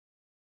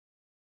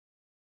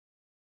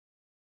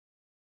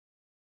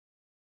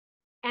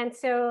And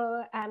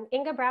so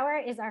Inga Brouwer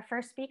is our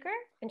first speaker,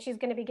 and she's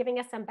going to be giving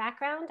us some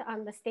background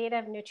on the state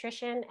of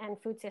nutrition and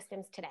food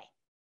systems today.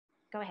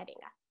 Go ahead,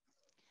 Inga.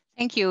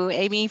 Thank you,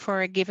 Amy,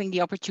 for giving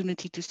the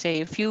opportunity to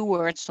say a few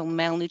words on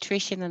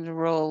malnutrition and the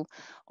role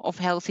of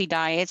healthy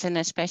diets, and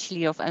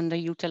especially of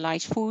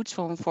underutilized foods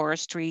from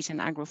forestries and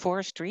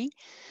agroforestry.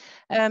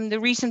 The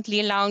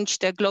recently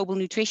launched Global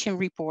Nutrition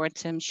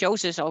Report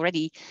shows us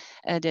already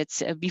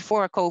that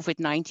before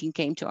COVID-19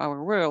 came to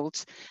our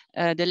world,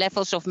 the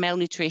levels of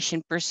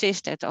malnutrition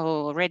persist at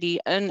already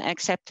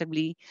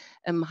unacceptably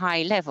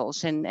high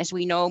levels. And as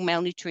we know,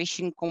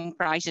 malnutrition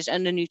comprises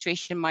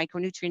undernutrition,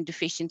 micronutrient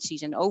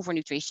deficiencies, and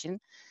overnutrition,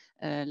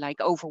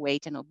 like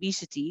overweight and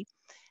obesity.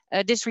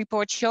 This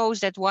report shows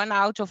that 1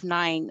 out of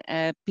 9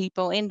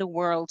 people in the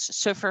world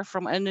suffer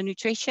from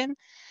undernutrition,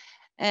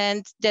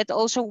 and that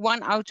also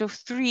 1 out of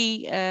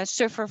 3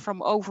 suffer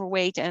from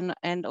overweight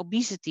and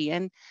obesity.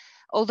 And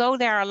although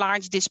there are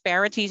large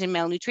disparities in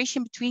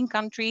malnutrition between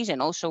countries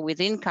and also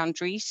within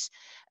countries,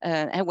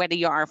 and whether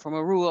you are from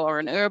a rural or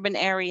an urban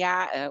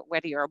area,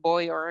 whether you're a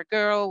boy or a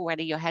girl,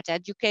 whether you had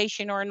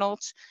education or not,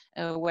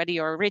 whether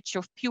you're rich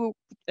or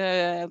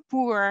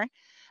poor,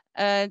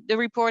 the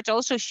report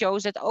also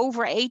shows that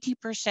over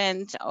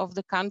 80% of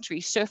the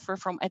countries suffer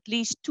from at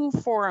least 2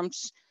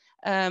 forms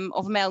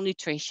of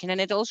malnutrition.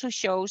 And it also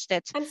shows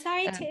that... I'm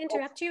sorry to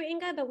interrupt you,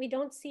 Inga, but we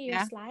don't see your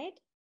yeah? slide.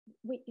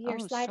 Your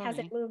slide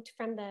hasn't moved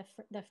from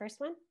the first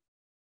one?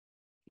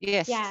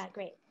 Yes. Yeah,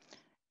 great.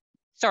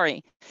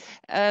 Sorry.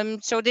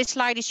 So this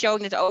slide is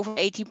showing that over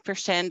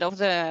 80% of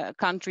the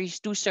countries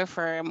do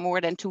suffer more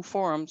than 2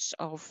 forms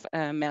of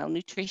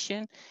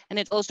malnutrition. And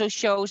it also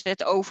shows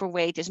that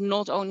overweight is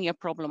not only a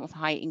problem of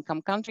high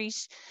income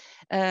countries,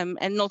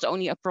 and not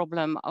only a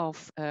problem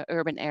of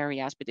urban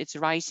areas, but it's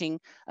rising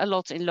a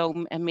lot in low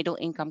and middle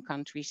income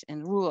countries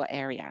and rural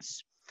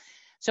areas.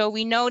 So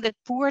we know that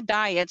poor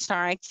diets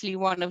are actually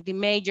one of the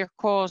major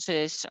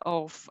causes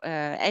of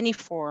any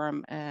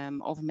form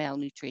of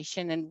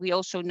malnutrition. And we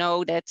also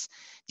know that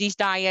these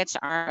diets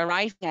are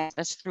arriving at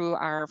us through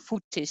our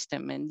food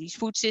system. And these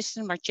food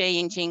systems are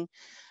changing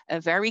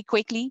very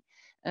quickly.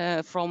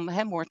 From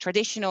more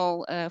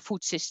traditional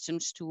food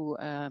systems to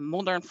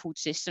modern food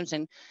systems,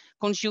 and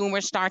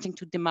consumers starting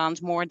to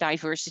demand more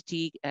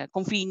diversity,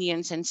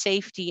 convenience, and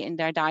safety in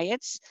their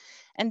diets.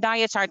 And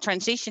diets are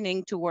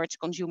transitioning towards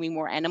consuming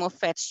more animal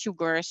fats,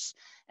 sugars,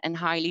 and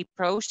highly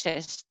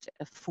processed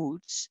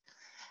foods.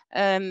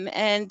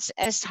 And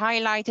as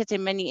highlighted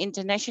in many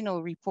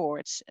international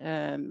reports,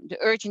 the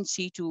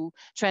urgency to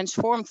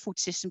transform food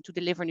system to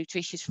deliver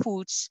nutritious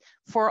foods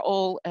for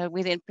all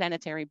within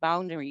planetary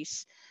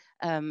boundaries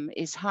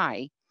is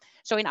high.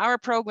 So in our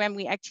program,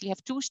 we actually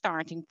have 2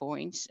 starting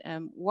points.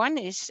 One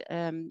is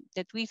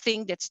that we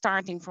think that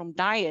starting from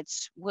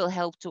diets will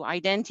help to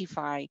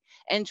identify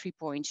entry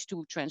points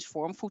to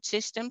transform food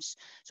systems.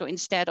 So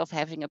instead of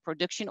having a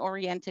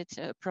production-oriented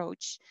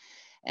approach.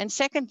 And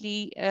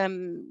secondly,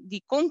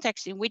 the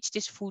context in which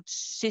these food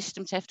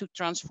systems have to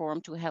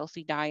transform to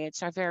healthy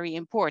diets are very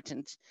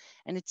important.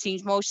 And it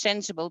seems most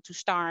sensible to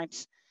start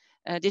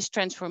these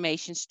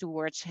transformations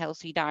towards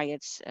healthy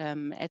diets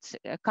at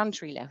a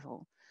country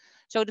level.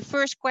 So the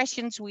first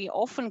questions we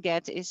often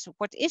get is,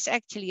 what is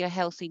actually a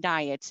healthy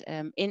diet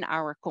in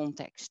our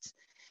context?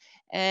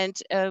 And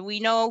we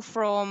know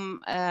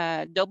from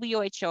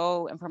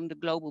WHO and from the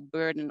Global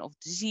Burden of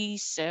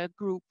Disease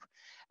group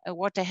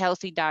what a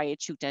healthy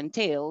diet should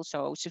entail.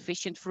 So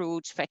sufficient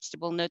fruits,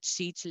 vegetable, nuts,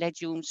 seeds,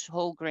 legumes,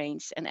 whole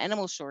grains, and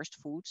animal-sourced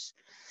foods.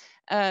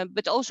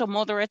 But also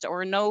moderate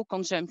or no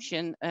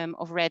consumption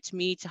of red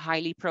meat,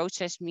 highly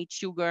processed meat,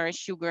 sugar,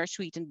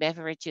 sweetened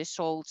beverages,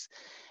 salt,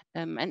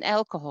 and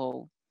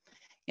alcohol.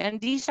 And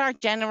these are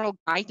general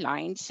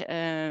guidelines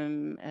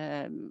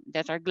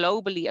that are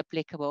globally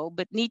applicable,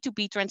 but need to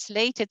be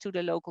translated to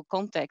the local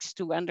context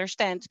to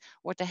understand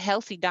what a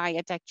healthy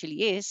diet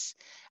actually is,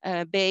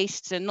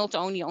 based not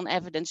only on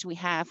evidence we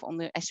have on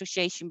the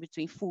association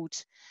between food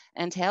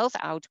and health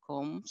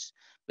outcomes,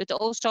 but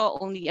also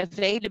on the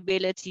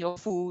availability of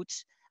food,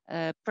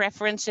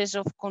 preferences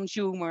of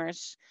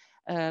consumers,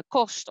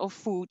 cost of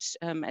foods,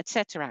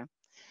 etc.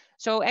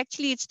 So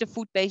actually, it's the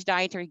food-based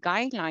dietary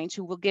guidelines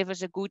who will give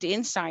us a good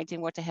insight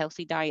in what a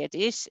healthy diet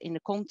is in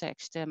the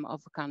context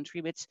of a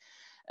country. But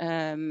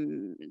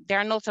there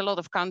are not a lot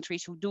of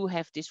countries who do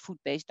have this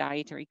food-based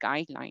dietary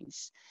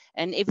guidelines.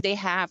 And if they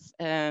have,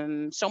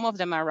 some of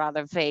them are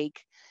rather vague,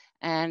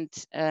 and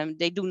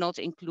they do not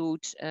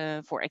include,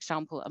 for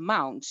example,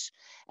 amounts.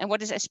 And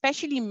what is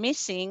especially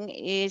missing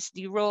is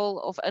the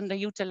role of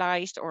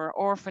underutilized or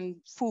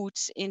orphan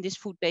foods in this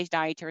food-based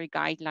dietary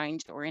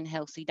guidelines or in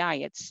healthy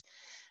diets.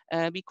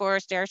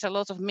 Because there's a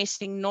lot of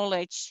missing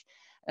knowledge,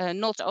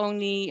 not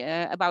only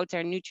about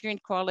their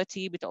nutrient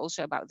quality, but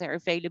also about their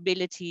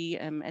availability,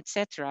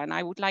 etc. And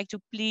I would like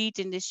to plead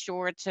in this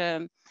short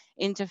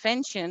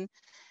intervention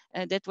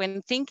that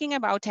when thinking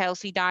about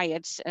healthy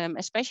diets,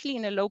 especially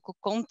in a local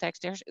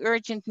context, there's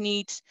urgent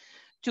need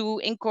to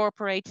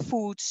incorporate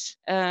foods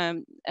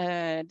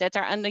that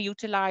are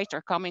underutilized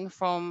or coming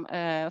from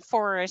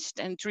forest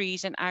and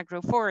trees and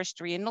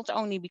agroforestry, and not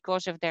only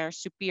because of their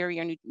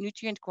superior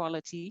nutrient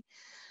quality,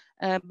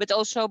 but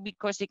also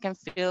because they can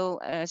fill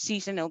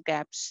seasonal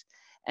gaps,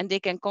 and they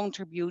can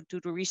contribute to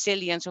the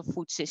resilience of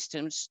food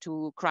systems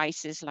to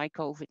crises like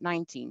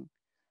COVID-19.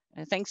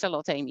 Thanks a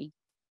lot, Amy.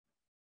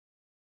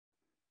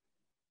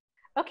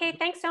 Okay,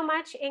 thanks so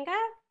much, Inga.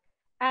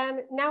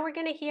 Now we're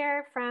going to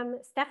hear from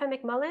Stefan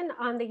McMullen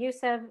on the use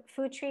of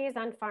food trees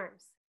on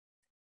farms.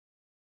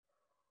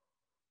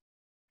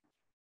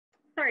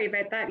 Sorry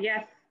about that,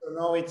 yes. So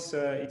now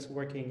it's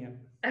working,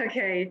 yeah.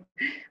 Okay,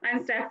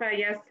 I'm Stefa,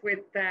 yes, with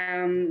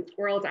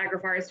World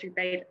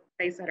Agroforestry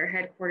based at our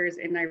headquarters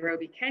in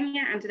Nairobi,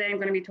 Kenya. And today I'm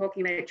going to be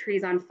talking about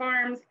trees on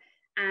farms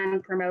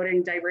and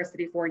promoting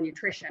diversity for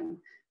nutrition.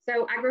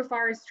 So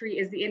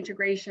agroforestry is the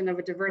integration of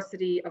a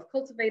diversity of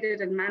cultivated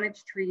and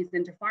managed trees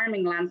into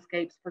farming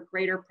landscapes for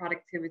greater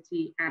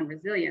productivity and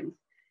resilience.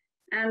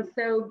 And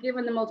so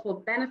given the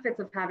multiple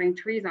benefits of having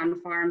trees on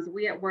farms,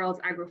 we at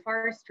World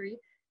Agroforestry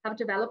have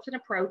developed an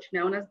approach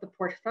known as the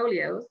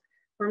portfolios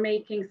for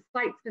making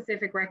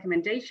site-specific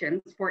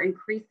recommendations for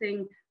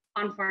increasing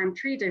on-farm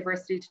tree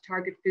diversity to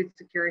target food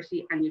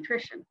security and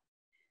nutrition.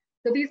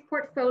 So these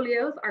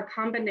portfolios are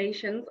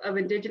combinations of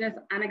indigenous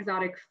and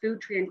exotic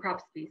food tree and crop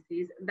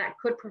species that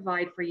could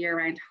provide for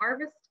year-round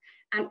harvest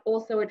and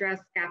also address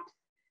gaps,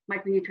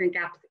 micronutrient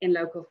gaps in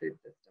local food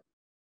systems.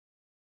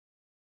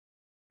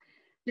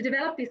 To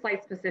develop these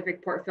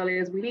site-specific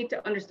portfolios, we need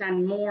to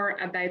understand more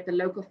about the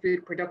local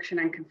food production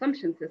and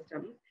consumption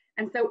systems.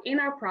 And so in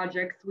our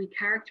projects, we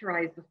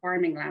characterize the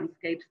farming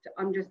landscapes to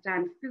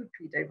understand food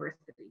tree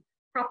diversity,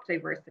 crop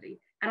diversity,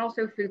 and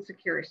also food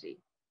security.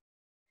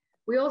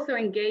 We also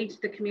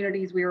engaged the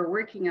communities we were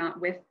working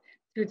with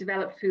to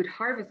develop food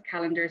harvest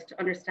calendars to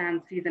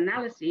understand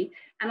seasonality,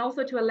 and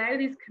also to allow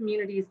these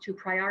communities to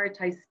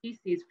prioritize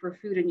species for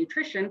food and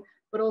nutrition,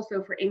 but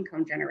also for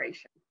income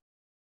generation.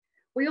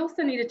 We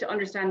also needed to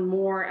understand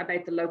more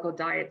about the local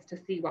diets to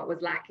see what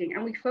was lacking,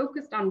 and we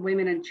focused on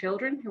women and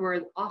children who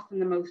are often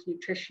the most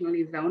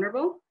nutritionally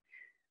vulnerable.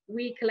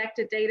 We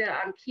collected data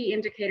on key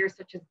indicators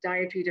such as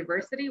dietary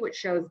diversity, which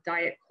shows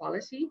diet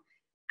quality.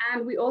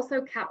 And we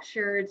also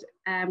captured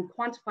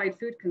quantified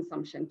food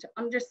consumption to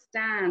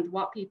understand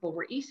what people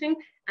were eating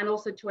and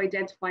also to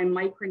identify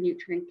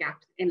micronutrient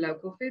gaps in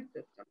local food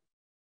systems.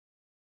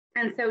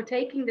 And so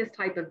taking this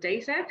type of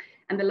data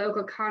and the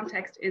local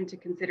context into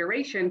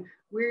consideration,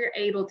 we're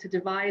able to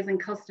devise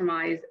and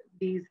customize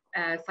these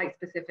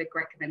site-specific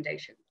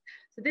recommendations.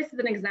 So this is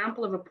an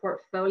example of a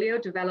portfolio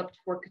developed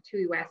for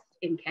Kitui West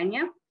in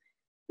Kenya.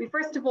 We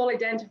first of all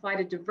identified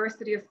a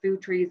diversity of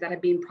food trees that had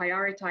been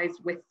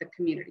prioritized with the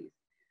communities.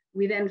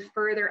 We then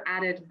further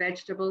added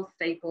vegetables,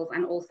 staples,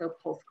 and also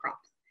pulse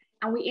crops.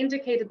 And we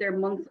indicated their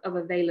months of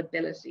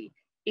availability,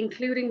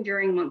 including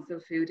during months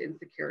of food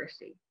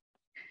insecurity.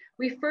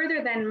 We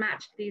further then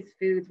matched these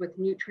foods with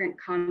nutrient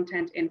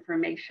content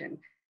information.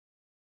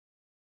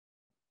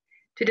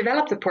 To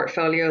develop the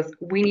portfolios,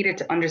 we needed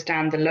to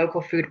understand the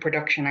local food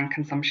production and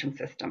consumption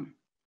system.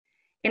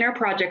 In our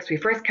projects, we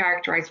first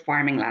characterized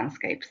farming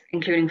landscapes,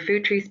 including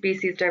food tree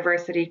species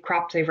diversity,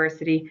 crop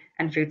diversity,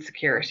 and food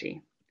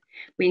security.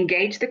 We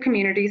engaged the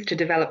communities to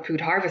develop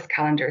food harvest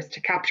calendars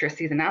to capture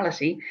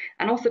seasonality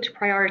and also to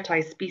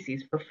prioritize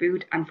species for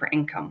food and for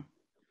income.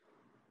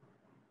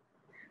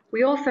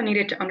 We also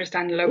needed to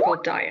understand local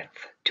diets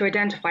to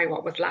identify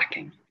what was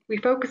lacking. We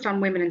focused on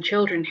women and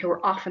children who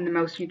are often the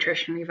most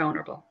nutritionally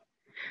vulnerable.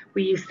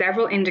 We used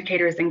several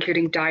indicators,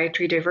 including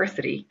dietary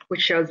diversity,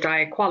 which shows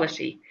diet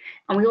quality,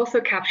 and we also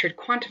captured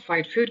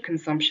quantified food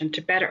consumption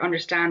to better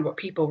understand what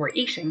people were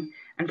eating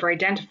and for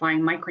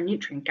identifying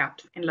micronutrient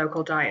gaps in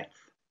local diets.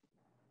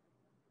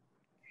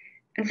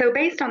 And so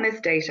based on this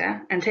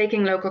data and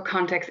taking local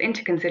context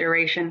into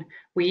consideration,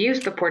 we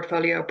used the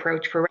portfolio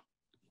approach for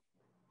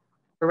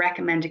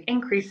recommending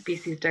increased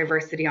species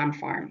diversity on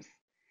farms.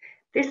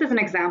 This is an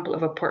example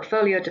of a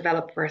portfolio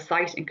developed for a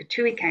site in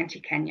Kitui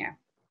County, Kenya.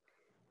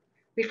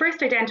 We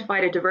first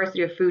identified a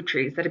diversity of food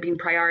trees that had been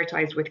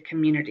prioritized with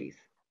communities.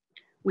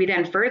 We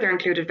then further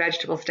included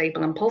vegetable,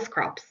 staple, and pulse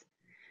crops.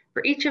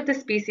 For each of the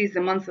species,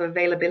 the months of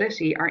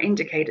availability are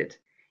indicated,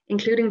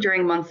 including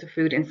during months of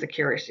food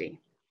insecurity.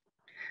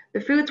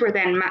 The foods were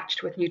then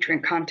matched with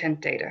nutrient content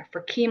data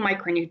for key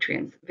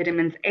micronutrients,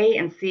 vitamins A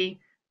and C,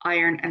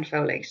 iron, and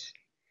folate.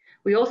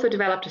 We also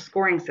developed a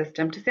scoring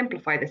system to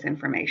simplify this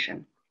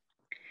information.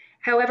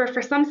 However,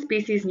 for some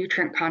species,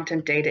 nutrient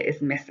content data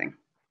is missing.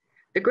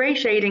 The gray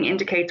shading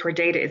indicates where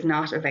data is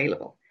not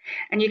available,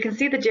 and you can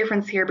see the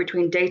difference here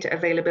between data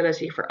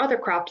availability for other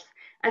crops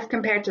as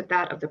compared to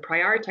that of the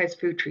prioritized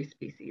food tree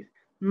species,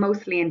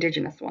 mostly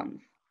indigenous ones.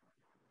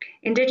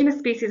 Indigenous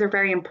species are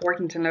very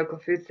important in local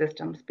food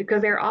systems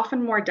because they are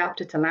often more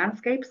adapted to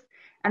landscapes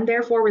and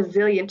therefore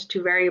resilient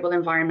to variable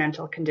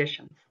environmental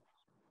conditions.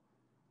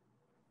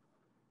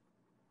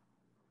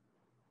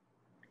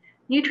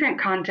 Nutrient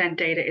content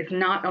data is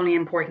not only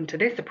important to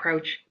this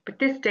approach, but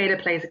this data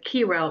plays a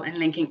key role in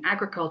linking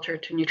agriculture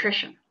to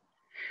nutrition.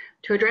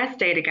 To address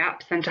data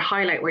gaps and to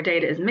highlight where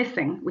data is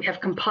missing, we have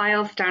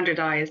compiled,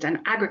 standardized, and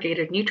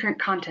aggregated nutrient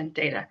content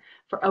data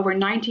for over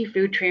 90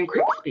 food tree and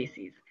crop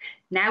species,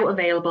 now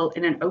available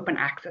in an open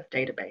access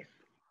database.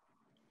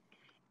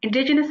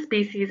 Indigenous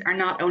species are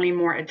not only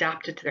more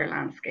adapted to their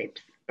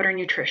landscapes, but are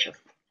nutritious,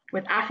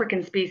 with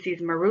African species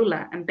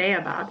marula and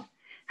baobab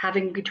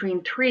having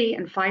between 3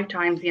 and 5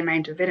 times the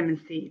amount of vitamin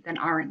C than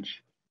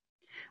orange.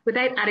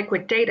 Without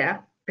adequate data,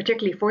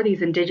 particularly for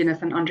these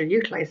indigenous and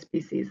underutilized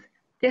species,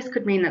 this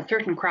could mean that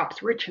certain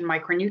crops rich in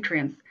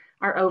micronutrients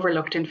are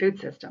overlooked in food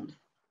systems.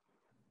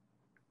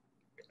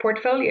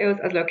 Portfolios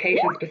as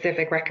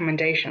location-specific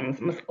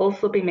recommendations must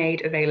also be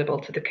made available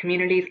to the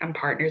communities and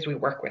partners we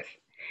work with.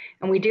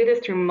 And we do this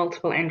through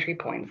multiple entry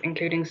points,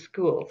 including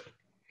schools,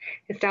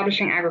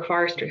 establishing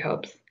agroforestry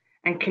hubs,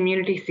 and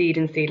community seed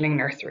and seedling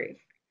nurseries.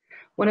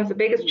 One of the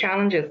biggest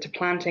challenges to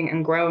planting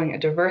and growing a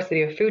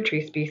diversity of food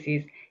tree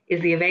species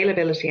is the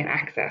availability and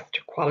access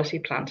to quality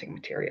planting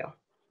material.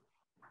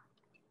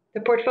 The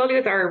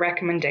portfolios are a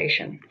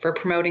recommendation for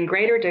promoting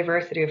greater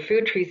diversity of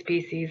food tree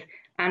species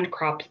and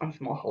crops on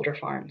smallholder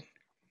farms.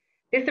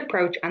 This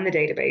approach and the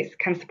database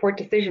can support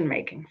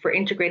decision-making for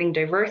integrating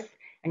diverse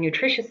and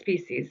nutritious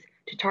species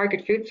to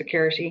target food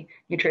security,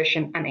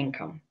 nutrition, and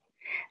income.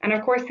 And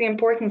of course, the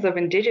importance of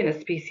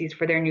indigenous species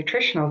for their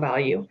nutritional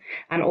value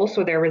and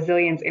also their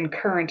resilience in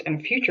current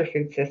and future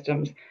food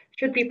systems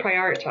should be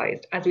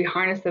prioritized as we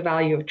harness the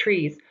value of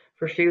trees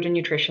for food and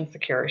nutrition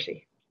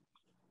security.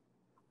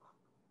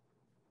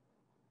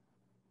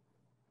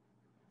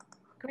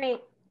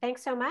 Great,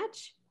 thanks so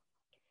much.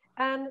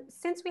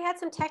 Since we had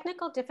some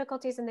technical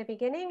difficulties in the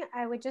beginning,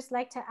 I would just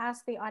like to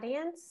ask the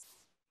audience,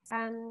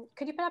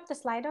 could you put up the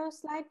Slido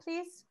slide,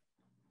 please?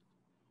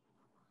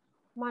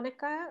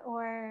 Monica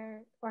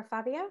or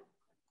Fabio?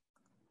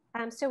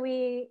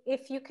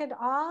 If you could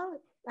all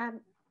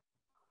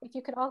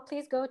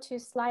please go to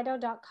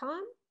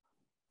slido.com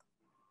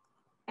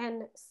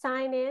and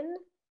sign in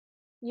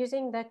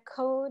using the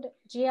code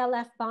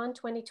GLF Bonn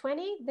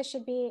 2020. This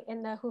should be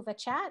in the Whova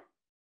chat.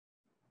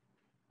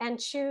 And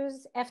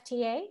choose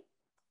FTA,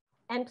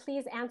 and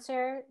please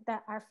answer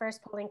our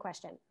first polling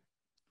question.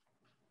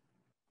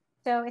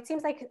 So it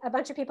seems like a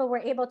bunch of people were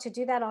able to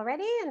do that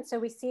already, and so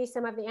we see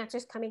some of the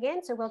answers coming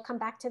in, so we'll come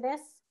back to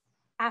this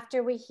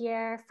after we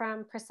hear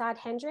from Prasad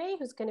Hendry,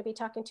 who's going to be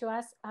talking to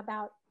us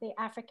about the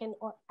African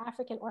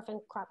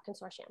Orphan Crop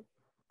Consortium.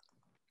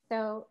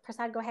 So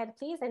Prasad, go ahead,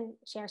 please, and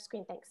share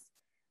screen. Thanks.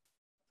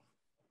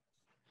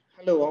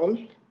 Hello, all.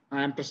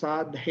 I'm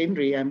Prasad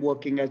Hendry. I'm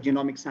working as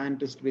genomic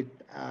scientist with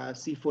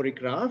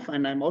C4IGRAPH,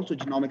 and I'm also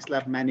genomics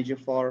lab manager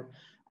for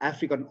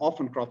African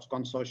Orphan Crops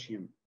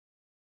Consortium.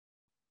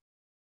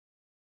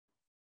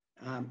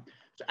 So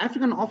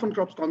African Orphan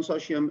Crops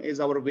Consortium is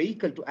our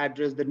vehicle to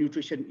address the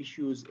nutrition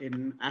issues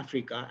in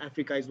Africa.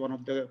 Africa is one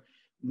of the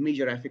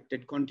major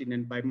affected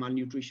continent by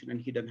malnutrition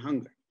and hidden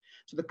hunger.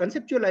 So the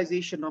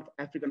conceptualization of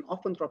African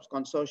Orphan Crops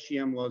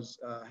Consortium was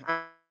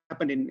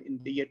happened in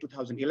the year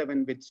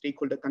 2011 with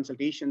stakeholder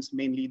consultations,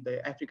 mainly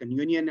the African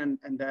Union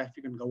and the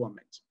African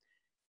governments.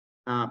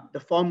 The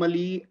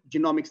formerly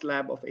genomics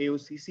lab of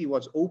AOCC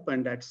was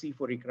opened at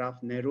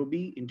C4IGRAPH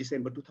Nairobi in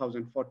December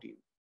 2014.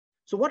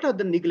 So what are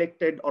the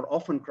neglected or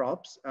orphan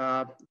crops?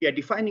 We are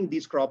defining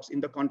these crops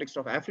in the context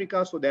of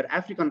Africa. So they're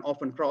African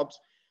orphan crops,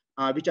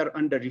 which are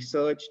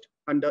under-researched,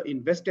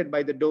 under-invested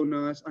by the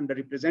donors,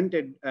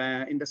 underrepresented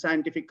in the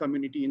scientific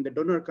community, in the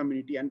donor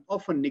community, and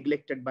often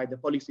neglected by the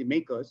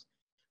policymakers.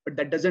 But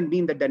that doesn't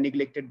mean that they're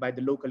neglected by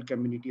the local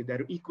community.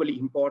 They're equally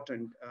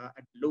important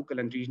at the local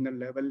and regional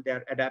level.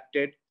 They're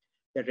adapted,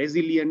 they're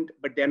resilient,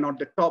 but they're not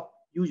the top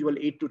usual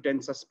 8 to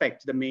 10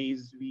 suspects, the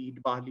maize,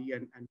 wheat, barley,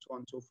 and so on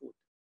and so forth.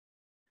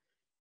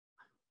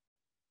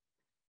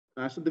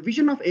 So the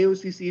vision of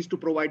AOCC is to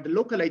provide the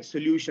localized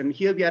solution.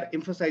 Here we are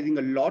emphasizing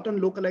a lot on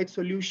localized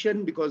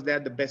solution because they are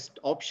the best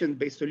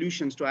option-based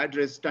solutions to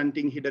address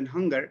stunting, hidden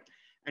hunger.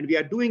 And we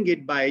are doing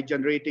it by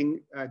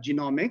generating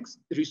genomics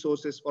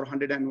resources for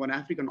 101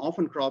 African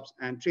orphan crops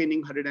and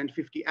training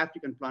 150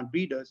 African plant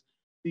breeders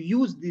to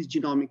use these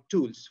genomic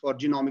tools for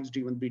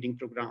genomics-driven breeding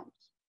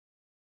programs.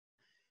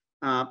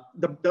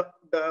 The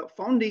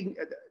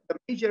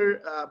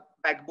major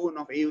backbone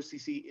of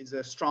AOCC is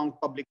a strong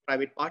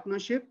public-private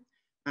partnership.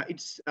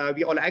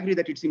 We all agree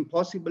that it's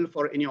impossible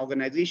for any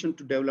organization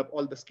to develop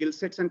all the skill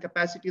sets and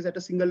capacities at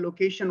a single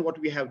location. What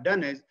we have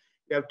done is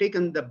we have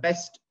taken the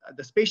best,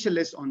 the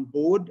specialists on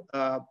board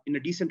in a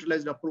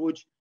decentralized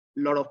approach,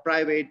 a lot of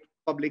private,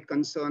 public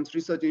concerns,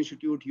 research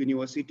institute,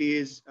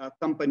 universities,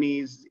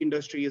 companies,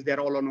 industries, they're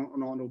all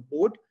on a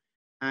board,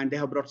 and they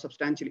have brought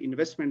substantial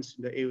investments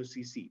in the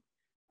AOCC.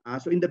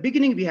 So in the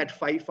beginning, we had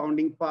 5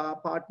 founding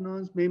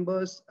partners,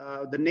 members,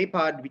 the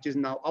NEPAD, which is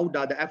now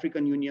AUDA, the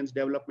African Union's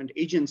Development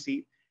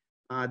Agency.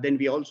 Then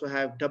we also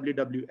have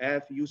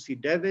WWF,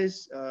 UC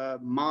Davis,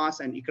 MAS,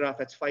 and IGRAPH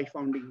as 5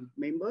 founding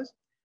members.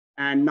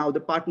 And now the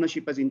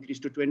partnership has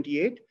increased to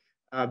 28.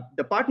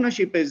 The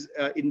partnership is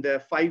in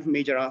the 5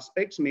 major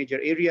aspects, major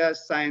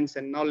areas: science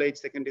and knowledge,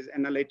 second is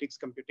analytics,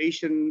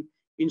 computation,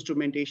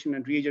 instrumentation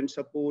and reagent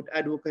support,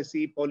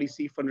 advocacy,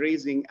 policy,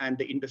 fundraising, and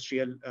the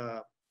industrial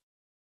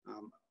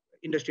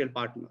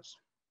partners.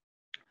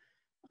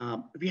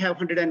 We have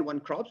 101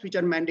 crops which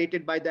are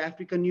mandated by the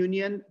African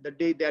Union. The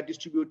day they are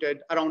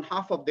distributed, around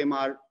half of them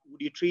are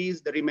woody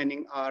trees. The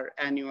remaining are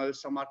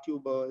annuals. Some are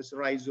tubers,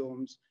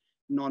 rhizomes,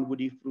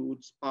 non-woody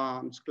fruits,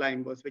 palms,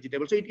 climbers,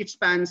 vegetables. So it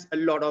spans a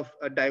lot of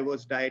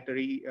diverse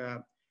dietary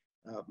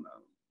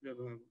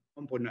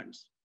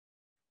components.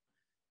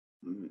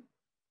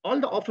 All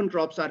the orphan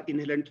crops are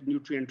inherent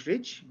nutrient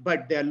rich,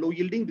 but they are low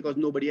yielding because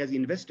nobody has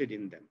invested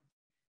in them.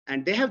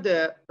 And they have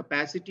the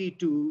capacity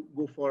to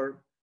go for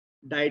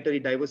dietary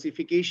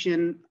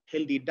diversification,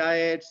 healthy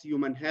diets,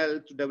 human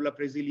health, to develop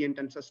resilient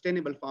and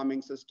sustainable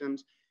farming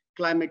systems,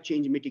 climate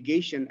change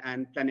mitigation,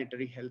 and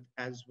planetary health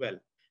as well.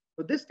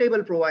 So this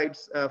table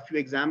provides a few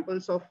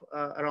examples of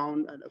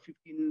around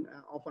 15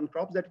 orphan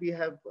crops that we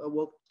have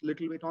worked a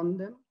little bit on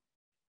them.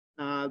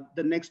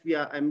 The next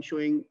I'm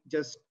showing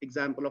just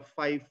example of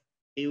 5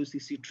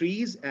 AOCC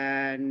trees,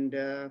 and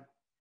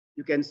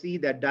you can see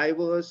that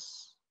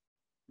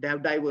they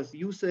have diverse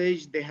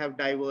usage, they have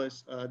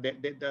diverse,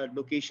 the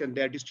location,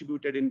 they are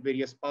distributed in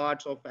various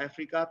parts of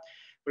Africa.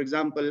 For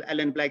example,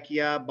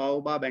 Allenblackia,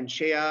 baobab, and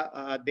shea,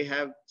 they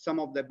have some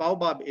of the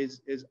baobab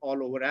is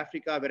all over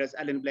Africa, whereas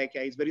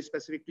Allenblackia is very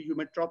specific to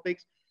humid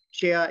tropics.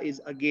 Shea is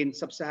again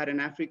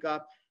sub-Saharan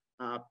Africa.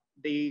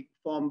 They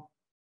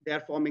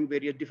are forming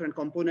various different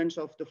components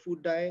of the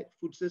food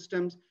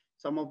systems.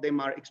 Some of them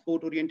are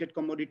export-oriented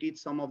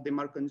commodities. Some of them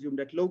are consumed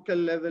at local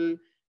level.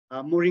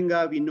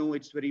 Moringa, we know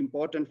it's very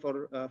important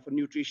for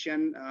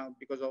nutrition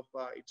because of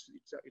its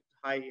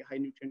high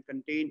nutrient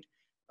content.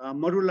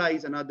 Marula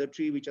is another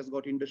tree which has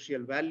got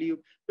industrial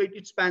value. So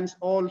it spans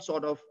all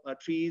sort of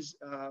trees,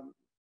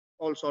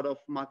 all sort of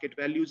market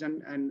values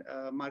and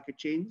market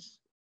chains.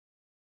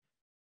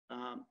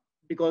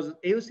 Because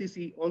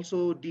AOCC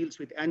also deals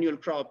with annual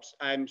crops,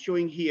 I'm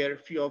showing here a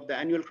few of the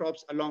annual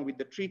crops along with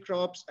the tree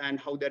crops and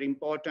how they're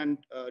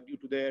important due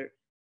to their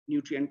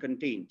nutrient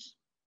contents.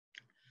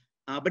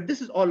 But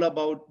this is all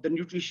about the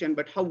nutrition,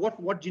 but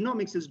what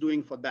genomics is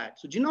doing for that.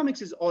 So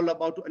genomics is all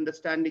about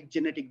understanding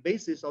genetic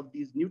basis of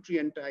these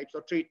nutrient types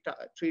or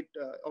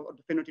or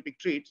phenotypic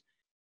traits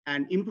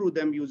and improve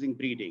them using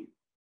breeding.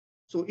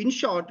 So in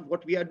short,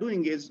 what we are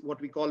doing is what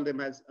we call them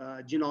as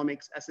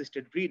genomics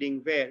assisted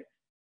breeding, where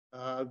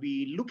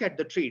we look at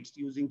the traits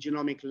using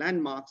genomic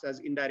landmarks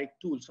as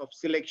indirect tools of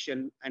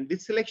selection. And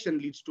this selection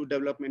leads to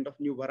development of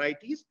new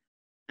varieties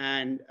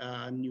and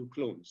new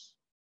clones.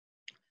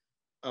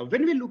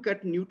 When we look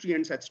at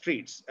nutrients at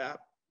traits,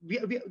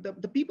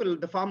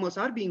 the farmers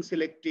are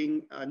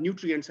selecting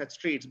nutrients at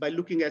traits by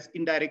looking at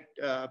indirect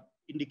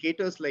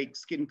indicators like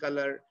skin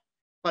color,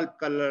 pulp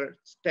color,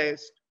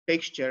 taste,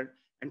 texture,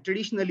 and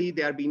traditionally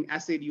they are being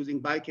assayed using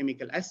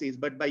biochemical assays.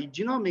 But by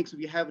genomics,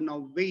 we have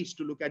now ways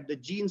to look at the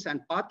genes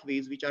and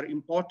pathways which are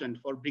important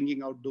for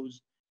bringing out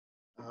those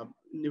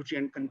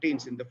nutrient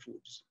contents in the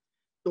foods.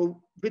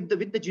 So with the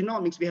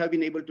genomics, we have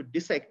been able to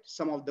dissect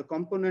some of the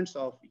components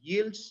of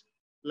yields.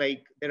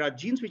 Like there are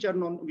genes which are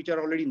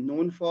already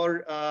known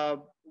for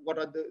for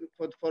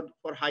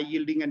high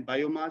yielding and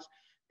biomass.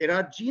 There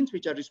are genes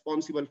which are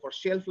responsible for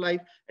shelf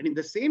life, and in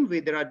the same way,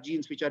 there are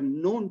genes which are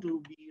known to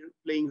be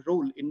playing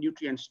role in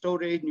nutrient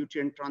storage,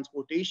 nutrient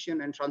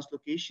transportation, and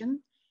translocation.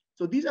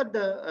 So these are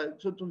the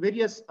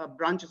various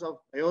branches of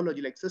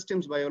biology, like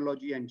systems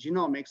biology and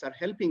genomics, are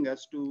helping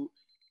us to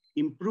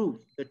improve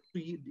the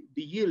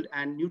yield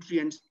and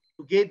nutrients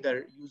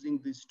together using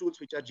these tools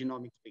which are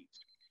genomics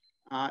based.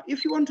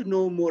 If you want to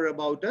know more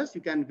about us,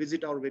 you can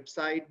visit our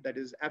website, that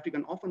is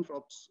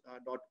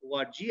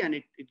africanorphancrops.org, and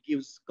it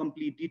gives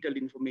complete detailed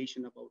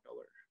information about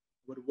our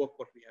work,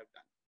 what we have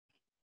done.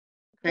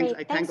 Thanks.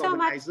 I thank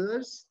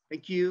organizers.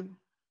 Thank you.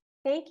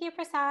 Thank you,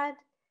 Prasad.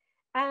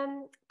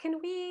 Can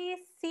we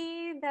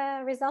see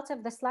the results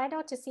of the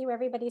Slido to see where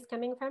everybody's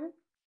coming from?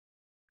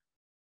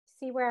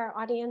 See where our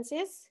audience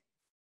is?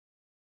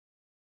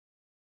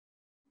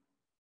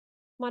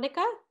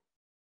 Monica,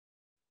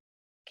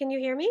 can you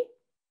hear me?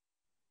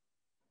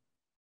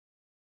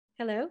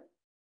 Hello?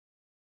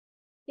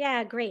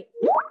 Yeah, great.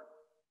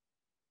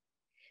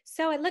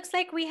 So it looks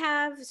like we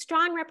have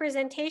strong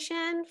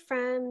representation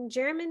from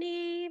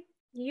Germany,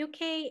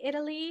 UK,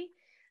 Italy,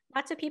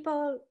 lots of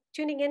people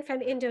tuning in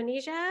from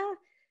Indonesia,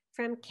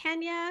 from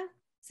Kenya,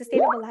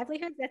 sustainable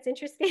livelihoods, that's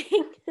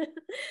interesting.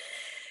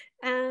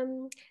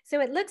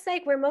 So it looks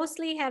like we're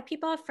mostly have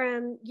people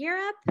from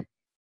Europe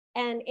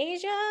and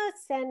Asia,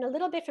 and a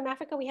little bit from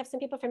Africa. We have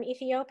some people from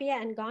Ethiopia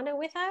and Ghana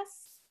with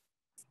us.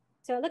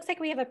 So it looks like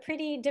we have a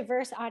pretty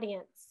diverse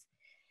audience.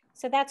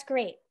 So that's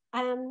great.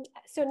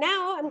 So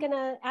now I'm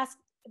gonna ask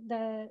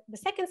the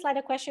second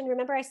Slido question.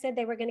 Remember I said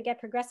they were gonna get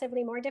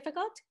progressively more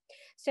difficult.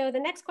 So the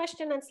next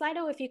question on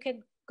Slido, if you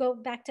could go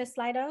back to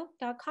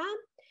slido.com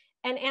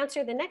and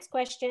answer the next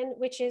question,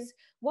 which is,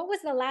 what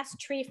was the last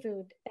tree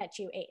food that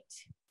you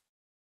ate?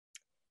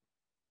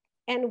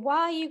 And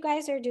while you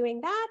guys are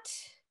doing that,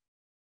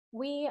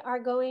 we are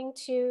going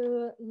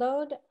to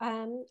load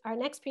our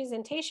next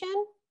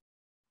presentation.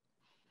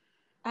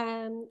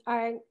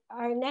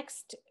 Our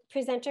next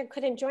presenter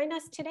couldn't join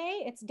us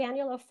today. It's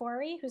Daniel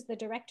Ofori, who's the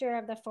director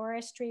of the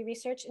Forestry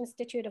Research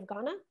Institute of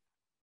Ghana.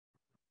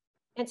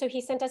 And so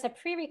he sent us a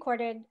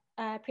pre-recorded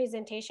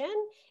presentation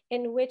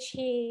in which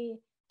he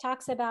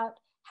talks about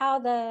how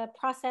the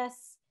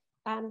process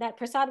that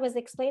Prasad was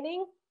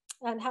explaining,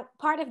 how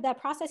part of that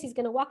process, he's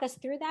going to walk us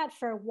through that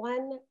for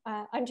one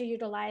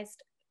underutilized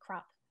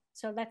crop.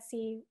 So let's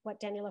see what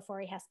Daniel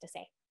Ofori has to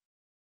say.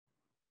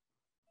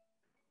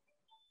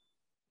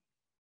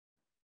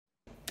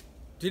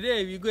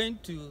 Today we're going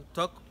to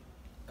talk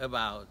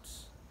about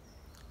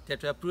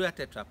Tetrapura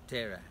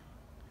tetraptera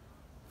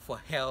for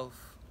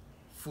health,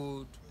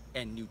 food,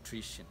 and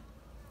nutrition.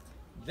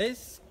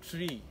 This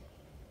tree,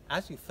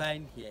 as you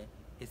find here,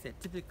 is a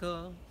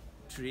typical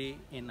tree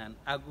in an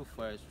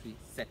agroforestry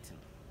setting.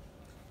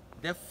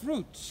 The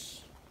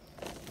fruits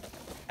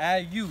are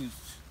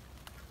used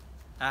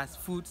as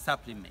food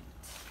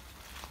supplements.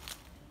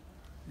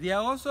 They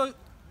are also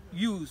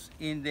used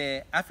in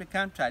the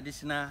African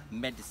traditional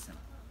medicine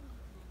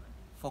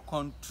for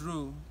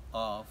control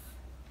of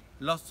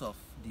lots of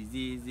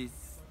diseases,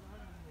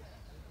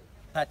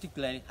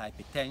 particularly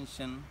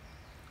hypertension,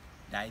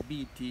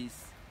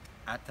 diabetes,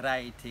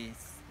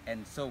 arthritis,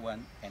 and so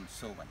on and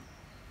so on.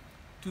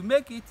 To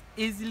make it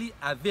easily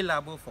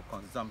available for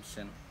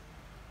consumption,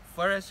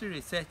 Forestry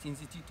Research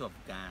Institute of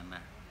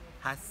Ghana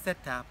has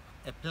set up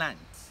a plant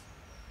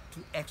to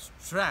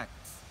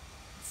extract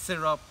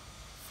syrup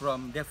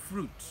from the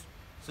fruit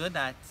so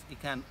that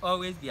it can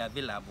always be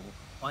available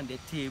on the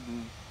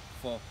table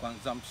for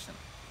consumption.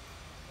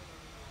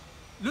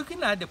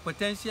 Looking at the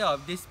potential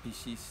of this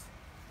species,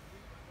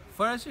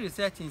 Forestry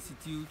Research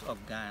Institute of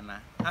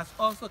Ghana has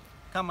also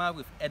come up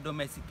with a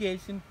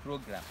domestication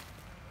program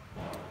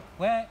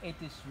where it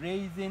is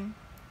raising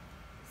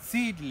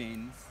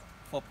seedlings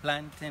for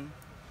planting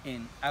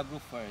in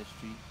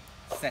agroforestry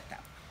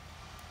setup,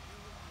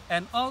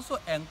 and also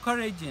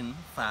encouraging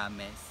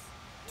farmers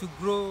to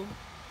grow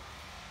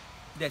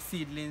the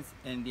seedlings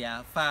in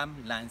their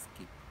farm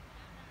landscape.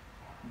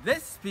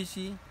 This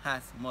species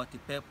has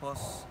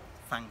multi-purpose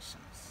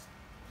functions.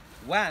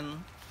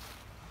 One,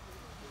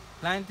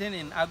 planting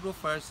in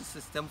agroforestry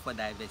system for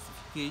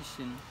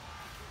diversification.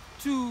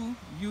 Two,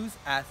 use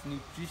as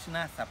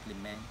nutritional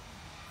supplement.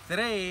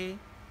 Three,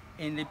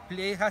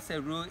 has a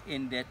role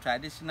in the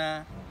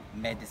traditional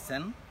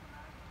medicine.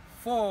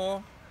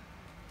 Four,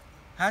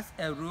 has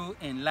a role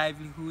in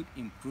livelihood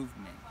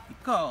improvement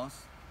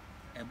because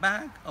a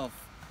bag of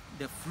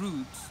the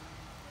fruits,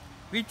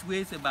 which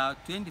weighs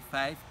about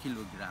 25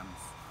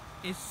 kilograms,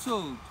 is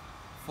sold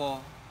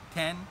for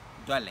 $10.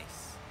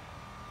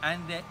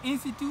 And the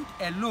institute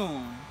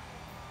alone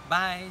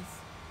buys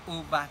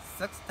over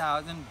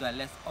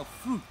 $6,000 of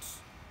fruits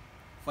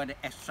for the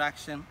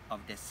extraction of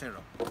the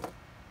syrup.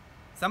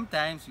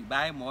 Sometimes we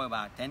buy more,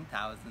 about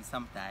 10,000,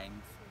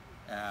 sometimes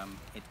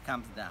it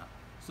comes down.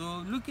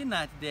 So looking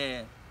at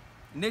the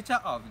nature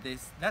of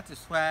this, that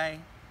is why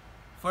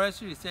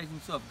Forestry Research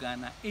Institute of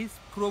Ghana is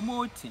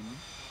promoting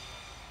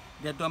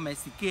the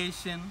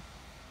domestication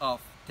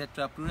of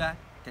Tetrapura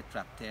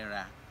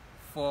tetraptera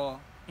for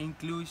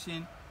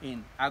inclusion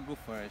in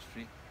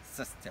agroforestry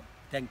system.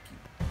 Thank you.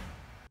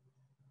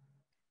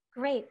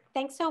 Great,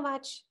 thanks so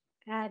much,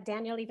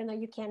 Daniel, even though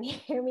you can't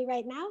hear me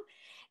right now.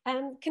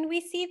 Can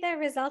we see the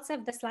results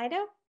of the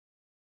Slido?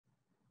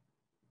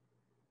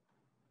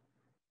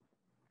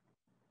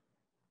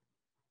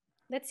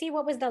 Let's see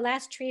what was the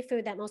last tree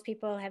food that most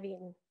people have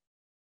eaten.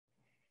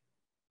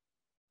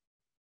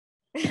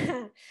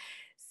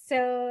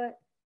 So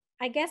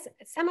I guess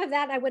some of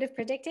that I would have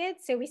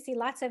predicted. So we see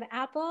lots of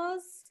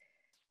apples,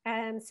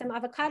 some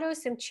avocados,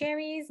 some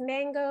cherries,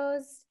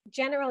 mangoes,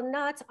 general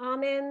nuts,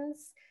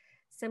 almonds,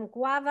 some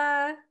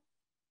guava,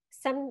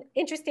 some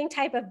interesting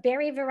type of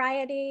berry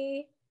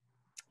variety,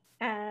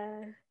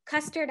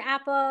 custard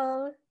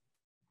apple,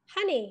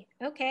 honey,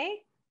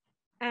 okay.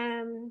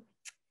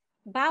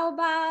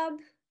 Baobab,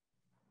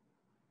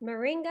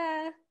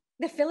 moringa,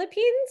 the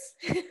Philippines.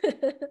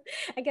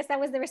 I guess that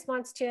was the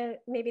response to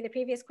maybe the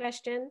previous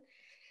question.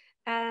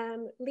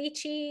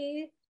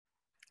 Lychee.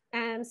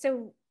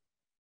 So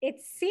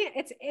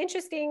it's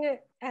interesting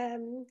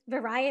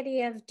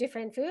variety of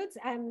different foods.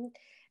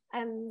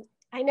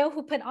 I know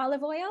who put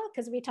olive oil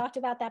because we talked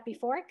about that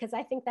before, because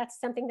I think that's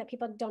something that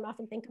people don't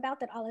often think about,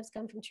 that olives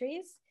come from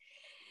trees.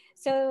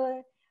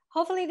 So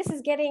hopefully this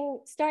is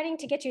starting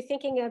to get you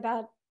thinking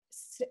about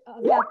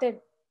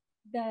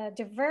the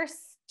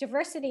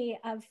diversity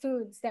of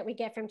foods that we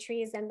get from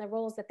trees and the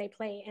roles that they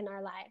play in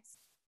our lives.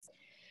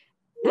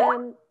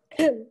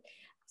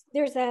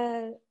 There's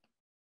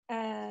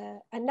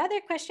another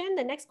question,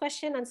 the next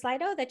question on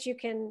Slido that you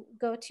can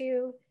go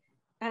to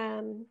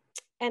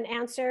and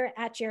answer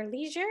at your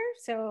leisure.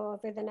 So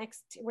for the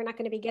next, we're not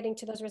going to be getting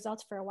to those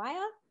results for a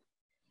while.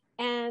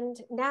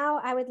 And now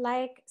I would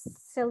like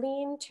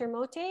Celine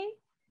Termote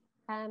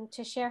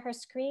to share her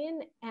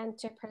screen and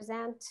to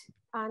present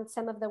on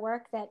some of the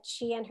work that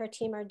she and her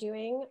team are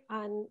doing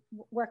on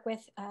work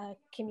with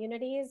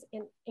communities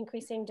in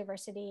increasing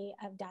diversity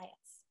of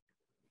diets.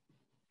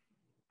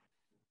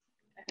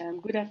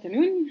 Good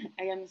afternoon.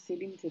 I am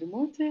Céline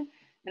Termote,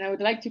 and I would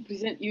like to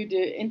present you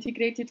the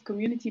integrated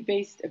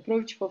community-based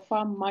approach for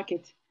farm,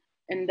 market,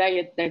 and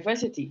diet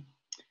diversity.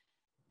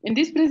 In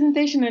this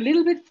presentation, a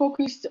little bit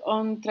focused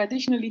on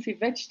traditional leafy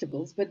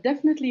vegetables, but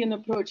definitely an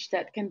approach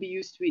that can be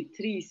used with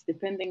trees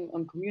depending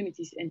on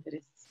communities'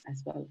 interests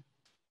as well.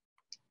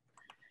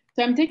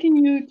 So I'm taking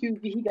you to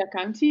Vihiga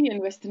County in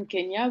Western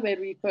Kenya, where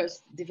we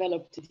first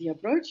developed the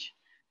approach.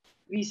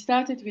 We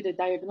started with a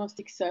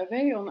diagnostic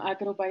survey on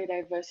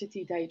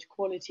agrobiodiversity, diet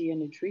quality, and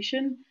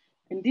nutrition.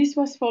 And this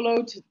was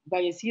followed by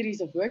a series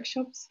of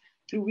workshops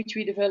through which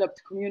we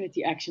developed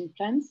community action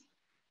plans.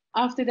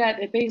 After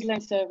that, a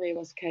baseline survey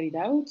was carried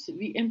out.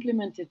 We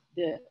implemented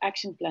the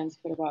action plans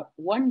for about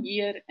 1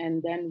 year,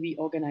 and then we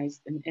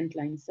organized an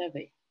endline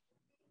survey.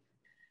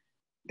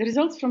 The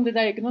results from the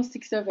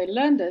diagnostic survey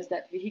learned us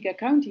that Vihiga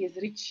County is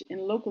rich in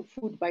local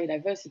food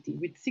biodiversity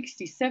with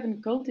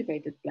 67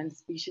 cultivated plant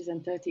species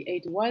and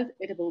 38 wild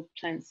edible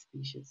plant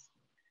species.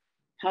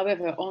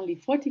 However, only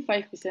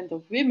 45%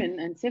 of women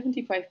and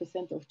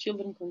 75% of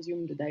children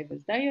consume the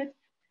diverse diet,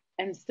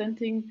 and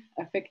stunting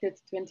affected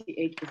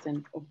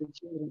 28% of the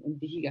children in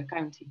Vihiga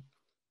County.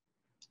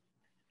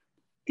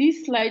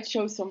 This slide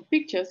shows some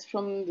pictures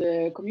from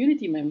the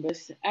community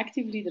members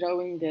actively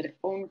drawing their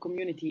own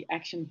community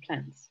action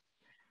plans.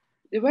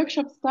 The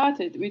workshop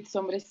started with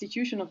some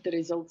restitution of the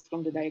results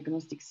from the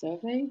diagnostic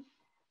survey.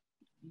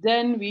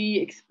 Then we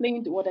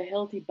explained what a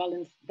healthy,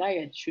 balanced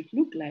diet should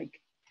look like.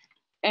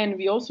 And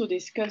we also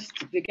discussed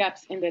the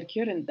gaps in their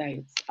current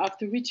diets,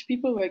 after which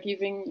people were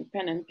given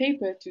pen and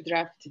paper to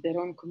draft their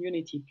own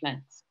community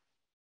plans.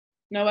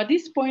 Now, at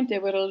this point, they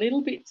were a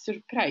little bit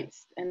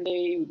surprised, and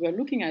they were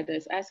looking at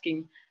us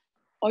asking,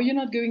 are you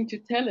not going to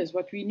tell us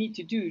what we need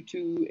to do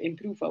to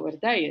improve our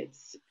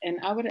diets? And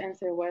our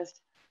answer was,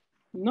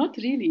 not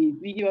really.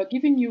 We are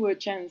giving you a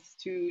chance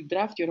to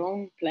draft your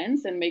own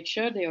plans and make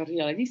sure they are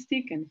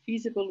realistic and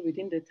feasible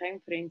within the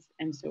timeframes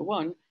and so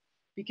on,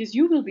 because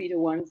you will be the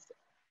ones,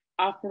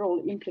 after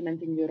all,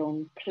 implementing your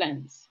own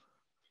plans.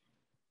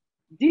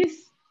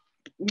 This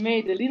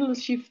made a little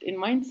shift in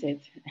mindset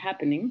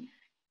happening.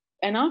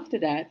 And after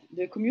that,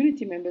 the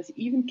community members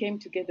even came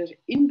together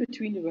in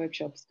between the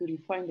workshops to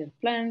refine their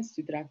plans,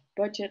 to draft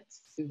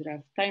budgets, to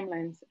draft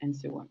timelines, and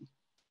so on.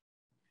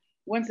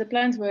 Once the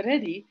plans were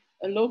ready,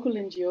 a local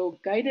NGO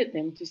guided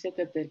them to set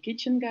up their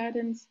kitchen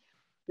gardens.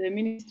 The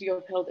Ministry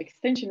of Health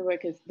extension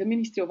workers, the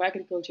Ministry of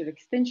Agriculture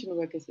extension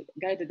workers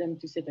guided them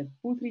to set up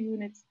poultry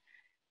units.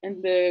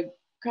 And the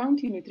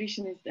county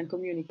nutritionists and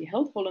community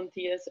health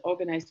volunteers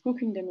organized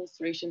cooking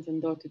demonstrations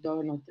and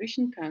door-to-door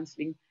nutrition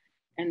counseling,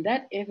 and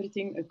that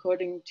everything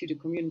according to the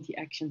community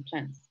action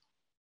plans.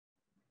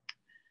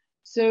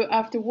 So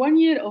after 1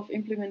 year of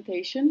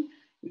implementation,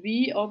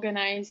 we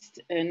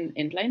organized an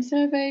endline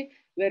survey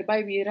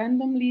whereby we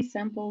randomly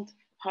sampled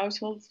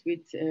households with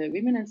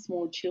women and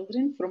small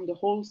children from the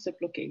whole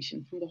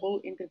sublocation, from the whole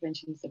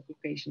intervention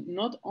sublocation,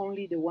 not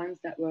only the ones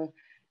that were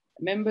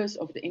members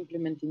of the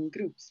implementing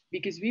groups,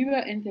 because we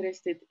were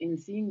interested in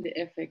seeing the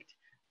effect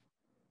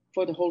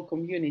for the whole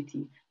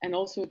community and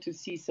also to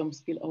see some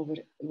spillover,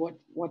 what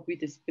with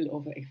the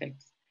spillover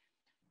effects.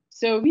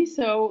 So we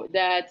saw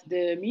that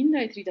the mean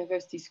dietary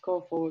diversity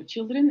score for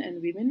children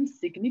and women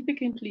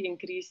significantly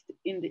increased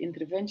in the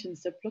intervention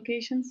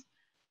sublocations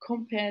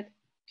compared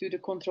to the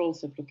control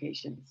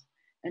sublocations.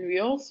 And we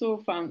also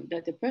found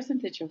that the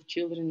percentage of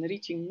children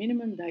reaching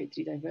minimum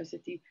dietary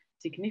diversity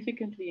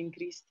significantly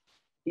increased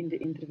in the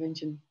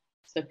intervention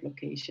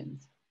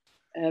sublocations.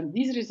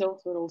 These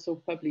results were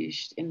also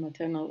published in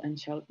Maternal and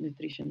Child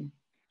Nutrition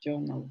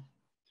Journal.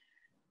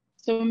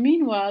 So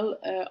meanwhile,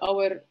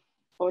 our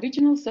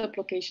original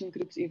sublocation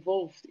groups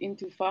evolved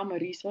into farmer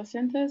resource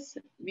centers.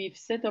 We've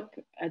set up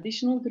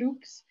additional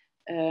groups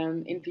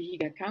in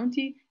Vihiga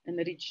County and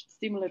reached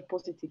similar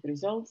positive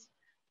results.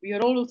 We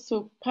are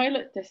also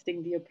pilot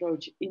testing the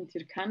approach in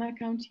Turkana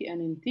County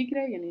and in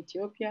Tigray in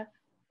Ethiopia,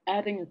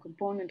 adding a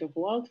component of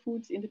wild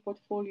foods in the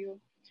portfolio.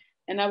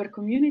 And our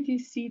community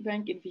seed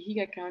bank in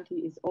Vihiga County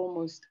is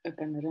almost up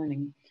and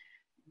running.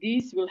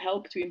 These will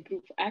help to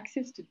improve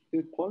access to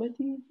the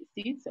quality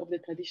seeds of the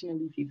traditional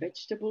leafy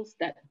vegetables,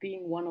 that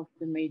being one of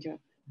the major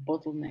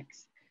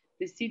bottlenecks.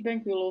 The seed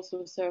bank will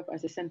also serve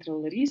as a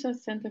central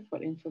resource center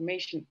for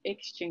information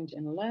exchange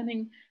and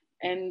learning,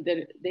 and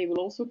they will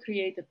also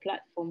create a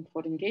platform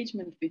for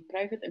engagement with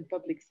private and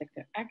public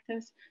sector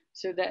actors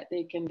so that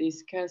they can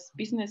discuss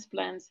business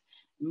plans,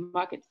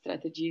 market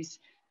strategies,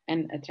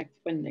 and attract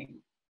funding.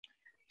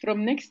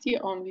 From next year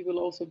on, we will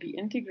also be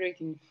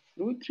integrating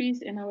fruit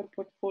trees in our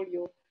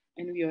portfolio,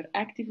 and we are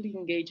actively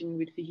engaging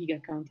with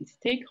Vihiga County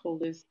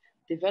stakeholders,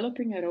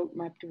 developing a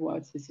roadmap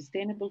towards a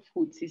sustainable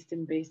food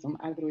system based on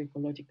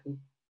agroecological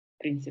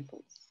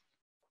principles.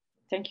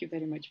 Thank you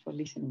very much for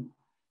listening.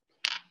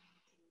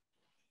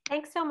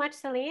 Thanks so much,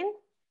 Celine.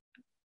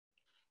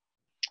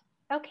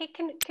 Okay,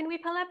 can we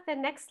pull up the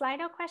next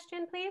Slido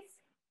question, please?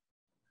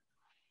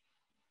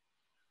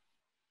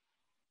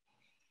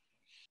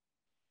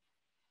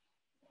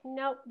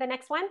 No, the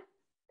next one,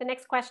 the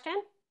next question.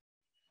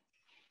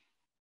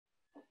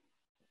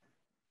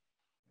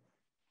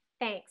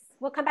 Thanks.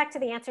 We'll come back to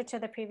the answer to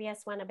the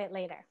previous one a bit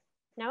later.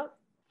 No,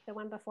 the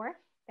one before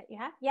that you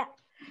have? Yeah.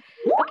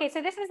 Okay,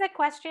 so this is a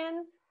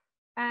question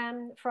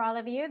for all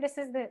of you.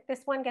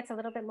 This one gets a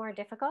little bit more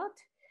difficult.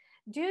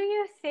 Do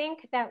you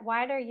think that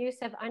wider use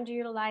of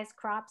underutilized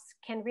crops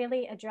can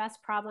really address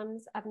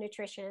problems of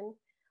nutrition,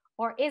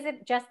 or is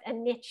it just a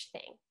niche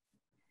thing?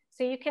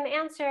 So you can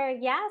answer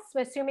yes,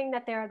 assuming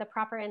that there are the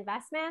proper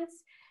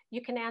investments.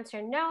 You can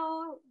answer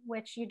no,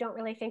 which you don't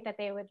really think that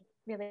they would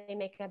really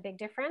make a big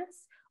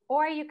difference.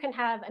 Or you can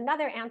have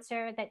another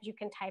answer that you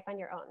can type on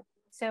your own.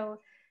 So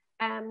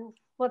can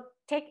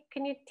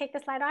you take the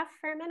slide off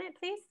for a minute,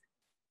 please?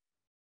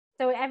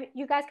 So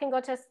you guys can go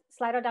to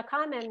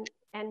slido.com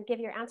and give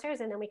your answers,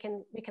 and then we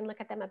can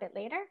look at them a bit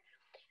later.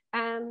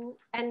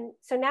 And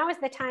so now is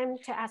the time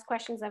to ask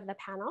questions of the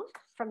panel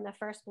from the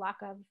first block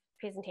of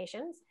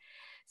presentations.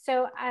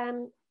 So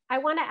I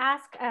want to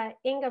ask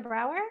Inga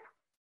Brouwer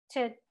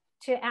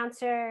to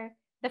answer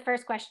the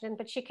first question,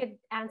 but she could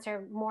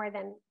answer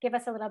give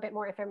us a little bit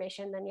more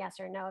information than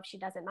yes or no if she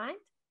doesn't mind.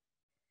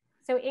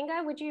 So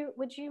Inga, would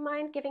you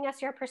mind giving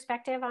us your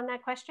perspective on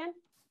that question?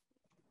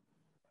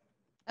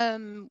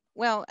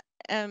 Well,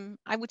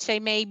 I would say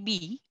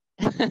maybe,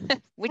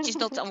 which is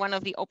not one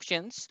of the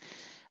options.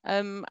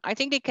 I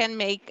think they can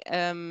make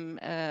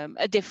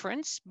a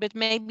difference, but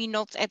maybe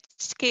not at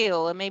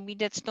scale. And maybe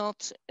that's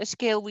not a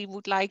scale we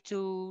would like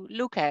to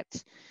look at.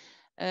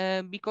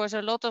 Because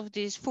a lot of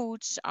these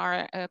foods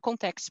are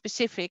context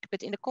specific,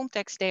 but in the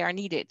context they are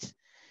needed.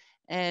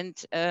 And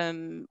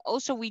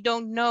also we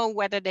don't know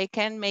whether they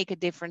can make a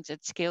difference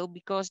at scale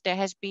because there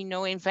has been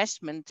no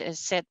investment as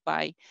said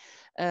by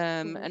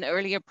an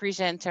earlier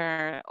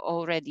presenter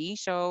already.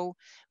 So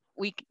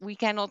we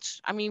cannot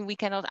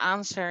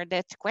answer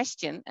that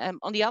question.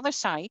 On the other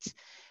side,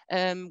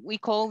 we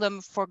call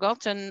them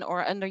forgotten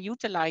or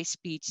underutilized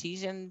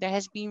species, and there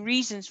has been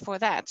reasons for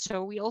that.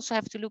 So we also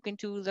have to look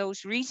into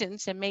those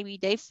reasons, and maybe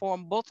they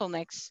form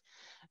bottlenecks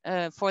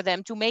for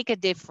them to make a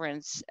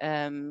difference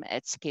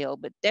at scale.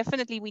 But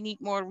definitely we need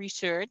more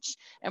research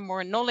and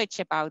more knowledge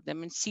about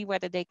them and see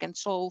whether they can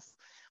solve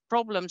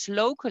problems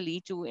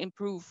locally to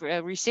improve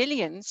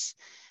resilience.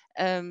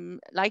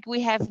 Like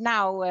we have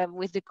now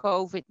with the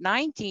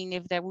COVID-19,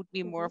 if there would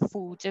be more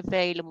food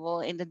available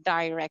in the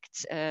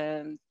direct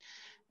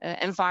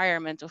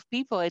environment of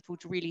people, it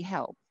would really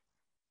help.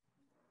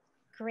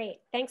 Great,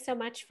 thanks so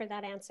much for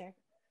that answer.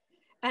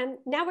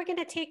 Now we're going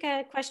to take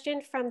a question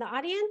from the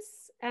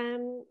audience.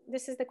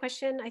 This is the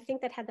question I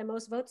think that had the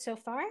most votes so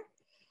far.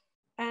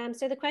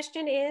 So the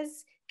question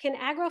is, can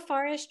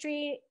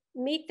agroforestry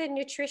meet the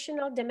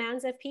nutritional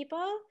demands of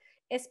people,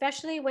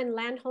 especially when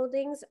land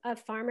holdings of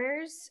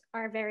farmers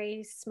are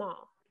very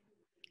small?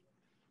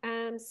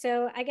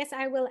 So I guess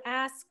I will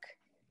ask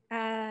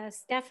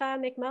Steffa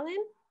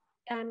McMullen.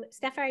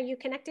 Steffa, are you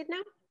connected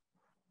now?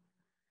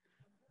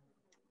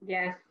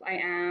 Yes, I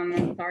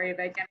am. Sorry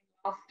about getting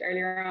lost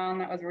earlier on.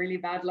 That was really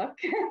bad luck.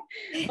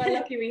 But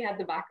lucky we had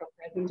the backup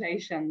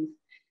presentations.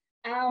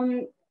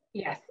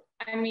 Yes,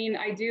 I mean,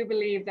 I do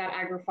believe that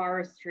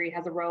agroforestry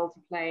has a role to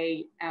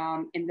play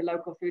in the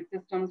local food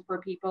systems for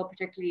people,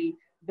 particularly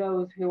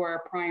those who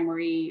are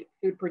primary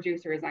food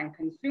producers and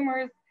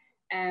consumers.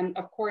 And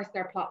of course,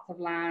 their plots of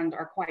land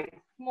are quite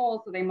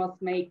small, so they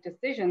must make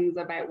decisions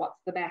about what's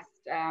the best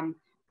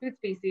food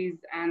species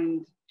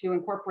and to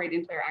incorporate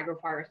into their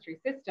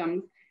agroforestry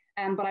systems.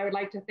 But I would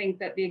like to think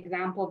that the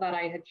example that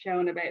I had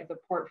shown about the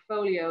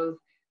portfolios,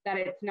 that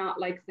it's not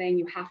like saying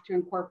you have to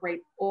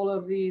incorporate all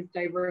of these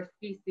diverse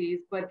species,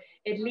 but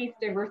at least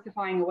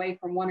diversifying away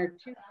from one or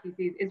two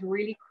species is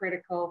really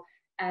critical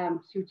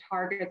to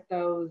target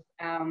those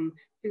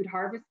food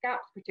harvest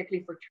gaps,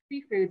 particularly for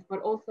tree foods,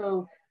 but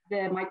also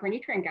the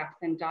micronutrient gaps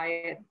in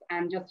diets.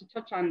 And just to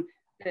touch on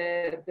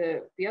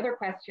the other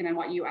question and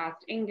what you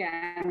asked Inga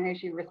and how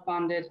she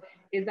responded,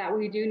 is that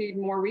we do need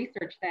more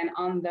research then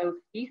on those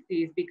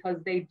species, because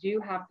they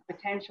do have the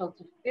potential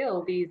to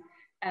fill these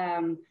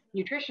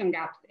nutrition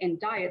gaps in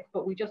diets,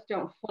 but we just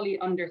don't fully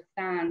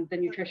understand the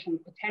nutrition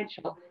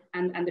potential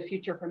and the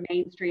future for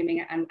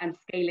mainstreaming and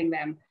scaling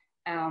them.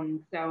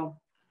 So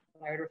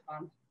I would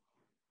respond.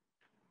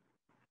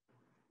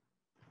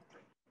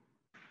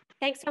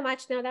 Thanks so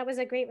much. No, that was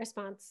a great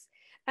response.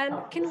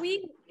 Can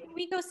we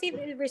go see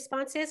the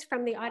responses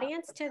from the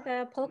audience to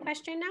the poll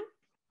question now?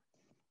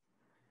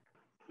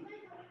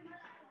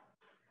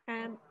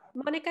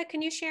 Monica,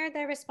 can you share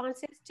the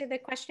responses to the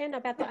question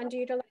about the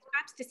underutilized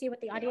crops to see what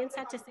the audience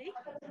had to say?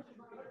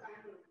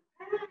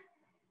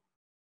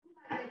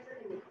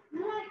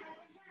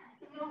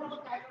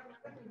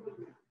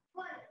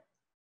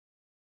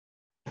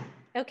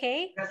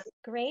 Okay,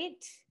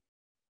 great.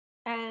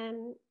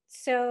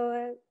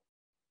 So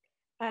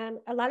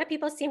a lot of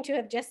people seem to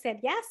have just said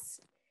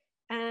yes.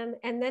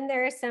 And then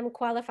there are some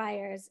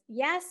qualifiers.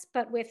 Yes,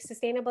 but with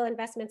sustainable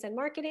investments and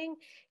marketing.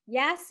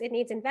 Yes, it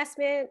needs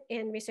investment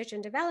in research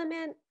and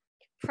development.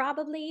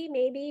 Probably,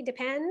 maybe,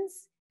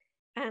 depends.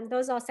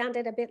 Those all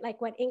sounded a bit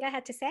like what Inga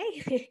had to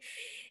say.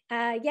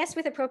 Yes,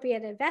 with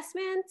appropriate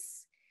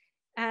investments.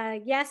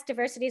 Yes,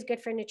 diversity is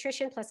good for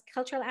nutrition plus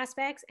cultural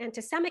aspects. And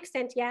to some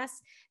extent,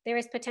 yes, there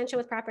is potential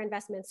with proper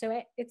investment.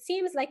 So it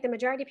seems like the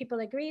majority of people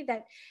agree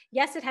that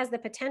yes, it has the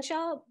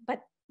potential,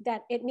 but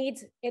that it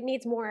needs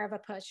more of a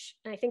push.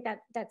 And I think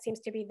that seems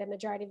to be the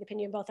majority of the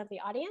opinion, both of the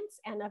audience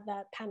and of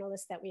the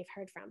panelists that we've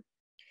heard from.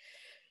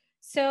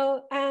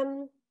 So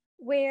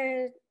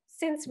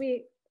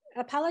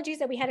apologies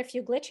that we had a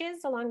few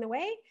glitches along the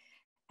way,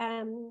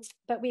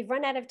 but we've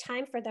run out of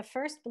time for the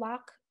first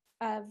block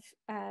of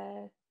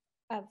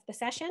the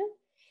session.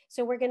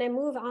 So we're going to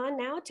move on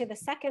now to the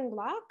second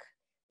block,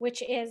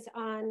 which is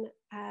on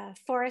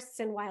forests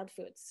and wild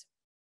foods.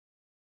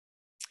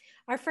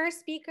 Our first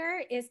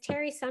speaker is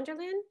Terry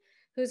Sunderland,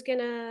 who's going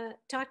to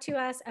talk to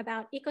us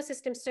about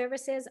ecosystem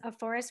services of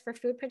forests for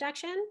food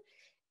production.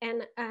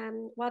 And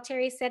while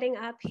Terry's setting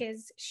up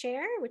his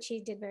share, which he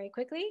did very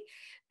quickly,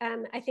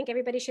 I think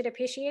everybody should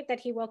appreciate that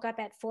he woke up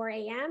at 4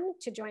 a.m.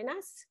 to join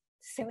us.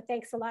 So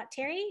thanks a lot,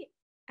 Terry.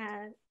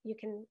 You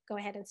can go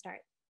ahead and start.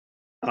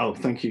 Oh,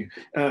 thank you.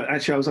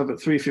 Actually, I was up at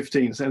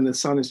 3:15, and the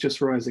sun is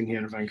just rising here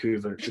in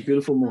Vancouver. It's a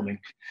beautiful morning.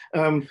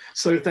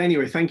 So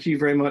anyway, thank you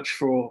very much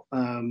for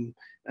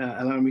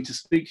allowing me to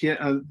speak here.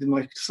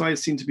 My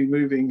slides seem to be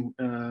moving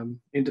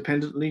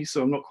independently,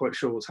 so I'm not quite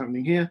sure what's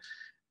happening here.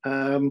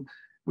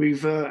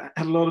 We've had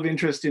a lot of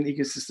interest in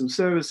ecosystem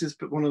services,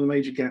 but one of the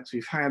major gaps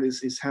we've had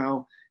is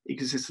how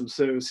ecosystem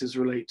services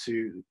relate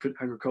to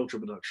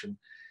agricultural production.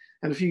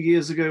 And a few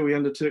years ago, we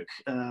undertook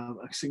a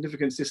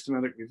significant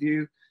systematic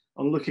review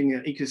on looking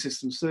at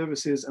ecosystem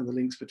services and the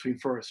links between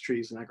forest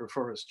trees and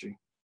agroforestry.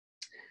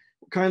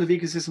 What kind of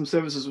ecosystem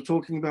services we're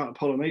talking about?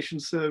 Pollination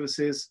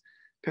services,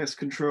 pest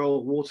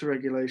control, water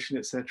regulation,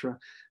 etc.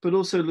 But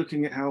also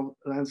looking at how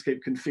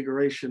landscape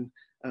configuration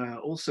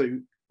also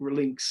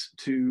links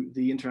to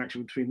the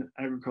interaction between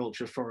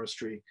agriculture,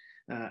 forestry,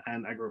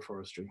 and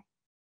agroforestry.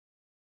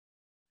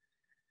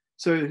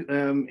 So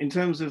in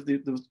terms of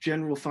the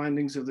general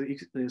findings of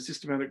the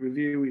systematic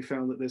review, we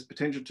found that there's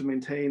potential to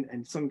maintain,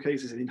 in some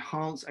cases,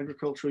 enhance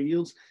agricultural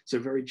yields. So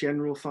very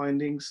general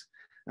findings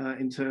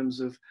in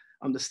terms of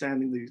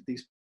understanding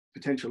these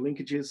potential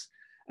linkages.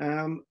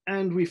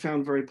 And we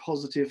found very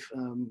positive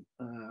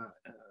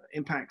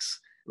impacts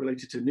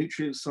related to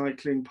nutrient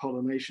cycling,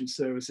 pollination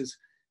services,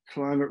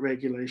 climate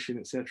regulation,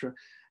 etc.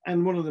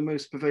 And one of the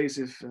most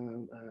pervasive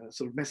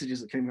sort of messages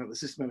that came out of the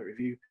systematic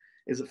review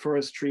is that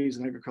forest, trees,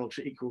 and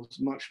agriculture equals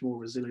much more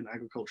resilient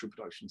agricultural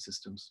production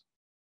systems.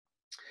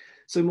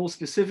 So more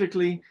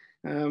specifically,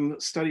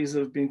 studies that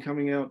have been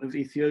coming out of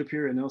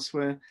Ethiopia and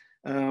elsewhere.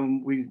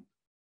 We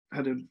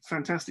had a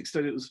fantastic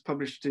study that was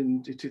published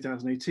in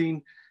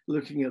 2018,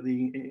 looking at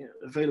the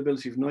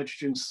availability of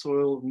nitrogen,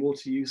 soil, and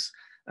water use,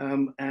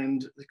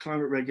 and the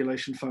climate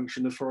regulation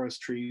function of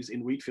forest trees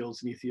in wheat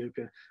fields in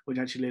Ethiopia, which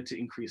actually led to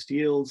increased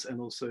yields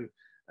and also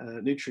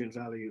nutrient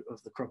value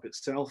of the crop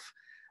itself.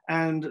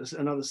 And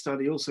another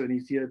study also in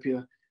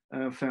Ethiopia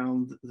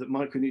found that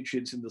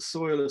micronutrients in the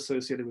soil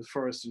associated with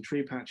forest and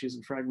tree patches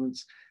and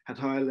fragments had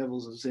higher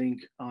levels of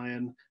zinc,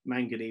 iron,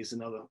 manganese,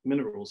 and other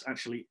minerals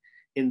actually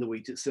in the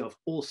wheat itself,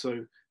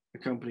 also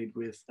accompanied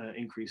with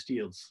increased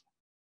yields.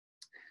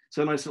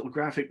 So a nice little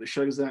graphic that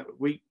shows that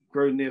wheat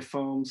grown near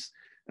farms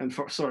and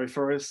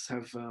forests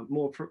have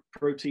more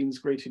proteins,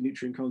 greater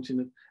nutrient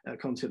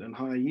content and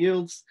higher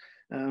yields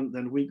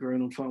than wheat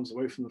grown on farms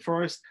away from the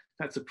forest.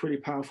 That's a pretty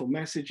powerful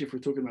message if we're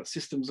talking about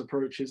systems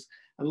approaches.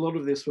 And a lot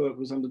of this work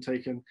was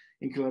undertaken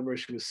in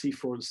collaboration with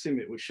C4 and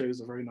CIMMYT, which shows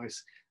a very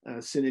nice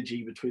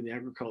synergy between the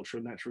agriculture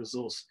and natural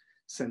resource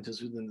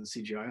centers within the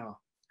CGIAR.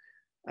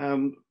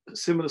 A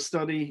similar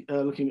study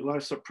looking at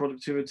livestock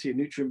productivity and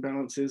nutrient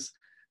balances.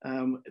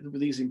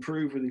 These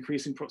improve with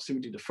increasing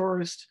proximity to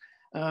forest.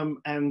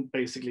 And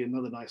basically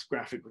another nice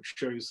graphic which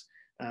shows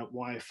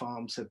why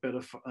farms have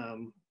better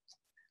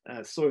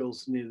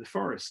soils near the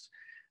forest.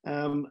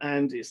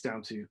 And it's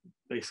down to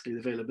basically the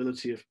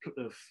availability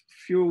of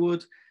fuel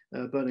wood,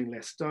 burning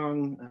less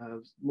dung,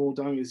 more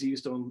dung is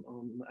used on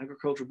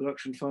agricultural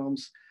production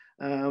farms,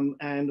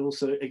 and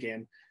also,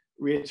 again,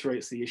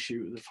 reiterates the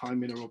issue of high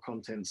mineral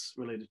contents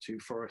related to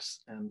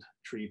forests and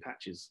tree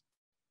patches.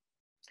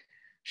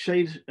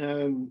 Shade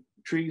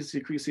trees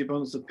decrease the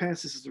abundance of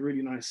pests. This is a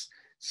really nice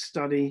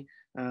study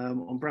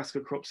on brassica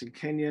crops in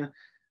Kenya,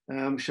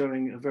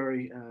 showing a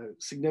very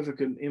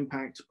significant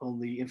impact on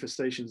the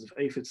infestations of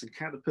aphids and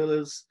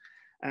caterpillars.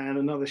 And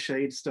another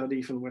shade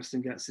study from the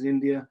Western Ghats in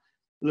India,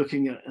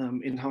 looking at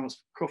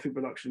enhanced coffee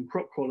production,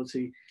 crop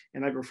quality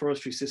in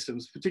agroforestry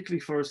systems, particularly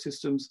forest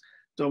systems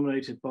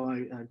dominated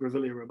by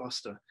Grevillea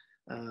robusta,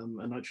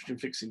 a nitrogen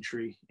fixing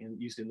tree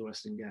used in the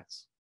Western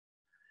Ghats.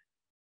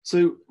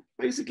 So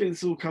basically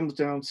this all comes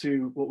down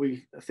to what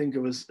we think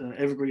of as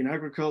evergreen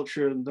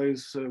agriculture, and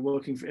those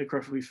working for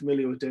aircraft will be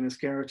familiar with Dennis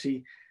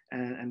Garrity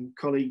and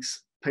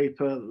colleagues'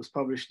 paper that was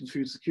published in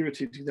Food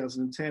Security in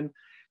 2010,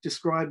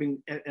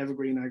 describing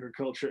evergreen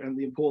agriculture and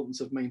the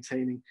importance of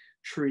maintaining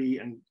tree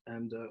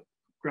and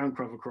ground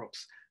cover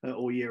crops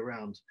all year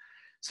round.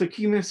 So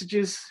key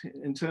messages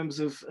in terms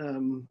of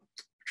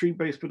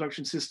tree-based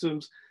production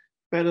systems: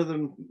 better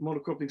than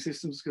monocropping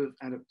systems because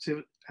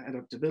of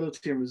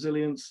adaptability and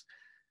resilience.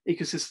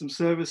 Ecosystem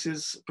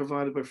services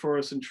provided by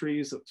forests and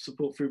trees that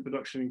support food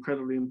production are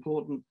incredibly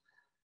important.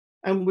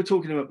 And we're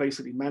talking about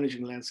basically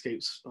managing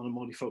landscapes on a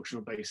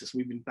multifunctional basis.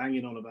 We've been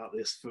banging on about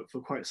this for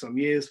quite some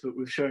years, but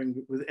we've shown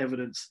with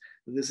evidence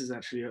that this is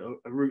actually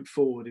a route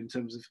forward in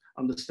terms of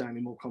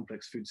understanding more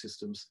complex food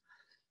systems.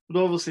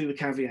 But obviously the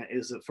caveat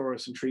is that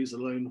forests and trees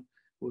alone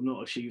will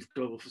not achieve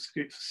global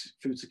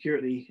food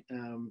security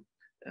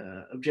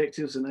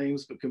objectives and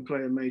aims, but can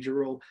play a major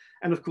role.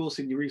 And of course,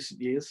 in the recent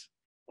years,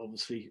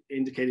 obviously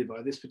indicated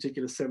by this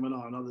particular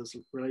seminar and others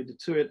related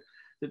to it,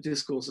 the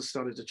discourse has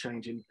started to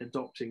change in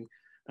adopting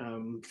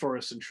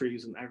forests and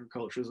trees and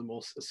agriculture as a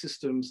more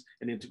systems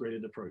and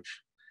integrated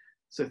approach.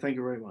 So thank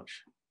you very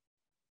much.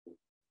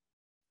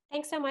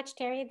 Thanks so much,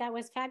 Terry. That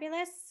was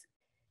fabulous.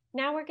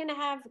 Now we're going to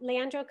have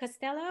Leandro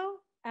Costello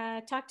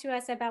talk to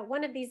us about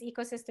one of these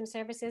ecosystem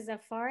services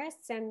of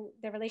forests and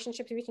the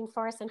relationship between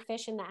forests and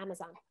fish in the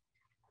Amazon.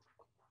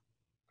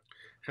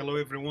 Hello,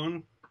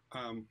 everyone.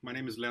 My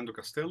name is Leandro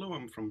Costello.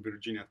 I'm from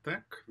Virginia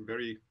Tech.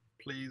 Very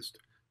pleased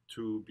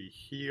to be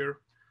here.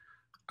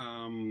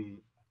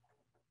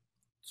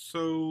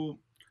 So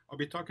I'll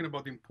be talking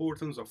about the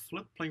importance of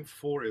floodplain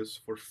forests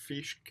for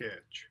fish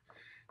catch.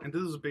 And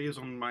this is based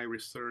on my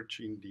research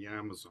in the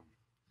Amazon.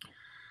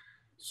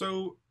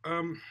 So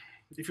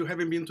if you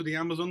haven't been to the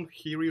Amazon,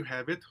 here you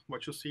have it.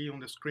 What you see on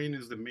the screen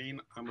is the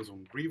main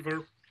Amazon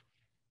River.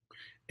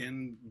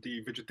 And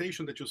the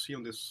vegetation that you see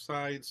on the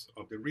sides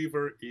of the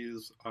river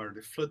are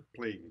the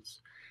floodplains,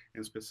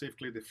 and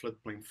specifically the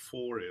floodplain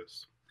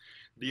forests.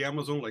 The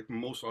Amazon, like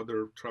most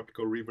other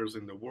tropical rivers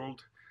in the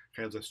world,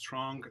 has a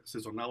strong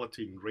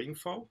seasonality in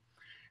rainfall.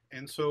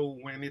 And so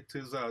when it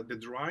is the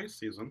dry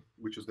season,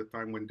 which is the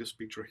time when this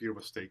picture here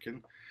was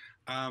taken,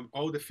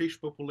 all the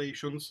fish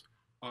populations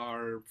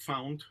are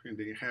found and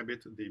they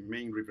inhabit the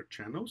main river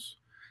channels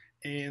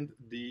and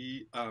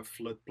the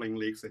floodplain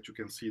lakes that you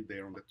can see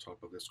there on the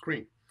top of the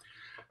screen.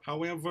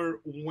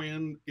 However,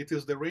 when it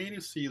is the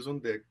rainy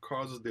season that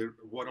causes the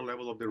water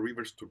level of the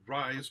rivers to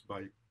rise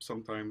by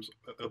sometimes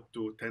up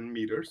to 10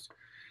 meters,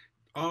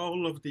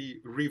 all of the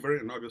river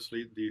and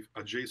obviously the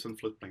adjacent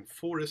floodplain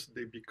forests,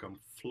 they become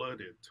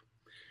flooded.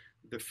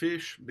 The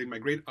fish, they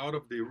migrate out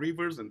of the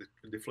rivers and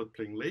the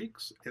floodplain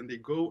lakes, and they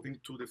go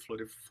into the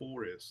flooded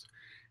forests.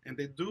 And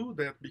they do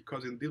that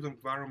because in this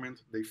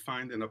environment, they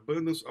find an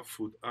abundance of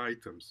food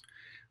items.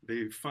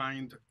 They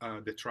find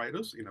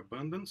detritus in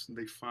abundance.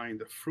 They find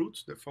the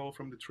fruits that fall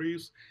from the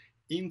trees,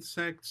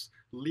 insects,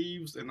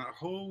 leaves, and a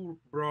whole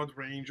broad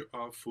range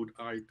of food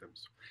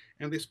items.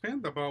 And they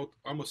spend about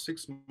almost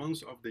 6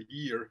 months of the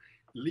year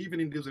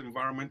living in this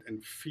environment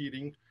and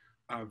feeding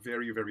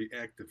very, very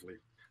actively.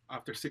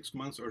 After 6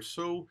 months or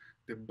so,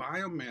 the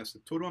biomass, the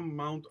total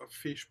amount of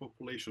fish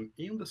population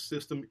in the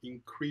system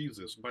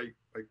increases by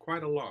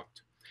quite a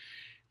lot.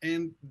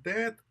 And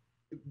that,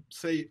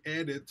 say,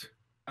 added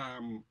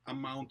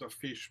amount of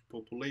fish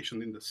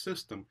population in the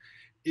system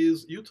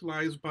is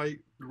utilized by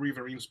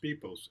riverine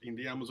peoples. In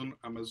the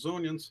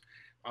Amazonians,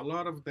 a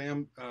lot of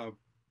them,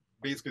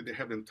 basically they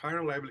have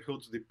entire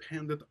livelihoods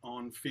dependent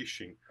on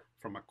fishing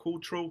from a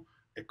cultural,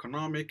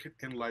 economic,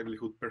 and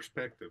livelihood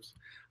perspectives.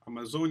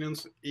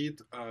 Amazonians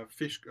eat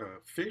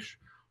fish,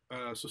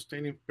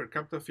 sustaining per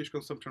capita fish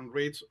consumption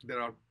rates that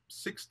are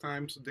 6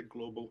 times the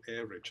global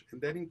average.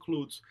 And that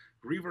includes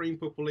riverine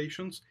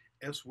populations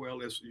as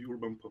well as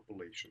urban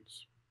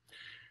populations.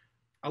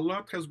 A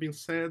lot has been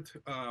said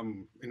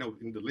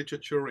in the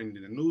literature and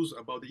in the news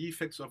about the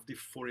effects of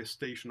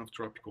deforestation of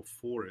tropical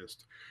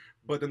forest.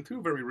 But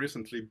until very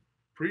recently,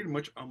 pretty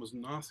much almost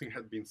nothing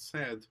had been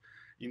said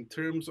in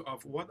terms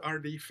of what are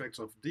the effects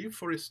of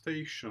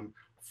deforestation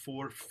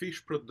for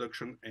fish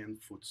production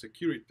and food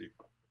security.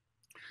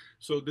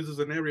 So this is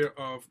an area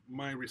of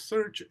my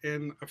research,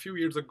 and a few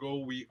years ago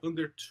we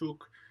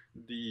undertook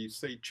the,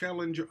 say,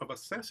 challenge of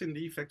assessing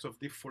the effects of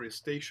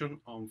deforestation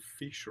on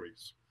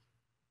fisheries.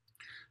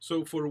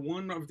 So for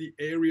one of the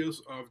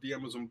areas of the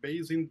Amazon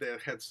basin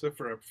that had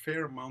suffered a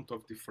fair amount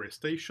of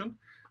deforestation,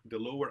 the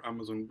lower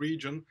Amazon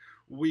region,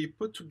 we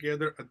put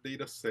together a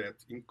data set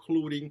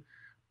including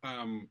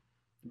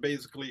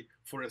basically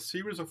for a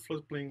series of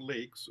floodplain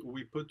lakes,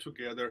 we put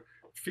together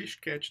fish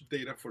catch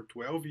data for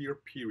 12-year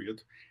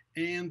period,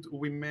 and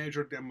we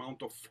measured the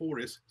amount of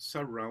forest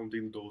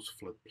surrounding those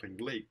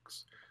floodplain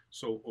lakes.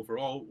 So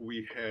overall,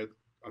 we had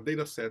a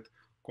data set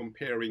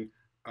comparing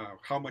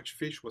how much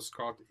fish was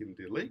caught in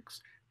the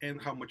lakes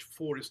and how much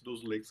forest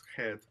those lakes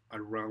had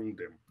around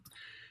them.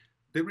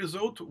 The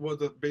result was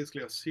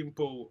basically a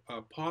simple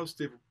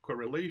positive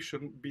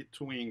correlation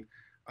between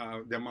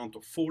the amount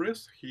of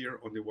forest here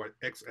on the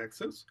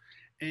x-axis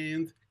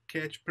and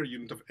catch per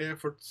unit of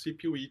effort,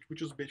 CPUE,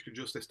 which is basically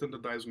just a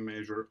standardized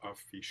measure of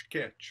fish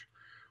catch.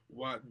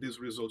 What these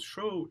results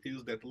show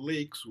is that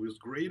lakes with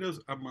greater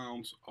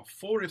amounts of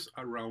forest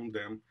around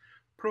them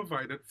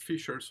provided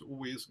fishers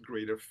with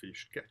greater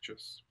fish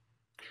catches.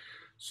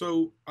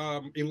 So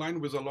in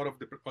line with a lot of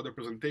the other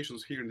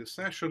presentations here in this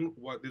session,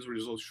 what these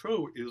results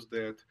show is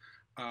that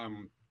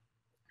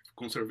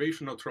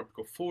conservation of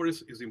tropical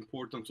forests is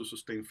important to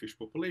sustain fish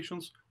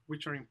populations,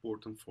 which are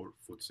important for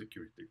food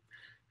security.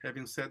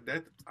 Having said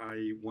that,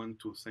 I want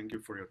to thank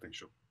you for your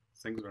attention.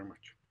 Thanks very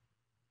much.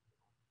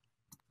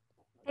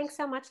 Thanks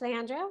so much,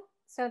 Leandro.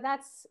 So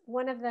that's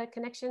one of the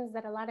connections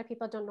that a lot of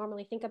people don't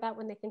normally think about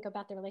when they think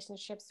about the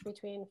relationships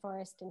between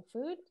forest and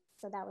food.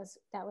 So that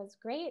was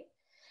great.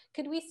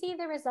 Could we see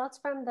the results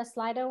from the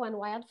Slido on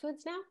wild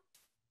foods now?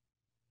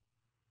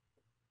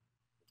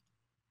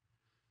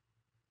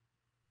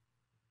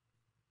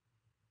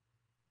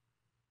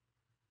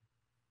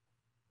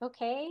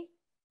 Okay,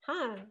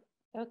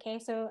 okay,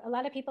 so a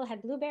lot of people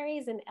had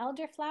blueberries and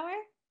elderflower,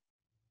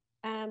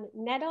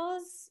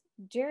 nettles,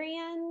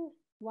 durian,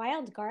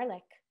 wild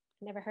garlic.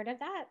 Never heard of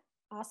that.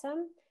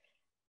 Awesome.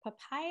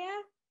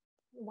 Papaya,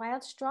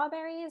 wild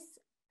strawberries,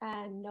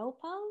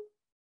 nopal.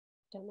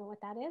 Don't know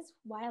what that is.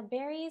 Wild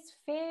berries,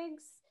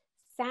 figs,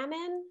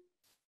 salmon,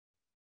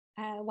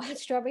 wild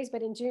strawberries,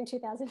 but in June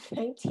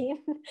 2019.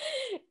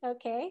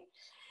 Okay,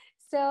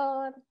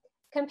 so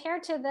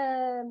compared to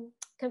the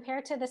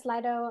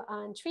Slido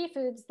on tree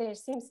foods, there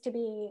seems to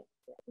be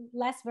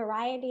less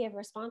variety of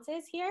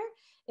responses here.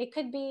 It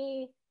could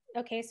be,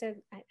 okay, so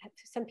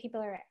some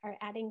people are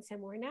adding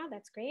some more now,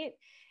 that's great.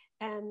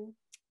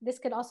 This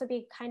could also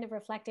be kind of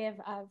reflective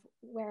of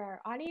where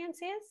our audience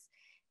is,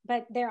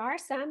 but there are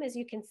some, as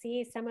you can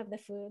see, some of the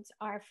foods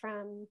are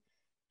from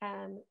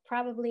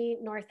probably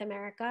North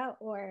America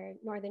or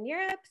Northern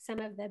Europe. Some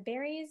of the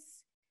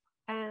berries,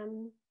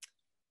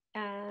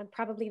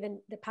 probably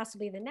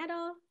possibly the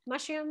nettle,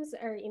 mushrooms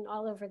are in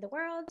all over the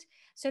world.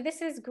 So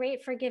this is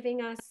great for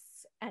giving us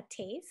a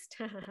taste,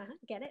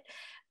 get it,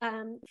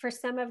 for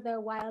some of the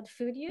wild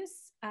food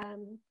use,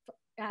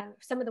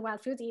 some of the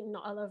wild foods eaten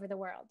all over the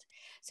world.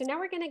 So now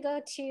we're going to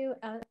go to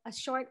a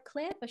short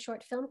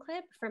film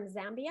clip from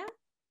Zambia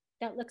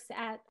that looks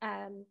at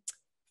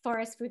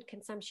forest food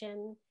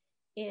consumption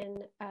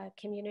in a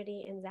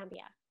community in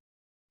Zambia.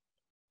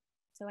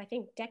 So I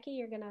think, Deki,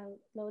 you're going to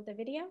load the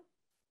video.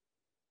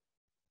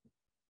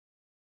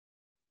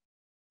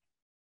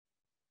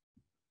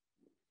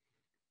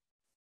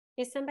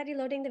 Is somebody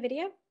loading the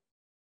video?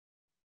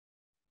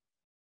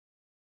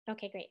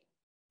 Okay, great.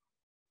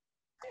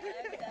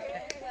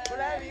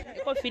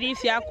 Iko firi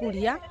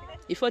vyakulya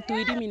ifo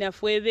tuilimina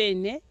fwe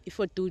bene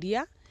ifo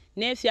tulya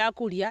ne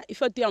vyakulya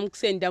ifo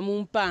tuyamukusenda mu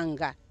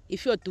mpanga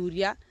ifo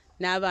tulya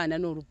n'abaana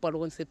n'olupa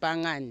lwonse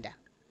pang'anda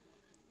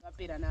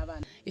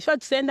ifo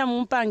tusenda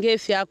mu mpanga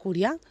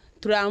evyakulya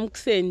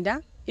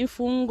tulamukusenda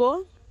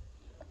imfungo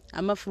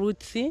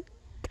amafruits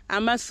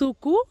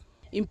amasuku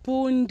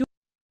impundu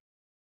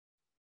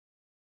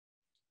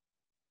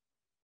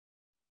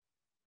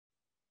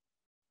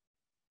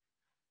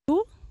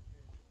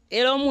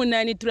era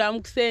omunani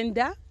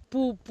tulamukusenda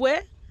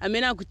pupwe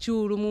amena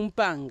kuchulu mu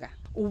mpanga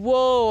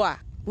ubowa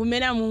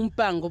bumena mu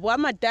mpanga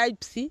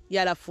bw'amatypes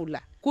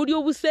yalafula kuli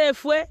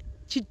obusefwe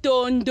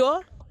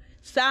chitondo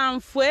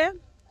sanfwe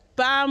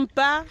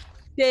pampa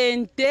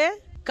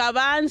tente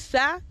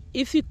kabansa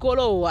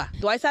ifikolowa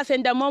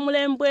twaisasendamo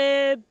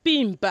omulembwe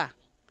pimpa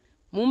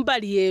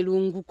mumbali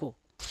yelunguko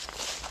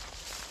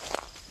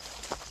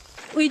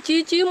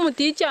ichichi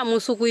muti cha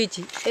musuku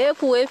ichi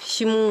ekuwe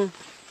fishimu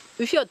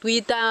ifyo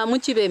twita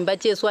muchibemba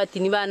chesu ati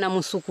ni bana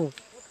musuku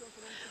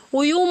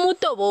uyu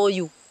mutobo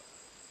uyu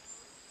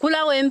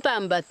kulawe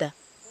mpambata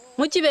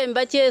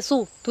muchibemba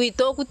chesu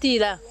twita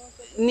okutila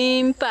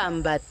ni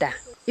mpambata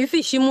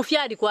ifishimu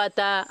fyali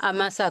kwata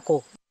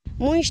amasako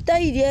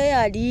muishtaile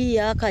yali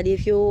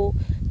yakalefyo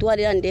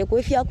twalera ndeko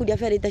efyakulya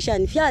fyaleta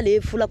shani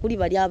fyalefula kuli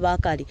bali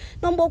abakali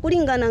nombo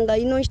kulingana nga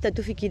ino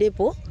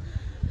nshitatufikirepo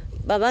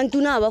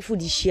babantu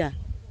n'abafudisha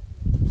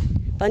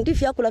bantu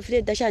fyakula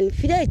fileta shani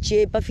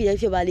filechepa file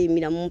fyo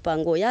balimira mu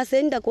mpango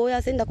yasenda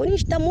ko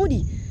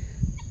nishitamuli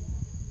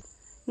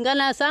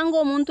ngana sango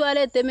omuntu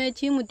aleteme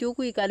chimuti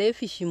ukuikala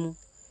efishimu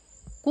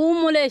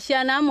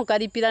kumulesha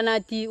namukalipila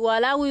nati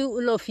walawi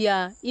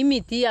ulofya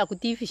imiti ya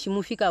kuti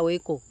ifishimu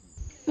fikaweko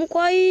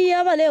mkwai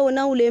abaleo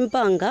na ule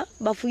mpanga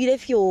bafuile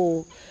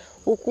fyo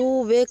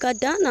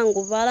ukubekata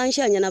nangu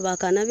balanshanya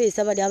nabakana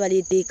besa bali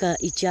abaleteka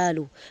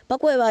ichalo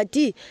pakwe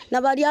bati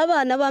nabali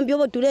abana bambyo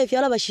botule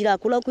fyala bashira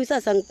kula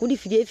kwisasa kuli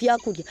fye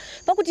fyakulya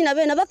pakuti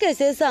nabena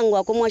bakesesa ngo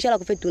akomwashala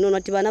kufetuno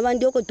nati bana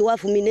bandi oko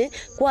tuwafumine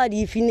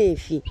kwali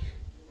ifinefi.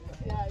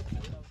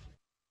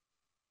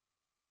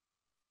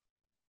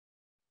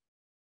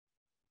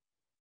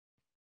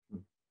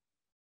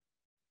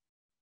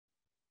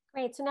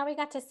 Great, so now we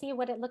got to see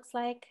what it looks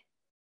like,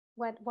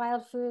 what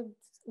wild foods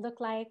look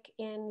like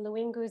in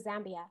Luingu,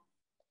 Zambia.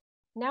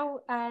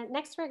 Now,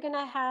 next we're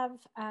gonna have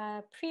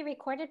a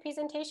pre-recorded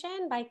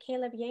presentation by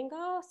Caleb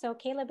Yengo. So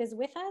Caleb is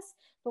with us,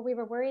 but we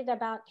were worried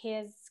about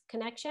his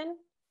connection.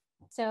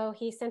 So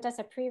he sent us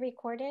a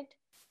pre-recorded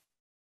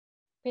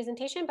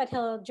presentation, but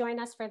he'll join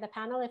us for the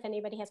panel if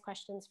anybody has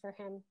questions for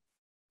him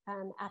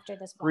after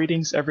this block.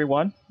 Greetings,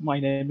 everyone. My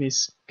name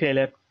is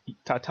Caleb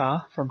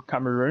Tata from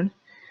Cameroon,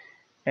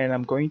 and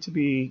I'm going to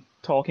be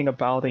talking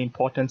about the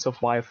importance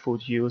of wild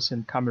food use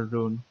in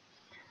Cameroon.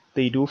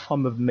 They do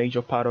form a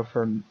major part of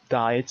our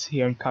diets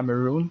here in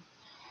Cameroon,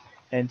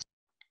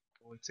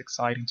 it's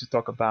exciting to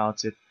talk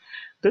about it.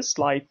 This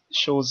slide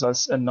shows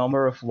us a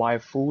number of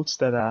wild foods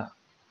that are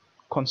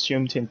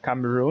consumed in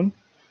Cameroon.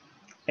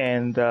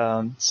 And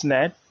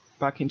SNED,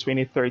 back in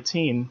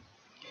 2013,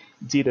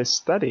 did a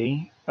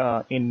study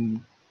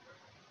in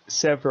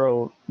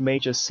several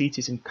major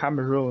cities in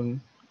Cameroon,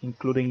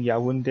 including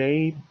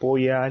Yaoundé,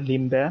 Boya,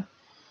 Limbe,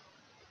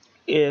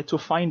 to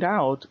find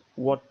out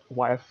what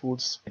wild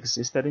foods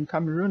existed in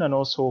Cameroon and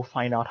also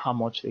find out how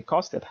much they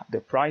costed, the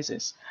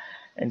prices.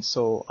 And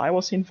so I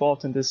was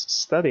involved in this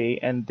study,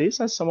 and these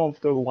are some of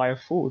the wild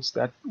foods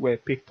that were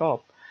picked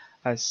up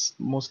as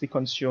mostly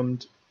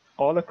consumed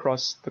all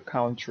across the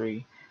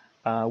country.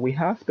 We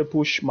have the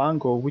bush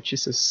mango, which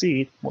is a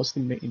seed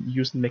mostly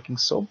used in making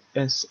soap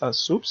as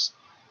soups.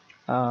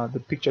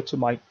 The picture to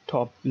my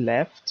top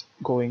left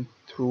going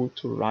through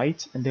to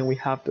right, and then we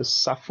have the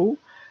safu,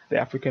 the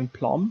African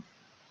plum,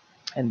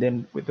 and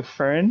then with the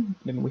fern,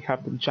 then we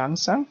have the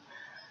ginseng,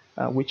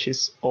 which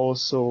is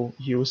also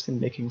used in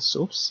making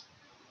soups.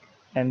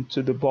 And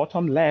to the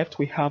bottom left,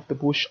 we have the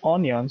bush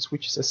onions,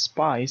 which is a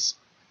spice,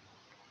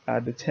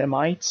 the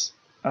termites,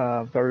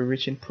 very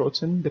rich in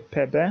protein, the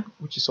pepper,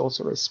 which is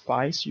also a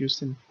spice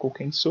used in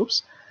cooking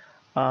soups,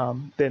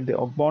 then the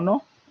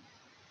ogbono,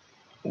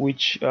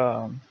 which,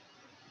 the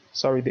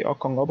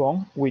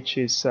okongobong, which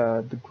is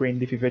the green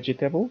leafy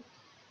vegetable,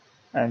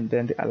 and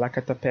then the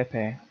alakata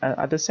pepper. And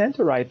at the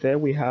center right there,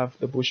 we have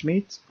the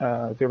bushmeat,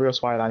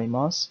 various wild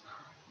animals,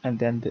 and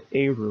then the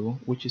eru,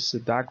 which is the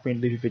dark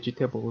green leafy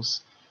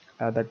vegetables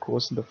that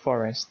grows in the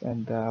forest.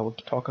 And I will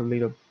talk a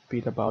little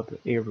bit about the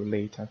eru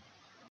later.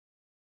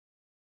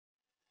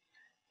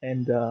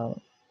 And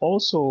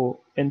also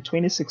in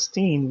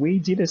 2016, we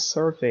did a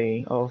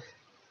survey of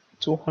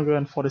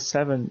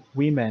 247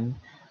 women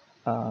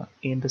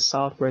in the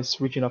southwest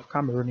region of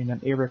Cameroon in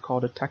an area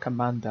called the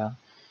Takamanda.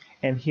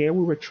 And here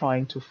we were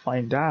trying to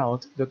find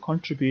out the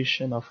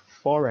contribution of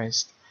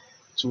forest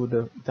to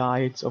the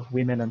diets of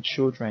women and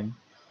children.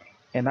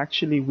 And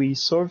actually we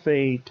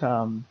surveyed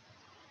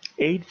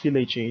 8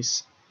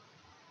 villages,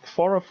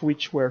 4 of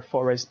which were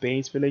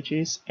forest-based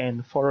villages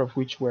and 4 of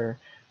which were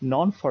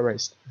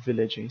non-forest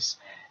villages.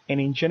 And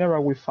in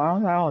general, we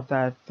found out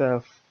that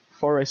the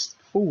forest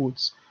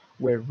foods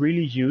were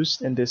really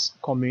used in these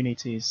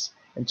communities.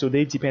 And so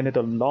they depended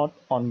a lot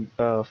on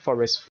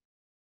forest food.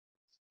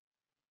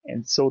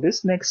 And so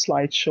this next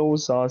slide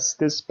shows us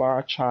this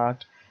bar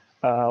chart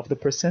of the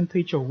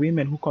percentage of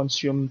women who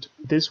consumed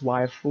these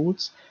wild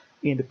foods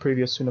in the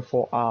previous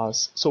 24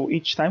 hours. So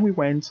each time we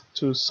went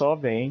to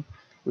survey,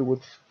 we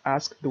would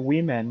ask the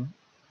women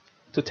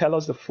to tell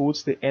us the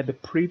foods they ate the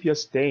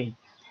previous day.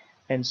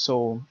 And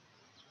so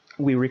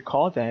we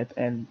recorded,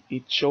 and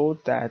it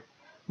showed that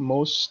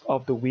most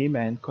of the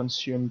women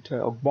consumed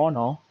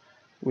ogbono,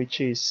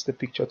 which is the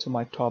picture to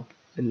my top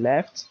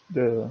left,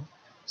 the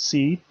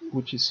seed,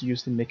 which is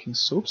used in making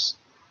soups.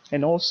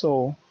 And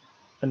also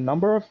a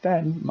number of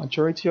them,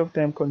 majority of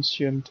them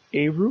consumed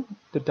eru,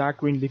 the dark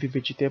green leafy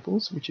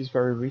vegetables, which is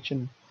very rich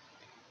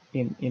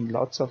in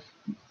lots of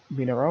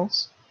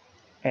minerals.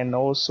 And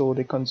also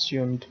they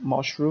consumed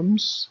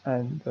mushrooms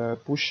and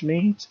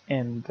bushmeat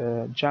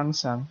and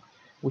ginseng,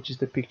 which is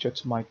the picture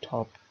to my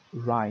top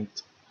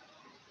right.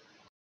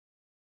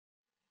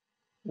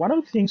 One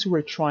of the things we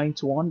were trying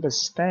to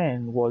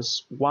understand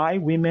was why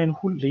women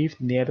who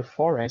lived near the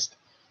forest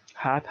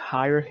had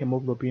higher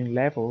hemoglobin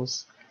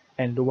levels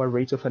and lower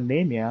rates of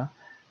anemia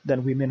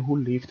than women who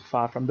lived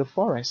far from the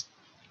forest.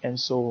 And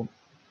so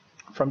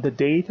from the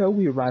data,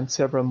 we ran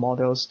several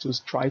models to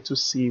try to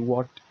see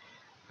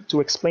to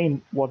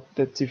explain what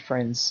the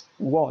difference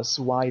was,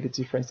 why the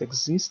difference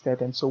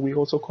existed. And so we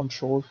also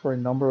controlled for a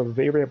number of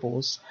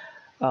variables,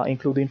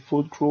 including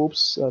food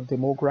groups,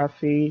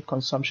 demography,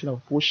 consumption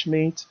of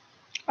bushmeat,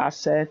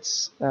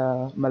 assets,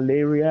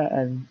 malaria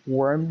and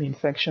worm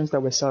infections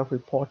that were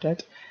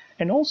self-reported.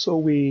 And also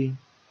we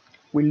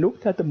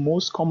looked at the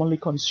most commonly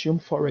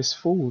consumed forest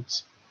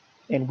foods.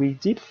 And we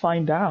did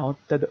find out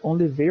that the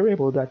only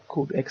variable that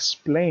could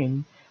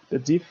explain the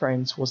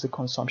difference was the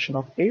consumption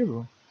of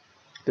eru,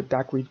 the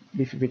dark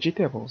leafy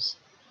vegetables.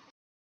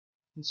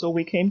 And so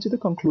we came to the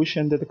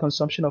conclusion that the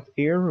consumption of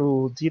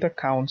eru did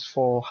account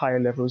for higher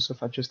levels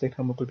of adjusted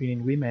hemoglobin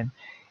in women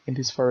in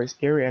these forest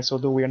areas,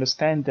 although we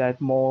understand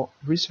that more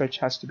research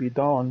has to be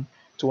done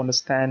to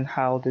understand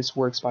how this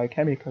works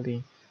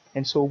biochemically.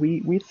 And so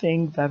we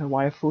think that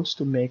wild foods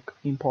to make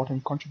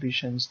important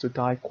contributions to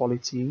diet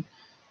quality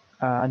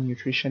and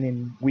nutrition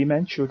in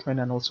women, children,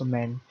 and also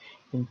men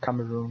in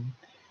Cameroon.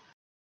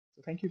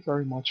 So thank you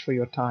very much for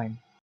your time.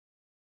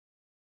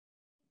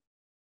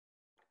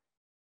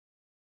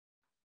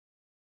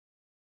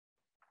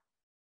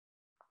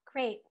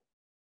 Great.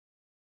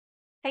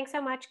 Thanks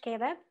so much,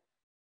 Caleb.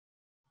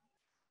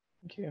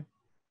 Thank you.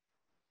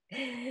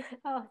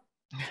 Oh,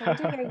 so we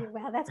do hear you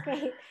well. That's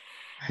great.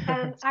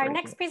 Our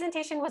next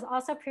presentation was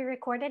also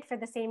pre-recorded for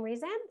the same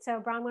reason. So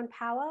Bronwyn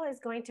Powell is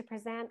going to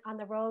present on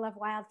the role of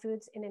wild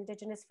foods in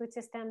indigenous food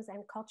systems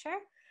and culture.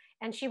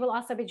 And she will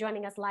also be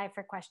joining us live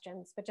for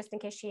questions. But just in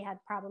case she had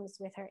problems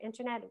with her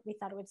internet, we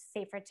thought it was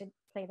safer to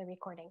play the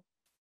recording.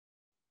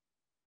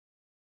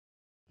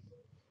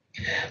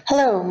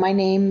 Hello, my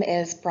name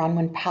is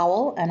Bronwyn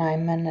Powell, and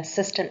I'm an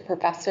assistant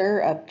professor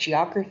of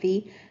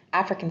geography,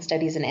 African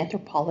studies, and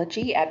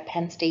anthropology at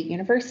Penn State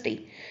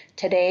University.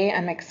 Today,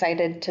 I'm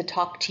excited to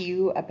talk to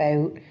you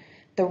about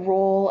the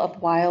role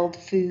of wild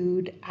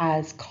food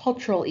as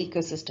cultural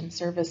ecosystem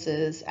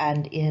services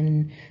and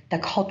in the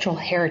cultural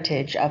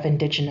heritage of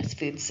Indigenous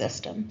food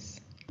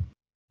systems.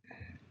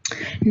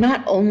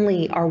 Not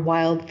only are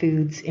wild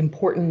foods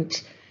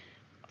important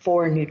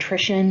for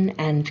nutrition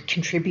and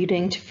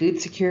contributing to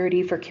food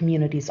security for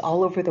communities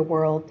all over the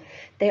world,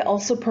 they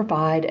also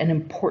provide an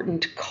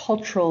important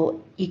cultural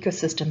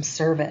ecosystem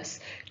service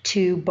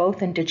to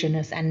both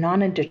Indigenous and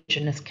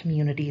non-Indigenous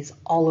communities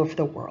all over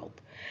the world.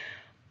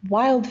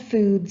 Wild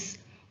foods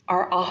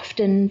are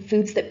often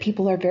foods that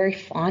people are very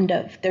fond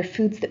of. They're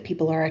foods that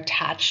people are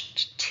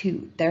attached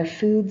to. They're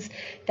foods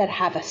that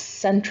have a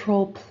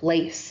central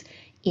place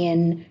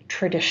in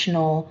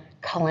traditional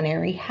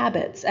culinary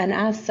habits, and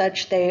as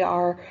such, they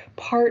are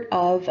part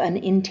of an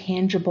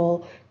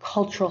intangible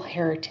cultural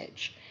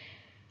heritage.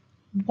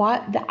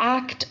 The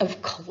act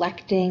of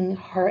collecting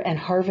and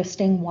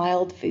harvesting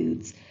wild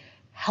foods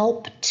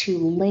help to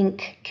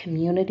link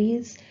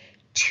communities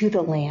to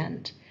the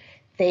land.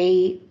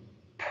 They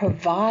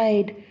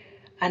provide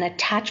an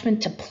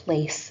attachment to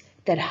place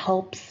that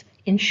helps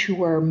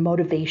ensure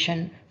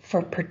motivation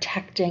for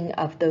protecting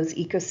of those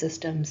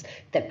ecosystems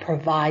that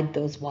provide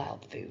those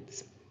wild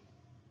foods.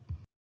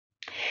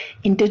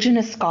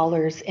 Indigenous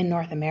scholars in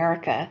North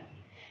America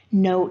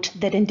note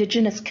that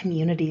Indigenous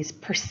communities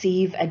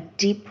perceive a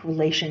deep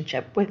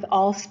relationship with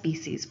all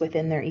species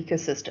within their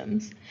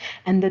ecosystems,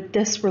 and that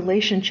this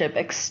relationship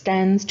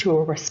extends to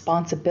a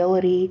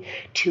responsibility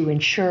to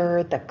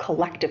ensure the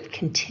collective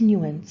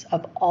continuance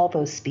of all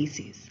those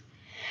species,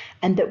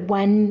 and that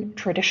when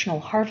traditional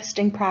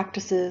harvesting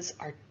practices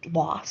are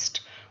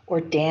lost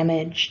or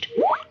damaged,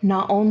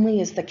 not only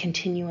is the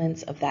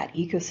continuance of that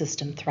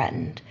ecosystem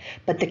threatened,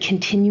 but the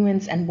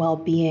continuance and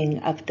well-being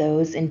of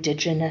those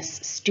Indigenous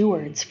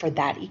stewards for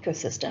that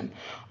ecosystem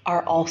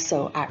are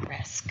also at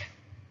risk.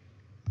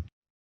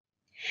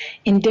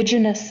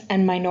 Indigenous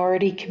and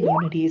minority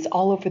communities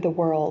all over the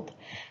world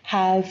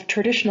have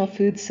traditional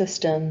food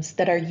systems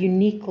that are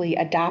uniquely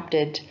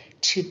adapted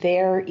to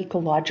their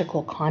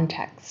ecological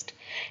context.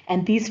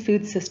 And these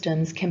food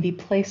systems can be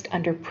placed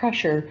under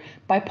pressure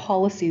by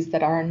policies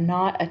that are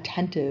not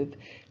attentive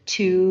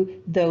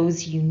to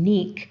those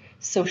unique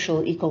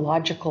social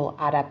ecological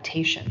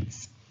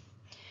adaptations.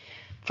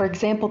 For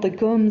example, the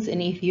Gums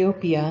in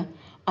Ethiopia,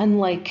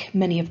 unlike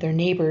many of their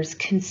neighbors,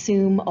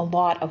 consume a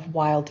lot of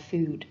wild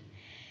food.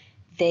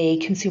 They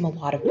consume a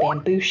lot of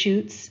bamboo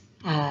shoots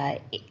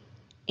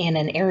in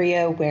an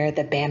area where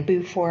the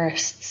bamboo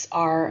forests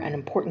are an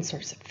important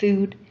source of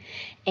food,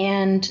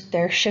 and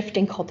their shift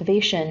in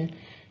cultivation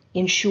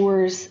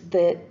ensures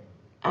the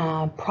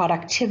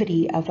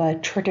productivity of a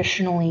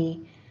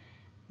traditionally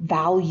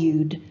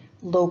valued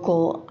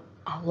local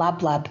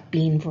lablab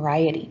bean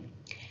variety.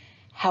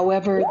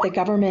 However, the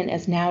government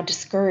is now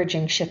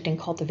discouraging shifting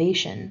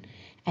cultivation,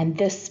 and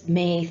this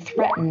may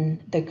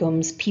threaten the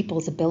Gums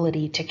people's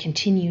ability to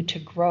continue to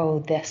grow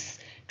this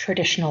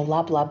traditional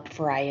lablab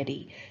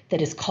variety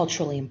that is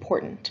culturally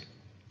important.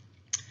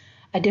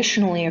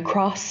 Additionally,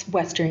 across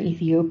Western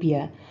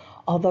Ethiopia,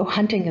 although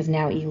hunting is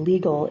now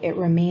illegal, it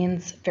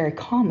remains very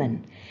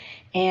common,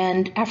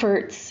 and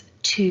efforts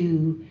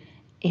to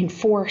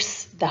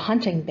enforce the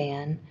hunting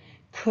ban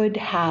could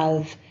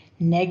have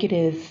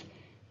negative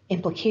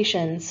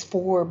implications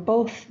for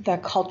both the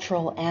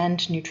cultural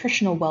and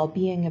nutritional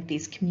well-being of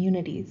these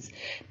communities,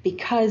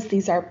 because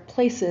these are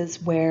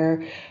places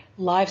where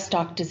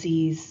livestock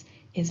disease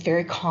is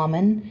very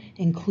common,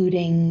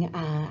 including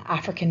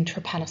African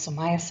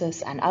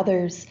trypanosomiasis and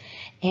others,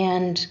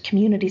 and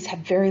communities have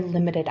very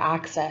limited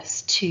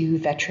access to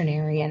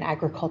veterinary and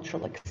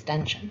agricultural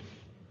extension.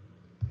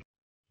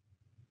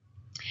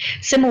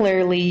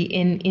 Similarly,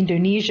 in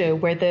Indonesia,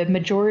 where the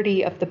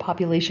majority of the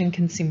population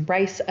consume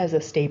rice as a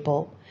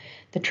staple,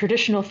 the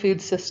traditional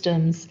food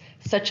systems,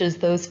 such as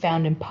those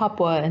found in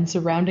Papua and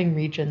surrounding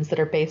regions that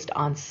are based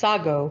on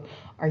sago,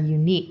 are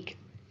unique.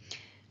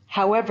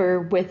 However,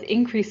 with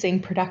increasing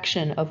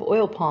production of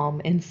oil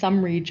palm in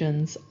some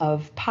regions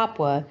of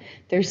Papua,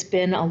 there's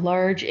been a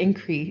large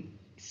increase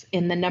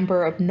in the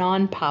number of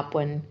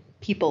non-Papuan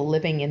people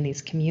living in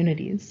these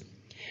communities.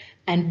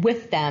 And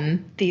with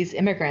them, these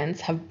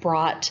immigrants have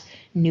brought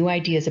new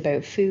ideas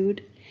about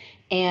food,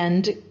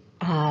 and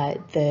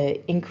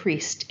the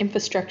increased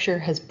infrastructure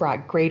has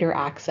brought greater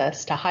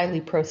access to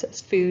highly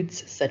processed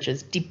foods such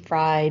as deep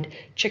fried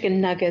chicken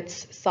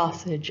nuggets,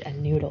 sausage,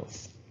 and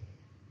noodles.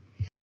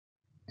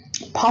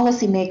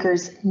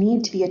 Policymakers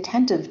need to be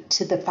attentive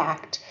to the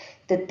fact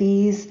that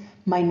these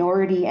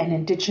minority and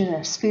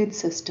Indigenous food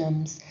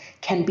systems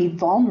can be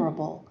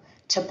vulnerable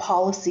to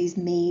policies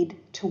made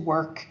to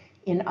work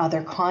in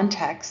other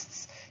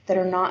contexts that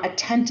are not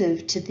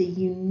attentive to the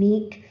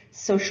unique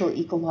social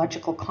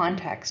ecological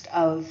context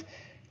of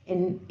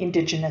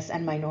Indigenous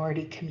and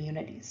minority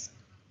communities.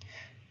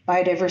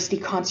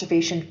 Biodiversity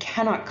conservation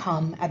cannot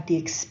come at the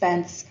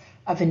expense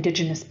of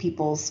Indigenous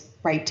peoples'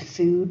 right to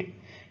food,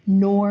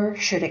 nor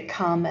should it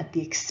come at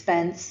the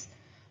expense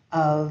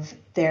of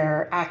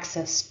their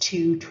access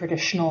to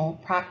traditional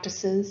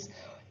practices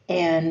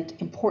and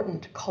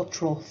important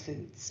cultural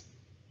foods.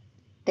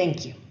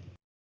 Thank you.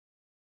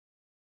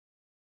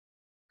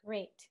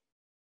 Great.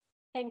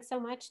 Thanks so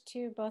much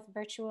to both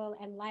virtual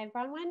and live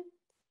Bronwyn.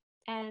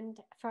 And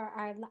for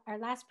our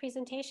last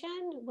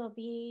presentation will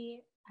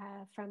be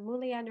from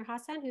Mulia Nur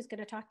Hassan, who's going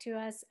to talk to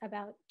us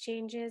about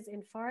changes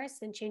in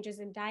forests and changes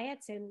in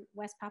diets in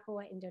West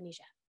Papua,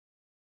 Indonesia.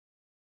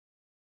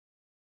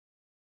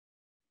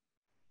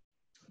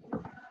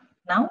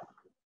 Now?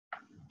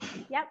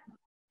 Yep.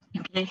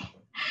 Okay.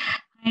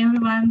 Hi,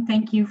 everyone.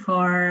 Thank you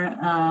for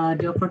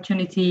the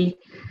opportunity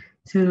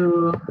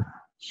to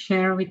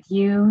share with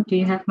you. Do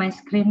you have my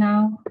screen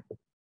now?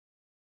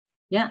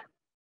 Yeah.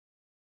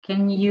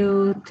 Can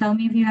you tell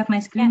me if you have my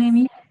screen, yes.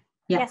 Amy?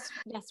 Yeah. Yes,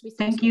 yes.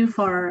 Thank you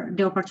for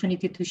the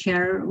opportunity to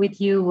share with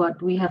you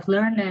what we have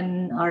learned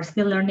and are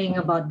still learning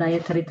about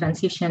dietary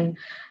transition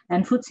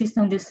and food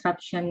system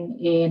disruption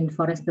in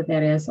forested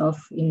areas of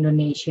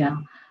Indonesia.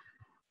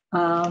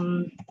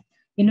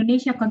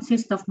 Indonesia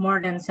consists of more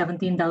than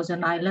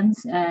 17,000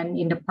 islands, and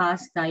in the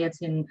past,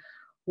 diets in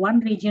one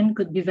region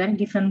could be very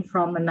different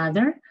from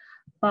another,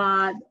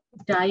 but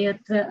diet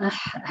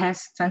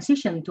has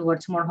transitioned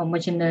towards more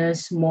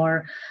homogeneous,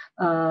 more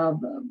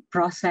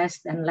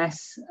processed and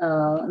less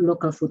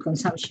local food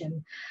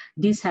consumption.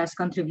 This has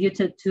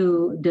contributed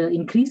to the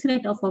increased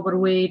rate of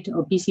overweight,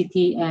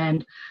 obesity,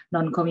 and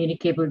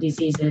non-communicable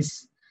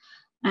diseases.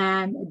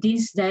 And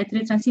this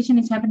dietary transition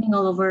is happening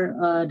all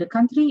over the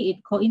country.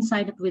 It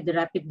coincided with the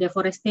rapid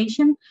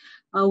deforestation.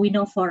 We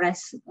know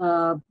forests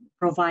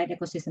provide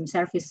ecosystem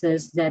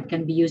services that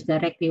can be used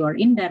directly or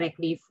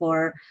indirectly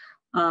for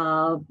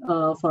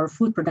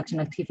food production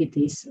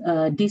activities.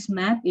 This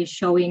map is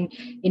showing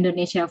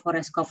Indonesia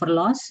forest cover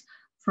loss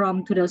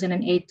from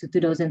 2008 to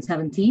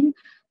 2017.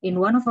 In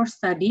one of our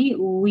study,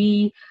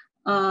 we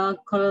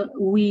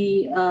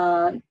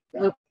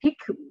pick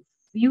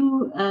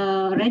few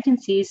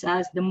regencies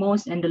as the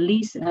most and the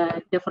least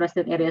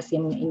deforested areas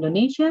in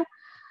Indonesia.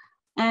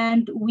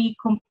 And we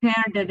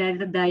compare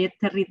the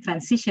dietary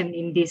transition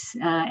in these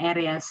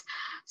areas.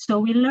 So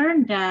we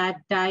learned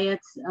that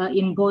diets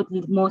in both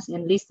most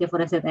and least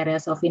deforested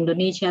areas of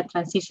Indonesia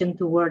transition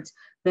towards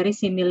very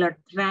similar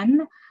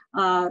trend.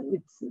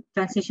 It's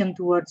transition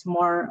towards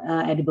more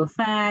edible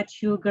fat,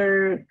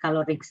 sugar,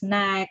 caloric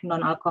snack,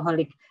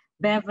 non-alcoholic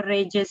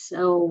beverages,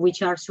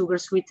 which are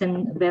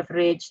sugar-sweetened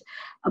beverage.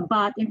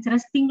 But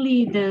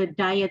interestingly, the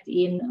diet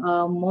in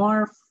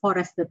more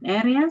forested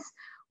areas,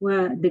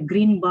 where the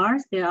green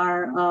bars, they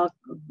are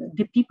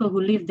the people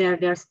who live there,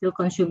 they're still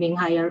consuming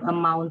higher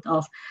amount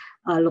of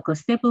local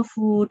staple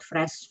food,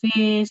 fresh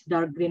fish,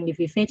 dark green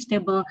leafy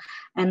vegetable,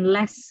 and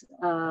less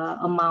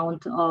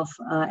amount of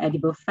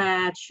edible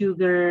fat,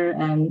 sugar,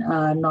 and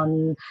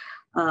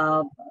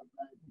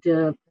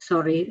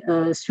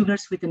sugar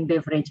sweetened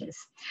beverages.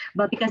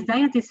 But because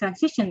diet is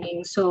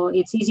transitioning, so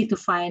it's easy to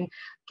find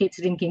kids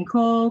drinking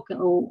Coke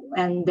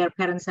and their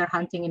parents are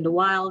hunting in the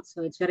wild.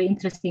 So it's very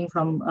interesting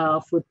from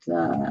food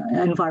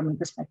environment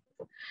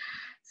perspective.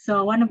 So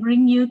I want to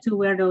bring you to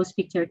where those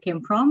pictures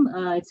came from.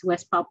 It's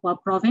West Papua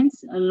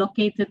province,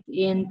 located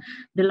in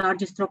the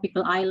largest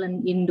tropical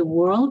island in the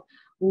world,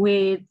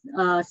 with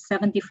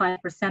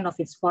 75% of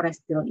its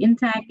forest still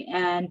intact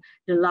and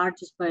the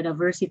largest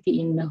biodiversity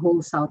in the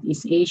whole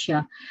Southeast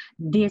Asia.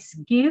 This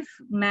GIF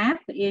map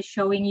is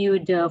showing you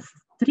the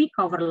tree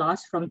cover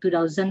loss from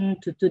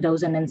 2000 to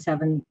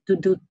 2007 to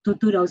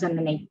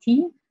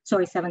 2018,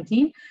 sorry,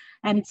 17.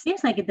 And it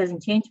seems like it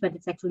doesn't change, but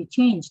it's actually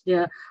changed.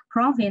 The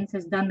province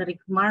has done a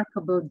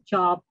remarkable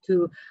job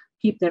to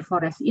keep their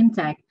forests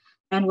intact.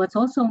 And what's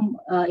also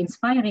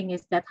inspiring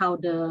is that how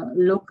the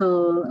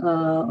local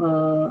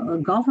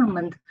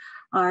government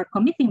are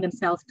committing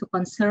themselves to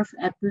conserve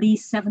at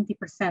least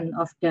 70%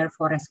 of their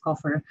forest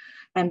cover.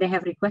 And they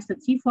have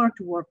requested C4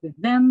 to work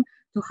with them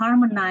to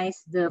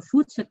harmonize the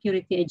food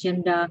security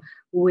agenda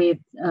with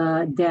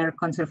their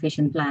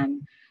conservation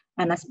plan.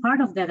 And as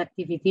part of that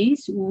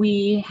activities,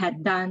 we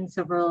had done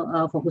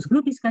several focus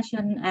group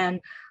discussion,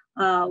 and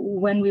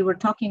when we were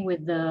talking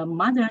with the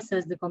mothers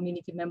as the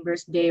community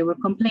members, they were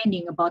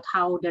complaining about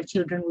how their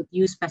children would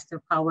use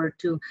pastor power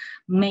to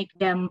make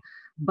them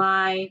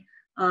buy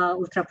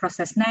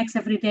ultra-processed snacks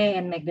every day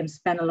and make them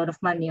spend a lot of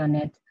money on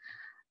it.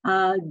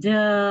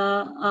 The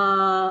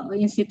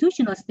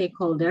institutional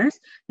stakeholders,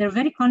 they're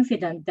very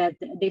confident that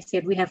they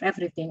said we have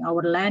everything.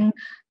 Our land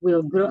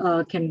will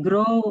grow, can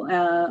grow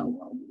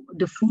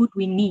the food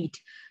we need.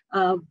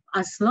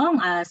 As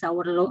long as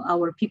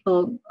our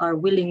people are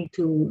willing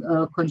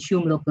to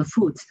consume local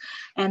foods.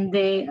 And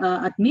they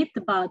admit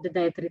about the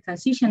dietary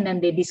transition, and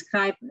they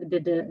describe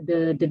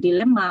the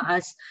dilemma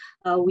as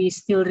we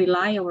still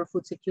rely our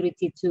food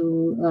security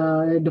to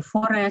the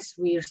forest.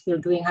 We are still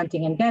doing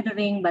hunting and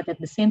gathering, but at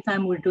the same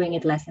time, we're doing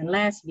it less and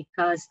less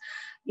because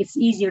it's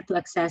easier to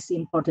access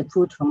imported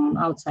food from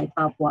outside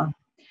Papua.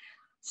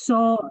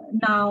 So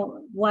now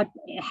what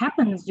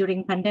happens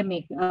during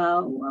pandemic,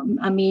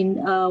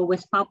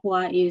 West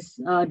Papua is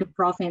the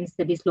province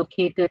that is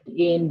located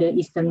in the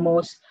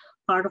easternmost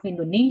part of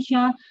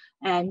Indonesia,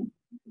 and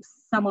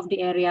some of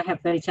the area have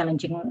very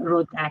challenging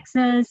road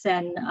access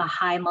and a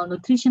high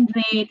malnutrition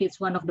rate. It's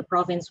one of the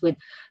province with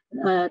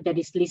that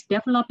is least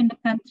developed in the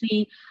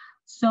country.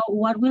 So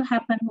what will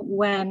happen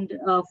when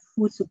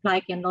food supply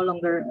can no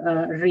longer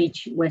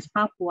reach West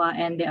Papua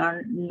and they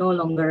are no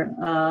longer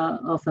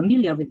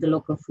familiar with the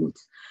local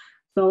foods?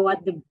 So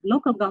what the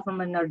local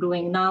government are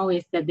doing now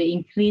is that they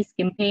increase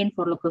campaign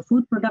for local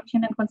food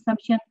production and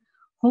consumption,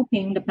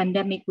 hoping the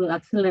pandemic will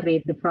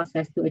accelerate the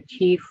process to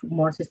achieve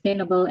more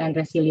sustainable and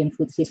resilient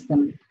food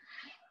system.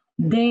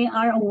 They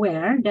are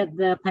aware that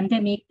the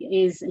pandemic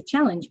is a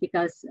challenge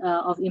because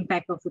of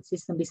impact of food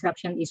system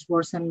disruption is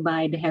worsened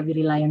by the heavy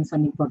reliance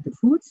on imported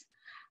foods.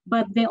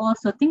 But they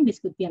also think this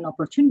could be an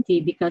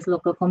opportunity because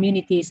local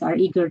communities are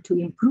eager to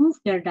improve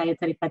their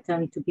dietary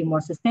pattern to be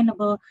more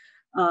sustainable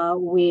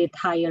with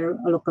higher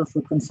local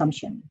food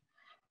consumption.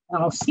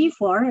 Now,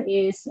 C4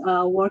 is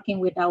working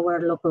with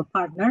our local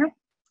partner,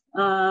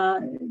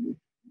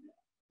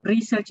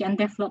 Research and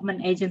Development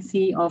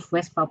Agency of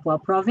West Papua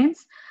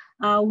Province.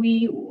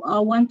 We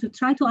want to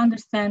try to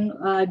understand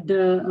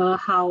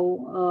how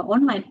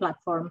online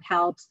platform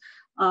helps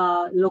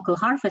local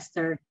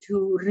harvester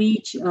to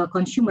reach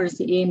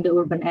consumers in the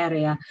urban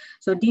area.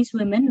 So these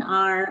women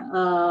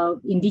are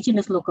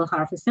indigenous local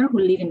harvesters who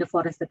live in the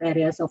forested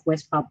areas of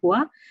West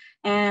Papua,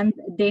 and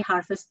they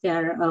harvest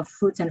their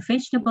fruits and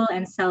vegetables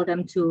and sell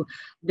them to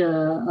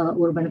the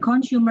urban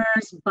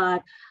consumers.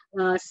 But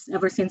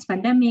ever since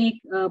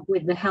pandemic,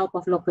 with the help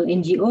of local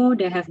NGO,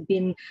 they have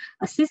been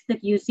assisted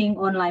using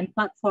online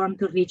platform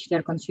to reach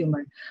their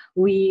consumer.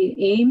 We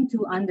aim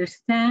to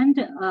understand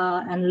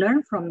and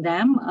learn from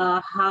them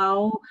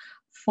how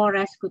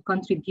forests could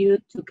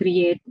contribute to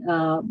create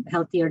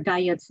healthier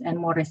diets and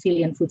more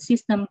resilient food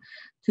system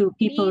to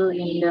people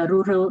in the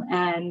rural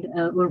and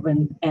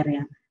urban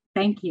area.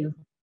 Thank you.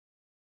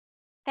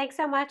 Thanks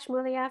so much,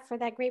 Mulia, for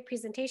that great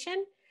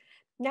presentation.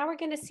 Now we're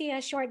going to see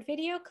a short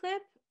video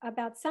clip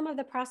about some of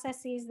the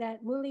processes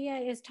that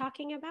Mulia is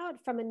talking about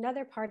from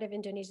another part of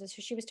Indonesia.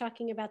 So she was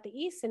talking about the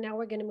east, and now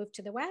we're going to move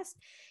to the west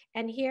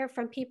and hear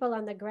from people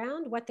on the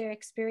ground what their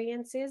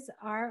experiences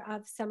are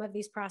of some of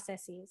these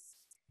processes.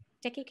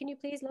 Jackie, can you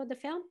please load the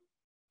film?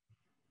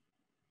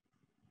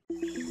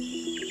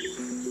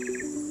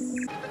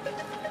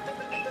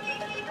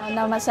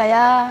 Nama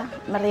saya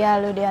Maria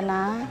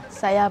Ludiana,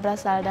 saya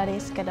berasal dari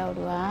Skedau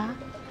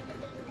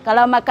 2.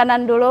 Kalau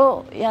makanan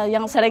dulu, ya,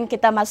 yang sering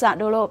kita masak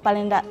dulu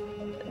paling enggak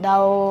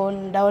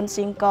daun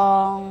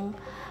singkong,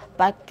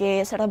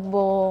 pakai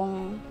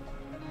serebung,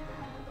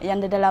 yang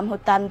di dalam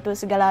hutan tuh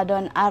segala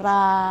daun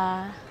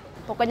ara.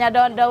 Pokoknya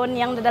daun-daun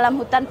yang di dalam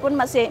hutan pun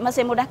masih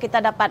mudah kita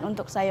dapat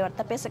untuk sayur.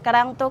 Tapi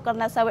sekarang tuh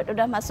karena sawit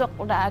udah masuk,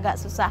 udah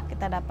agak susah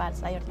kita dapat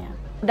sayurnya.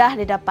 Mudah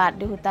didapat,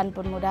 di hutan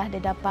pun mudah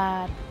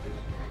didapat.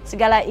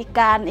 Segala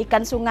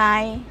ikan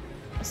sungai,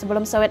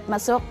 sebelum sawit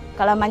masuk,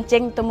 kalau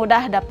mancing tuh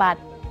mudah dapat.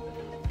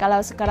 Kalau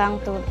sekarang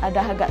tuh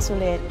ada agak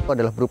sulit. Itu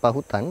adalah berupa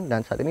hutan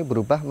dan saat ini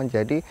berubah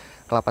menjadi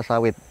kelapa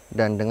sawit.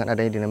 Dan dengan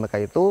adanya dinamika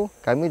itu,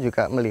 kami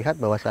juga melihat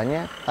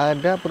bahwasannya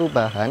ada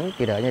perubahan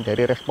tidak hanya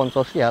dari respon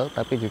sosial,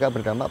 tapi juga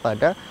berdampak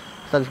pada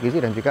status gizi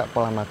dan juga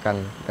pola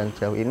makan. Dan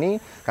sejauh ini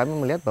kami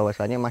melihat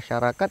bahwasannya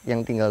masyarakat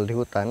yang tinggal di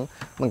hutan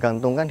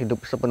menggantungkan hidup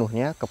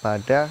sepenuhnya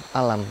kepada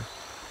alam.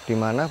 Di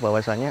mana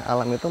bahwasannya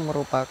alam itu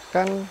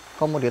merupakan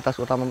komoditas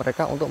utama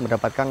mereka untuk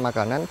mendapatkan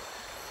makanan.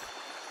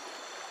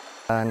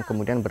 Dan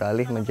kemudian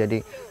beralih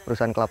menjadi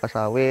perusahaan kelapa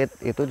sawit,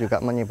 itu juga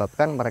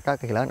menyebabkan mereka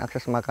kehilangan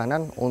akses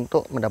makanan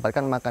untuk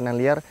mendapatkan makanan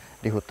liar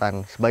di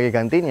hutan. Sebagai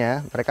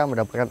gantinya, mereka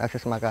mendapatkan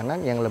akses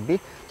makanan yang lebih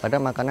pada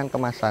makanan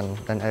kemasan.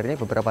 Dan akhirnya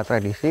beberapa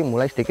tradisi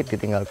mulai sedikit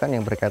ditinggalkan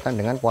yang berkaitan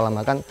dengan pola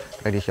makan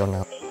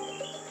tradisional.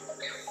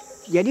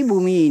 Jadi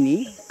bumi ini,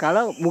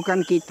 kalau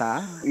bukan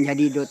kita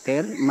menjadi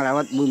dokter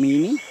merawat bumi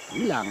ini,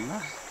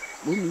 hilanglah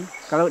bumi.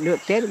 Kalau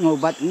dokter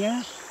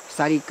ngobatnya,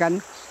 sarikan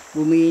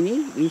bumi ini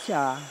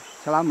bisa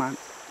selamat.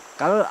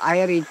 Kalau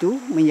air itu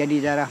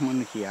menjadi darah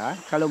manusia,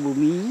 kalau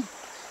bumi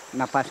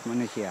napas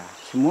manusia.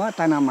 Semua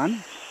tanaman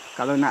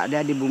kalau nak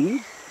ada di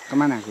bumi,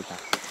 kemana kita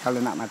kalau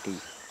nak mati?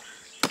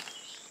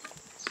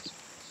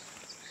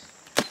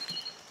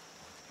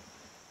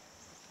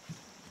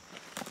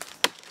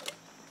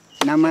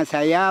 Nama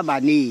saya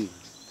Bani,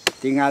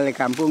 tinggal di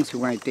kampung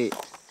Sungai T.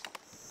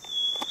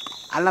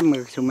 Alam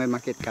Sungai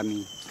Makit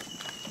kami.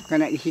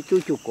 Karena di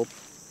situ cukup.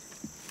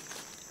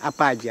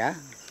 Apa aja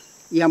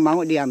yang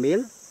mau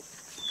diambil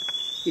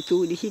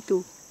itu di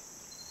situ.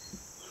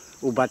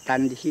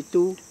 Ubatan di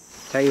situ,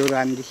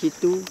 sayuran di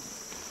situ.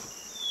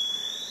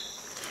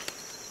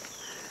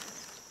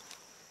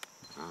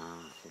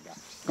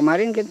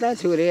 Kemarin kita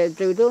sore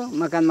itu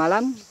makan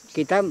malam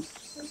kita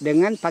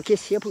dengan pakai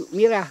siap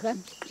mirah kan.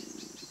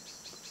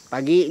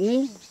 Pagi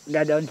ini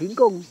udah daun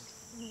singkong.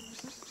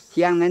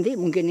 Siang nanti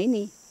mungkin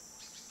ini.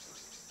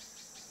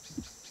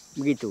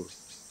 Begitu.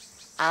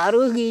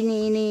 Harus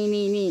gini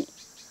ini.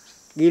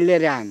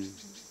 Giliran.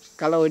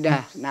 Kalau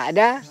udah nggak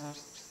ada,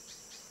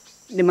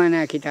 di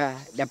mana kita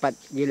dapat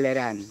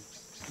giliran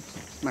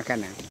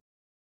makanan?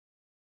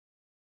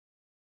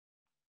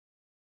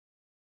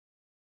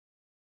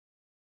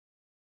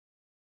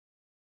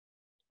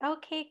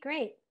 Okay,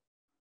 great.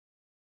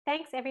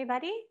 Thanks,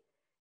 everybody.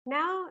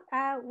 Now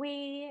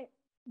we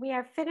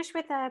are finished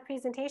with the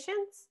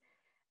presentations.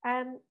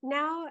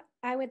 Now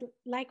I would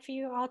like for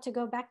you all to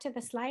go back to the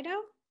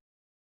Slido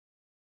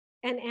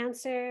and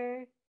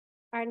answer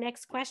our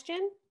next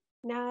question.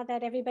 Now that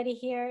everybody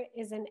here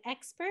is an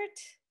expert.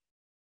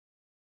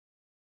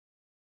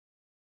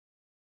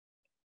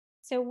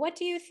 So what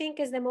do you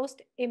think is the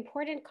most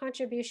important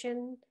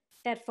contribution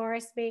that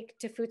forests make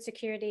to food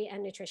security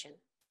and nutrition?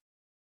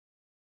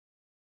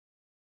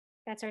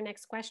 That's our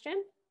next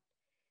question.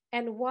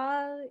 And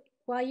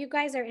while you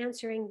guys are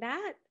answering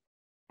that,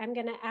 I'm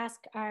going to ask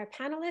our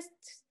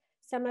panelists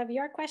some of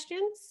your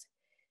questions.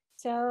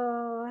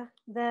 So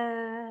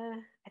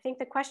I think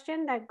the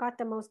question that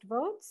got the most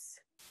votes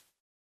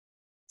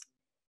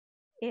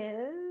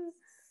is,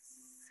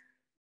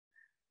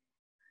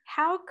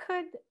 how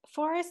could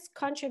forest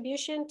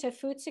contribution to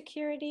food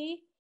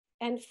security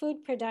and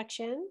food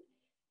production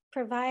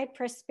provide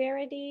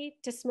prosperity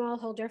to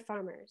smallholder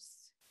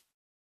farmers?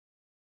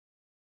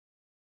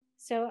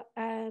 So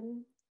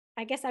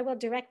I guess I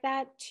will direct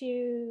that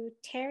to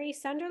Terry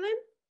Sunderland,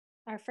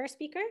 our first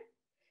speaker.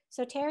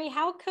 So Terry,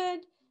 how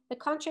could the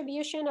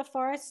contribution of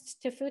forests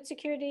to food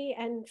security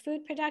and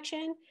food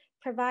production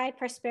provide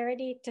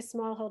prosperity to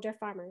smallholder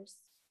farmers?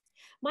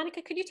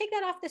 Monica, could you take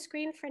that off the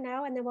screen for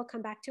now and then we'll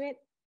come back to it?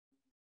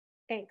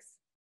 Thanks.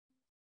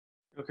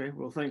 Okay,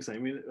 well, thanks,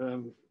 Amy.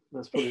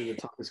 That's probably the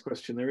toughest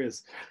question there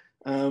is.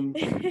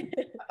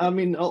 I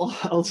mean,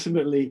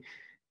 ultimately,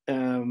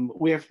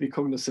 we have to be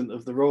cognizant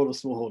of the role of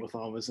smallholder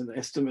farmers, and the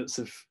estimates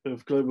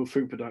of global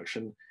food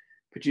production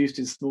produced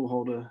in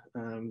smallholder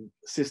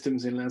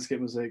systems in landscape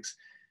mosaics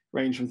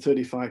range from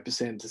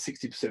 35% to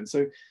 60%.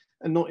 So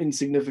a not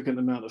insignificant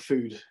amount of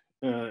food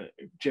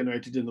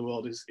generated in the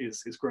world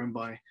is grown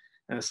by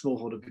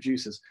smallholder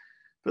producers.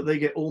 But they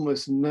get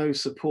almost no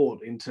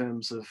support in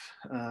terms of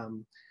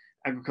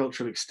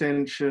agricultural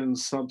extension,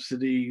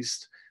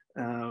 subsidies,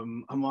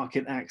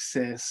 market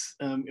access.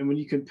 And when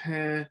you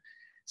compare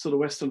sort of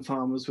Western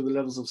farmers with the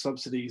levels of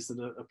subsidies that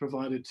are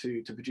provided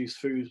to produce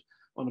food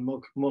on a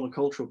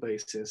monocultural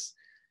basis,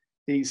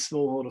 these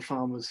smallholder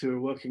farmers who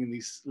are working in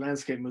these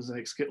landscape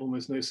mosaics get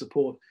almost no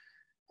support,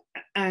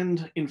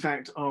 and in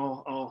fact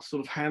are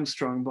sort of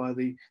hamstrung by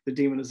the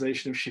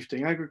demonization of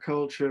shifting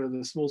agriculture,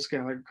 the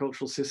small-scale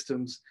agricultural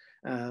systems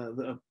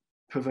that are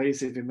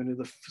pervasive in many of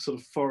the sort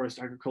of forest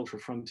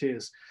agricultural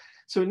frontiers.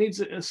 So it needs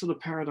a sort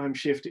of paradigm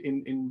shift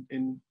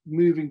in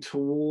moving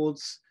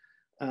towards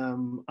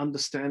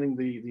understanding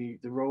the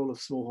role of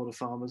smallholder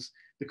farmers,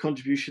 the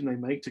contribution they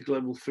make to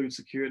global food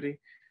security,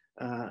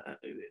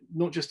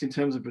 not just in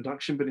terms of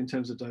production, but in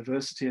terms of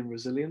diversity and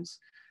resilience,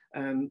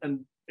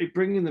 and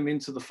bringing them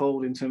into the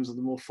fold in terms of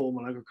the more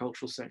formal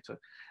agricultural sector.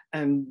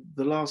 And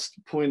the last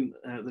point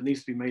that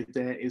needs to be made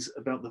there is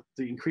about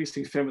the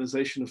increasing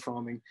feminization of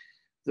farming.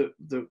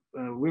 The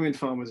women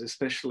farmers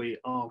especially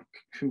are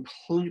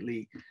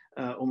completely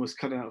almost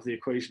cut out of the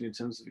equation in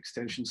terms of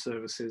extension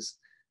services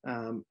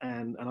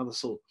and other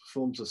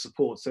forms of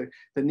support. So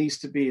there needs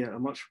to be a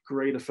much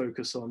greater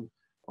focus on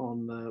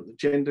the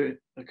gender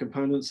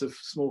components of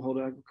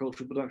smallholder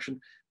agricultural production,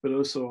 but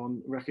also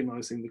on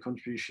recognizing the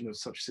contribution of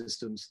such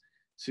systems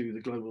to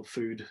the global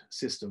food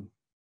system.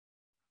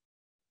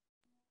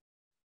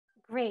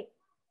 Great.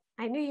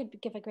 I knew you'd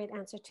give a great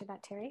answer to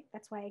that, Terry.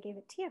 That's why I gave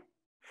it to you.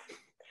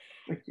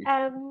 Thank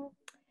you.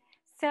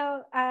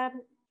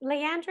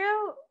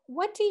 Leandro,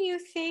 what do you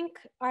think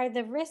are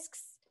the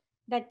risks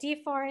that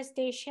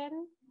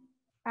deforestation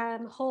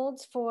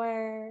holds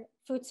for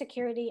food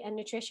security and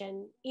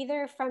nutrition,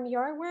 either from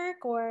your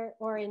work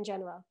or in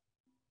general?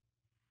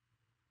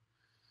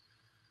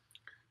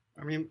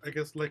 I mean, I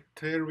guess like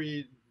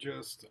Terry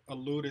just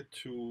alluded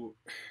to,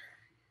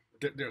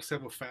 there are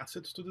several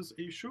facets to this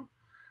issue.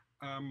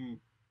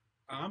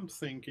 I'm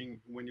thinking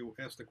when you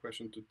asked the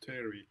question to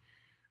Terry,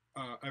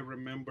 I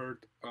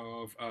remembered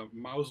of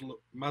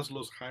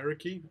Maslow's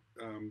hierarchy.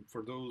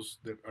 For those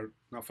that are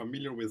not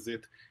familiar with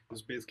it,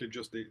 it's basically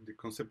just the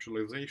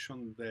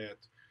conceptualization that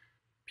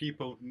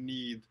people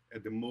need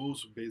at the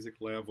most basic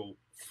level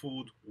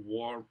food,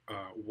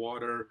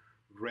 water,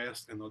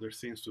 rest, and other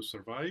things to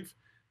survive.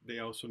 They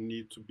also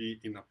need to be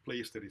in a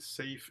place that is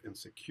safe and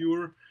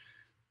secure.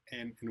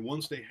 And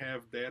once they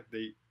have that,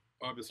 they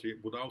obviously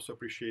would also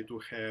appreciate to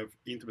have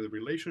intimate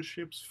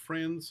relationships,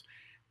 friends,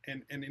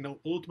 and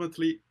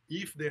ultimately,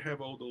 if they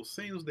have all those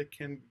things, they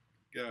can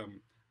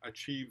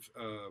achieve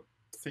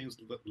things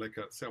like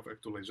a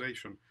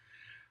self-actualization.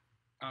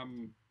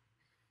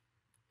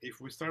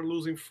 If we start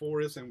losing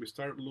forests and we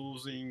start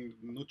losing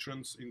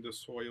nutrients in the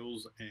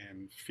soils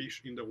and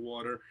fish in the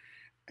water,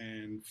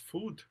 and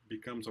food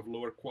becomes of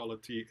lower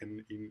quality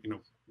and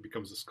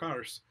becomes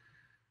scarce,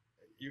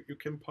 you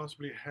can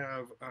possibly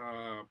have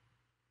a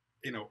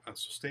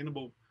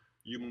sustainable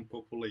human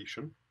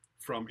population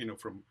from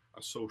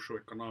a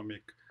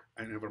socio-economic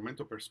and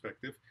environmental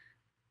perspective,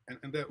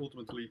 and that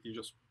ultimately it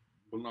just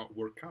will not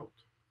work out.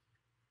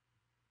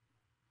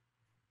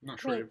 Not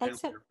sure Great, I've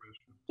answered your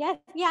question.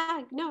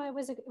 Yeah, no, it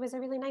was a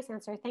really nice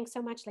answer. Thanks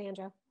so much,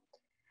 Leandro.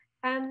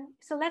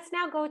 So let's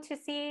now go to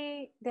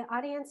see the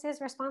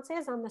audience's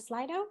responses on the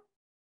Slido.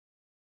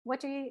 What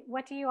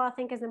do you all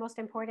think is the most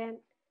important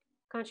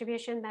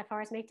contribution that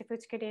forests make to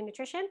food security and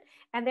nutrition?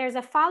 And there's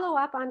a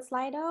follow-up on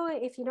Slido,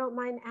 if you don't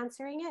mind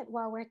answering it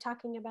while we're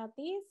talking about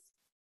these.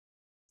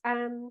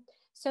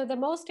 So the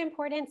most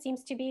important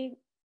seems to be,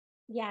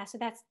 yeah, so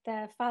that's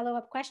the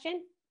follow-up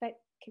question, but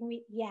can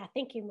we, yeah,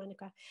 thank you,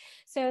 Monica.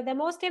 So the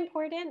most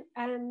important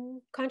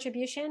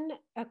contribution,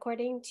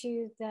 according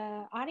to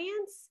the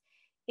audience,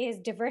 is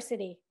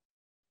diversity,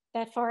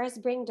 that forests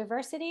bring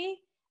diversity.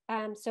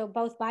 So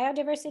both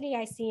biodiversity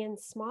I see in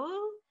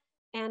small,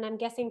 and I'm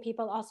guessing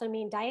people also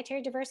mean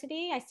dietary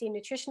diversity. I see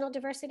nutritional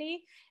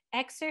diversity,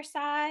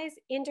 exercise,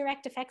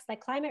 indirect effects like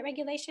climate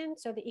regulation.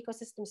 So the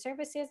ecosystem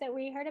services that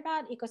we heard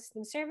about,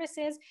 ecosystem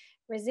services,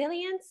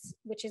 resilience,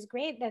 which is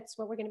great. That's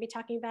what we're going to be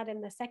talking about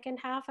in the second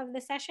half of the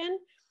session.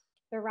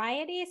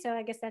 Variety, so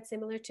I guess that's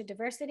similar to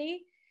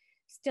diversity.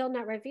 Still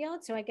not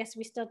revealed, so I guess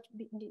we still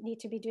need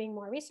to be doing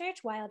more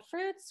research. Wild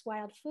fruits,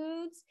 wild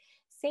foods,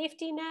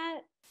 safety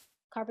net,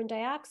 carbon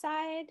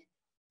dioxide,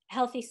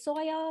 healthy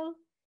soil.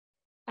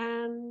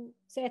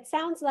 So it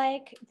sounds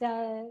like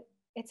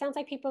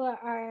people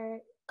are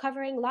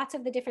covering lots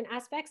of the different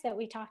aspects that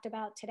we talked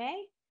about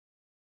today.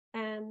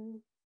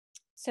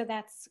 So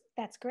that's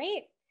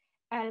great.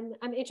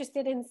 I'm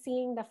interested in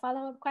seeing the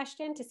follow-up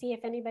question to see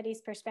if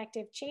anybody's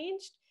perspective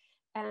changed.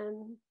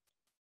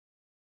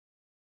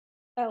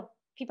 Oh,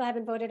 people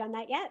haven't voted on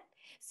that yet.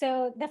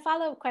 So the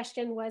follow-up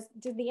question was,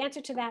 did the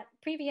answer to that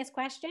previous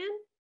question,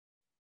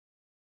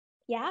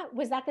 yeah,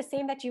 was that the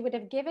same that you would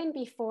have given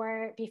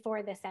before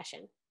the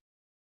session?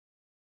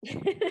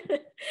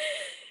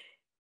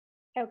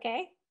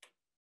 Okay.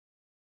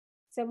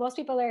 So most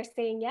people are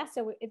saying yes.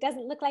 So it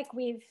doesn't look like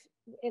we've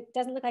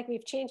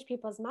changed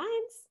people's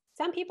minds,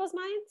 some people's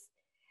minds.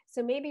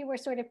 So maybe we're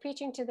sort of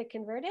preaching to the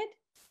converted.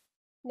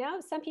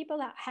 No, some people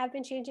have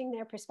been changing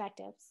their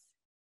perspectives.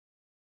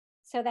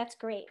 So that's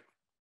great.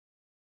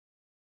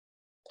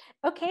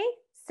 Okay,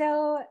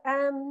 so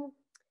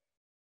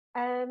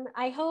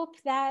I hope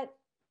that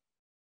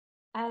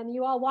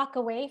you all walk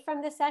away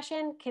from this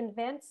session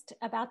convinced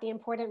about the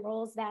important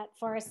roles that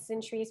forests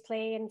and trees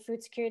play in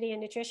food security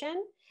and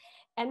nutrition.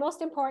 And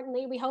most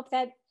importantly, we hope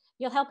that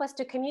you'll help us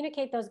to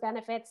communicate those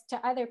benefits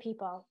to other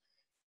people.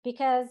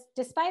 Because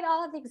despite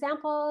all of the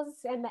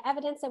examples and the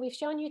evidence that we've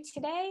shown you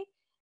today,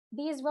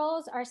 these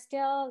roles are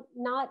still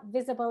not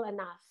visible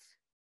enough.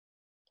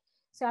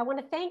 So I want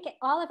to thank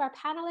all of our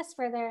panelists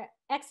for their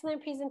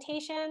excellent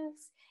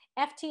presentations,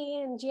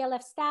 FT and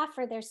GLF staff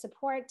for their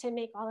support to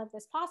make all of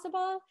this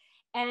possible,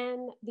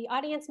 and the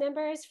audience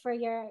members for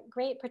your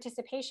great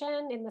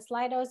participation in the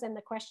Slidos and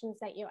the questions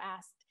that you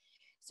asked.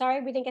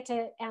 Sorry we didn't get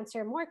to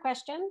answer more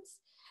questions,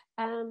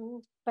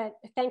 but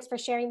thanks for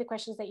sharing the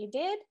questions that you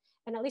did,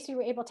 and at least we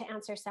were able to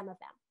answer some of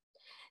them.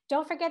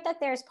 Don't forget that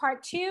there's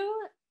part 2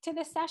 to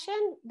this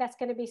session that's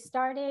going to be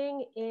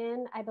starting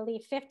in, I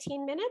believe,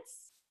 15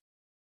 minutes.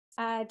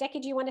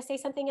 Decky, do you want to say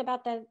something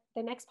about the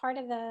next part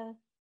of the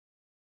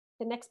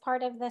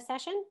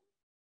session,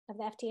 of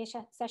the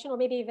FTA session, or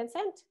maybe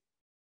Vincent?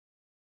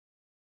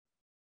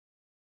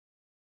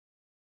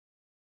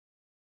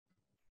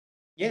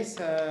 Yes,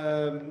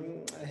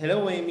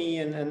 hello Amy,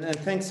 and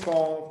thanks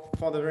for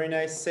the very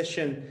nice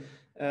session.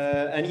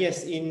 And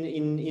yes,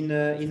 in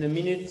a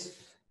minute,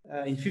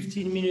 in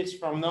 15 minutes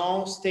from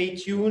now, stay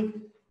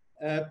tuned.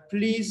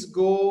 Please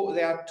go,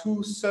 there are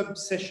 2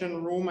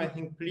 sub-session rooms. I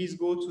think please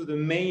go to the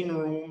main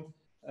room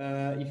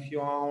if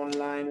you are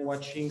online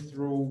watching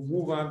through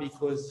Whova,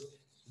 because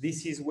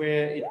this is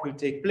where it will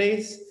take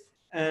place.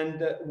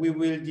 And we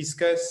will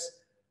discuss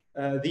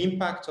the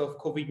impact of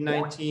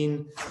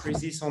COVID-19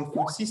 crisis on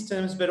food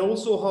systems, but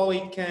also how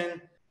it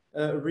can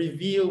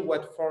reveal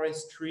what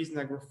forestry and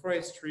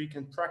agroforestry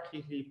can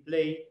practically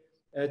play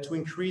to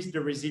increase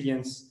the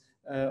resilience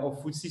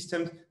of food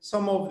systems.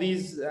 Some of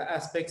these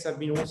aspects have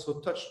been also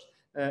touched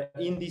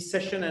in this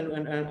session,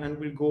 and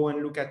we'll go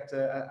and look at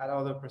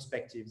other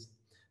perspectives.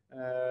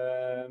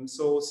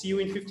 So see you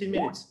in 15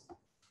 minutes.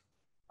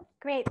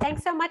 Great.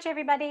 Thanks so much,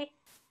 everybody.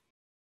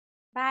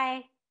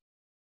 Bye.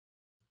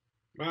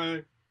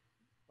 Bye.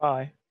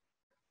 Bye.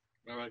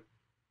 Bye.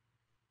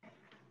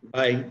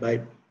 Bye.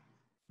 Bye.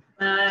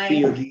 Bye. See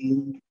you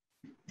again.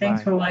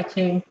 Thanks for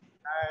watching.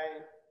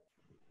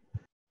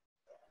 Bye.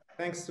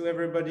 Thanks to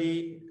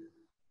everybody.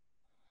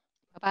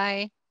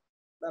 Bye-bye.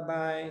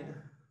 Bye-bye.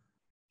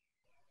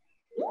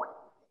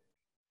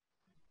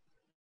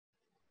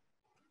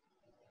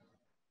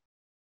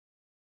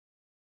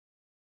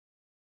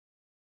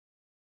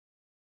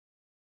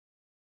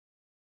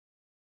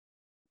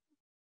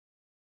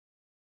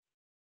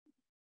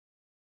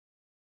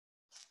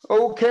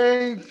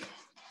 Okay,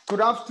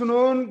 good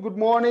afternoon, good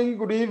morning,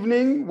 good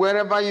evening,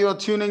 wherever you're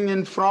tuning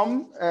in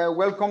from.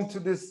 Welcome to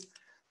this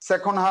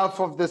second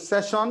half of the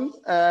session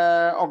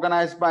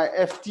organized by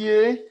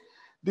FTA.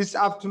 This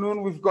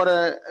afternoon, we've got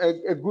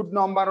a good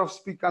number of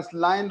speakers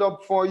lined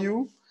up for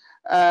you,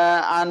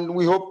 and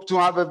we hope to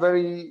have a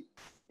very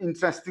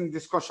interesting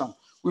discussion.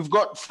 We've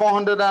got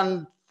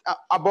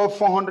above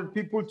 400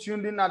 people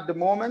tuned in at the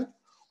moment.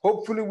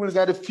 Hopefully, we'll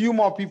get a few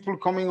more people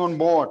coming on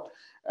board.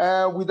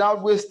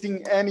 Without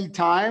wasting any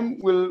time,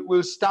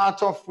 we'll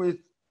start off with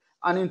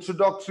an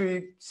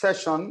introductory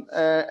session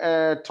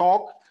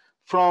talk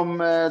from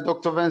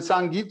Dr.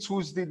 Vincent Gitz,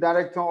 who's the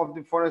director of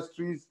the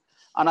Forestries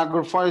and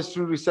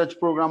Agroforestry Research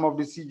Program of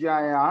the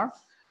CGIAR,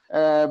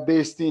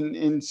 based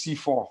in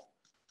C4.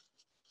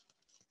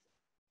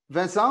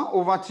 Vincent,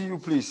 over to you,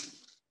 please.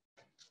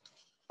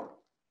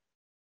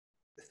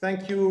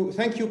 Thank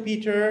you,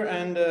 Peter,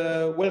 and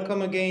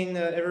welcome again,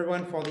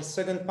 everyone, for the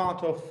second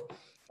part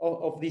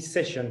of this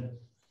session.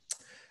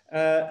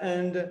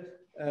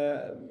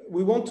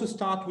 We want to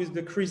start with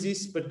the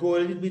crisis, but go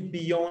a little bit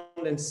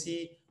beyond and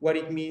see what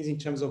it means in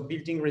terms of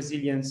building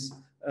resilience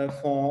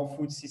for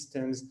food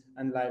systems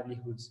and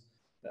livelihoods.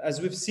 As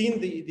we've seen,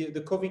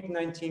 the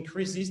COVID-19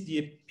 crisis, the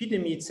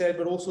epidemic itself,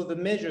 but also the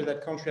measures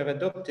that countries have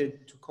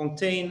adopted to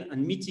contain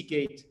and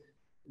mitigate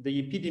the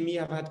epidemic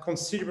have had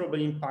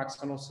considerable impacts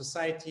on our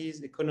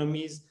societies,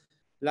 economies,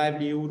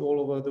 livelihood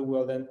all over the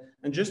world.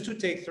 And just to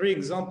take three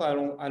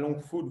examples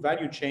along food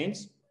value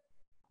chains,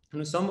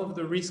 some of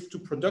the risk to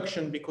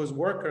production because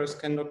workers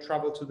cannot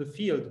travel to the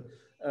field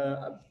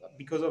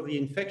because of the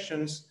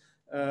infections,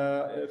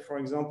 for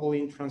example,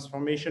 in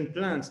transformation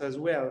plants as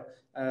well,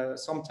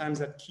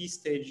 sometimes at key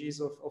stages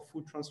of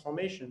food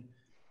transformation.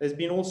 There's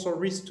been also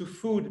risk to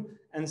food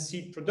and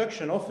seed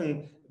production.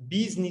 Often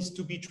bees need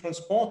to be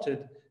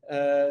transported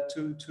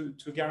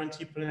to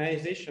guarantee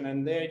pollination,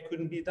 and there it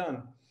couldn't be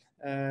done.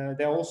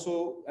 There are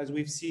also, as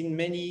we've seen,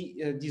 many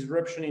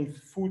disruption in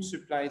food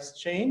supply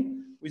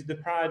chain, with the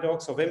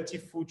paradox of empty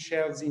food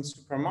shelves in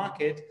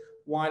supermarket,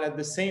 while at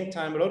the same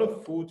time, a lot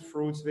of food,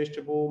 fruits,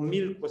 vegetable,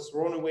 milk was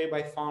thrown away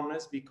by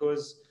farmers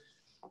because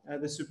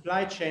the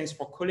supply chains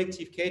for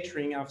collective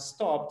catering have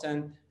stopped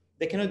and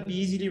they cannot be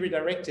easily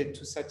redirected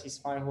to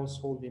satisfy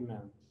household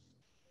demand.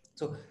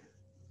 So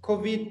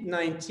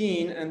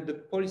COVID-19 and the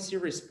policy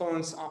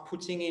response are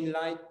putting in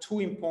light two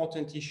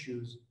important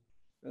issues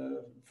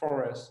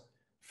for us.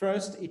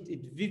 First,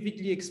 it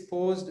vividly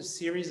exposed a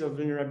series of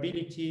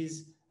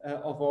vulnerabilities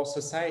of our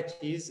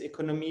societies,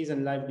 economies,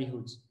 and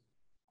livelihoods.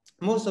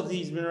 Most of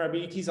these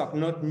vulnerabilities are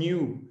not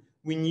new.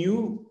 We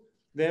knew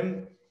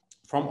them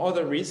from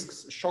other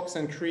risks, shocks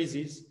and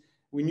crises.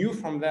 We knew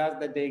from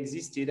that they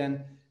existed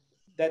and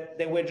that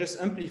they were just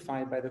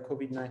amplified by the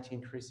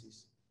COVID-19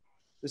 crisis.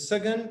 The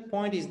second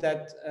point is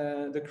that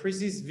the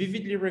crisis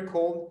vividly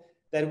recalled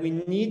that we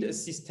need a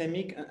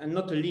systemic and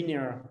not a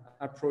linear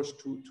approach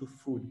to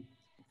food.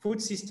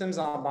 Food systems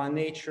are by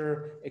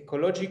nature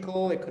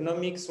ecological,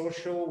 economic,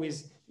 social,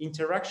 with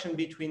interaction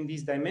between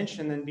these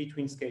dimensions and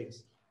between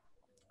scales.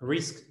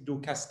 Risks do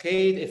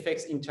cascade,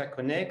 effects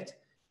interconnect.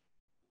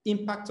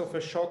 Impact of a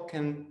shock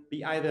can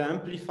be either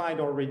amplified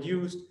or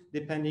reduced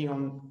depending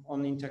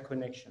on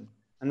interconnection.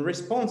 And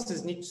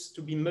responses needs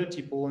to be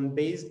multiple and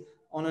based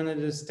on an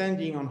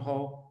understanding on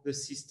how the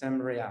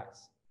system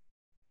reacts.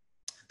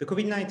 The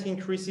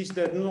COVID-19 crisis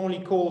that not only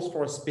calls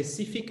for a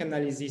specific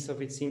analysis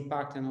of its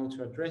impact and how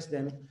to address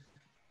them,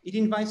 it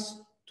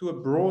invites to a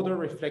broader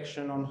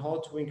reflection on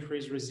how to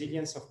increase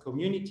resilience of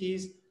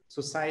communities,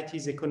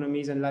 societies,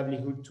 economies, and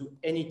livelihood to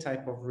any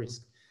type of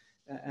risk.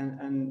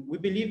 And we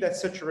believe that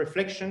such a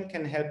reflection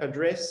can help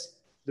address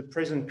the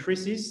present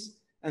crisis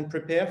and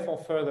prepare for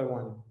further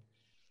one.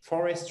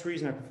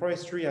 Forestries and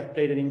agroforestry have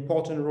played an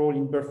important role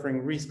in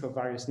buffering risk of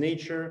various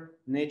nature,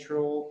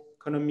 natural,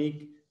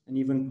 economic, and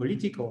even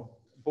political,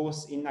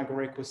 both in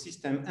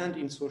agroecosystem and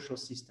in social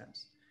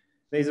systems.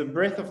 There is a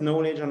breadth of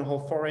knowledge on how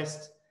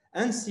forests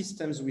and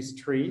systems with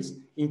trees,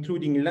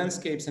 including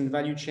landscapes and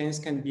value chains,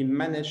 can be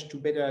managed to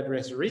better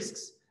address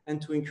risks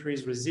and to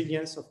increase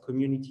resilience of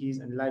communities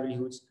and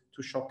livelihoods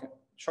to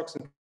shocks.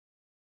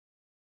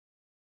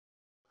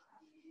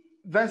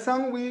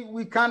 Vincent,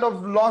 we kind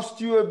of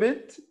lost you a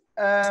bit.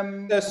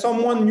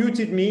 Someone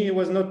muted me. It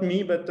was not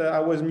me, but I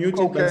was muted.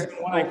 Okay.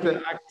 I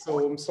couldn't act,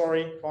 so I'm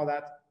sorry for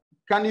that.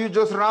 Can you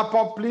just wrap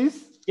up,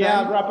 please?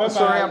 Yeah, wrap up.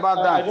 Sorry about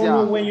that. I don't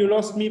know when you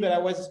lost me, but I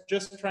was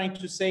just trying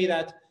to say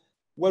that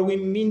what we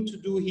mean to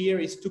do here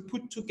is to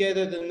put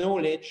together the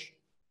knowledge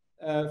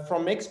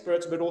from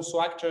experts, but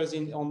also actors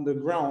on the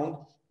ground,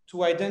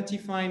 to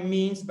identify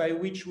means by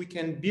which we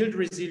can build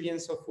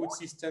resilience of food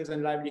systems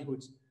and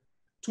livelihoods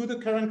to the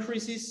current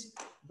crisis,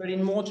 but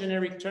in more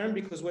generic terms,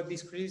 because what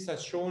this crisis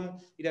has shown,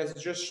 it has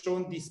just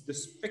shown the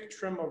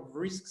spectrum of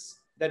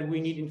risks that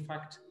we need, in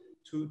fact,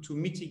 to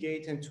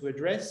mitigate and to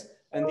address.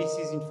 And this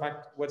is, in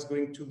fact, what's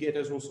going to get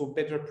us also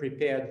better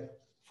prepared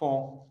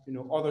for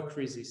other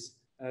crises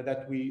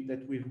that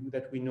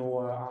we know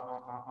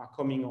are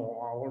coming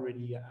or are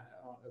already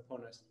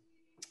upon us,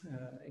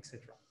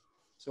 etc.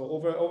 So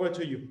over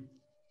to you.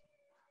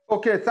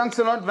 Okay, thanks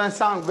a lot,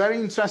 Vincent. Very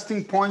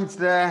interesting points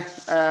there.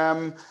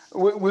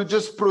 We'll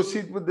just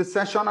proceed with the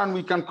session and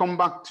we can come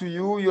back to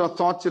you, your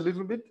thoughts a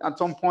little bit at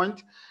some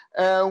point.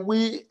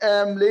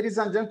 Ladies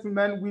and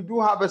gentlemen, we do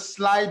have a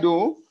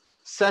Slido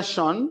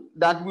session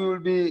that we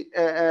will be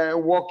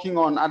working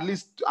on, at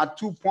least at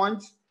 2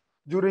 points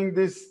during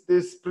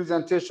this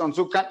presentation.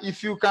 So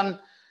if you can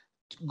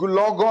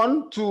log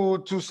on to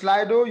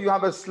Slido, you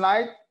have a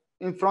slide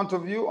in front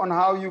of you on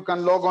how you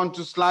can log on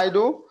to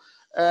Slido.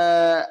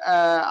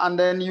 And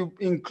then you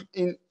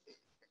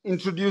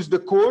introduce the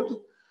code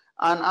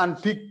and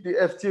pick the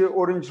FTA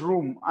Orange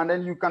Room, and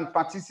then you can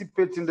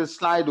participate in the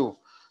Slido.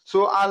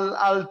 So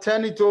I'll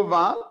turn it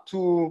over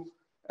to,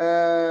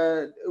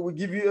 we'll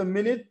give you a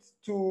minute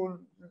to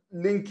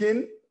link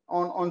in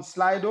on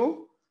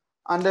Slido,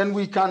 and then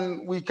we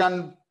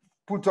can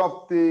put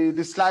up the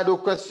Slido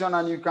question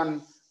and you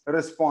can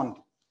respond.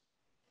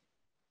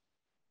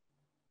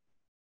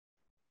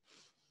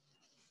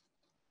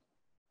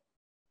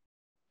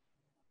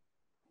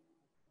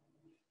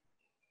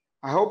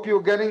 I hope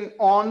you're getting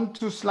on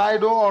to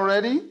Slido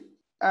already.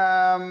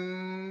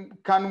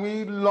 Can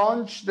we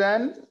launch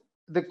then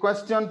the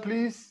question,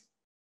 please?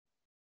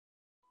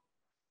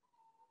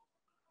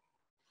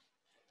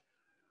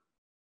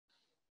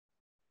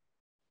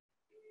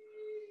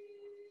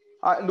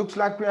 It looks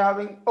like we're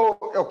having, oh,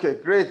 okay,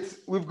 great.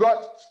 We've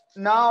got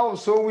now,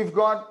 so we've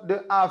got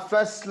our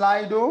first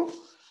Slido,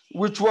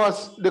 which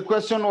was, the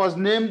question was,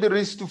 name the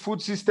risk to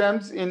food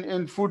systems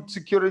in food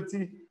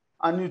security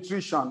and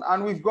nutrition.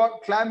 And we've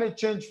got climate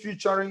change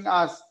featuring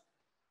as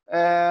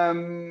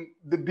the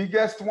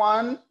biggest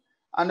one.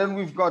 And then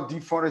we've got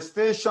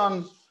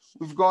deforestation,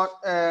 we've got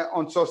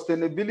on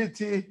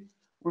sustainability,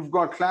 we've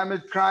got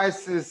climate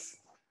crisis,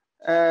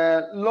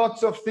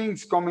 lots of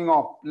things coming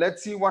up.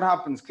 Let's see what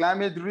happens.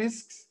 Climate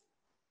risks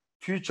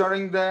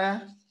featuring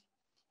there.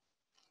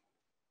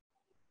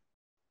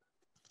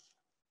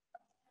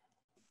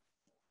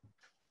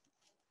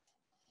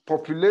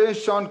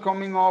 Population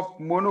coming up,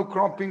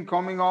 monocropping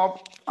coming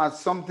up as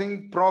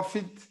something,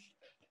 profit,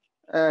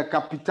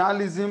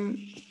 capitalism,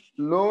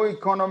 low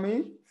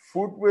economy,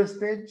 food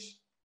wastage.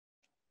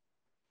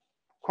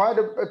 Quite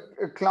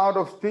a cloud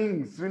of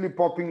things really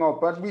popping up,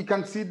 but we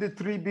can see the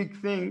three big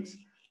things: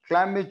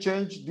 climate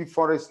change,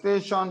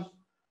 deforestation,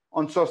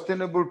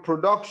 unsustainable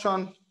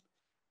production,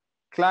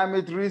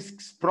 climate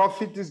risks,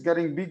 profit is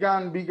getting bigger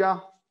and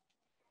bigger,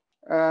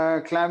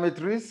 climate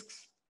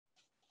risks.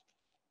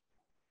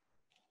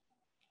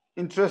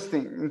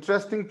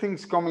 Interesting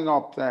things coming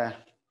up there.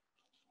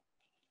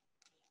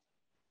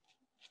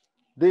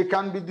 They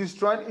can be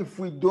destroyed if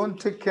we don't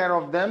take care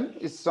of them.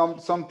 It's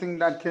something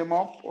that came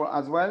up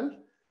as well.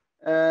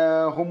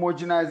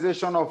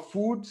 Homogenization of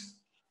foods,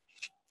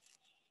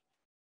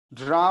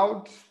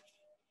 drought,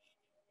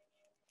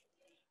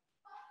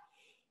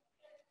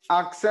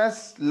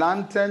 access,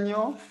 land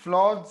tenure,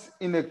 floods,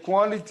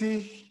 inequality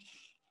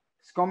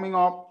is coming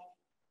up.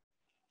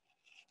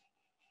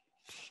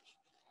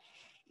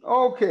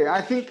 Okay,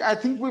 I think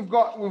we've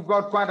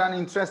got quite an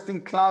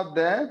interesting cloud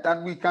there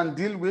that we can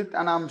deal with,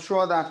 and I'm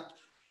sure that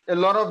a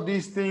lot of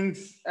these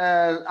things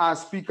our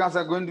speakers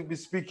are going to be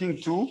speaking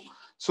to.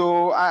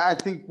 So I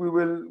think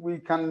we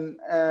can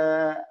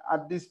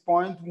at this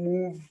point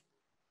move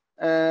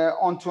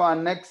on to our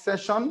next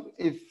session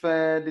if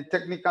the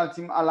technical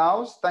team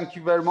allows. Thank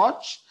you very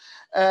much.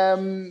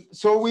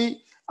 So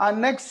our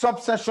next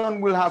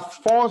sub-session will have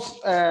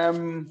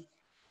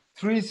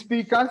three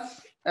speakers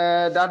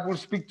that will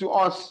speak to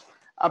us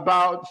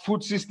about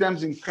food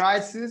systems in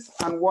crisis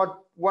and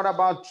what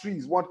about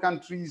trees? What can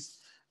trees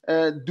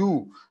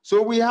do?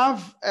 So we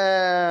have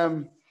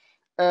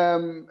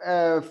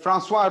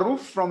Francois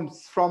Rouf from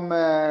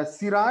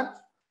CIRAD,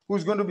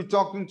 who's going to be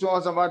talking to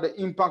us about the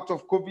impact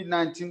of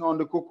COVID-19 on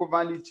the cocoa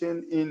value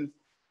chain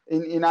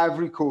in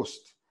Ivory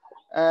Coast.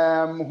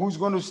 Who's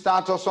going to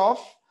start us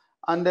off?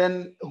 And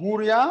then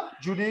Huria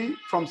Judy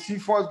from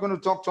C4 is going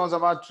to talk to us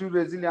about tree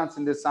resilience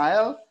in the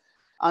Sahel.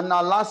 And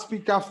our last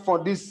speaker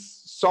for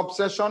this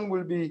sub-session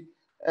will be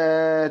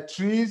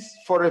Trees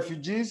for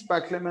Refugees by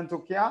Clement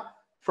Okia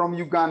from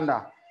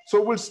Uganda.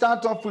 So we'll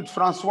start off with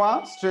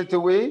Francois straight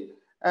away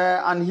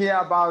and hear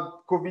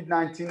about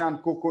COVID-19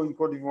 and cocoa in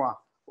Côte d'Ivoire.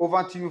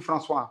 Over to you,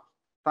 Francois.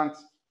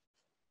 Thanks.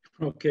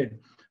 Okay,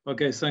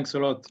 thanks a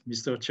lot,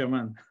 Mr.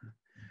 Chairman.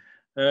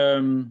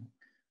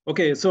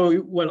 Okay,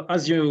 so well,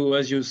 as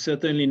you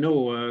certainly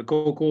know,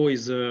 cocoa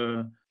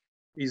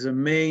is a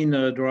main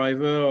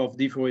driver of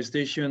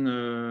deforestation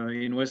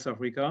in West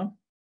Africa,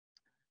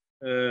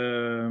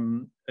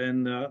 and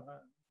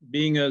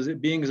being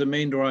the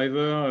main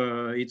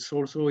driver, it's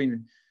also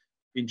in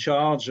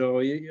charge or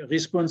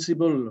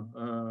responsible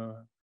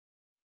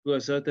to a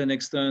certain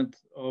extent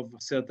of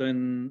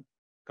certain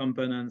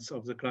components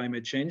of the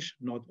climate change.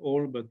 Not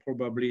all, but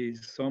probably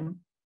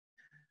some.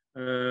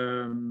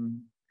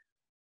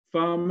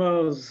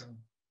 Farmers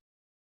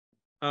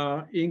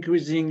are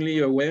increasingly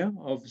aware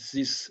of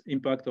this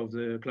impact of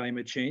the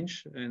climate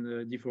change and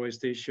the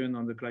deforestation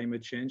on the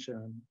climate change.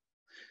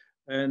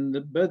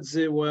 But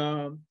they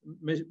were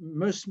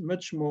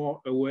much more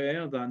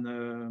aware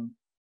than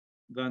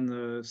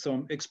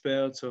some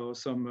experts or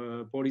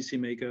some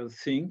policymakers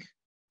think,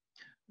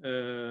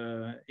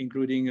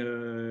 including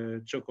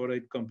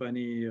chocolate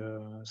company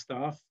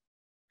staff.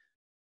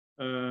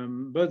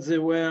 But they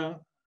were,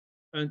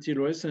 until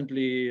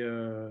recently,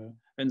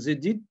 and they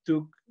did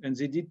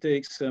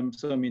take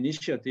some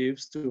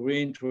initiatives to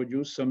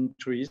reintroduce some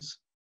trees,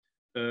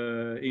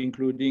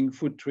 including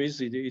food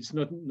trees. It's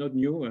not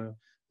new.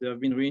 They have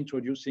been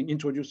introducing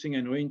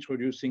and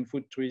reintroducing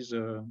food trees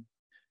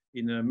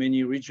in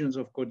many regions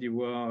of Côte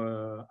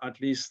d'Ivoire,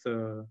 at least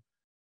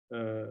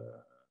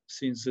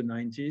since the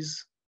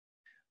 90s.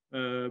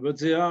 But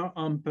they are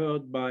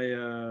hampered by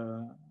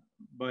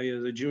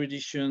the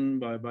jurisdiction,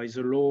 by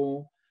the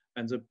law,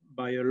 and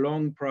by a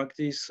long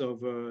practice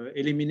of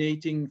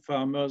eliminating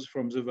farmers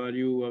from the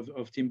value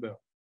of timber.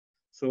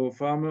 So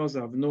farmers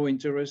have no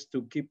interest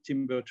to keep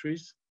timber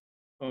trees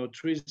or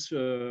trees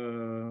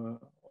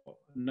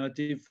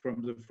native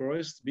from the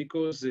forest,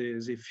 because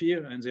they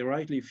fear, and they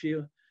rightly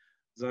fear,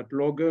 that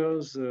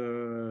loggers,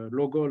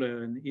 local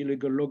and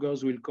illegal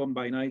loggers will come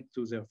by night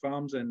to their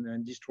farms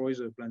and destroy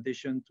the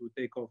plantation to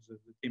take off the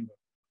timber.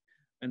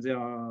 And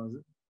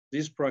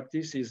this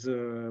practice is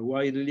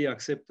widely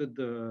accepted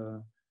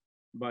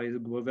by the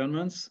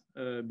governments,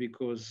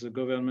 because the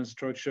government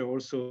structure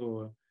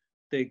also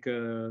take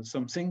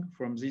something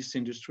from this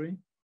industry.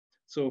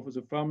 So for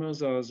the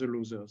farmers are the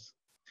losers.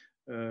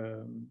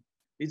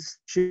 It's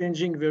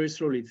changing very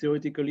slowly.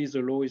 Theoretically,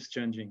 the law is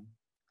changing.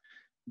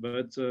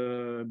 But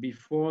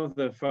before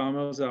the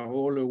farmers are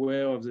all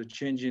aware of the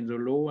change in the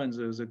law and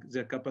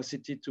their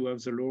capacity to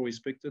have the law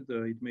respected,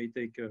 it may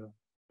take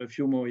a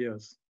few more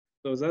years.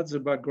 So that's the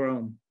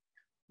background.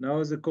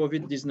 Now the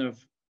COVID-19.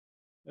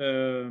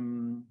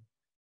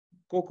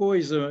 Cocoa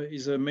is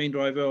a main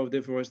driver of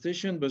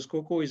deforestation, but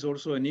cocoa is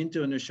also an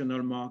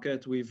international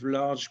market with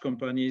large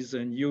companies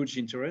and huge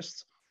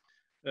interests.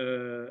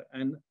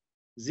 And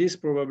this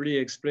probably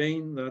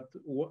explains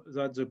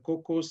that the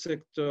cocoa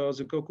sector,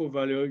 the cocoa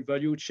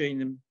value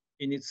chain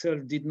in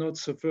itself did not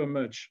suffer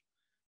much.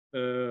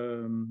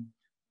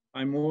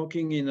 I'm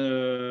working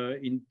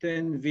in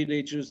 10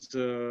 villages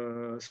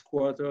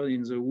squatted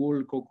in the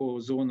whole cocoa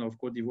zone of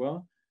Côte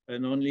d'Ivoire,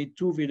 and only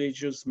 2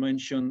 villages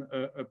mention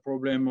a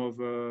problem of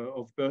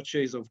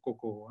purchase of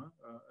cocoa,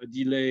 a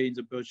delay in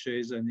the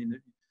purchase,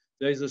 and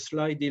there is a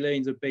slight delay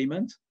in the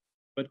payment,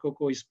 but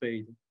cocoa is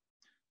paid.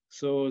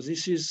 So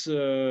this is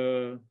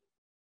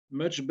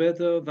much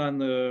better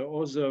than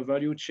other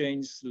value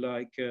chains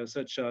like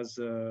such as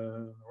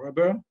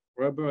rubber.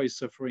 Rubber is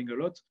suffering a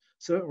lot.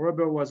 So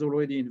rubber was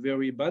already in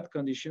very bad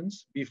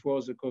conditions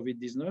before the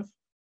COVID-19,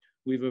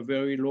 with a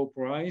very low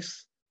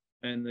price,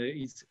 and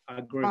it's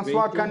aggravating.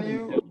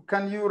 Francois,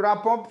 can you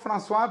wrap up,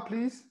 Francois,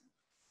 please?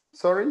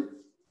 Sorry.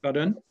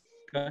 Pardon?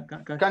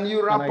 Can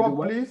you wrap up,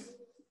 please?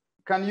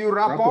 Can you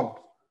wrap up?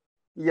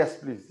 Yes,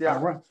 please.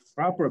 Yeah.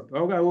 Wrap up.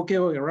 Okay,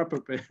 wrap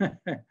up.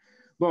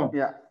 Bon.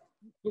 Yeah.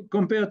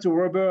 Compared to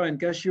rubber and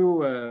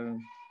cashew,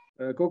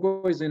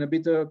 cocoa is in a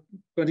better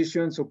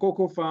condition. So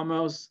cocoa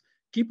farmers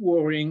keep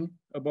worrying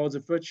about the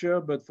future,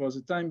 but for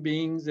the time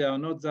being, they are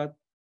not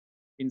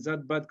in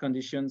that bad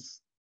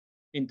conditions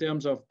in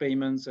terms of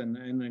payments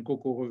and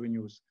cocoa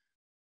revenues.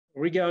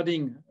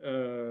 Regarding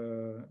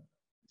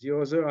the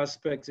other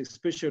aspects,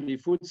 especially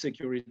food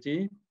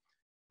security,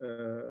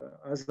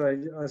 as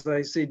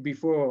I said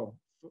before,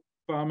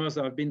 farmers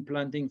have been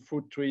planting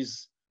fruit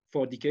trees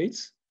for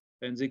decades,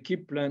 and they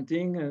keep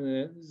planting.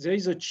 And there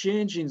is a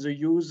change in the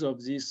use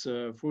of these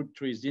fruit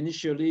trees.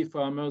 Initially,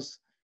 farmers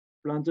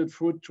planted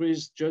fruit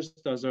trees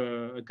just as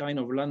a kind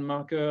of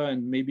landmarker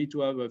and maybe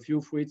to have a few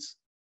fruits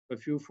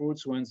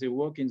when they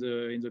work in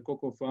the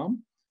cocoa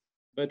farm.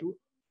 But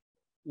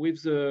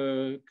with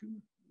 2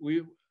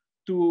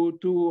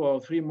 or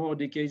 3 more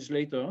decades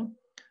later,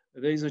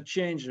 there is a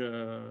change.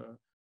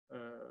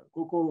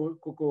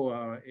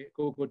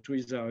 Cocoa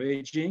trees are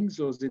aging,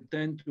 so they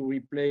tend to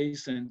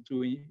replace and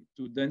to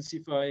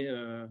densify,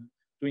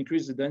 to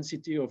increase the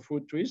density of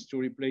fruit trees to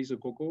replace the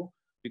cocoa,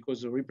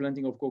 because the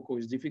replanting of cocoa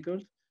is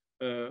difficult.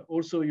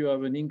 Also, you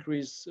have an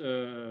increase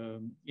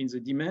in the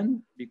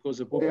demand because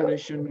the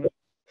population.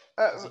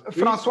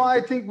 Francois,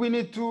 I think you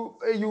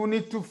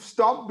need to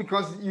stop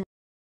because you.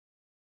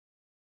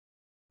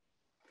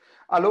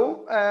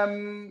 Hello,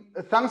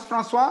 thanks,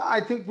 Francois.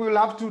 I think we'll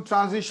have to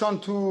transition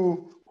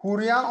to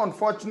Huria.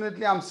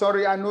 Unfortunately, I'm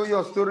sorry. I know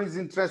your story is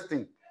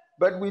interesting,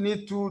 but we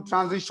need to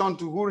transition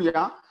to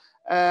Huria,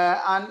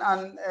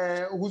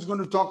 who's going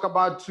to talk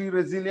about tree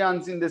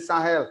resilience in the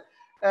Sahel.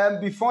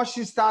 Before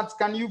she starts,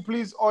 can you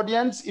please,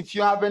 audience, if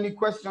you have any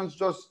questions,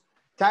 just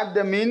type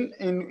them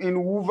in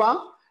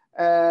Wova,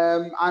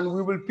 and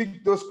we will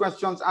pick those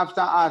questions after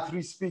our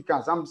 3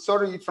 speakers. I'm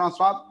sorry,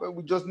 Francois, but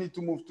we just need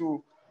to move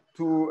to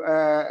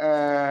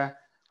Huria.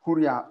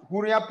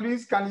 Huria,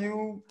 please,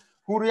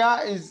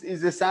 Huria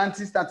is a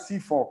scientist at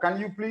C4. Can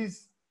you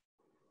please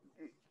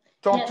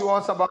talk to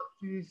us about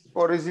trees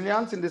for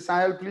resilience in the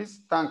Sahel,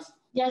 please? Thanks.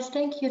 Yes,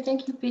 thank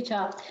you,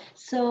 Peter.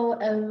 So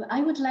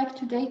I would like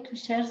today to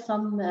share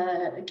some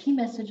key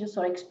messages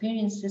or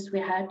experiences we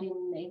had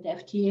in the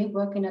FTA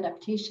work in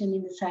adaptation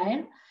in the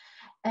Sahel.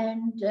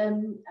 And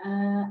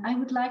I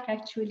would like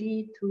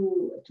actually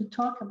to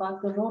talk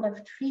about the role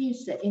of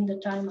trees in the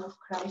time of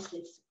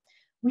crisis.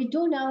 We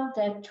do know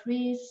that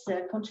trees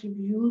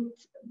contribute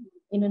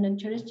in an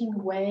interesting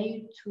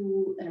way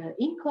to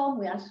income.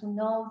 We also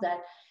know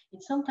that in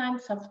some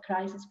times of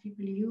crisis,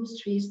 people use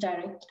trees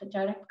direct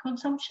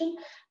consumption.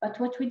 But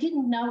what we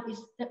didn't know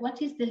is that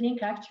what is the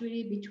link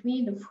actually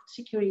between the food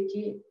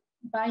security,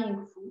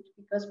 buying food,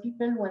 because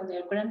people, when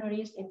their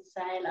granaries in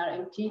Sahel are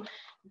empty,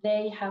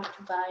 they have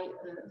to buy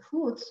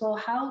food. So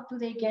how do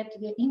they get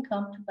the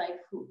income to buy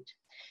food?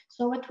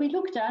 So what we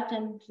looked at,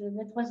 and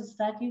that was a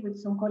study with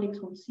some colleagues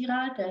from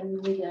CIRAD and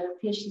with a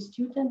PhD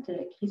student,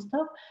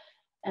 Christophe,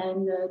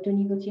 and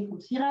Denis Gauthier from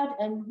CIRAD,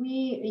 and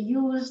we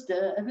used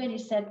a very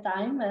sad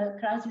time, a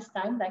crisis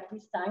time like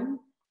this time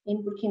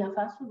in Burkina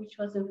Faso, which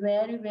was a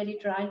very, very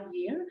dry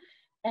year.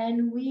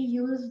 And we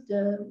used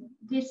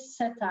this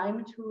set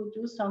time to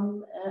do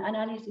some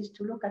analysis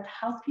to look at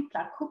how people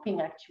are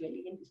coping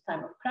actually in this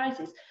time of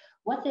crisis,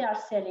 what they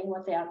are selling,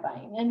 what they are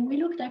buying. And we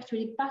looked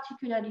actually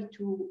particularly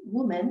to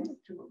women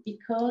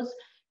because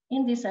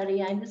in this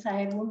area, in the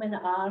Sahel, women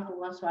are the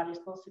ones who are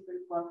responsible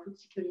for food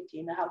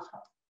security in the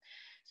household.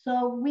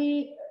 So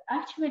we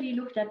actually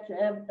looked at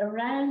a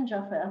range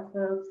of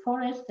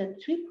forest and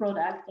tree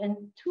products, and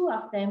two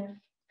of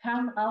them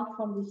come out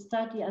from the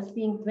study as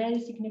being very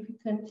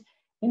significant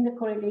in the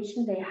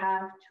correlation they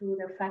have to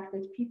the fact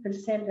that people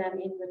sell them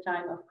in the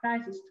time of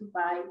crisis to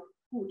buy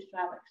food, to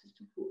have access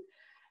to food.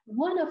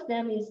 One of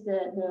them is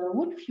the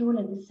wood fuel,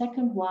 and the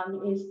second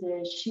one is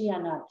the shea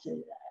nut.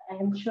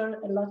 I'm sure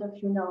a lot of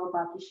you know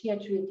about the shea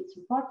tree and its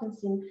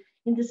importance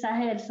in the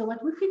Sahel. So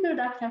what we figured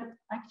out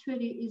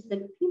actually is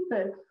that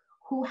people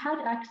who had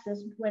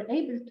access, were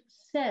able to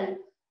sell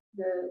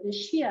the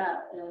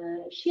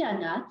shea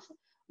nut,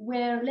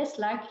 were less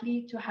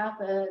likely to have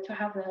a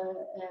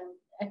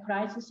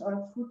crisis or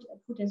a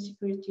food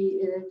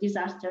insecurity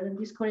disaster, and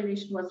this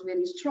correlation was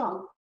very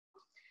strong.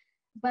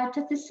 But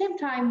at the same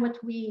time,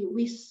 what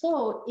we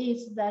saw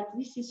is that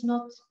this is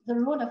not the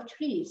role of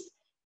trees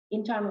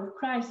in time of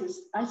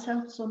crisis. It's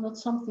also not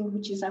something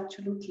which is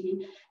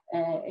absolutely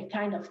a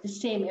kind of the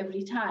same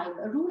every time.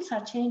 Rules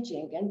are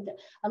changing and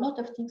a lot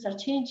of things are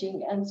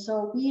changing. And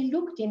so we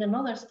looked in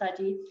another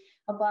study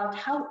about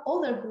how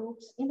other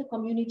groups in the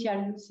community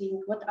are using,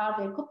 what are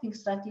their coping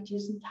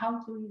strategies and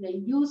how do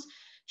they use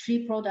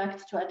tree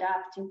products to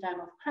adapt in time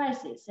of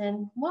crisis.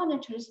 And one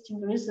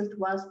interesting result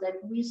was that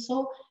we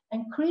saw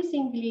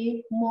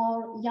increasingly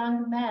more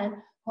young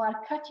men who are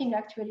cutting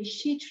actually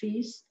shea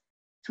trees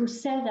to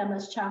sell them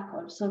as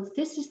charcoal. So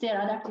this is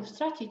their adaptive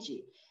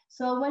strategy.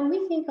 So when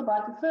we think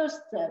about the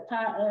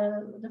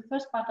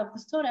first part of the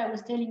story, I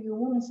was telling you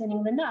women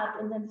selling the nut,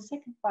 and then the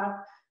second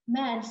part,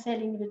 men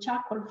selling the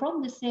charcoal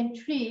from the same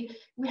tree,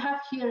 we have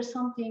here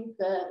something,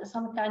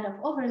 some kind of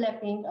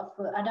overlapping of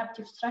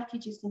adaptive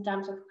strategies in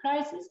terms of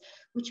crisis,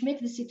 which make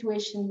the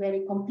situation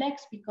very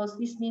complex because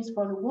this means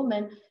for the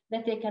women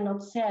that they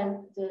cannot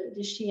sell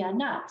the shea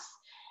nuts.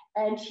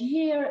 And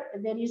here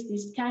there is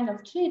this kind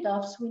of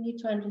trade-offs we need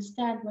to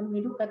understand when we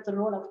look at the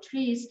role of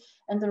trees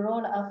and the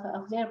role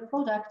of their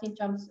product in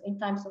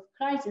times of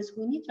crisis.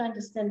 We need to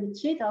understand the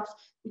trade-offs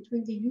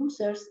between the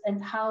users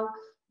and how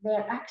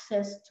their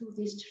access to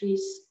these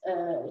trees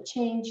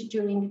change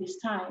during this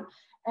time.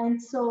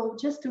 And so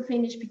just to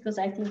finish, because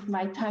I think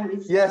my time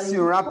is— Yes,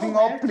 you're wrapping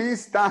up,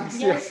 please. Thanks.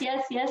 Yes.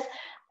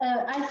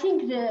 I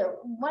think the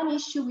one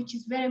issue which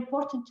is very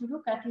important to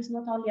look at is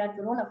not only at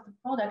the role of the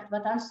product,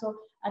 but also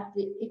at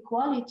the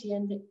equality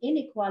and the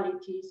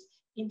inequalities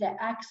in the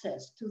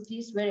access to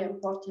these very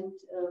important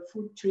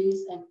food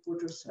trees and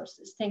food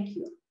resources. Thank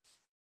you.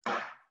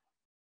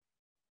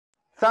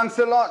 Thanks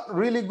a lot.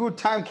 Really good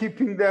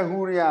timekeeping there,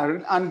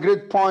 Huria, and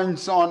great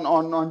points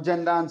on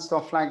gender and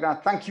stuff like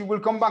that. Thank you.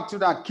 We'll come back to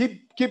that.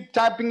 Keep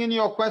typing in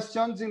your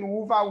questions in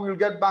Wova. We'll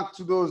get back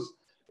to those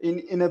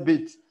in a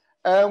bit.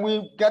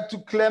 We get to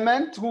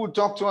Clement, who will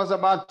talk to us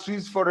about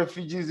trees for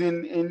refugees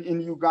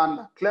in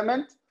Uganda.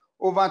 Clement,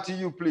 over to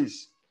you,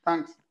 please.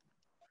 Thanks.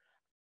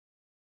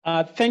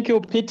 Thank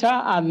you, Peter,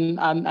 and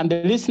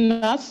the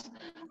listeners.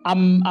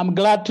 I'm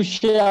glad to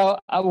share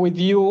with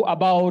you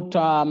about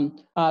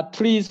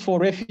trees for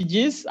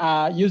refugees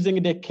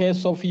using the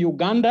case of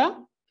Uganda.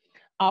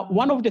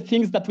 One of the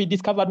things that we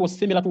discovered was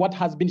similar to what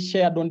has been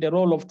shared on the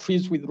role of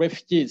trees with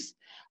refugees.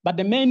 But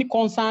the main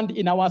concern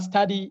in our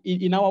study,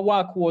 in our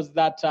work, was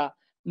that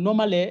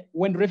normally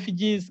when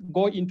refugees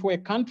go into a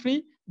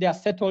country, they are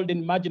settled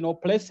in marginal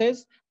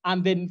places,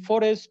 and then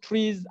forest,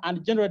 trees,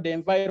 and generally the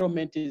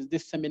environment is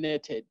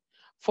disseminated.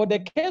 For the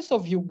case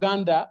of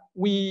Uganda,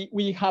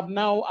 we have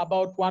now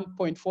about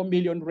 1.4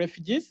 million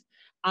refugees,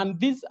 and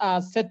these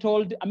are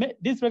settled.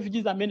 These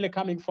refugees are mainly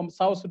coming from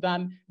South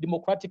Sudan,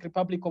 Democratic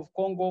Republic of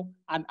Congo,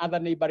 and other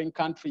neighboring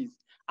countries.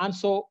 And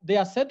so they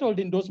are settled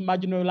in those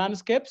marginal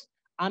landscapes,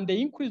 and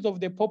the increase of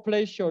the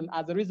population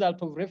as a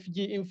result of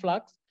refugee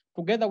influx,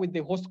 together with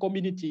the host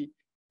community,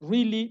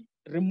 really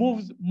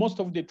removes most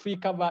of the tree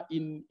cover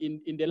in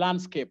the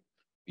landscape.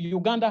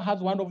 Uganda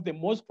has one of the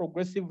most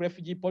progressive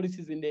refugee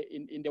policies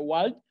in the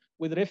world,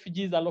 with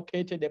refugees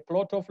allocated a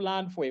plot of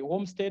land for a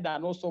homestead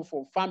and also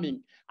for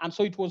farming. And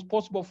so it was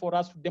possible for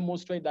us to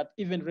demonstrate that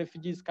even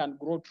refugees can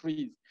grow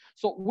trees.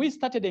 So we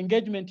started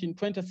engagement in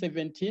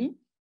 2017.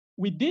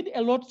 We did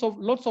lots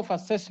of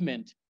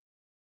assessment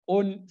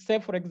on, say,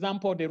 for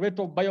example, the rate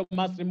of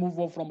biomass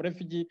removal from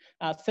refugee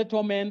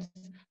settlements.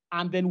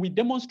 And then we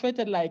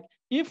demonstrated, like,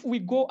 if we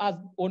go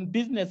on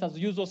business as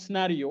usual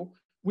scenario,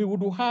 we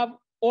would have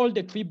all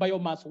the tree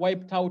biomass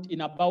wiped out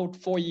in about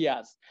 4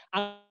 years.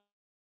 And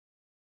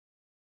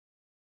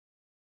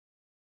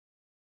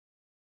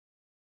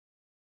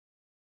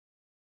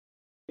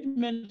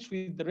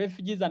with the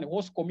refugees and the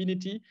host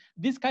community,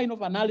 this kind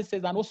of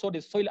analysis and also the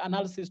soil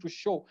analysis to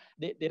show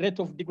the rate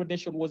of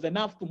degradation was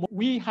enough to.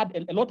 We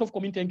had a lot of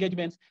community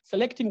engagements,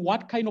 selecting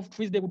what kind of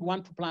trees they would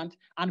want to plant,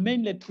 and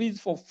mainly trees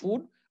for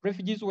food.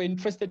 Refugees were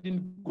interested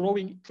in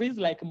growing trees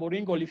like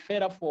Moringa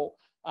oleifera for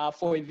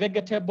a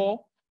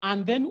vegetable.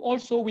 And then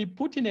also we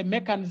put in a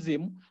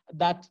mechanism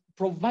that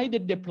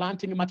provided the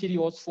planting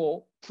materials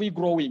for tree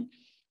growing.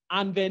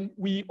 And then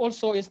we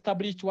also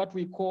established what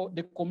we call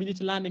the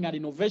Community Learning and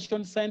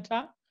Innovation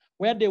Center,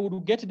 where they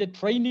would get the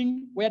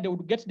training, where they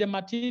would get the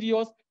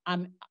materials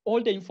and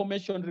all the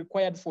information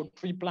required for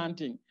tree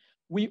planting.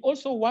 We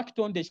also worked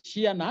on the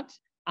shea nut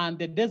and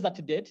the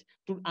desert date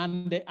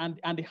and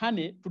the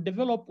honey to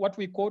develop what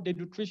we call the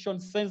nutrition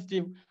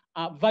sensitive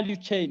value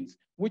chains,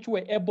 which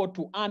were able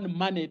to earn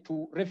money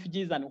to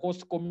refugees and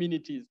host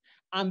communities.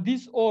 And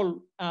this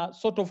all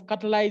sort of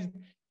catalyzed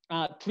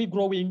tree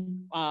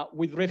growing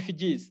with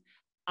refugees.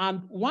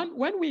 And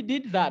when we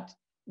did that,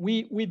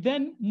 we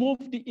then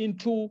moved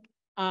into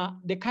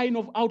the kind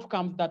of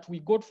outcomes that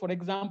we got. For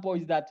example,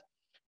 is that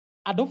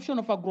adoption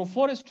of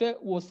agroforestry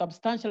was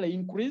substantially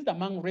increased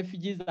among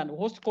refugees and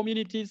host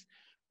communities.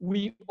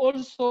 We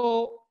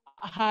also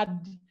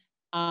had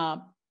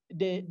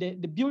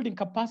the building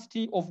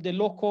capacity of the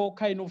local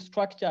kind of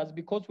structures,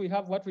 because we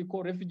have what we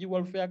call refugee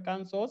welfare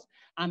councils,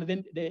 and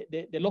then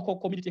the local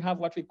community have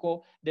what we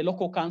call the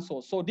local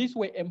councils. So these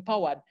were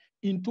empowered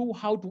into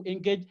how to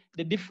engage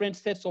the different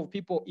sets of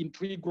people in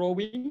tree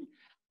growing.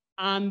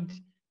 And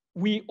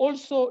we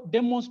also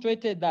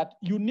demonstrated that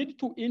you need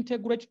to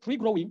integrate tree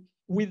growing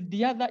with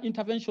the other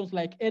interventions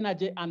like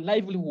energy and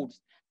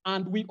livelihoods.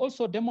 And we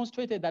also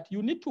demonstrated that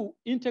you need to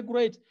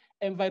integrate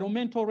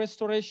environmental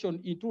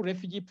restoration into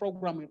refugee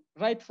programming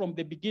right from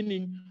the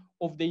beginning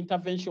of the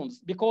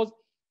interventions, because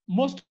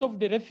most of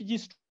the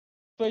refugee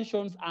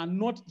situations are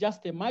not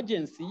just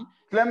emergency.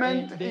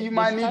 Clement, you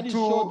might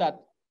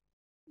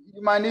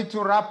need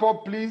to wrap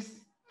up,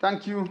 please.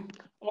 Thank you.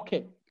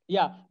 Okay.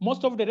 Yeah,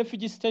 most of the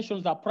refugee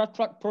stations are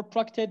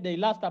protracted. They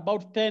last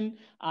about 10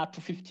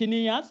 to 15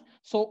 years.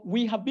 So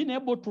we have been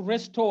able to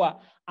restore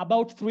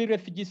about 3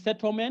 refugee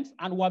settlements,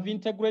 and we have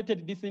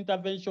integrated these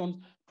interventions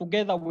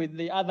together with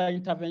the other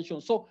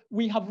interventions. So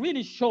we have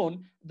really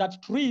shown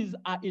that trees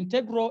are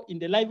integral in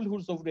the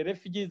livelihoods of the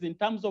refugees in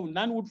terms of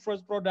non-wood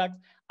forest products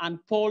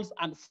and poles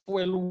and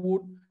fuel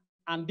wood.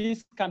 And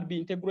this can be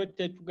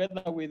integrated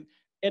together with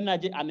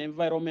energy and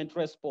environment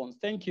response.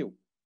 Thank you.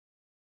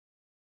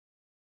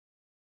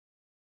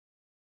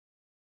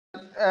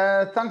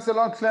 Thanks a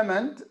lot,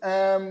 Clement.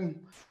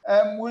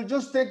 We'll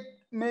just take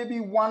maybe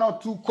 1 or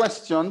 2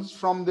 questions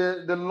from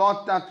the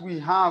lot that we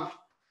have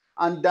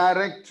and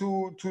direct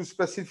to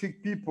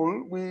specific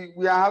people.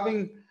 We are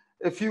having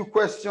a few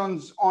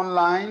questions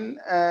online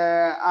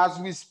as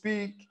we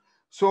speak.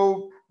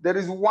 So there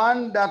is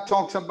one that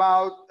talks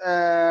about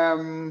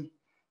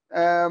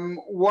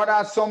what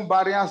are some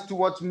barriers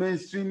towards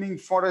mainstreaming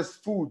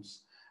forest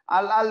foods.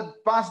 I'll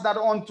pass that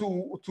on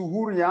to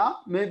Huria,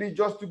 maybe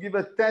just to give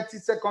a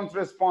 30-second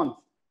response.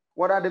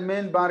 What are the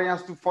main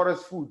barriers to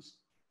forest foods?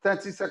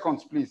 30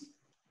 seconds, please.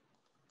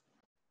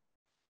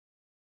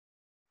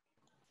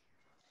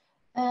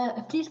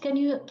 Please, can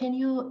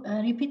you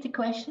repeat the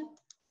question?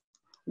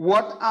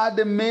 What are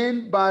the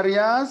main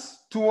barriers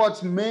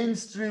towards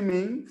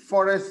mainstreaming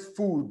forest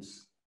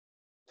foods?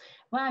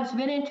 Wow, it's a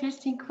very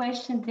interesting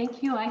question.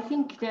 Thank you. I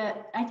think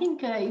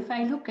if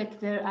I look at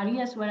the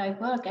areas where I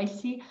work, I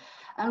see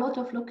a lot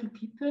of local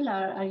people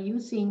are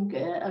using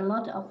a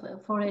lot of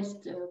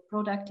forest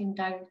product in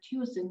direct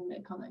use and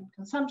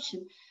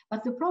consumption.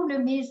 But the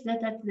problem is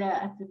that at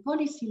the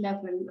policy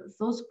level,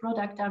 those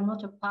products are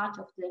not a part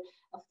of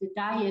the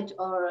diet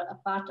or a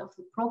part of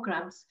the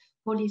programs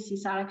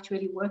policies are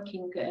actually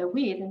working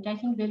with. And I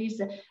think there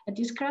is a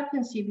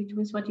discrepancy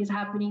between what is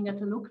happening at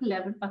the local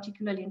level,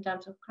 particularly in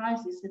terms of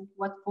crisis, and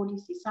what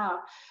policies are.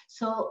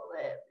 So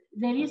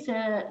there is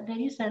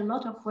a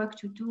lot of work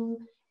to do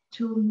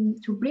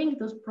to bring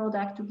those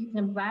products, to give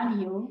them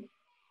value,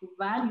 to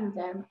value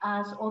them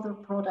as other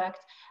products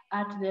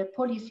at the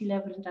policy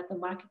level and at the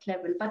market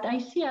level. But I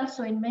see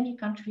also in many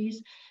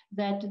countries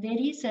that there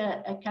is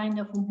a kind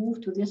of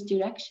move to this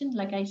direction.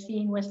 Like I see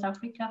in West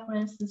Africa, for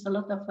instance, a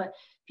lot of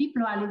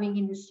people who are living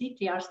in the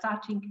city are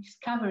starting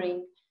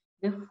discovering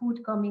the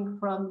food coming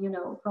from,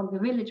 from the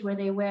village where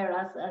they were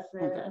as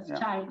Yeah.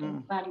 child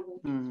and valuable.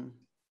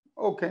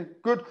 Okay,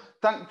 good.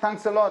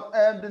 Thanks a lot.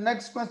 The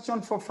next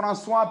question for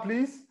Francois,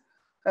 please.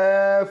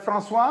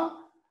 Francois,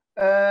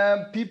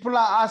 people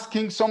are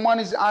asking, someone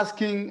is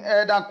asking,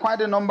 there are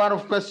quite a number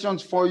of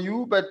questions for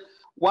you, but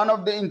one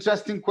of the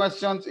interesting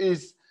questions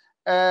is,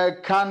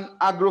 can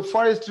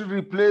agroforestry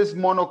replace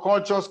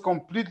monocultures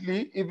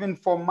completely, even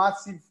for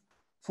massive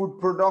food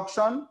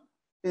production,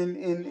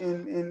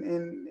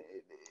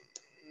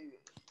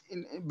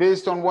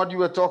 based on what you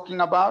were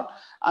talking about?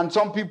 And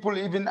some people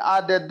even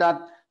added that,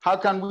 how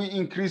can we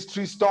increase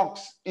tree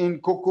stocks in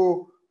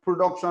cocoa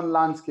production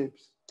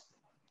landscapes?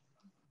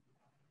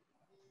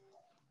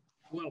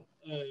 Well,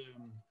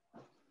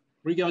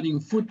 regarding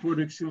food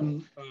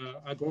production,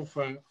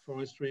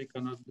 agroforestry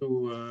cannot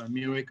do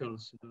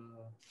miracles.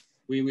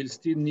 We will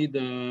still need,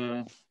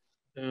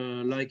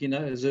 like in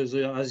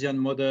the ASEAN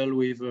model,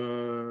 with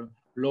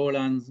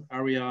lowland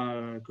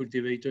area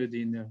cultivated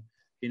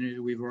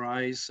with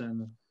rice,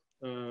 and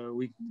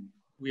we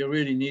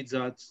really need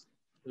that.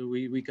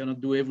 We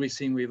cannot do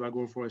everything with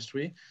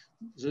agroforestry.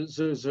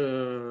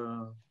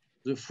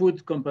 The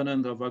food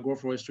component of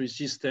agroforestry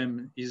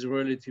system is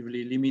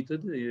relatively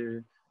limited.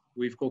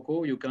 With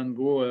cocoa, you can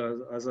grow,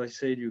 as I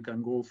said, you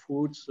can grow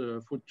fruits,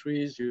 fruit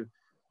trees. You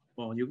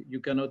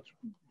cannot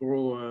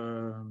grow,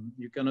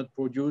 you cannot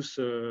produce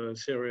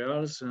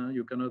cereals.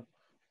 You cannot.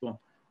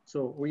 Well,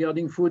 so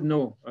regarding food,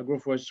 no,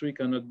 agroforestry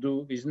cannot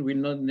do.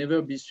 Will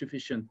never be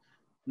sufficient.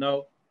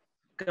 Now,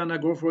 can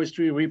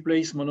agroforestry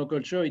replace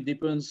monoculture? It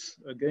depends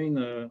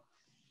again.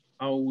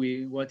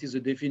 What is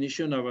the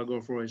definition of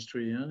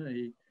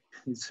agroforestry?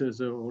 It's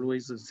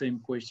always the same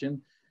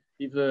question.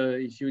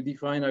 If you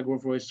define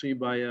agroforestry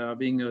by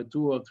having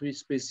 2 or 3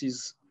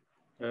 species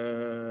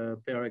per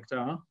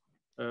hectare,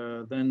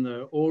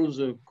 then all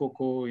the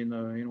cocoa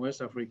in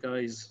West Africa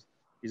is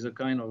a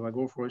kind of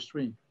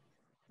agroforestry.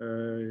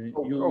 In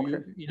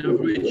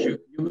average,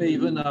 you may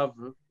even have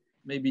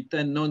maybe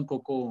 10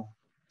 non-cocoa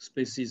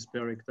species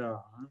per hectare.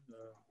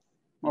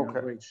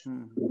 Average,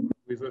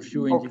 with a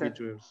few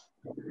individuals.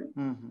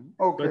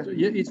 But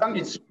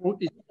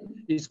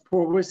it's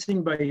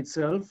progressing by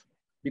itself,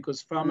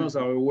 because farmers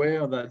are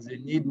aware that they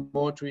need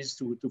more trees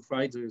to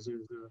fight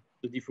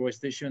the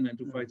deforestation and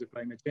to fight the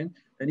climate change.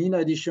 And in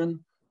addition,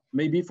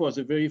 maybe for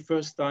the very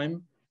first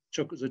time,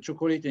 the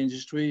chocolate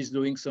industry is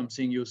doing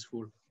something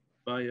useful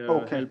by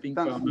helping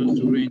farmers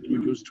to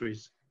reintroduce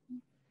trees.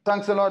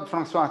 Thanks a lot,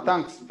 Francois.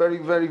 Thanks. Very,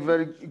 very,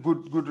 very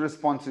good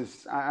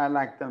responses. I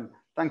like them.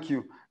 Thank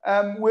you.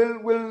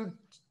 We'll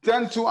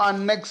turn to our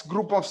next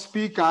group of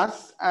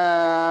speakers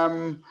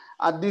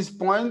at this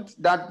point,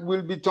 that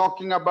will be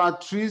talking about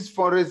trees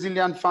for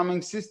resilient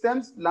farming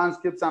systems,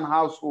 landscapes, and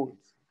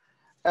households.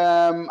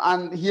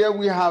 And here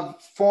we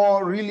have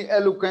 4 really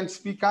eloquent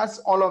speakers.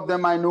 All of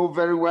them I know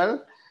very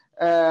well.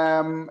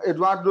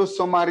 Eduardo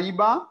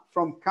Somariba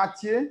from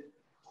Cartier,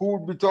 who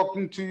will be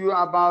talking to you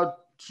about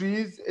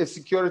trees, a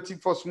security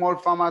for small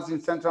farmers in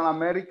Central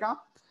America.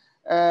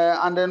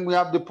 And then we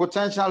have the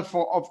potential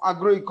of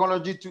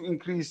agroecology to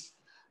increase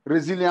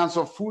resilience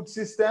of food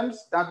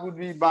systems. That would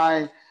be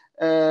by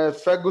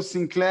Fergus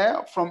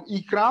Sinclair from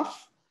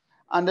ECRAF.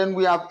 And then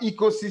we have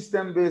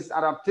ecosystem-based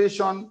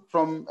adaptation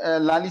from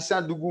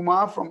Lalisa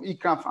Duguma from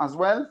ECRAF as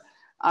well.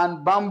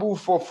 And bamboo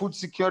for food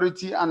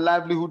security and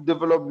livelihood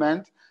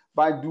development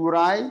by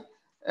Durai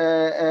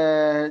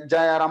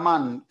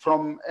Jayaraman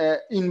from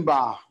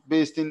Inba,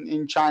 based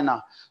in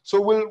China.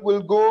 So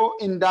we'll go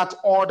in that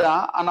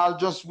order, and I'll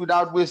just,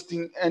 without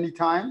wasting any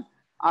time,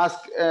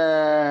 ask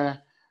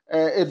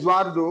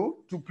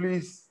Eduardo to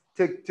please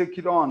take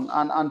it on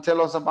and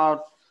tell us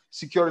about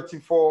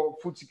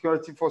food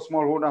security for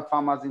smallholder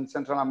farmers in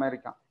Central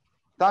America.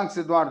 Thanks,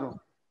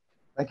 Eduardo.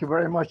 Thank you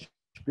very much,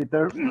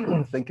 Peter.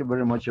 Thank you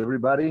very much,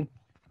 everybody.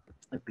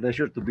 A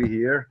pleasure to be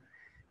here.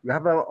 We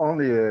have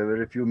only a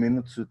very few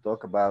minutes to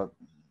talk about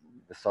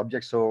the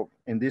subject. So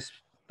in this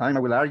time, I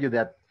will argue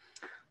that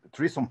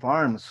trees on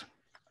farms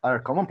are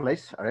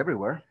commonplace, are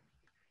everywhere,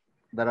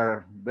 that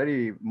are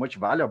very much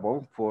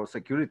valuable for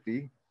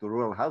security to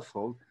rural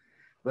households,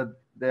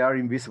 but they are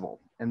invisible.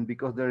 And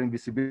because their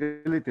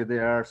invisibility, they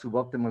are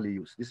suboptimally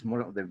used. This is more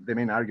of the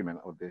main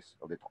argument of the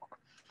talk.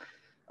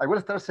 I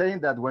will start saying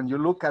that when you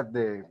look at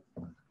the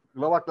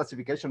global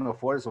classification of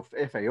forests of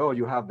FAO,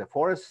 you have the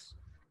forests,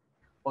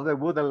 other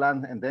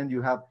woodland, and then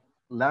you have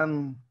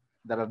land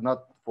that are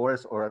not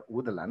forest or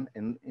woodland.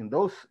 And in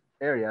those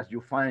areas,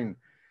 you find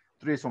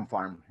trees on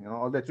farm. You know,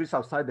 all the trees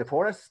outside the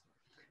forest,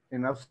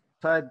 and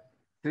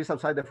trees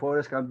outside the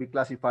forest can be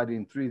classified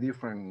in 3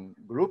 different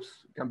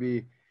groups. It can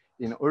be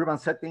in urban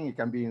setting, it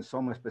can be in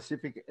some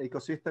specific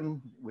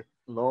ecosystem with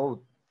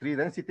low tree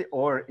density,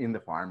 or in the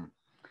farm.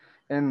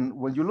 And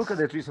when you look at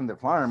the trees on the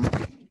farm,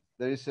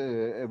 there is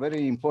a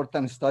very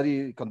important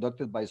study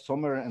conducted by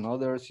Sommer and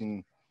others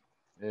in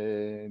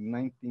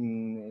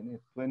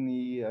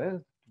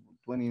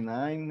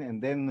 1929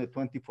 and then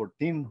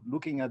 2014,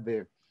 looking at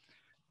the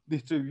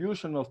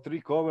distribution of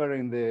tree cover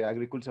in the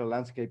agricultural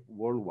landscape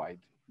worldwide.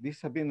 This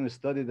has been a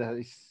study that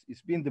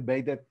is being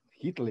debated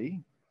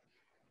heatedly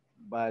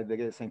by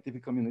the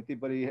scientific community,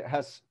 but it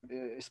has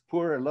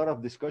spurred a lot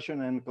of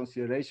discussion and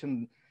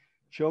consideration,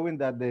 showing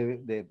that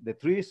the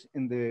trees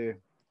in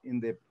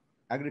the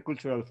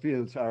agricultural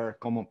fields are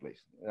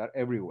commonplace, are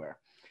everywhere.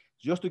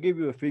 Just to give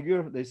you a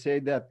figure, they say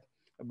that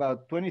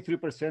about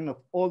 23% of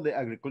all the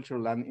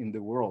agricultural land in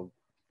the world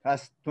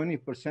has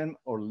 20%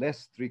 or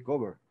less tree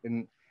cover.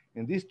 And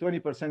this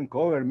 20%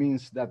 cover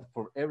means that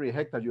for every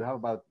hectare, you have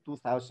about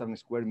 2,000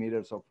 square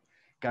meters of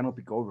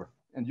canopy cover.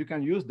 And you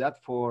can use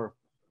that for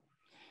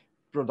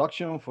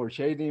production, for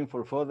shading,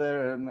 for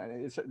fodder.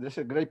 And there's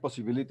a great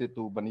possibility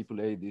to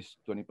manipulate this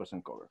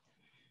 20% cover.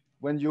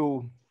 When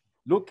you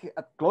look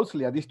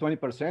closely at this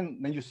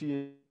 20%, then you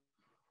see,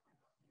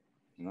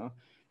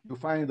 you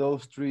find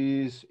those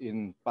trees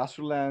in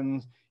pasture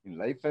lands, in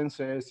lake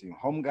fences, in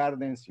home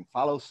gardens, in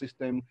fallow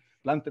system,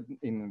 planted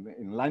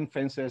in line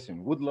fences,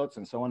 in woodlots,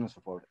 and so on and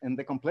so forth. And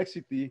the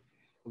complexity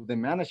of the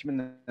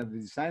management and the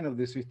design of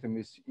the system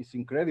is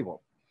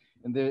incredible.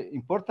 And the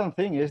important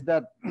thing is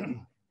that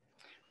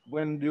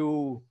when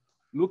you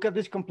look at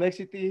this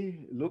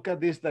complexity, look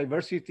at this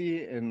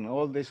diversity and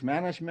all this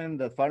management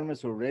that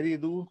farmers already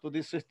do to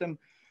this system,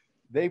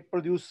 they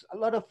produce a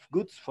lot of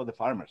goods for the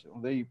farmers.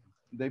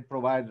 They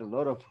provide a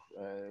lot of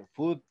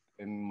food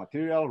and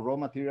material, raw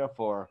material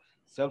for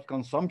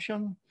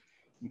self-consumption,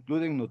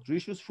 including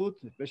nutritious food,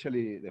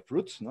 especially the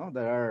fruits,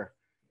 that are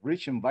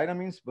rich in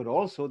vitamins, but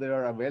also they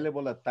are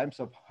available at times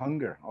of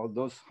hunger, all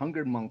those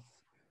hunger months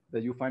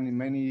that you find in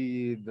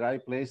many dry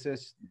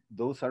places.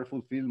 Those are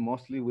fulfilled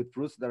mostly with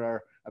fruits that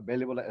are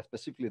available at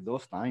specifically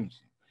those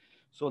times.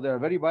 So they are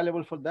very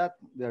valuable for that.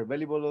 They are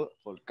valuable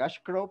for cash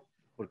crop,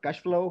 for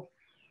cash flow,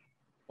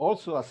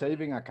 also a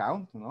saving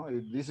account.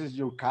 This is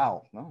your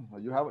cow.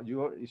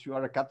 If you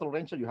are a cattle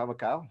rancher, you have a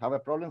cow. Have a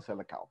problem, sell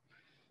a cow.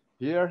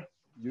 Here,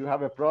 you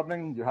have a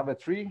problem, you have a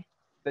tree,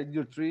 take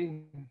your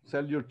tree,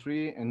 sell your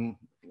tree, and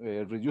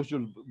reduce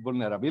your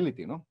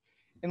vulnerability.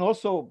 And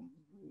also,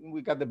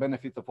 we got the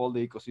benefit of all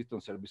the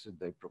ecosystem services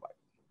they provide.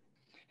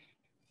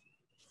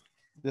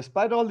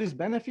 Despite all these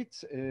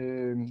benefits,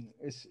 the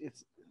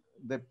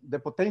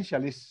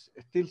potential is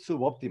still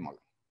suboptimal.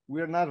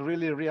 We are not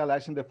really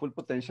realizing the full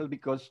potential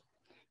because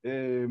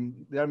there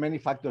are many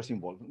factors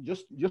involved.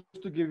 Just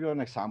to give you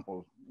an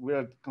example, we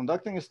are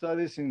conducting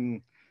studies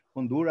in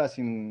Honduras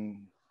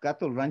in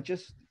cattle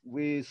ranches.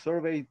 We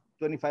surveyed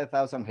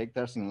 25,000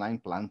 hectares in line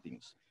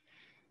plantings.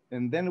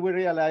 And then we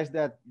realized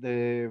that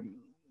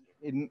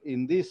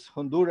in this,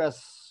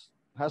 Honduras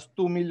has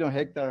 2 million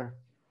hectares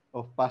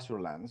of pasture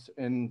lands,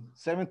 and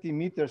 70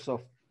 meters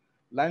of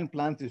line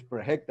plantings per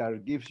hectare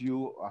gives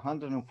you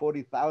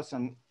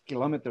 140,000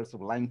 kilometers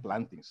of line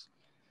plantings.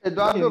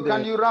 Eduardo,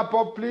 can you wrap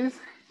up, please?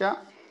 Yeah.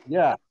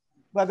 Yeah,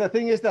 but the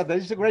thing is that there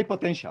is a great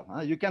potential.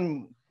 You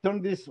can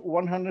turn this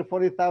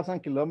 140,000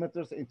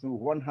 kilometers into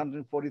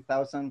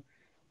 140,000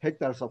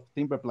 hectares of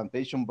timber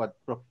plantation, but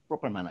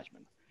proper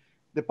management.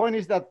 The point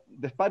is that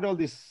despite all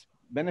these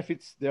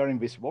benefits, they are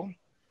invisible.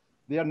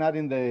 They are not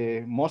in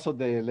most of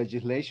the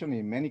legislation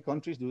in many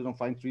countries. You don't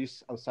find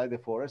trees outside the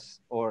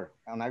forest or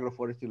an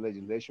agroforestry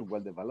legislation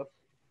well developed.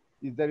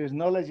 If there is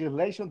no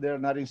legislation, there are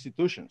not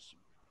institutions.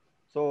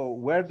 So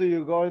where do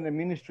you go in the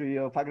Ministry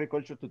of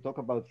Agriculture to talk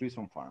about trees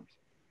on farms?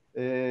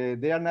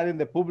 They are not in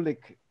the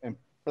public and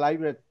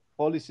private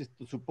policies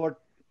to support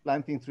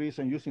planting trees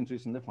and using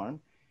trees in the farm.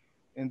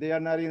 And they are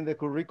not in the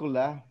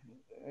curricula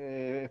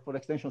for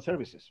extension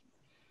services.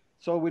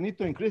 So we need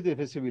to increase the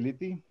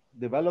visibility,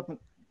 develop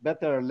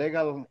better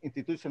legal,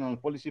 institutional,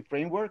 and policy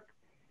framework,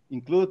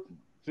 include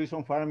trees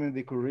on farm in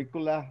the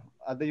curricula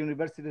at the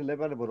university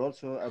level, but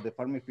also at the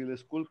farming field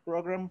school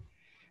program,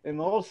 and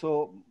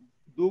also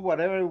do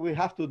whatever we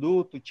have to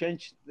do to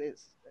change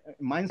this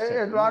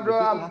mindset. Eduardo,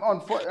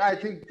 I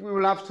think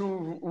we'll have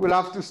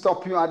to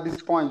stop you at this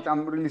point.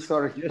 I'm really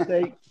sorry. Just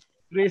say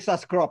trees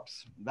as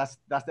crops. That's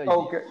the idea.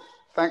 Okay.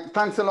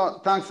 Thanks a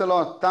lot.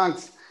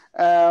 Thanks.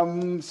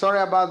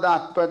 Sorry about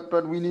that,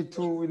 but we need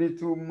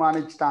to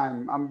manage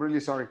time. I'm really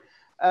sorry.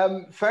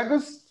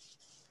 Fergus,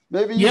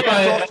 maybe you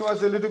can talk to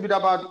us a little bit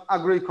about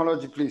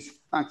agroecology, please.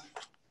 Thanks.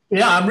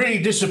 Yeah, I'm really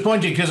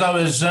disappointed because I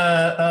was,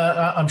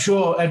 I'm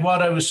sure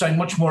Eduardo was saying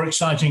much more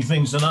exciting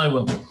things than I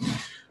will.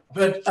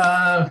 But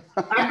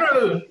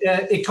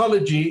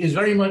agroecology is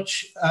very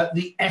much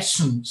the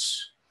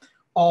essence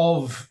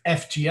of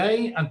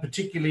FTA, and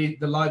particularly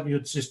the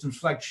livelihood systems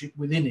flagship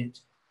within it,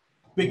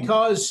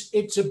 because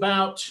it's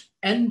about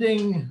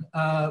ending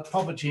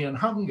poverty and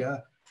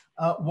hunger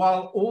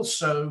while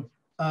also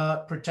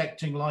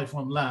protecting life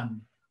on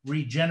land,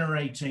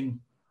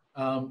 regenerating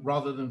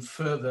rather than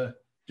further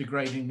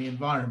degrading the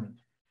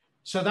environment.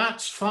 So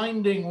that's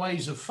finding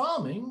ways of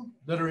farming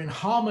that are in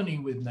harmony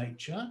with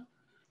nature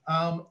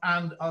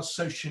and are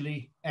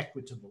socially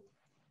equitable.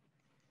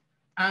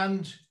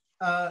 And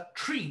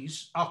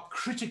trees are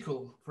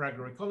critical for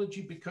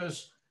agroecology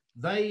because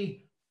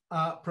they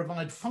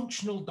provide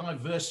functional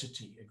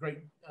diversity, a great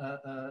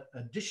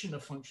addition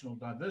of functional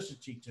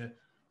diversity to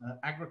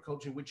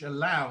agriculture, which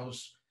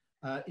allows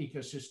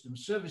ecosystem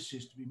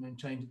services to be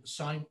maintained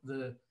at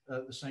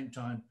the same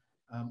time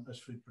as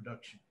food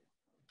production.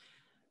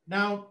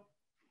 Now,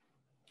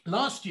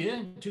 last year,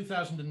 in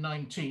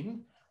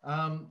 2019,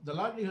 the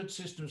Livelihood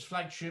Systems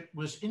flagship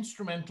was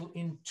instrumental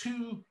in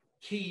two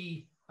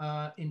key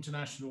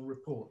international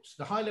reports.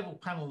 The high-level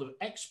panel of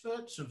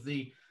experts of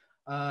the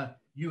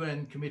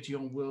UN Committee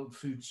on World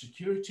Food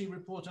Security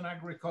report on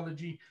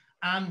agroecology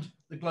and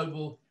the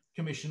Global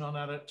Commission on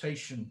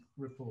Adaptation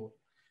report.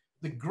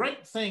 The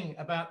great thing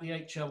about the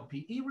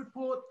HLPE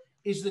report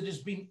is that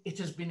it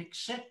has been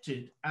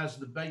accepted as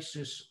the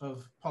basis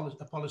of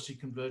a policy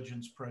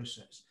convergence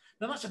process.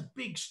 Now, that's a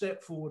big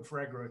step forward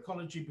for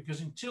agroecology,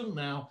 because until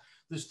now,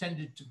 there's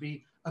tended to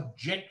be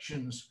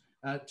objections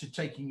to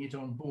taking it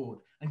on board,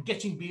 and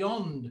getting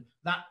beyond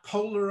that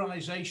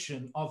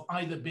polarization of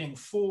either being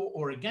for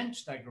or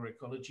against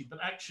agroecology, but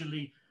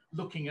actually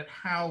looking at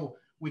how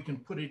we can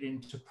put it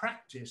into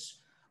practice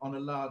on a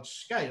large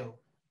scale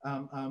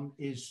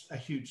is a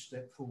huge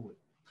step forward.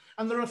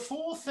 And there are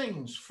four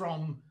things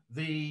from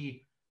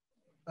the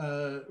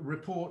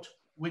report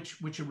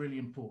which are really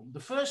important. The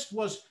first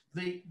was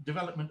the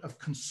development of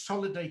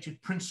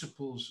consolidated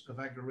principles of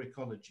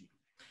agroecology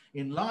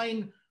in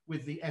line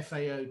with the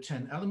FAO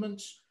 10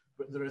 elements,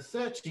 but there are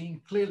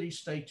 13 clearly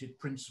stated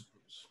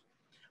principles.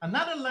 And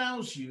that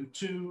allows you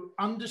to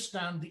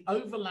understand the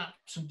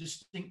overlaps and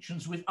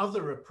distinctions with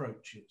other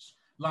approaches,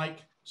 like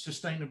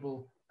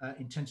sustainable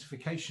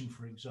intensification,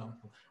 for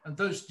example, and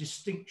those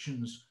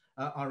distinctions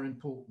are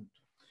important.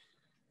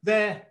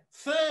 Their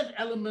third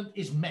element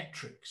is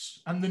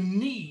metrics, and the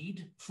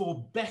need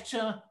for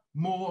better,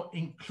 more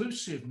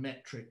inclusive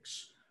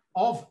metrics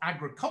of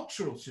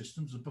agricultural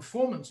systems, the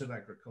performance of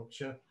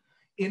agriculture,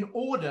 in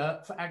order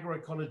for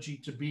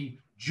agroecology to be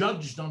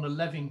judged on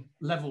a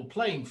level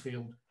playing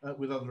field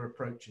with other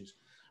approaches.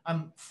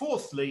 And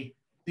fourthly,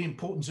 the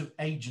importance of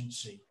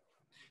agency.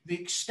 The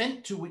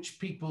extent to which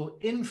people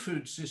in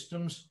food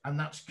systems, and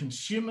that's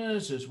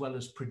consumers as well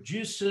as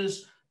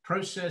producers,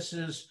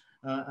 processors,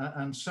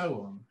 and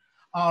so on,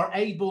 are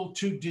able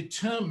to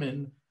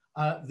determine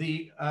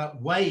the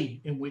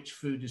way in which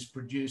food is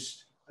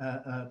produced,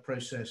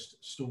 processed,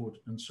 stored,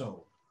 and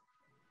sold.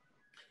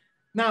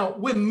 Now,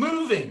 we're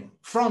moving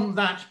from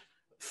that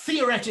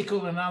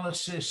theoretical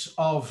analysis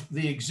of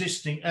the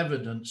existing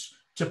evidence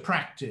to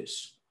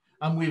practice.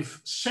 And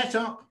we've set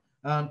up,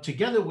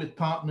 together with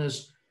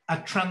partners, a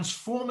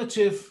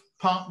transformative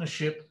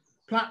partnership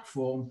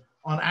platform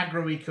on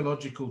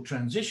agroecological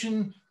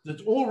transition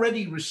that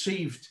already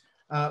received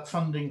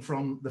funding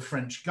from the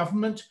French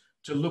government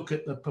to look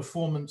at the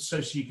performance,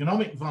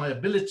 socioeconomic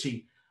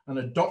viability and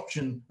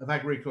adoption of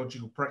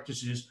agroecological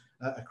practices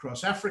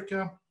across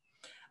Africa.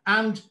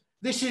 And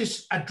this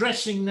is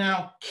addressing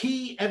now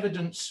key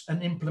evidence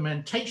and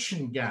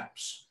implementation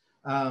gaps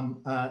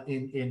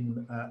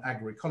in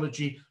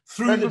agroecology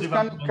through the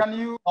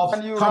development of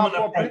common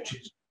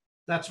approaches.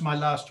 That's my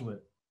last word.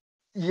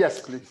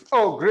 Yes, please.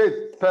 Oh,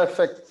 great.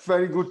 Perfect.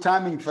 Very good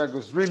timing,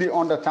 Fergus. Really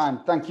on the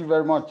time. Thank you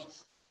very much.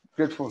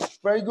 Grateful.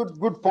 Very good.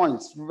 Good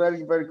points.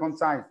 Very, very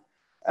concise.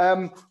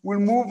 We'll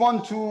move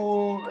on to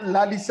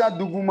Lalisa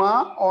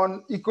Duguma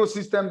on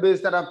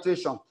ecosystem-based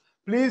adaptation.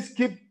 Please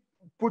keep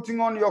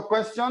putting on your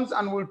questions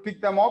and we'll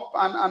pick them up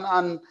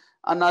and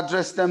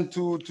address them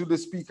to the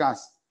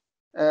speakers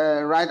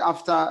right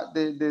after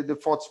the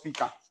fourth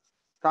speaker.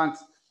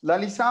 Thanks.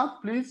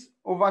 Lalisa, please,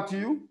 over to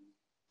you.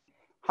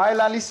 Hi,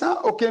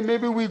 Lalisa. Okay,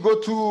 maybe we go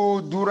to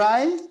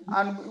Durai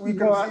and we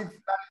can see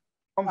if that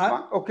comes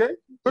back. Okay.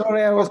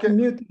 Sorry, I was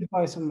muted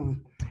by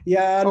someone.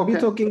 Yeah, I'll be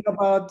talking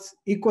about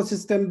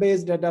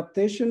ecosystem-based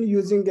adaptation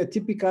using a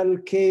typical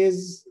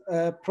case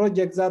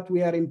project that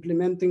we are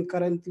implementing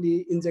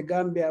currently in the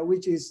Gambia,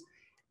 which is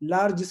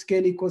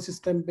large-scale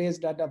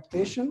ecosystem-based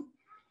adaptation.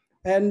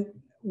 And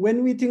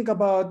when we think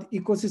about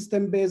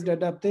ecosystem-based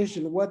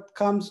adaptation, what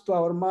comes to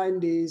our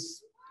mind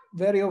is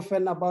very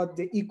often about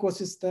the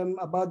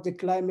ecosystem, about the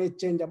climate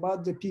change,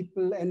 about the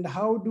people, and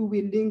how do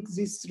we link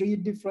these three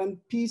different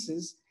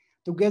pieces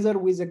together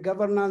with the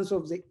governance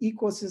of the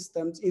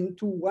ecosystems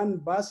into one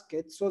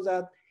basket so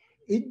that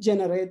it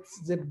generates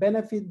the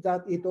benefit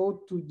that it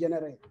ought to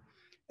generate.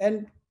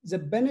 And the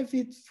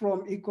benefit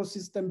from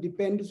ecosystem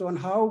depends on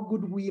how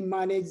good we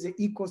manage the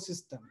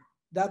ecosystem.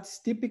 That's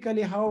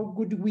typically how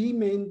good we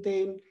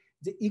maintain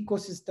the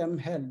ecosystem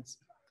health.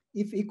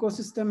 If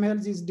ecosystem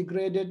health is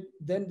degraded,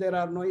 then there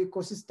are no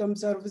ecosystem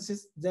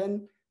services,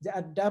 then the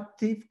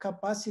adaptive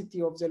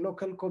capacity of the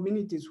local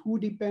communities who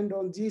depend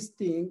on this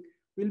thing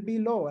will be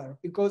lower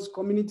because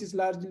communities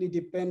largely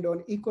depend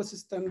on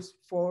ecosystems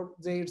for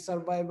their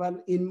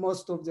survival in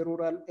most of the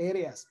rural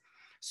areas.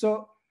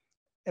 So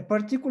a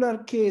particular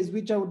case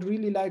which I would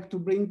really like to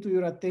bring to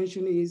your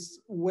attention is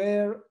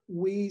where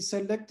we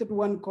selected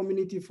one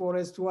community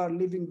forest who are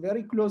living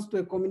very close to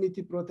a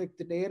community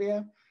protected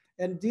area.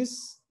 And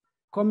this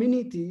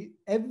community,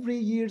 every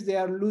year they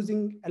are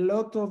losing a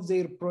lot of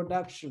their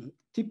production,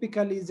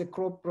 typically the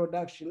crop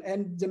production.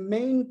 And the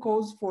main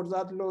cause for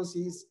that loss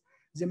is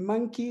the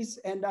monkeys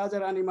and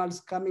other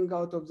animals coming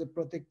out of the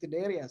protected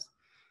areas.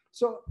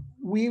 So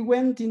we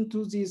went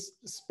into this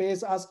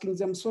space asking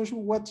them, so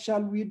what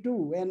shall we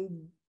do?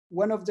 And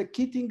one of the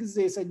key things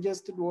they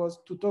suggested was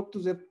to talk to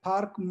the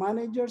park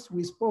managers.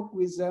 We spoke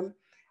with them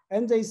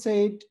and they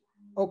said,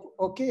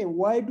 okay,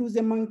 why do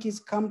the monkeys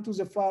come to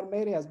the farm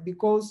areas?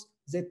 Because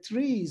the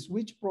trees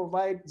which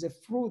provide the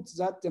fruits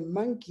that the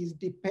monkeys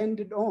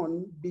depended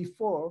on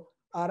before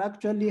are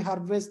actually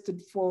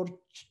harvested for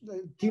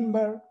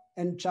timber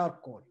and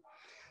charcoal.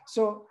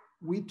 So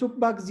we took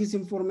back this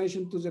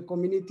information to the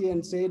community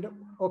and said,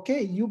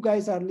 okay, you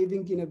guys are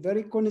living in a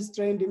very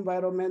constrained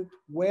environment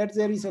where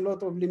there is a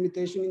lot of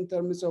limitation in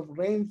terms of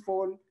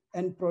rainfall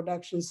and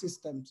production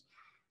systems.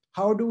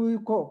 How do we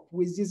cope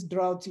with these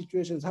drought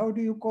situations? How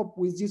do you cope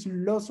with this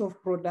loss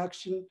of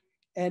production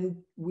and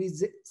with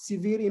the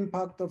severe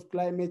impact of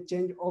climate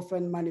change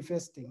often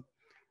manifesting?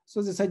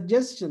 So the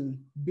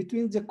suggestion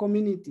between the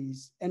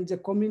communities and the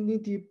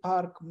community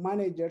park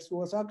managers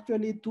was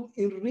actually to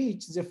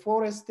enrich the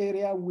forest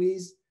area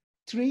with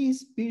tree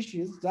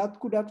species that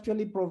could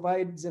actually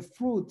provide the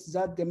fruits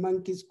that the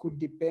monkeys could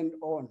depend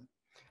on.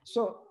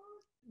 So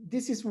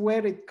this is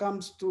where it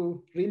comes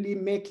to really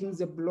making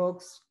the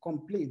blocks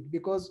complete,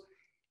 because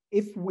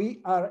if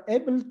we are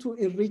able to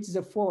enrich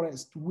the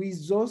forest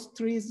with those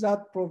trees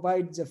that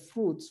provide the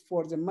fruits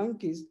for the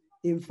monkeys,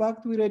 in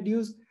fact, we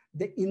reduce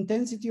the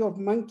intensity of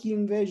monkey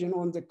invasion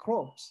on the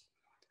crops.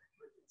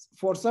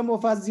 For some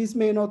of us, this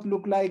may not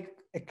look like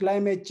a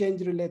climate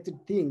change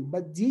related thing,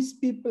 but these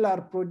people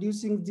are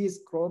producing these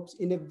crops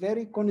in a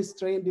very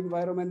constrained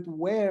environment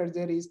where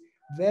there is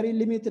very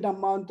limited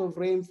amount of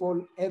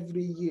rainfall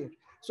every year.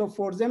 So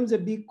for them, the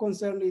big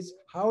concern is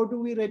how do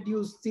we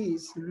reduce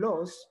this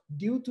loss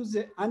due to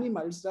the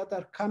animals that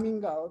are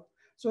coming out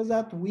so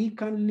that we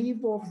can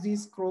live off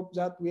these crops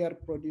that we are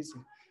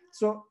producing.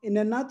 So in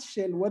a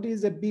nutshell, what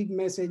is the big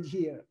message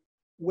here?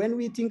 When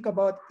we think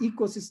about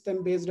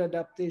ecosystem-based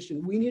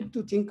adaptation, we need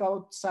to think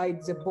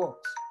outside the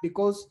box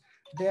because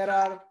there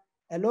are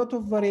a lot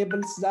of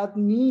variables that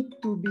need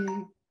to be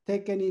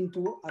taken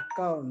into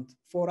account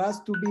for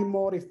us to be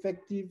more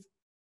effective,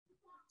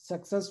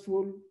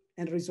 successful,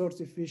 and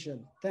resource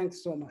efficient.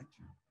 Thanks so much.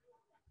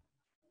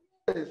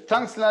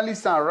 Thanks,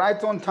 Lalisa.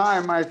 Right on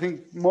time. I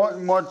think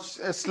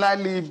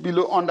slightly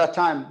below under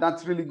time.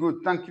 That's really good.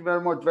 Thank you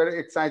very much. Very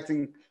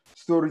exciting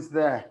stories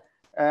there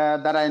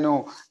that I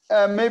know.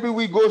 Maybe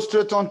we go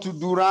straight on to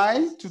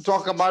Durai to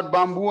talk about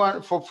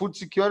bamboo for food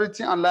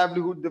security and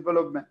livelihood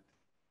development.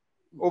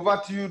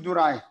 Over to you,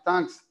 Durai.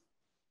 Thanks.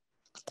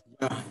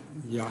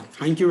 Yeah.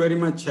 Thank you very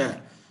much,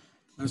 Chair.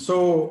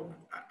 So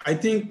I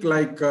think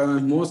like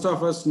most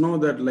of us know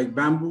that like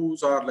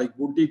bamboos are like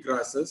woody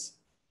grasses,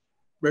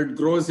 but it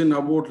grows in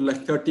about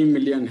like 30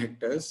 million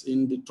hectares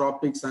in the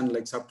tropics and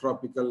like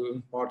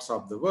subtropical parts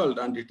of the world.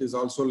 And it is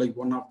also like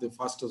one of the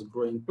fastest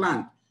growing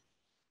plant.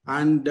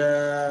 And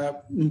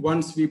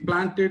once we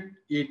plant it,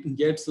 it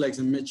gets like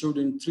matured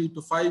in 3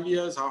 to 5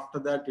 years. After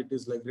that, it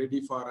is like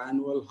ready for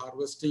annual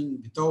harvesting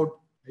without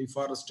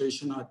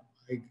afforestation or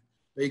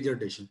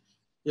degradation.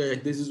 Yeah,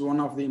 this is one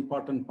of the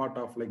important part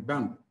of like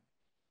bamboo.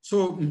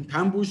 So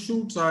bamboo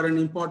shoots are an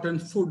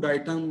important food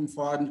item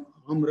for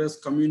numerous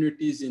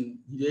communities in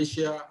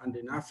Asia and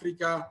in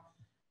Africa.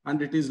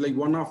 And it is like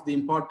one of the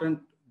important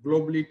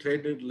globally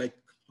traded like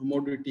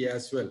commodity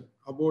as well.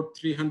 About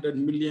 $300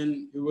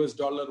 million worth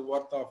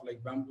of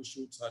like bamboo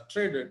shoots are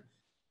traded,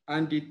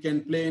 and it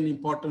can play an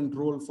important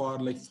role for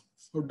like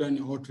food and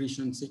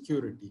nutrition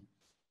security.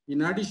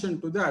 In addition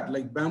to that,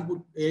 like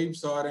bamboo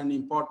apes are an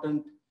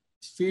important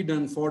feed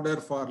and fodder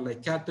for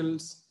like cattle.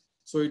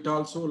 So it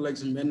also like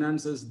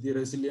enhances the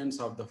resilience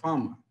of the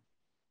farmer.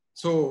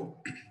 So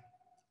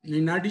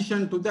in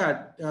addition to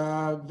that,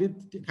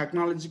 with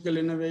technological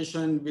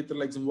innovation, with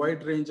like some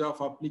wide range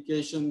of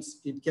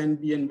applications, it can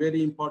be a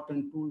very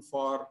important tool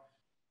for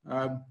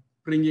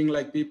bringing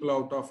like people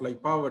out of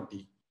like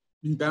poverty.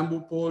 In bamboo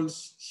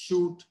poles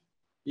shoot,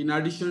 in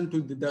addition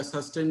to the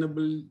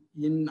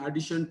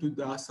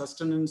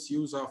sustenance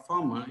use of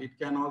farmer, it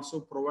can also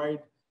provide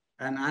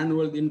an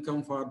annual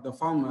income for the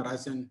farmer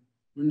as an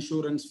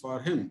insurance for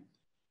him.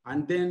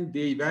 And then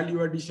the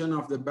value addition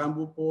of the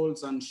bamboo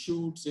poles and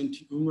shoots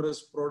into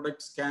numerous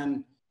products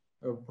can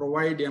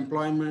provide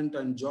employment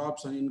and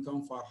jobs and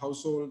income for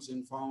households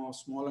in form of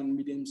small and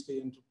medium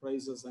scale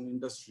enterprises and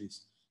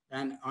industries.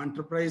 And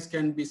enterprise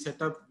can be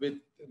set up with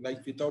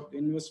like without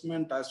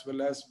investment as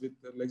well as with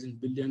like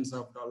billions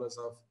of dollars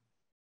of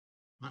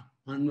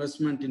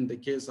investment in the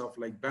case of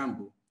like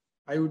bamboo.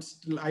 I would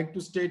like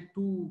to state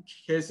 2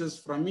 cases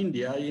from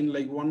India in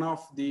like one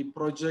of the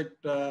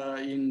project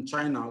in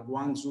China,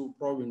 Guangzhou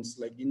province,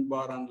 like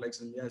Inbar and like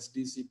some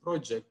SDC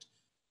project.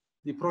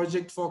 The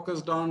project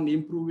focused on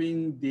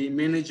improving the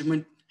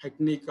management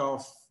technique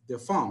of the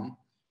farm,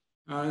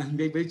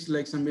 which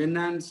like some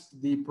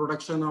enhanced the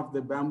production of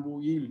the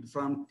bamboo yield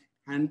from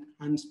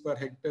tons per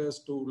hectare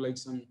to like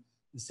some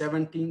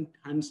 17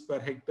 tons per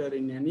hectare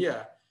in a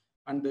year.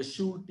 And the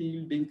shoot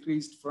yield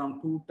increased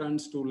from 2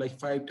 tons to like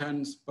 5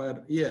 tons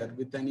per year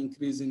with an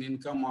increase in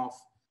income of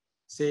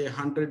say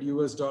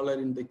 $100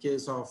 in the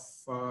case of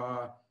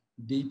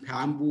the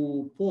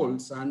bamboo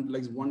poles and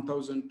like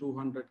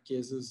 1,200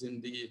 cases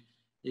in the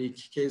a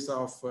case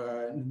of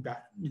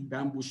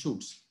bamboo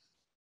shoots.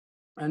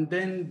 And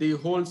then the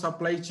whole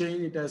supply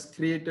chain, it has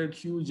created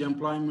huge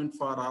employment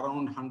for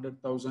around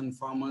 100,000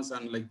 farmers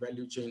and like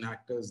value chain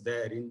actors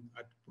there in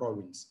at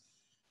province.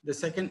 The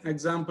second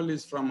example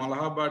is from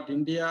Allahabad,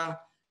 India,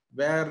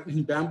 where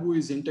bamboo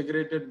is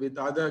integrated with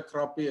other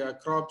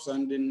crops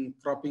and in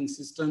cropping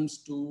systems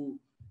to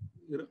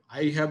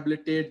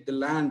rehabilitate the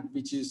land,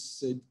 which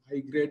is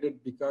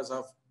degraded because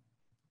of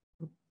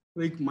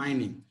brick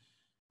mining.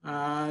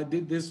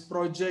 This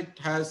project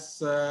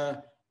has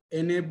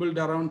enabled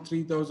around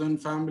 3,000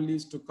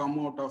 families to come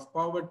out of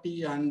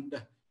poverty,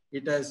 and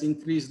it has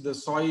increased the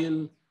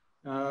soil,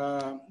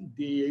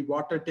 the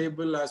water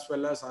table, as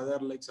well as other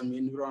like some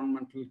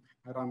environmental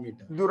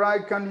parameters.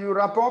 Durai, can you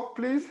wrap up,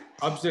 please?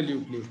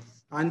 Absolutely.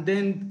 And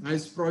then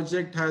this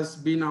project has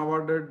been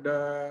awarded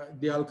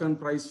the Alcan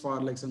Prize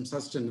for like some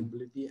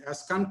sustainability.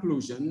 As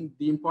conclusion,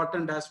 the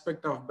important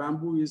aspect of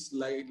bamboo is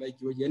like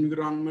your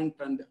environment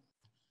and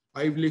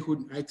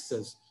livelihood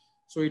access.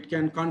 So it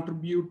can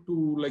contribute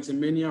to like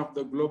many of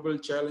the global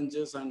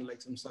challenges and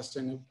like some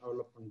sustainable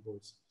development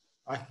goals.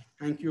 I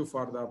thank you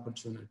for the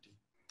opportunity.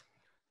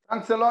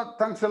 Thanks a lot,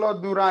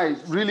 Durai.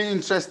 Really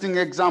interesting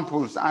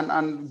examples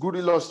and good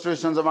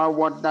illustrations about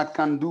what that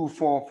can do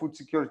for food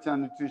security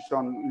and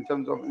nutrition in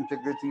terms of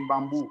integrating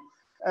bamboo.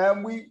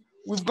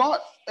 We've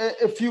got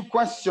a few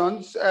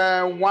questions,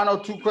 one or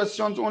two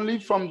questions only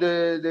from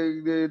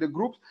the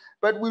group,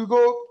 but we'll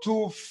go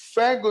to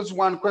Fergus.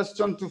 One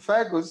question to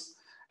Fergus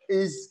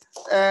is,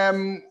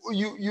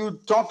 you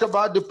talked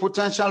about the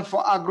potential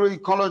for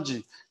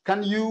agroecology.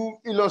 Can you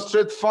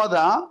illustrate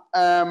further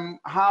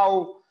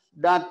how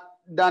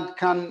that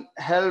can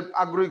help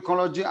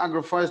agroecology,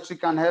 agroforestry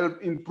can help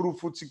improve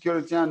food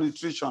security and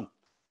nutrition,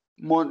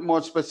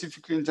 more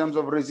specifically in terms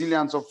of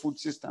resilience of food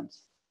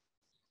systems?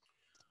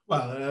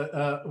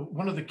 Well,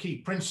 one of the key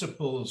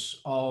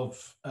principles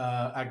of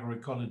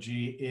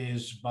agroecology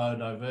is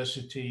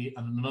biodiversity,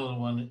 and another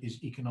one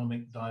is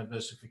economic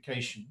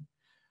diversification.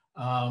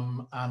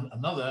 And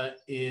another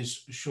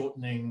is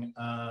shortening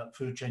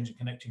food chains and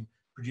connecting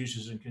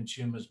producers and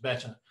consumers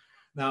better.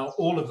 Now,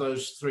 all of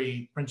those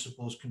three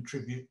principles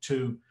contribute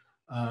to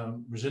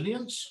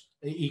resilience,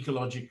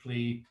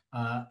 ecologically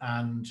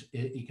and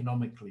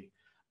economically.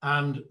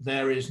 And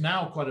there is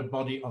now quite a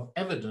body of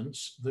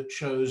evidence that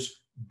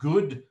shows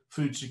good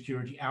food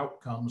security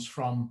outcomes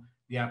from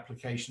the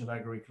application of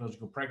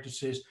agroecological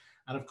practices.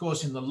 And of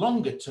course, in the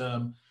longer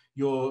term,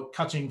 you're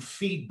cutting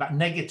feedback,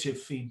 negative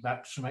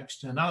feedback from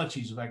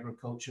externalities of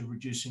agriculture,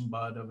 reducing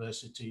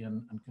biodiversity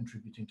and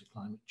contributing to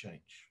climate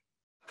change.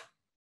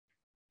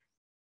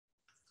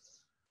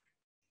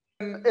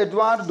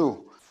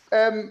 Eduardo,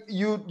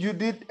 you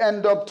did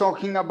end up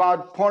talking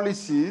about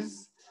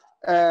policies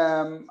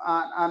and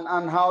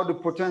how the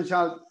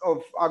potential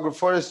of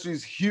agroforestry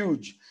is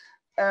huge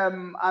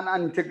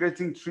and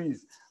integrating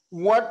trees.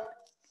 What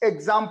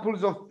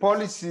examples of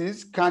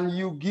policies can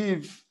you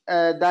give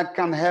that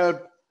can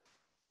help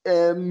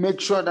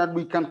make sure that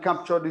we can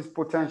capture this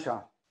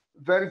potential?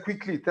 Very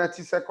quickly,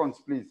 30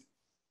 seconds, please.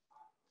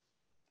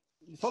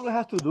 It all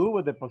has to do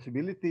with the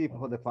possibility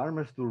for the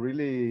farmers to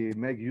really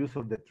make use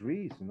of the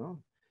trees, you know.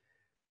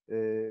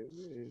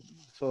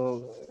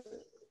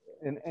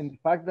 And the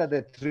fact that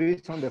the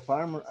trees on the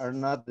farm are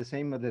not the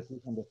same as the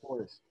trees on the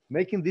forest.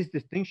 Making this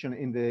distinction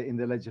in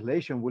the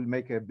legislation will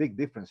make a big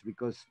difference,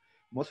 because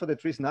most of the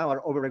trees now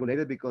are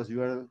overregulated because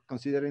you are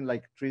considering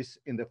like trees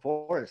in the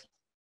forest.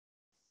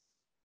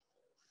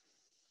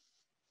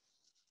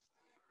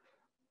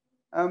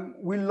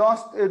 We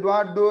lost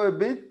Eduardo a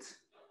bit.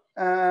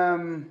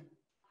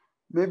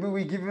 Maybe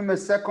we give him a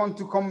second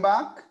to come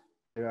back.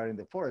 They are in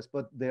the forest,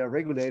 but they are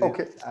regulated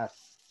as.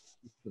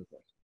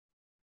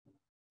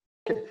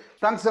 Okay,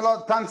 thanks a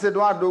lot. Thanks,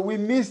 Eduardo. We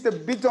missed a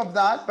bit of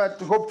that, but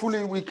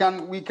hopefully we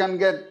can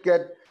get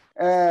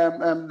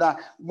that.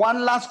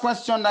 One last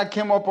question that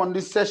came up on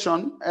this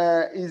session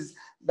is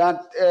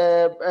that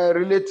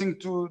relating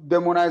to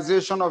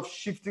demonization of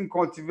shifting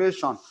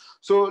cultivation.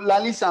 So,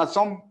 Lalisa,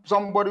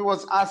 somebody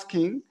was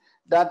asking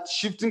that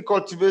shifting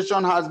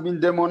cultivation has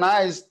been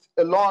demonized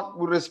a lot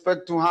with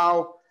respect to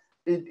how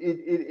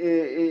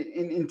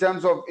in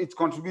terms of its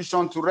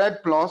contribution to REDD+,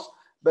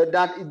 but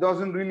that it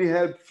doesn't really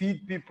help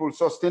feed people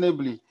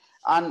sustainably.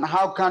 And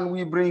how can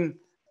we bring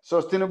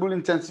sustainable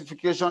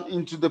intensification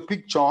into the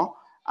picture?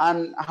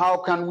 And how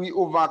can we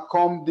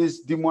overcome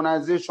this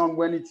demonization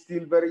when it's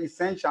still very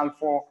essential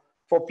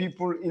for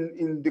people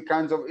in the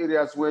kinds of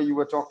areas where you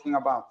were talking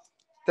about?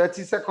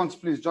 30 seconds,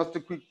 please. Just a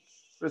quick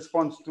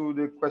response to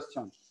the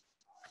question.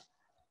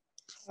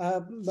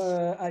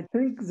 I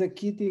think the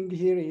key thing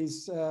here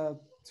is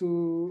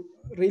to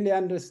really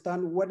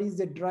understand what is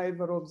the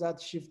driver of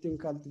that shifting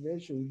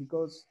cultivation,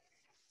 because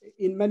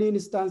in many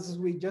instances,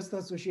 we just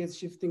associate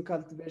shifting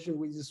cultivation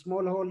with the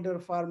smallholder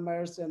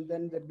farmers, and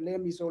then the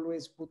blame is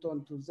always put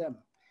onto them.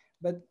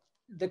 But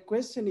the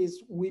question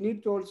is, we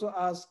need to also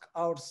ask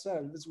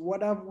ourselves,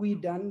 what have we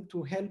done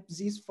to help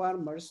these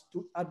farmers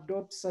to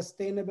adopt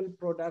sustainable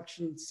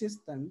production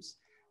systems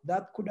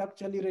that could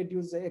actually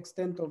reduce the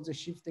extent of the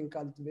shifting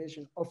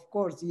cultivation. Of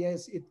course,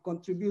 yes, it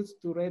contributes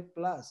to REDD+,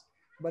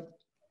 but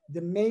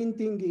the main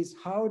thing is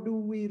how do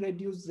we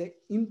reduce the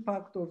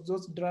impact of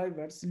those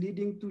drivers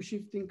leading to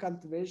shifting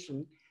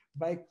cultivation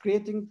by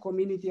creating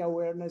community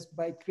awareness,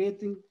 by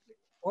creating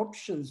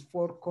options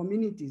for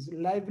communities,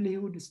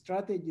 livelihood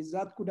strategies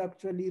that could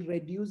actually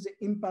reduce the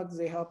impact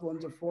they have on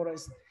the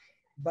forest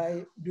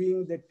by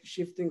doing the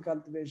shifting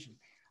cultivation.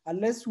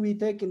 Unless we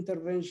take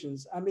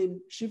interventions, I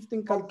mean,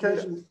 shifting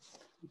cultivation.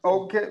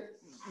 Okay.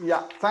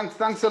 Yeah,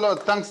 thanks a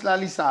lot. Thanks,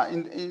 Lalisa.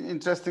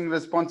 Interesting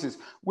responses.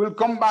 We'll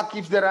come back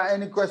if there are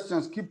any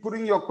questions. Keep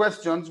putting your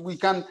questions. We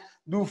can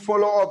do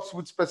follow-ups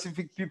with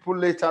specific people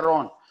later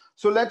on.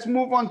 So let's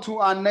move on to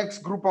our next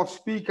group of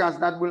speakers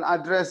that will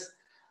address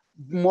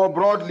more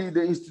broadly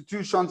the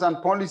institutions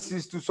and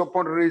policies to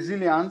support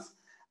resilience,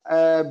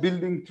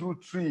 building through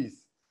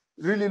trees.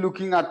 Really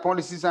looking at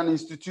policies and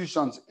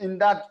institutions. In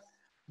that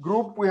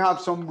group, we have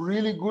some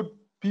really good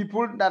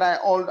people that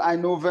I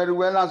know very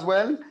well as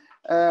well.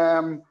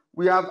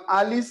 We have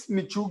Alice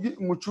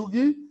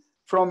Muchugi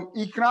from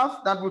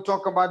ICRAF that will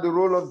talk about the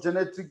role of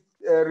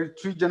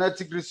tree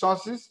genetic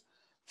resources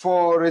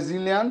for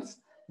resilience.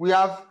 We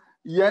have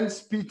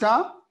Jens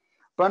Peter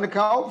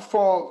Panikau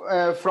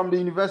from the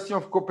University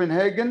of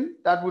Copenhagen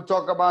that will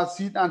talk about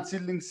seed and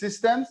seedling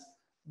systems,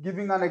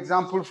 giving an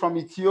example from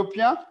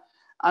Ethiopia.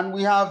 And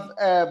we have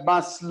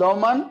Bas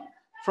Lohman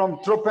from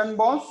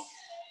Tropenbos,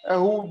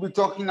 who will be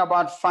talking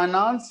about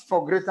finance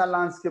for greater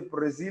landscape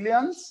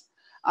resilience.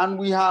 And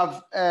we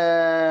have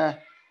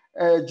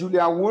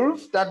Julia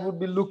Wolf that will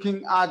be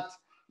looking at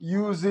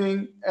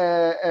using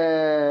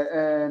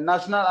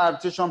national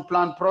adaptation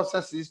plan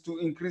processes to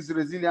increase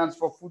resilience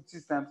for food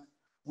systems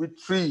with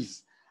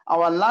trees.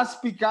 Our last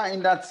speaker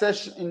in that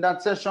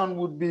session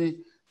would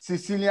be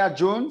Cecilia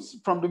Jones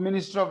from the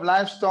Ministry of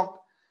Livestock,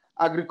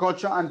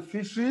 Agriculture and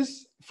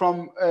Fisheries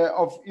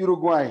of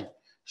Uruguay.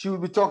 She will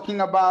be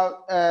talking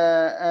about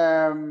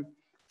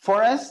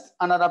forest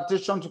and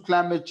adaptation to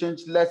climate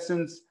change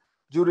lessons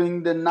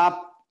during the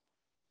NAP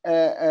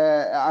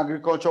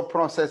agriculture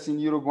process in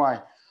Uruguay.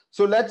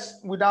 So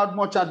without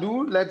much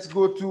ado, let's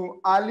go to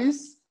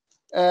Alice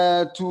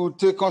to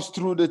take us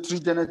through the tree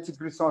genetic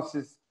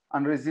resources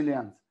and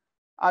resilience.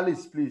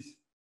 Alice, please.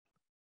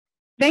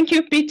 Thank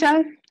you,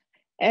 Peter,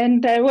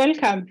 and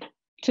welcome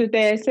to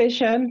the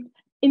session.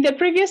 In the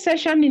previous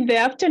session in the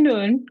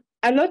afternoon,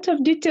 a lot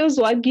of details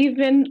were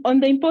given on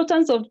the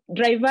importance of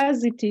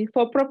diversity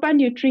for proper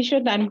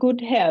nutrition and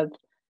good health.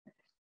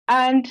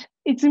 And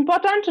it's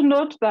important to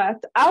note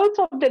that out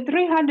of the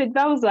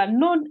 300,000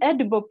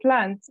 non-edible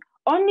plants,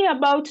 only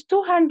about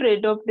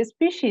 200 of the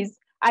species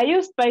are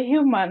used by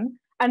humans,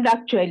 and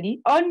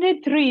actually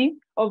only 3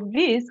 of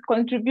these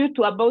contribute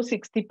to about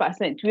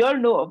 60%. We all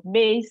know of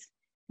maize,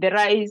 the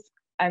rice,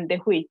 and the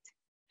wheat.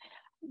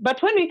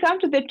 But when we come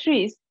to the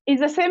trees,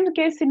 it's the same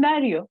case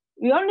scenario.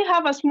 We only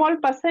have a small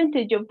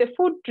percentage of the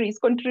food trees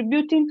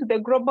contributing to the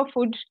global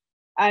food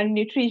and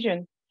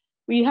nutrition.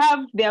 We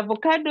have the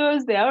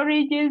avocados, the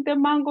oranges, the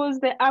mangoes,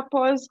 the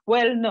apples,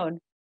 well known.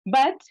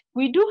 But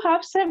we do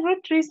have several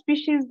tree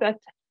species that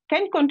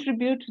can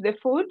contribute to the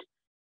food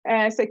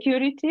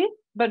security,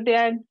 but they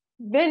are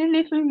very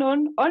little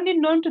known, only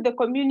known to the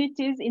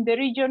communities in the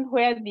region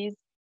where these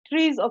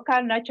trees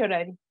occur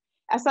naturally.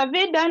 A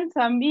survey done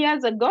some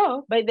years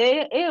ago by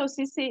the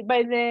AOCC,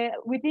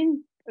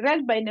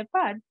 led by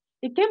Nepal,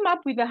 it came up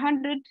with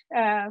 100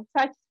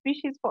 such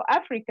species for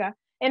Africa.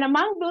 And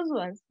among those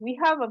ones, we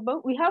have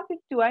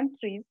 51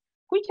 trees,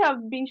 which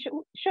have been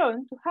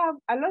shown to have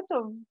a lot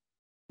of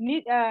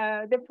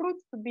the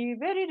fruits to be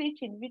very rich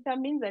in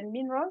vitamins and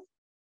minerals.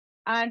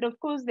 And of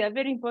course, they are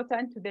very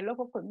important to the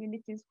local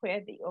communities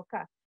where they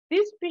occur.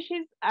 These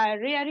species are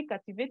rarely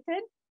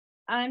cultivated,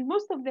 and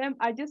most of them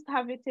are just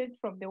harvested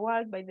from the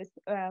wild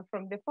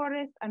from the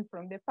forest and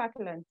from the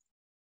parklands.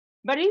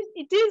 But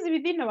it is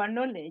within our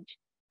knowledge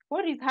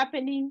what is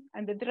happening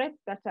and the threats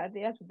that are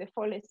there to the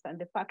forests and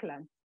the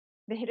parklands.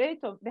 The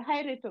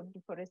high rate of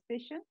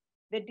deforestation,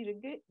 the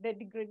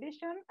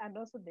degradation, and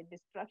also the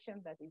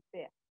destruction that is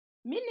there.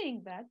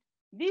 Meaning that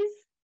these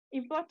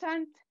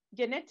important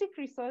genetic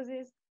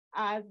resources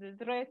are the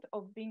threat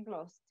of being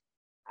lost.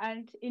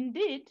 And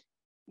indeed,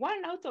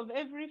 1 out of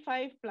every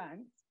 5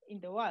 plants in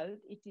the world,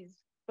 it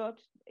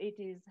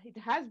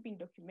has been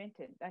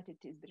documented that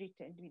it is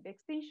threatened with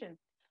extinction.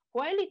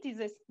 While it is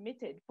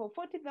estimated for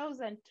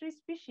 40,000 tree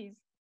species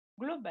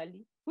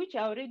globally, which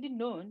are already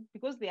known,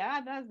 because there are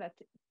others that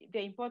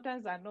their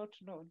importance are not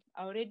known,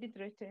 are already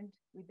threatened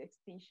with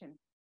extinction.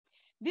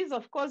 These,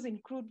 of course,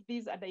 include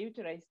these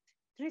underutilized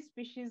tree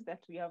species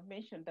that we have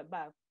mentioned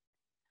above.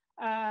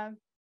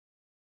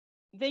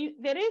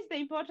 There is the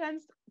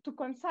importance to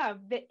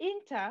conserve the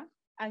inter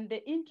and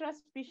the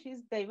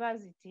intra-species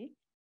diversity,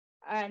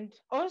 and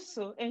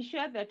also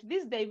ensure that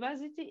this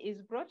diversity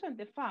is brought on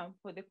the farm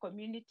for the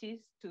communities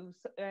to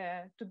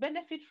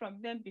benefit from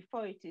them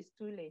before it is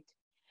too late.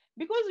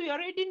 Because we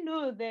already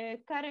know the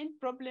current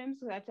problems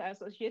that are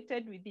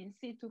associated with in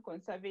situ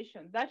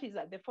conservation, that is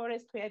at the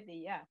forest where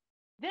they are.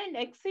 Then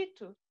ex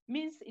situ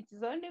means it is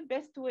the only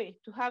best way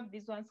to have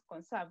these ones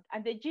conserved.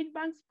 And the gene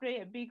banks play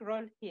a big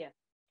role here.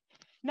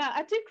 Now,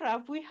 at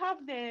ICRAF, we have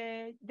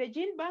the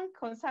gene bank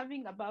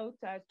conserving about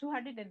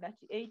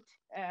 238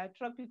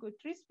 tropical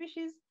tree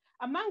species.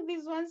 Among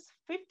these ones,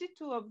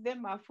 52 of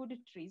them are food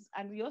trees,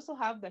 and we also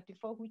have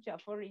 34 which are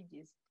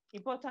forages,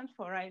 important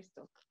for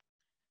livestock.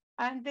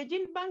 And the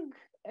gene bank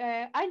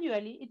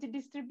annually, it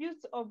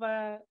distributes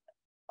over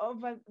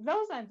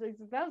thousands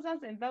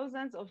and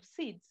thousands of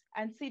seeds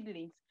and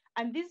seedlings.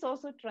 And this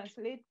also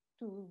translates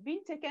to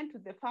being taken to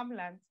the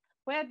farmlands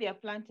where they are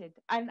planted.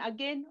 And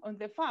again, on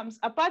the farms,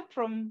 apart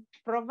from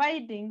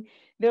providing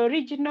the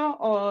original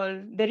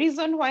or the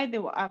reason why they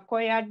were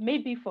acquired,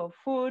 maybe for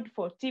food,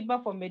 for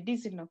timber, for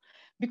medicinal,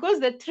 because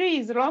the tree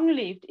is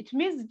long-lived, it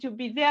means to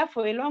be there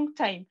for a long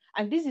time.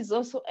 And this is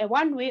also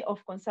one way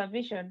of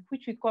conservation,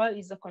 which we call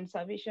is a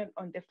conservation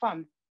on the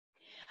farm.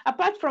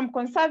 Apart from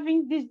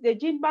conserving this, the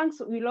gene banks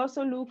will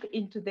also look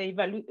into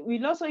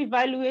will also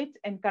evaluate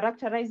and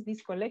characterize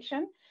this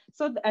collection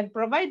and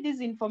provide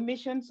this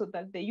information so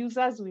that the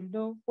users will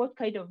know what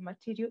kind of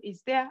material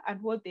is there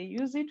and what they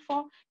use it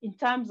for in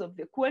terms of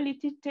the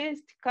quality,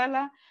 taste,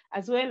 color,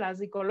 as well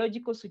as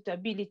ecological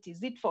suitability.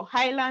 Is it for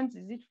highlands?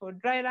 Is it for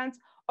drylands?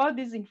 All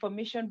this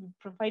information will be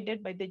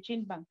provided by the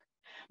gene bank.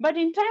 But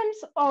in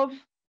terms of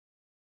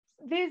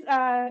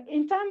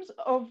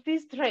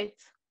these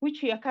threats,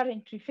 which we are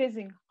currently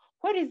facing,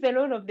 what is the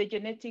role of the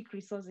genetic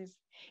resources?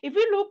 If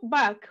we look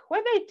back,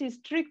 whether it is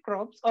tree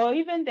crops or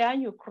even the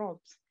annual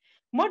crops,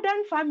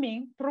 modern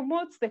farming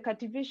promotes the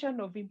cultivation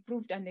of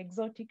improved and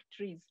exotic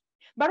trees.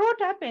 But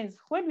what happens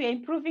when we are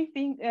improving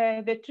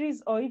the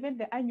trees or even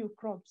the annual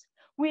crops?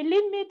 We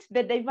limit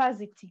the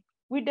diversity.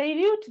 We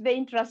dilute the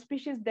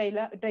intraspecies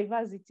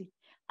diversity.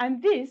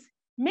 And this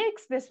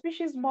makes the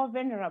species more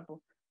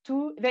vulnerable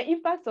to the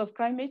impacts of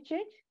climate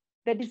change,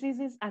 the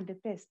diseases, and the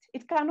pests.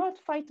 It cannot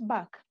fight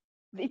back.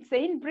 It's the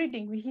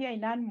inbreeding we hear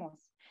in animals.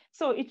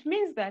 So it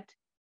means that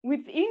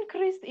with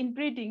increased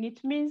inbreeding,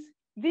 it means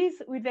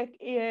this with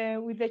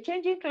the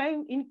changing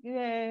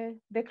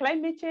the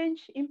climate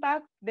change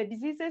impact, the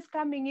diseases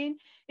coming in,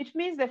 it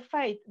means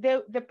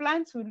the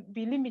plants will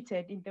be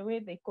limited in the way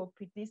they cope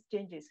with these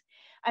changes.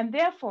 And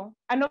therefore,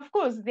 and of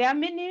course, there are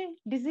many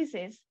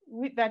diseases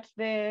that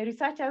the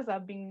researchers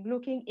have been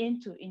looking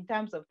into in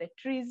terms of the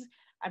trees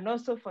and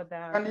also for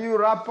the... Can you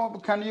wrap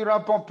up? Can you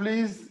wrap up,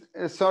 please?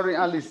 Sorry,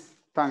 Alice.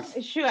 Thanks.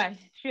 Sure.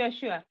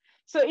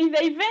 So in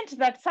the event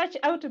that such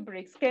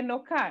outbreaks can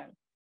occur,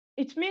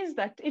 it means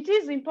that it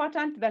is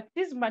important that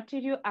these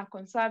materials are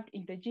conserved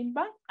in the gene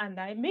bank and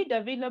are made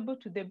available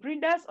to the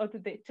breeders or to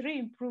the tree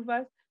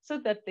improvers so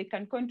that they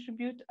can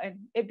contribute and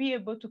be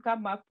able to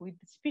come up with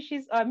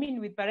species,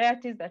 with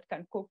varieties that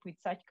can cope with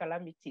such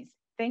calamities.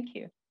 Thank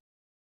you.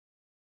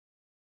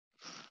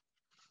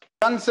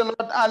 Thanks a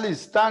lot,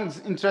 Alice.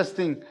 Thanks.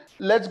 Interesting.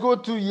 Let's go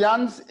to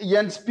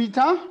Jens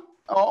Peter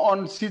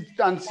on seed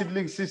and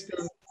seedling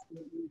systems.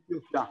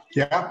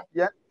 Yeah.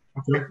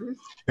 Okay.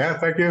 Yeah,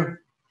 thank you.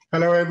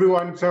 Hello,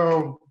 everyone.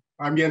 So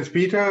I'm Jens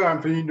Peter.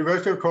 I'm from the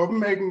University of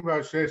Copenhagen,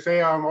 but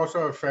say I'm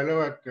also a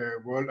fellow at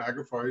World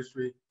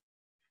Agroforestry.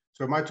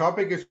 So my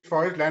topic is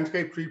forest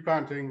landscape tree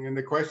planting, and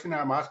the question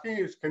I'm asking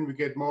is, can we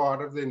get more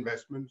out of the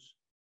investments?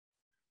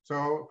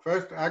 So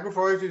first,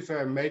 agroforestry is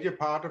a major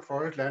part of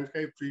forest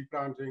landscape tree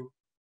planting,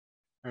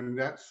 and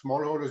that's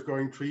smallholders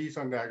growing trees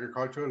on the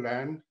agricultural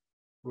land,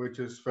 which,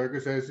 as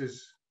Fergus says,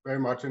 is very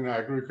much an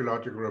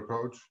agroecological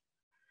approach.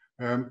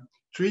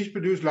 Trees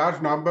produce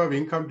large number of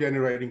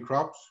income-generating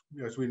crops,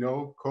 as we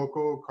know,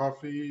 cocoa,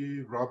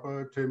 coffee,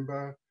 rubber,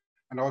 timber,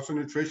 and also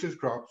nutritious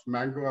crops,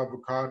 mango,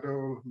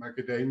 avocado,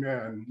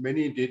 macadamia, and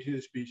many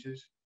indigenous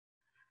species.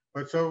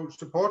 But so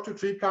support to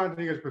tree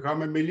planting has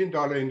become $1 million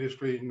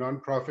industry,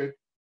 non-profit,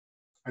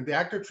 and the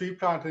act of tree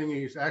planting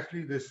is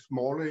actually the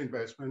smaller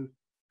investment.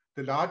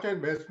 The larger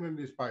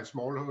investment is by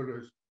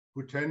smallholders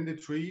who tend the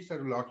trees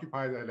that will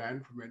occupy their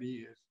land for many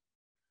years.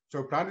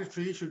 So planted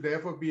trees should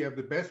therefore be of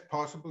the best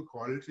possible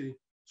quality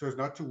so as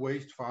not to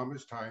waste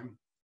farmers' time.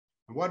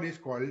 And what is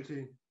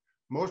quality?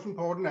 Most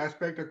important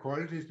aspect of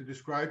quality is to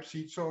describe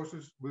seed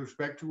sources with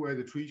respect to where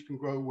the trees can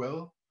grow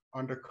well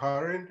under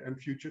current and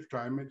future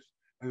climates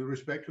and with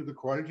respect to the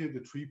quality of the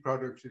tree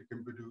products it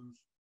can produce.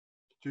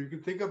 So you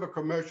can think of a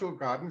commercial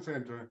garden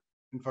center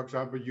in, for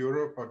example,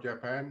 Europe or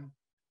Japan.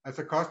 As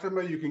a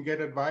customer, you can get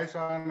advice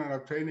on and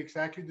obtain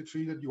exactly the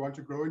tree that you want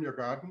to grow in your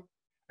garden,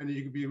 and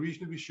you can be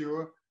reasonably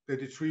sure that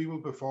the tree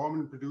will perform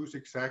and produce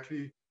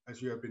exactly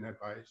as you have been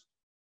advised.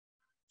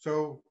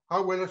 So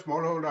how well is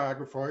smallholder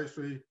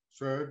agroforestry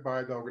served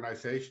by the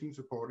organization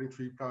supporting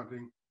tree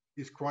planting?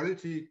 Is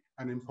quality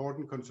an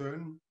important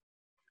concern?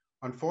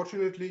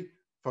 Unfortunately,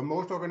 for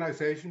most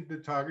organizations, the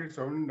target is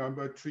only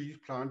number of trees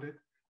planted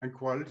and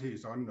quality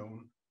is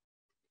unknown.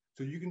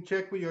 So you can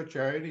check with your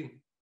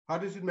charity, how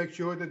does it make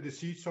sure that the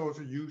seed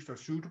sources used are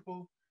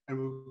suitable and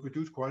will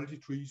produce quality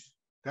trees?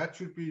 That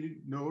should be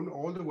known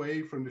all the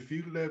way from the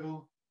field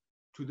level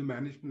to the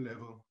management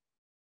level.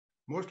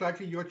 Most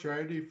likely your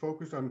charity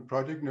focused on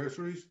project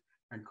nurseries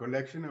and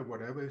collection of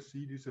whatever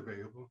seed is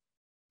available.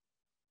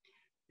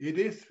 it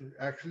is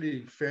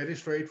actually fairly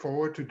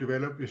straightforward to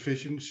develop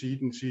efficient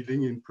seed and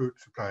seedling input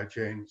supply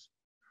chains.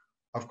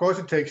 Of course,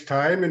 it takes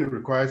time and it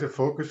requires a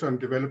focus on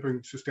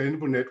developing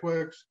sustainable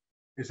networks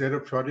instead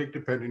of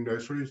project-dependent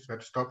nurseries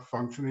that stop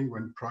functioning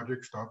when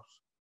project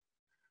stops.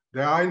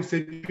 There are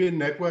incipient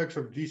networks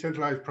of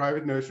decentralized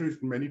private nurseries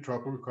in many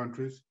tropical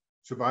countries,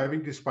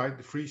 surviving despite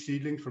the free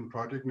seedlings from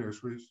project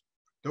nurseries.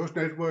 Those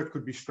networks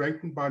could be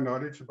strengthened by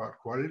knowledge about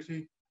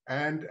quality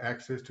and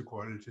access to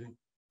quality.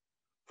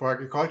 For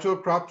agricultural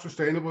crops,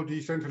 sustainable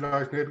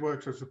decentralized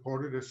networks are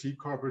supported as seed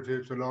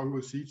cooperatives along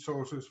with seed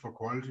sources for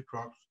quality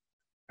crops.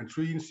 And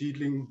tree and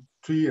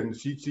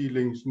seed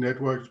seedlings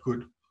networks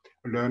could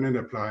learn and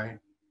apply.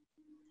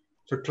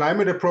 So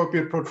climate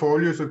appropriate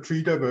portfolios of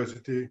tree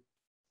diversity,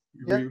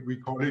 we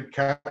call it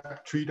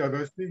CAP tree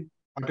diversity,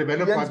 are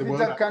developed by the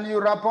World. Can you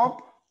wrap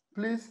up,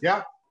 please?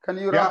 Yeah. Can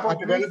you wrap up,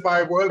 developed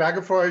by World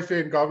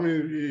Agroforestry and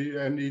government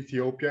in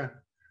Ethiopia.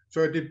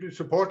 So it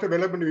supports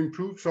development of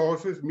improved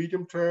sources,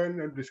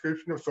 medium-term, and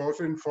description of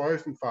sources in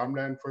forest and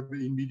farmland for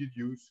the immediate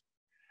use.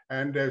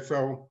 And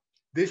so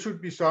this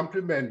should be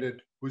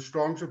supplemented with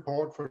strong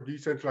support for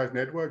decentralized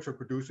networks of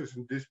producers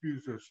and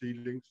distributors of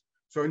seedlings.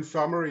 So in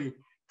summary,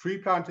 tree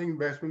planting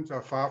investments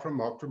are far from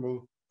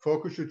optimal.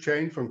 Focus should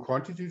change from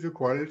quantity to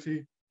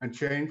quality and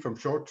change from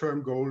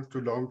short-term goals to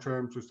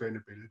long-term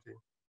sustainability.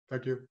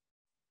 Thank you.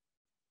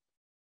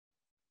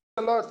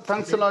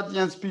 Thanks a lot,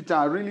 Jens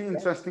Peter. Really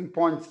interesting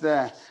points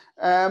there.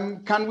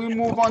 Can we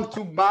move on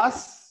to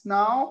Bas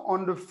now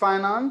on the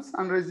finance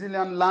and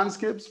resilient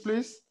landscapes,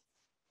 please?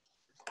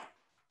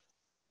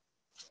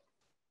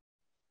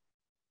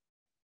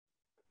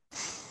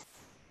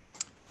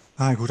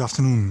 Hi, good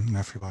afternoon,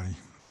 everybody.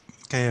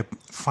 Okay,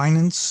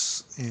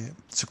 finance,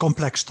 it's a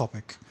complex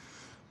topic.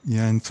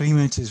 Yeah, and 3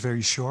 minutes is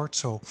very short,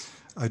 so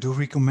I do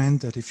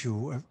recommend that if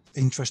you are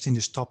interested in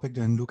this topic,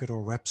 then look at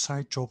our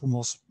website,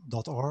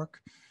 tropomos.org.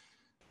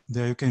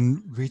 There you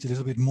can read a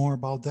little bit more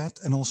about that,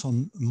 and also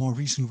on more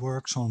recent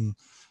works on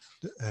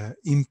the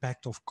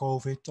impact of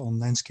COVID on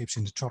landscapes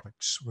in the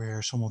tropics,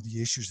 where some of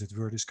the issues that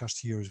were discussed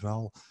here as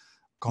well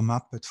come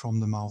up, but from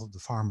the mouth of the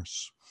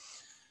farmers.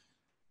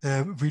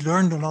 We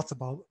learned a lot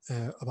about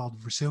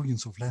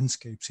resilience of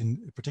landscapes,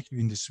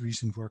 particularly in this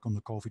recent work on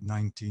the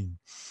COVID-19.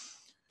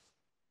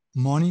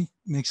 Money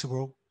makes the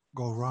world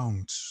go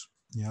round.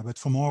 Yeah, but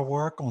from our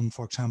work on,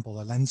 for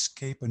example, a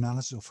landscape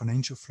analysis of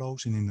financial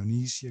flows in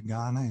Indonesia,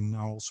 Ghana, and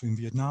now also in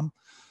Vietnam,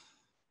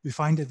 we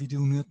find that we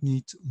do not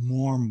need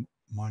more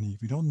money.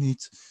 We don't need,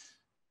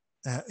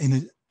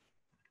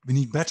 we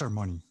need better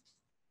money.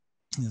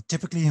 You know,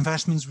 typically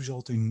investments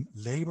result in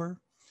labor,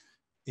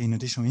 in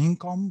additional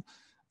income,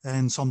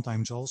 and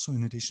sometimes also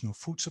in additional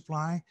food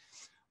supply.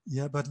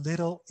 Yeah, but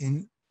little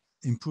in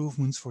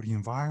improvements for the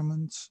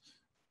environment,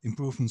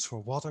 improvements for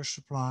water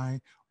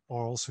supply,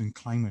 or also in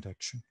climate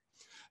action.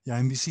 Yeah,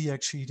 and we see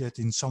actually that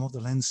in some of the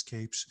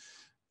landscapes,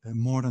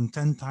 more than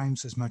 10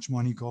 times as much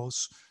money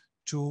goes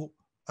to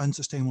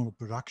unsustainable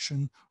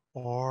production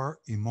or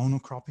in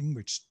monocropping,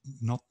 which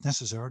not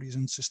necessarily is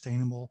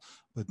unsustainable,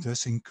 but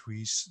does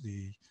increase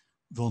the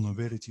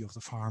vulnerability of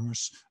the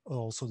farmers,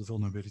 also the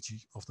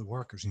vulnerability of the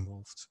workers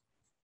involved.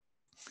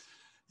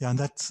 Yeah, and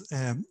that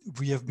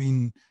we have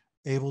been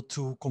able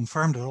to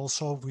confirm that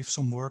also with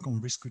some work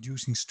on risk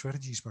reducing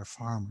strategies by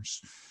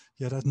farmers.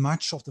 Yeah, that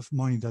much of the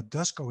money that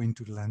does go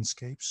into the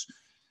landscapes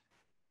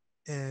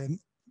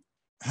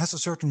has a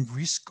certain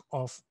risk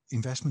of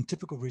investment,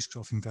 typical risks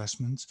of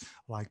investment,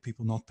 like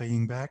people not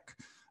paying back,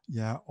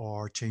 yeah,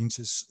 or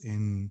changes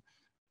in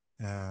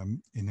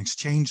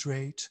exchange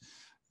rate,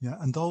 yeah,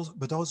 and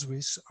those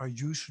risks are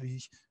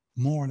usually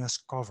more or less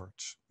covered.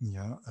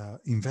 Yeah,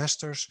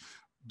 investors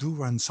do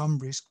run some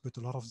risk, but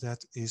a lot of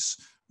that is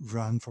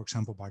run, for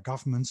example, by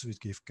governments which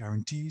give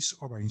guarantees,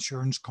 or by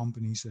insurance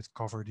companies that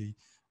cover the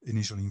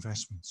initial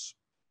investments.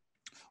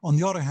 On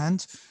the other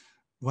hand,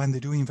 when they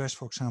do invest,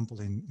 for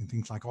example, in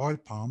things like oil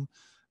palm,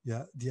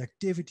 yeah, the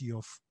activity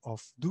of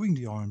doing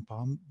the oil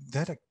palm,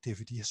 that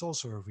activity is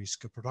also a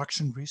risk, a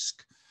production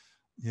risk.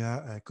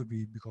 Yeah, it could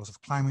be because of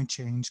climate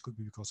change, could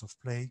be because of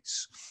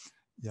plagues.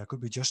 Yeah, it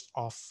could be just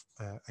off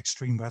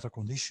extreme weather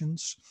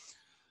conditions.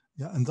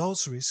 Yeah, and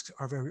those risks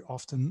are very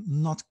often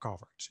not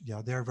covered.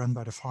 Yeah, they're run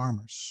by the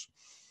farmers.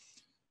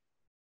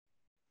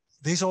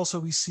 This also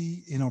we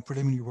see in our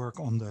preliminary work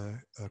on the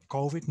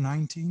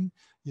COVID-19,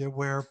 yeah,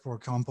 where, for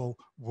example,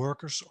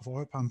 workers of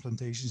oil palm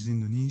plantations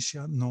in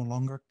Indonesia no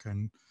longer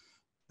can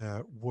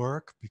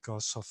work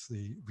because of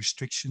the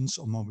restrictions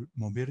on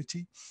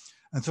mobility.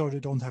 And so they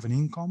don't have an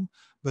income,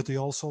 but they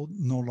also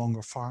no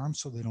longer farm,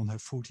 so they don't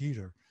have food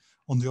either.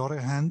 On the other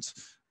hand,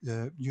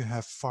 you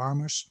have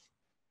farmers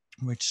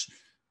which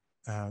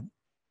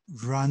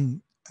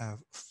run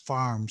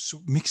farms,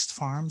 mixed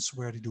farms,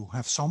 where they do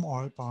have some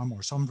oil palm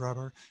or some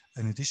rubber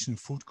and additional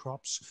food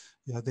crops.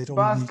 Yeah, they don't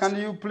Bas, need... can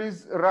you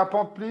please wrap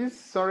up, please?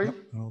 Sorry.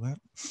 All that.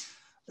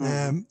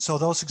 So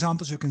those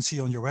examples you can see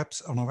on your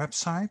on our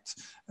website,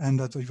 and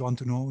that we want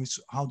to know is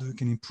how we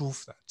can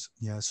improve that.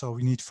 Yeah, so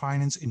we need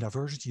finance in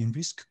diversity and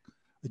risk.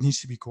 It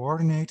needs to be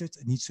coordinated.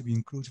 It needs to be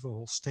inclusive of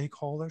all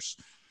stakeholders.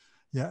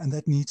 Yeah, and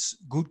that needs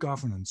good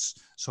governance.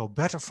 So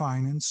better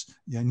finance,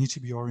 yeah, needs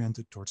to be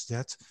oriented towards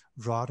that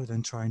rather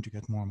than trying to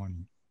get more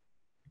money.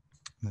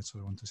 That's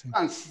what I want to say.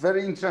 Thanks,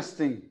 very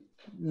interesting.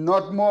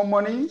 Not more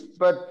money,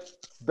 but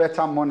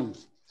better money.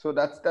 So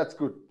that's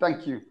good.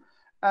 Thank you.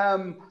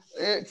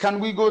 Can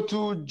we go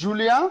to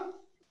Julia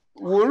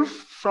Wolf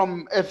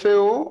from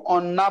FAO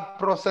on NAP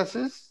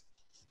processes,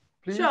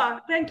 please? Sure,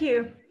 thank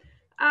you.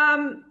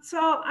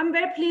 So I'm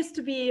very pleased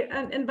to be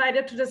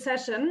invited to the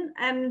session,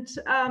 and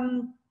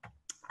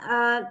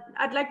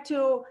I'd like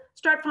to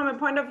start from a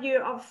point of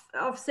view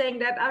of saying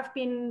that I've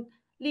been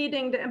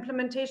leading the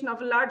implementation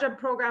of a larger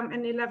program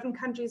in 11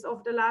 countries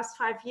over the last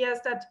 5 years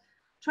that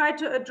try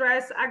to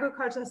address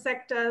agriculture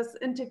sectors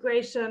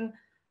integration.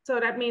 So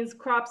that means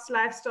crops,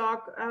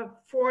 livestock,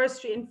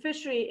 forestry, and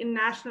fishery in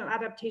national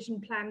adaptation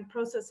plan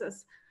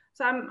processes.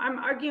 So I'm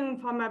arguing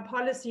from a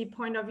policy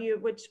point of view,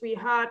 which we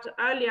heard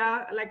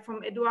earlier, like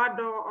from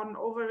Eduardo on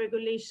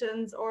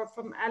over-regulations, or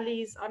from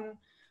Alice on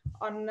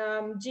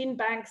gene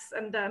banks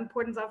and the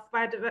importance of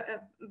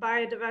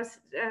biodiversity,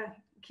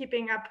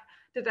 keeping up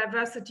the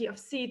diversity of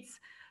seeds.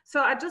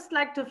 So I'd just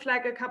like to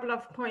flag a couple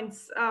of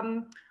points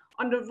on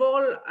the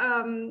role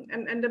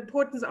and the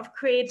importance of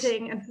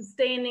creating and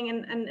sustaining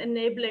and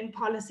enabling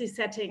policy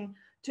setting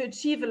to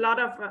achieve a lot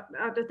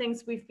of the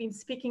things we've been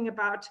speaking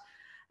about.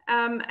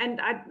 And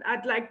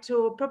I'd like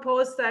to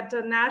propose that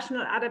the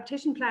national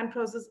adaptation plan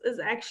process is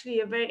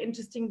actually a very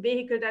interesting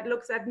vehicle that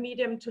looks at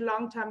medium to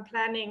long-term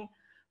planning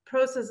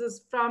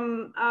processes,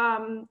 from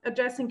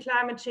addressing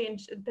climate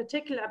change in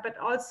particular, but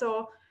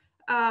also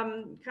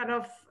kind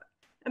of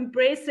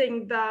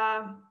embracing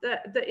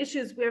the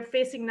issues we're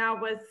facing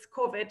now with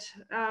COVID,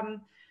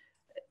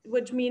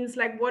 which means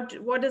like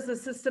what does the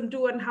system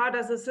do and how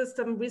does the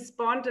system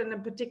respond? And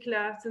in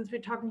particular, since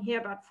we're talking here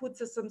about food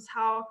systems,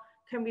 how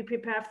can we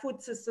prepare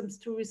food systems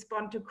to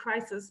respond to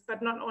crisis,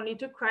 but not only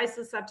to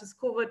crisis such as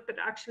COVID, but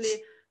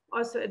actually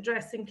also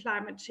addressing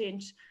climate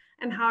change,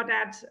 and how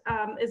that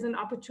is an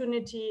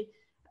opportunity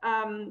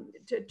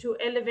to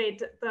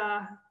elevate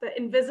the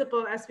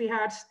invisible, as we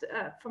heard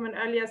from an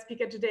earlier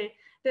speaker today,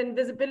 the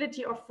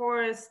invisibility of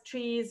forests,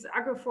 trees,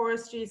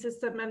 agroforestry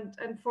system,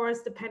 and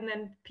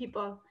forest-dependent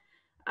people.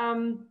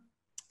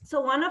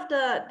 So one of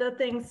the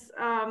things,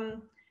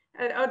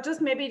 I'll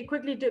just maybe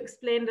quickly to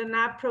explain the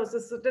NAP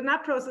process. So the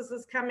NAP process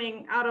is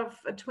coming out of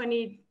a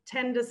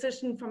 2010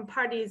 decision from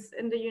parties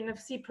in the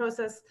UNFC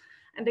process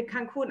and the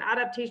Cancun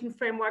adaptation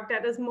framework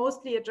that is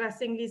mostly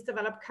addressing least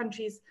developed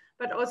countries,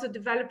 but also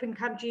developing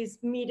countries'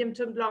 medium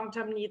to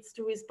long-term needs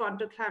to respond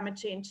to climate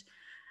change.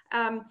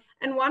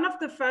 And one of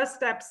the first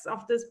steps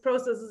of this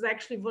process is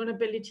actually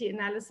vulnerability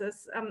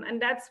analysis.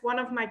 And that's one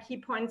of my key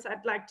points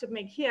I'd like to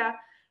make here,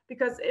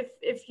 because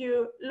if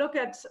you look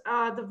at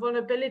the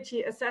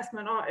vulnerability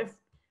assessment, or if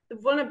the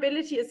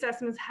vulnerability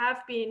assessments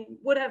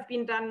would have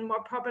been done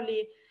more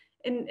properly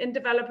in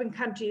developing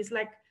countries,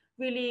 like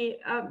really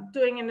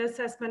doing an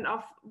assessment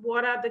of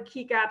what are the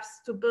key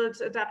gaps to build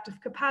adaptive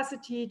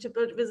capacity, to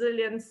build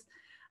resilience,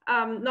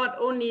 not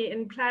only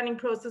in planning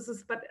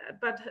processes,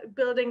 but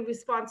building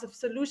responsive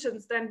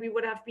solutions, then we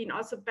would have been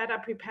also better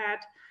prepared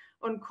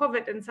on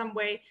COVID in some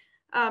way.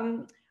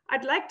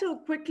 I'd like to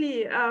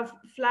quickly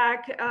flag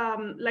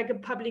like a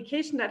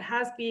publication that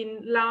has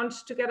been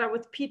launched together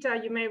with Peter.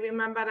 You may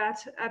remember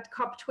that at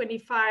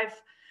COP25.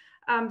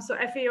 So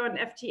FAO and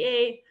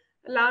FTA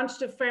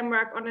launched a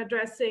framework on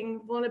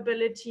addressing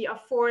vulnerability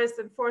of forest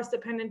and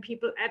forest-dependent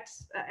people at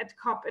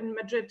COP in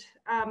Madrid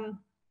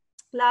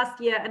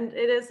last year, and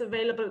it is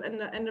available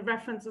in the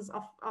references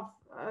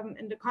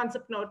in the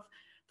concept note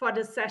for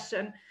this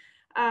session.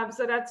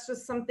 So that's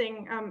just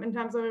something in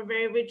terms of a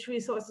very rich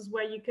resources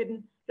where you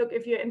can look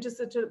if you're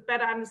interested to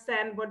better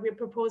understand what we're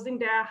proposing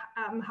there,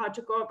 how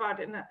to go about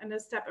in a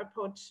step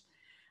approach.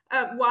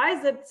 Why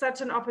is it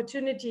such an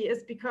opportunity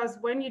is because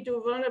when you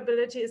do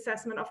vulnerability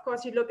assessment, of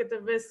course, you look at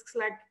the risks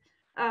like,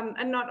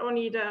 and not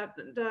only the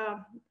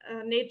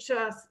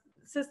nature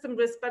system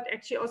risk, but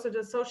actually also the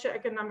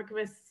socioeconomic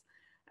risks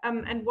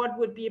and what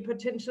would be a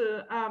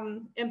potential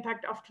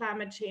impact of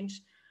climate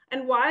change.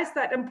 And why is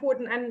that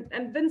important?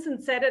 And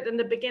Vincent said it in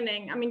the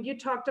beginning. I mean, you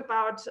talked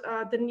about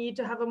the need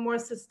to have a more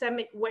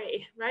systemic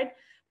way, right?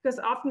 Because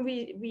often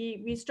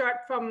we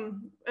start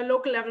from a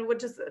local level,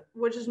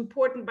 which is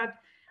important, but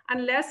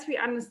unless we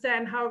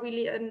understand how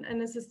really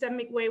in a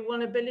systemic way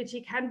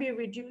vulnerability can be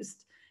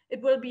reduced,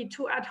 it will be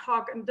too ad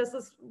hoc. And this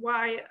is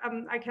why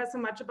I care so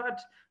much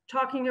about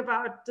talking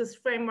about this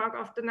framework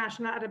of the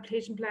national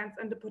adaptation plans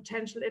and the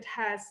potential it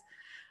has.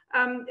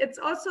 It's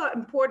also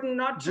important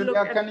not to look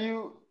at—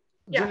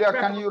 Julia,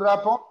 can you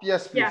wrap up?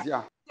 Yes, please.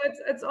 Yeah. So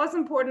it's also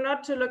important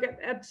not to look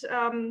at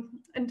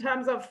in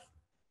terms of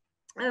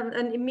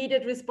an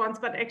immediate response,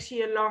 but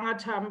actually a longer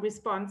term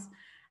response.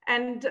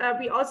 And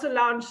we also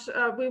launched,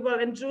 we will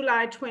in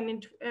July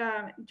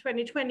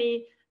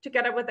 2020,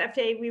 together with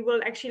FAA, we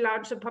will actually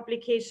launch a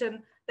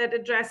publication that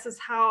addresses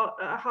how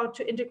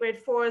to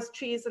integrate forest,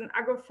 trees, and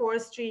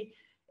agroforestry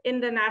in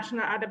the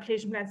national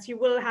adaptation plans. You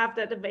will have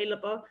that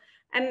available.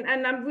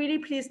 And I'm really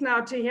pleased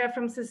now to hear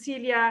from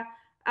Cecilia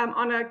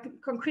on a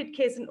concrete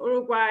case in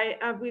Uruguay.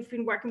 We've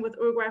been working with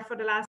Uruguay for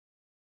the last.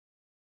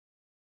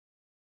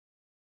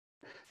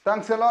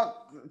 Thanks a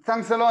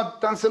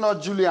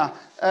lot, Julia.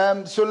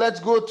 So let's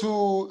go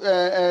to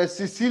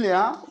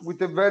Cecilia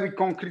with a very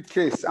concrete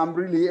case. I'm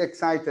really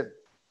excited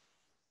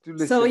to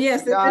listen. So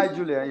yes, hi,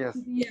 Julia. Yes.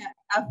 Yeah,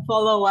 a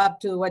follow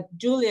up to what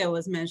Julia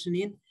was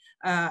mentioning.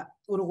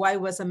 Uruguay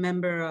was a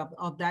member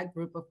of that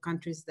group of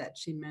countries that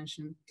she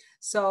mentioned.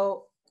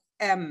 So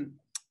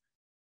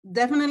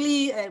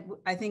definitely,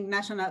 I think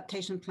national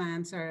adaptation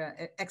plans are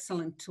an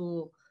excellent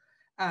tool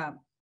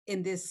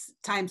in these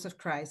times of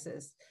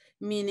crisis.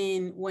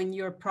 Meaning when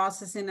you're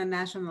processing a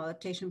national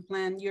adaptation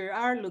plan, you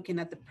are looking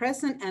at the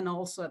present and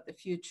also at the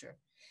future.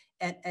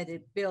 And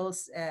it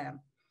builds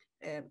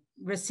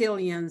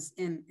resilience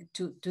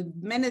to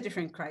many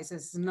different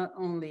crises, not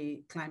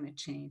only climate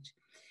change.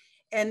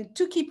 And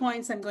two key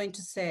points I'm going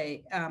to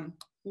say.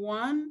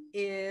 One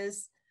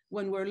is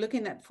when we're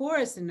looking at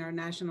forests in our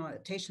national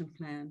adaptation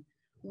plan,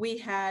 we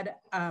had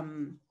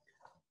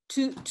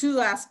two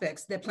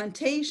aspects, the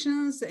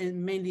plantations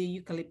and mainly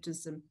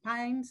eucalyptus and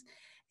pines,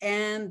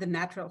 and the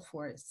natural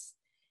forests.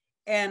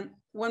 And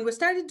when we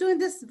started doing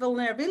this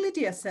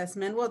vulnerability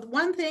assessment, well,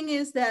 one thing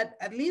is that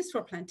at least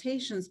for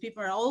plantations,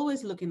 people are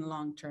always looking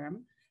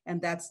long-term, and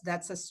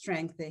that's a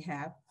strength they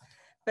have.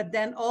 But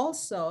then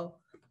also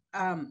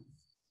in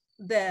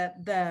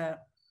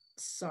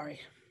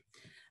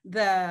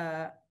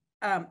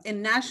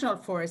national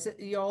forests,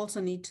 you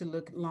also need to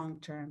look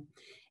long-term.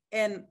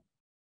 And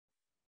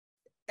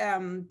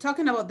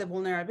talking about the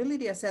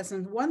vulnerability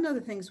assessment, one of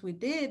the things we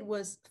did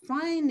was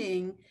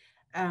finding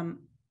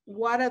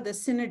what are the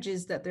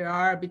synergies that there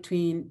are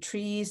between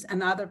trees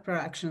and other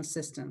production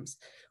systems.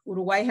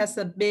 Uruguay has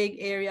a big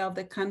area of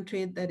the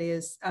country that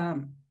is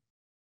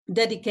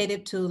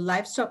dedicated to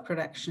livestock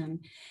production.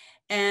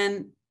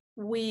 And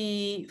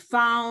we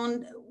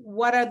found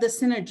what are the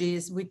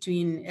synergies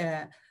between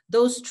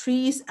those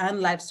trees and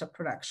livestock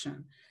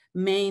production.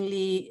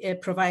 Mainly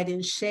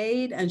providing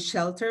shade and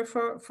shelter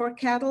for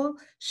cattle,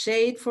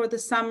 shade for the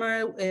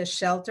summer,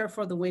 shelter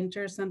for the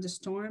winters and the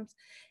storms.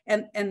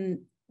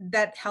 And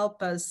that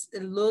help us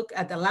look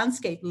at the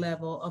landscape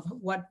level of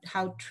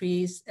how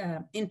trees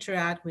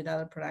interact with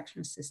other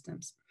production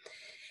systems.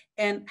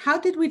 And how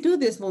did we do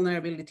this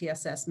vulnerability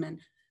assessment?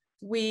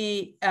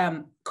 We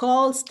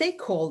called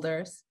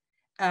stakeholders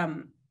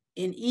in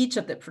each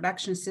of the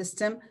production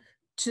system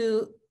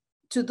to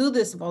do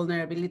this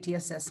vulnerability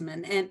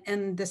assessment.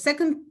 And the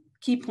second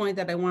key point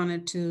that I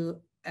wanted to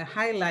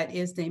highlight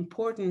is the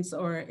importance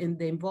or in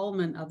the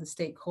involvement of the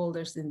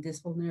stakeholders in this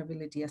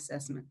vulnerability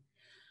assessment.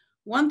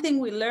 One thing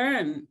we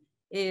learned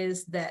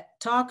is that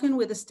talking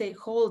with the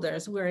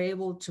stakeholders, we're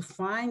able to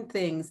find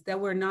things that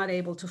we're not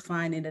able to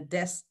find in a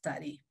desk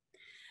study.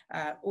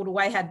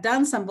 Uruguay had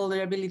done some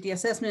vulnerability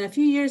assessment a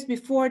few years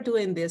before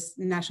doing this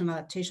national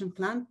adaptation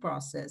plan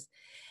process.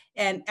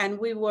 And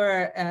we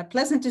were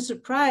pleasantly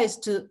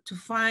surprised to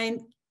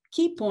find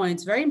key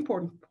points, very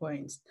important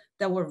points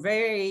that were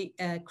very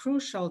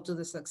crucial to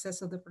the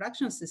success of the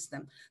production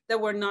system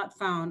that were not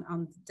found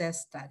on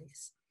desk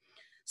studies.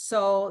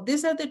 So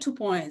these are the 2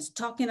 points,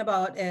 talking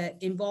about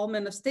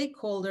involvement of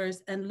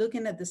stakeholders and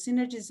looking at the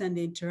synergies and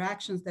the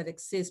interactions that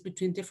exist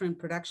between different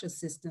production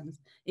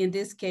systems. In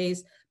this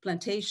case,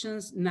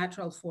 plantations,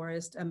 natural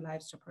forest, and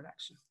livestock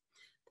production.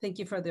 Thank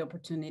you for the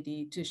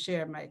opportunity to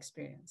share my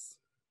experience.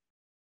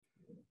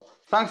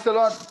 Thanks a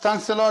lot,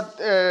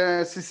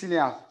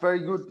 Cecilia. Very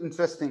good,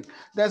 interesting.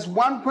 There's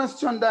one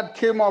question that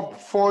came up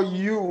for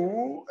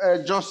you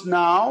just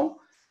now,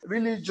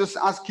 really just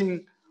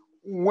asking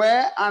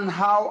where and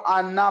how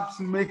are NAPs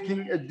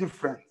making a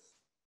difference?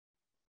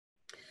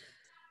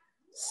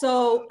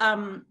 So,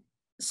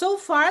 so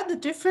far the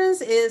difference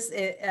is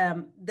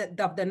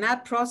that the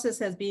NAP process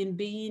has been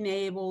being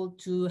able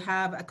to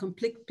have a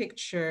complete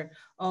picture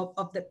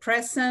of the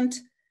present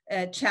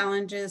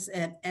challenges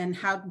and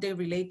how they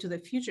relate to the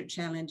future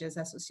challenges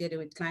associated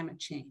with climate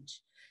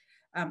change.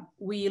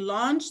 We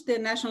launched the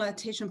National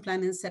Adaptation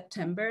Plan in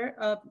September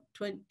of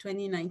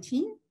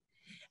 2019,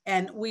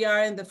 and we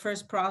are in the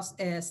first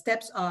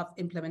steps of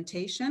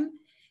implementation.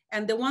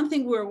 And the one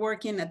thing we're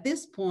working at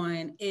this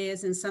point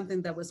is in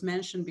something that was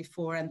mentioned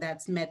before, and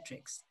that's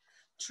metrics.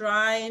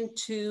 Trying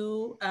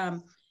to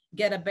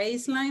get a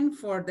baseline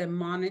for the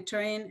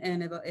monitoring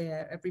and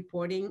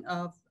reporting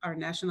of our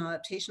National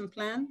Adaptation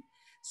Plan,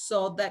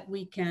 so that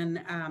we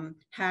can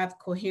have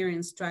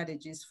coherent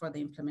strategies for the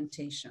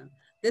implementation.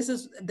 This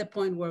is the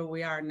point where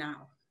we are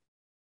now.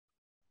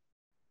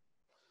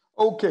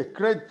 Okay,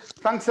 great.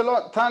 Thanks a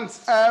lot. Thanks.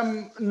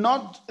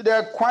 There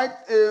are quite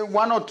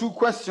 1 or 2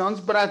 questions,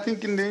 but I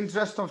think in the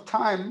interest of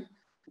time,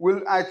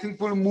 we'll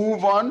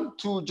move on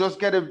to just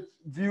get a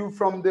view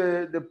from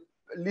the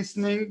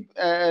listeners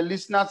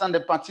and the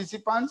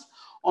participants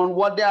on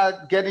what they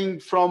are getting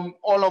from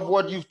all of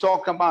what you've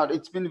talked about.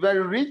 It's been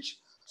very rich.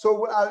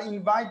 So I'll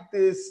invite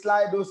the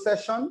Slido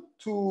session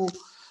to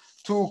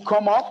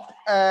come up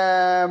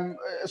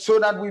so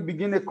that we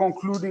begin a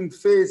concluding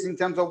phase in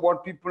terms of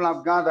what people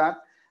have gathered.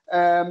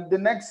 The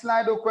next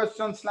slide or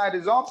question slide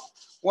is up.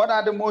 What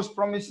are the most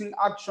promising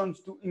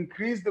actions to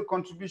increase the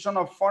contribution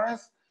of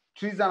forests,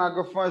 trees, and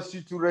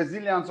agroforestry to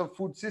resilience of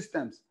food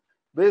systems?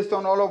 Based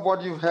on all of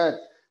what you've heard,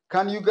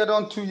 can you get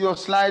onto your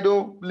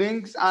Slido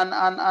links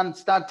and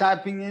start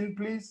typing in,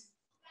 please?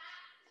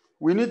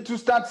 We need to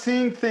start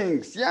seeing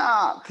things.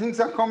 Yeah, things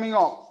are coming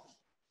up.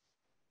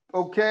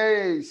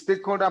 Okay,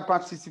 stakeholder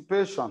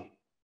participation.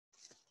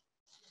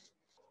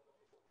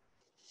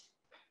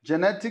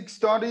 Genetic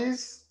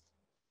studies.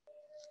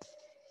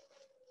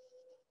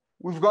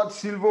 We've got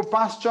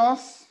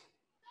silvopastures,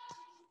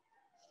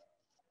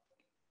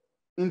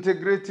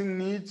 integrating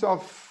needs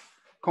of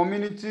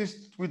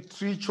communities with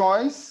tree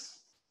choice,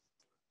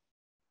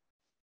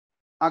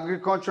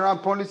 agricultural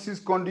policies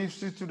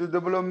conducive to the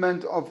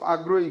development of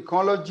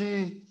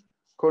agroecology,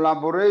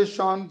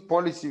 collaboration,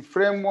 policy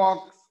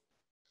frameworks,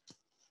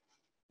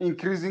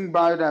 increasing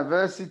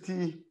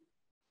biodiversity,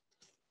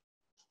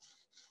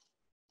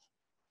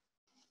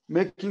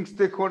 making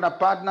stakeholder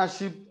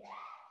partnership,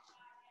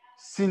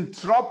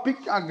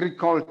 syntropic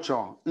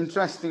agriculture,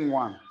 interesting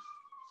one.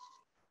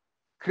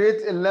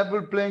 Create a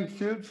level playing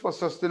field for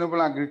sustainable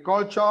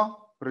agriculture,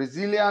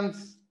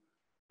 resilience,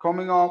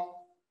 coming up.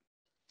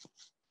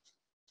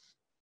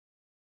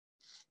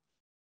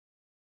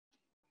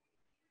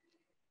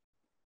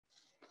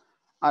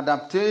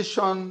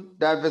 Adaptation,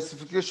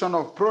 diversification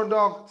of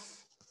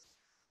products,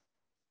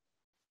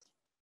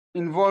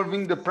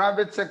 involving the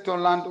private sector,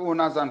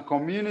 landowners, and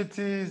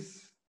communities.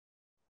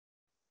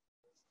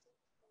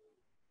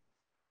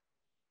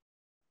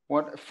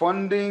 What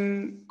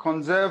funding,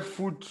 conserve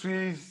food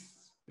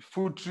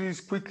trees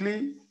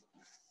quickly,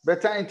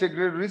 better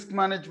integrate risk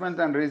management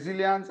and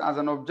resilience as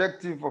an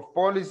objective of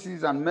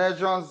policies and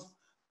measures.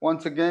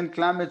 Once again,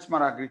 climate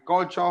smart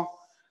agriculture,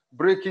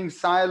 breaking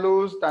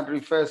silos, that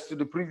refers to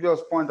the previous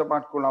point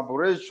about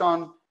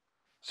collaboration,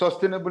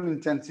 sustainable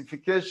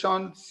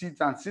intensification,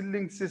 seeds and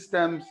seedling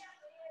systems.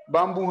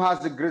 Bamboo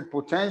has a great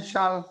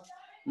potential,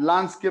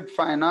 landscape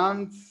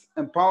finance,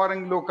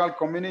 empowering local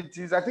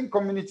communities. I think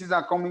communities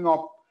are coming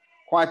up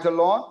quite a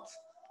lot.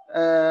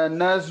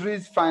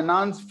 Nurseries,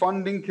 finance,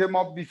 funding came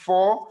up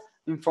before,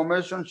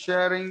 information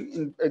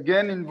sharing,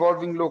 again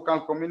involving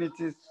local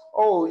communities.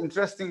 Oh,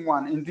 interesting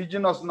one,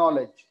 indigenous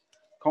knowledge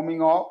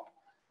coming up.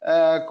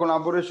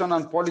 Collaboration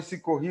and policy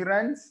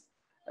coherence,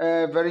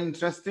 very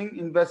interesting.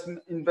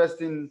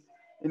 Invest in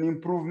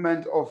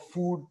improvement of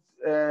food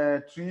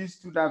trees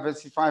to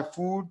diversify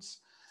foods.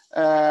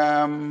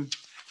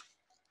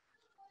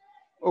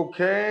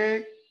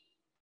 Okay,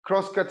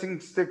 cross-cutting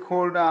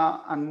stakeholder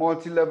and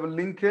multi-level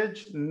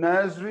linkage,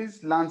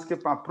 nurseries,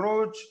 landscape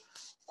approach,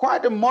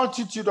 quite a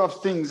multitude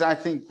of things. I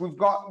think we've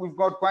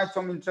got quite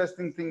some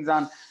interesting things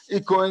and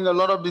echoing a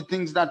lot of the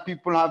things that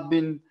people have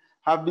been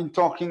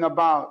talking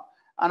about.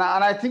 And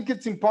I think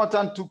it's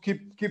important to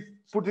keep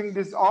putting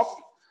this up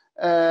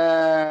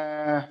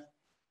as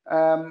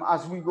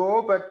we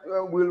go, but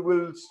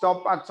we'll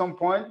stop at some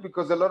point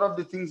because a lot of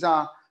the things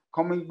are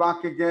coming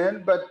back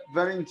again, but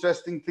very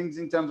interesting things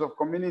in terms of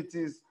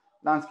communities,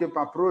 landscape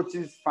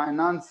approaches,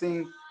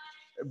 financing,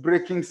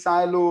 breaking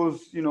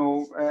silos, you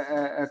know,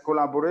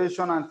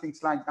 collaboration and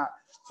things like that.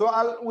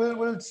 So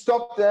we'll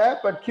stop there,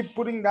 but keep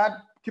putting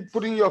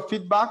your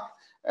feedback.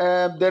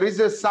 There is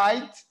a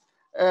site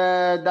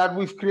that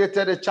we've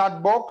created, a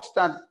chat box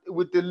that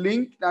with the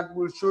link that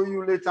we'll show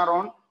you later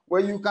on,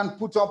 where you can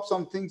put up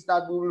some things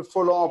that we will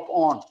follow up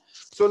on.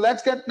 So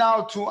let's get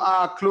now to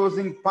our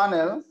closing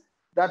panel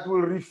that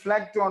will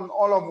reflect on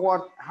all of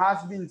what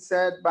has been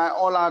said by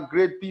all our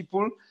great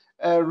people.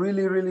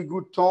 Really, really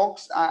good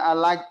talks. I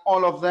like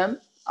all of them,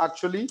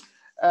 actually.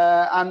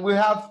 And we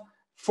have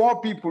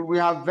 4 people. We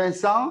have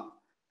Vincent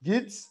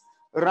Gitz,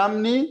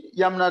 Ramni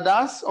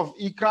Yamnadas of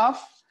ECRAF,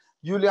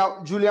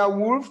 Julia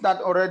Wolf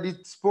that already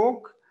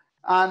spoke,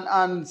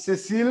 and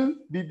Cecile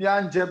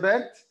Bibian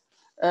Jebet,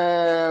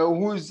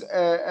 who's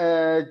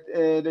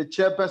the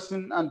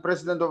chairperson and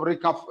president of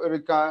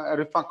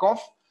RIFACOF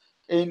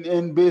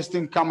based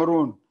in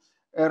Cameroon.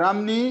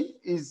 Ramni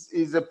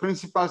is a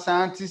principal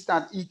scientist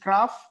at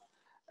ECRAF.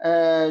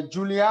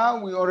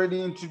 Julia, we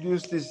already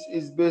introduced,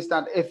 is based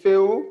at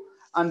FAO,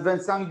 and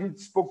Vincent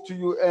spoke to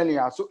you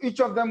earlier. So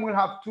each of them will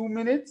have 2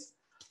 minutes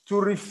to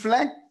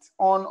reflect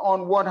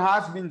on what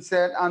has been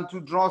said and to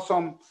draw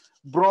some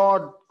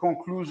broad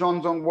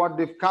conclusions on what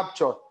they've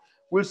captured.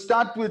 We'll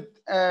start with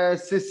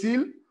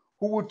Cecile,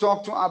 who will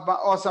talk to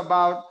us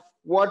about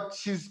what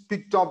she's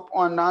picked up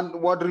on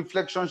and what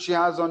reflection she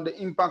has on the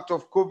impact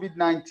of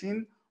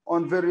COVID-19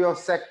 on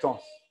various sectors.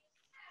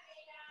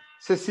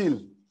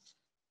 Cecile,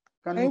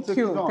 can you take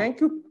it on? Thank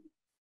you.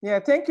 Yeah,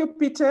 thank you,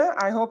 Peter.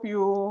 I hope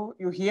you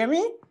hear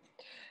me.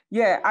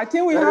 Yeah, I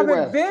think we have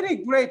a very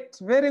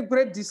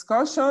great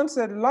discussions,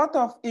 a lot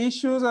of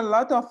issues, a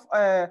lot of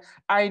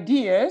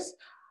ideas,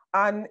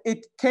 and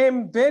it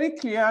came very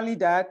clearly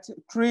that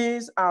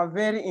trees are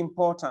very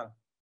important.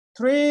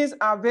 Trees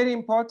are very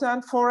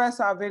important, forests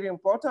are very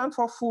important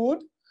for food,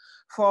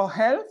 for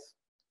health,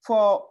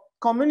 for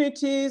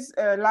communities'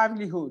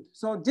 livelihood.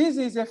 So this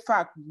is a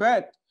fact,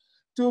 but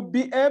to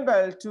be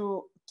able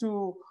to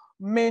to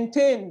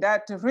maintain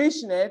that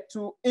richness,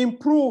 to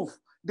improve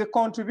the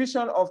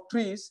contribution of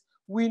trees,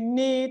 we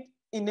need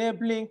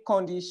enabling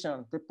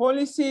conditions. The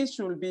policies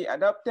should be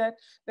adopted.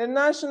 The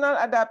national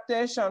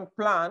adaptation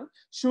plan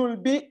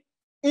should be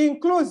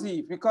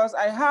inclusive, because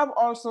I have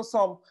also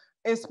some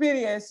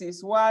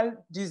experiences while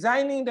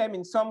designing them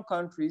in some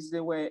countries,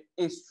 they were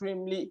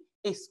extremely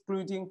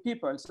excluding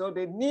people. So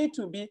they need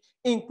to be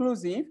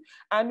inclusive.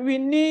 And we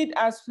need,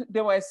 as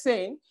they were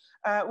saying,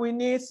 we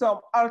need some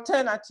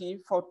alternative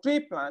for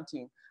tree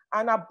planting.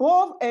 And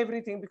above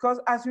everything, because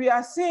as we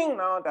are seeing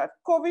now that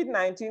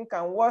COVID-19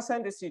 can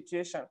worsen the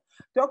situation,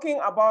 talking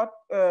about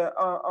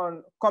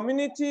on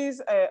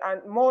communities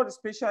and more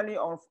especially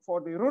for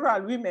the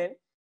rural women,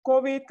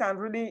 COVID can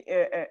really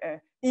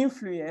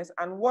influence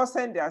and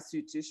worsen their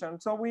situation.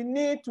 So we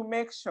need to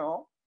make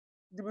sure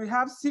that we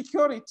have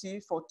security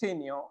for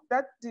tenure.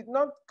 That did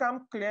not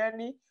come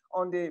clearly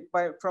on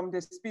from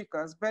the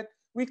speakers, but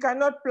we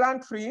cannot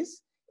plant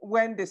trees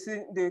when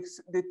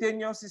the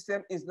tenure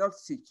system is not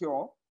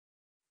secure.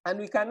 And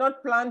we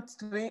cannot plant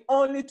trees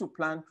only to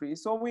plant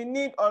trees. So we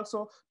need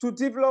also to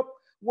develop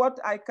what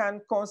I can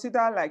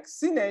consider like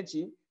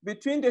synergy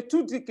between the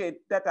two decades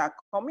that are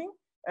coming,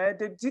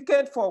 the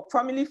decade for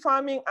family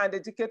farming and the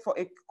decade for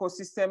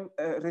ecosystem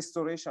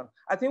restoration.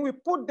 I think we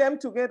put them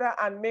together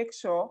and make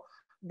sure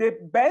the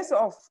best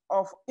of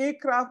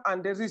aircraft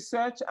and the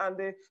research and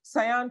the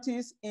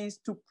scientists is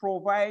to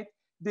provide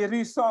the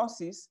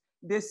resources,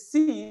 the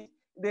seed,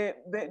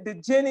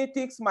 the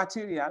genetics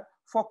material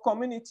for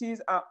communities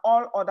and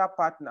all other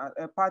partners,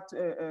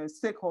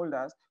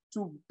 stakeholders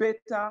to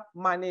better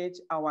manage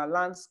our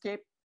landscape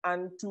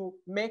and to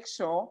make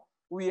sure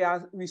we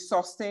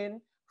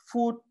sustain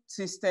food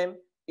system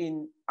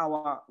in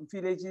our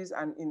villages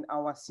and in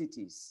our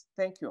cities.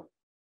 Thank you.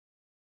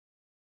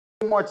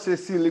 So much,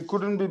 Cecile. It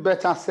couldn't be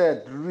better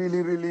said.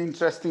 Really, really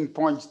interesting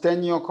points.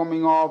 Tenure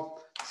coming up,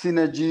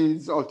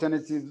 synergies,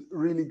 alternatives,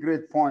 really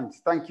great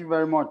points. Thank you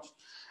very much.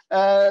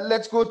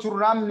 Let's go to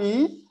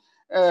Ramni.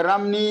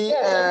 Ramni,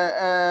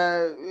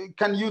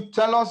 can you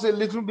tell us a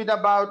little bit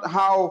about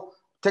how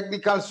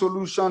technical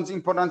solutions,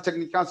 important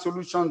technical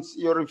solutions,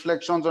 your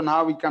reflections on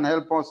how we can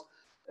help us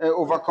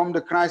overcome the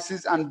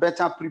crisis and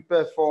better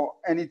prepare for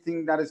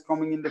anything that is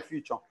coming in the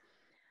future?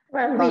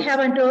 Well, we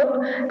haven't,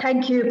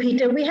 thank you,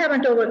 Peter. We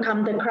haven't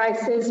overcome the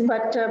crisis,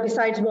 but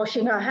besides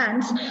washing our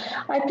hands,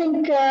 I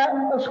think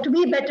to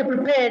be better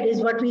prepared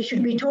is what we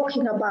should be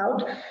talking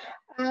about.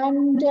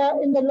 And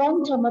in the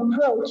long-term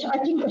approach, I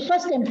think the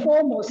first and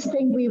foremost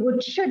thing we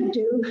should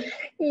do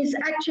is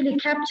actually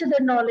capture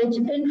the knowledge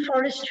in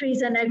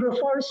forestries and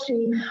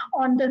agroforestry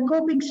on the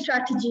coping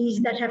strategies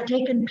that have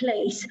taken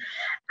place,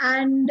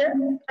 and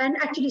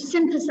actually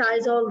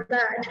synthesize all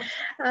that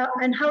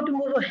and how to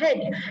move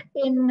ahead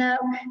in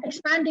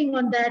expanding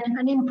on that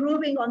and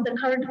improving on the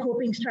current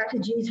coping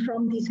strategies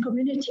from these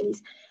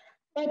communities.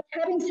 But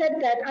having said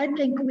that, I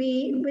think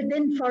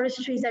within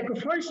forestries,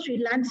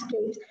 agroforestry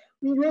landscapes,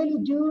 we really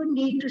do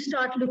need to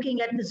start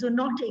looking at the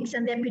zoonotics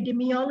and the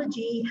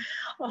epidemiology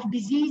of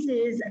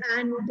diseases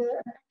and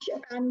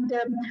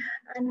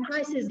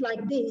crises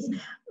like this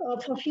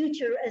for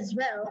future as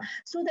well,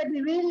 so that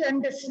we really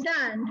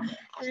understand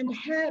and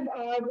have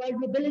our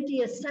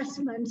vulnerability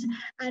assessments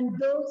and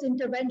those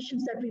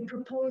interventions that we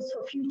propose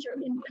for future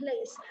in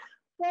place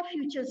for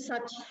future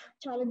such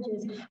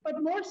challenges.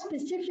 But more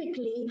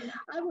specifically,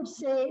 I would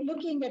say,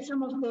 looking at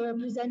some of the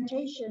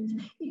presentations,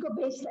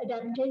 eco-based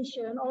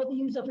adaptation or the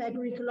use of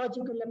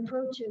agroecological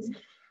approaches,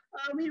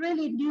 we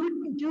really do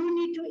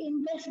need to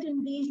invest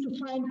in these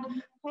to find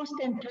cost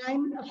and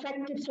time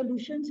effective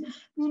solutions.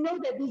 We know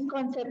that these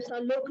concepts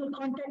are local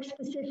context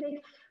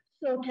specific,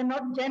 so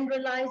cannot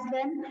generalize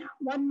them.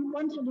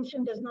 One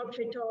solution does not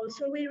fit all.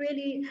 So we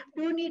really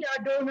do need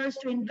our donors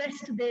to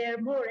invest there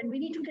more, and we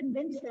need to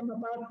convince them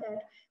about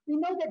that. We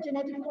know that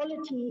genetic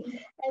quality,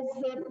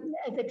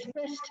 as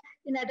expressed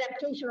in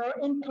adaptation or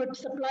input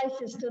supply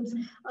systems,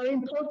 are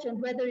important,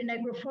 whether in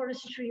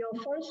agroforestry or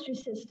forestry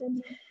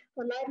systems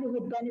for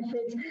livelihood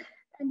benefits.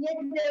 And yet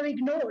they're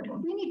ignored.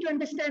 We need to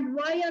understand,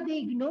 why are they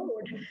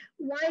ignored?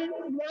 Why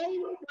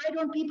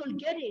don't people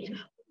get it?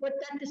 But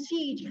that the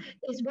seed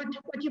is what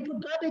you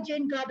put garbage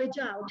in, garbage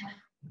out.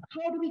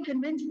 How do we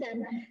convince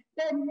them?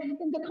 Then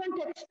in the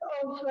context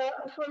of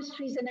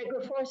forestries and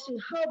agroforestry,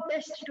 how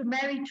best to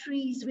marry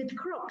trees with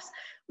crops?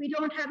 We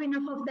don't have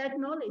enough of that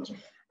knowledge.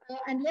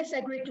 And yes,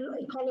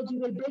 agroecology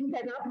will bring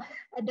that up.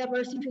 A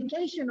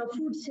diversification of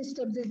food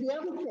systems is the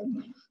other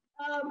thing.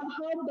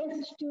 How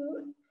best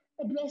to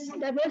address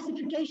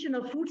diversification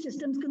of food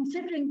systems,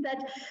 considering that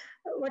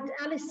what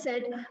Alice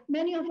said,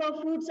 many of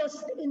our foods are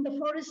in the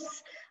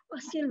forests are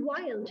still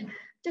wild.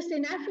 Just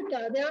in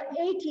Africa, there are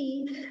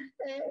 80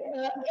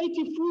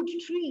 food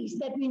trees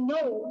that we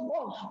know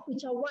of,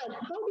 which are wild.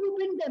 How do we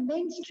bring them,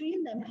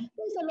 mainstream them?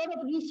 There's a lot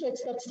of research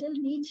that still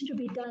needs to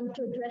be done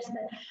to address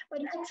that.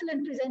 But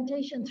excellent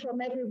presentations from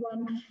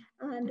everyone,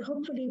 and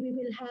hopefully we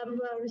will have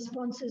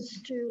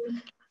responses to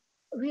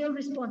real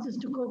responses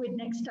to COVID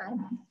next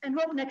time, and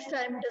hope next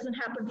time doesn't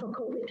happen for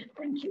COVID.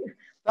 Thank you.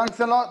 Thanks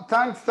a lot.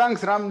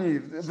 Thanks, Ramni.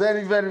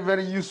 Very, very,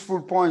 very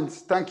useful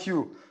points. Thank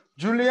you.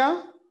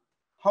 Julia,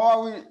 how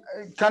are we?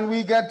 Can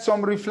we get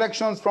some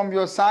reflections from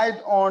your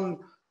side on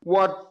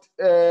what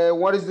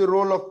is the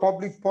role of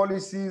public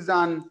policies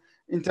and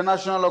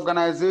international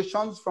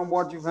organizations from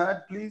what you've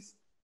heard, please?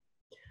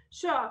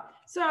 Sure.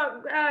 So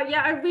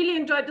yeah, I really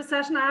enjoyed the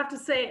session. I have to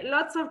say,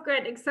 lots of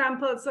great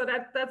examples. So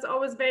that's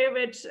always very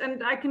rich.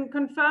 And I can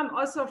confirm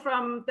also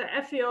from the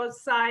FAO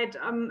side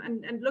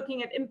and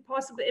looking at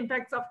possible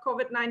impacts of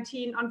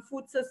COVID-19 on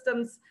food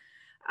systems,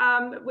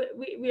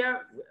 we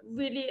are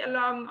really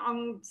along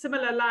on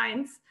similar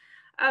lines.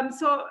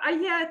 So I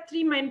hear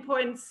three main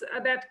points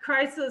that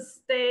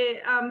crises,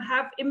 they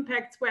have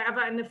impacts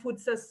wherever in the food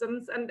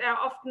systems, and they're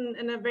often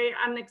in a very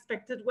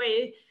unexpected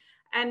way.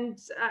 And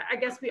I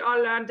guess we all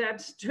learned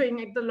that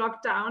during the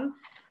lockdown.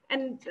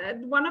 And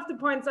one of the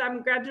points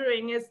I'm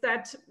gathering is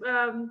that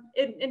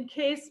in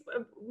case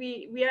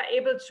we are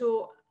able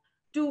to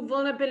do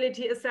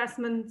vulnerability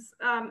assessments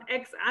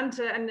ex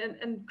ante and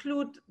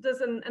include this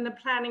in the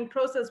planning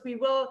process, we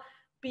will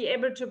be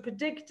able to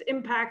predict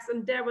impacts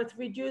and therewith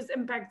reduce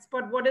impacts.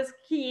 But what is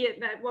key,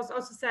 that was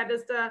also said,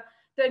 is the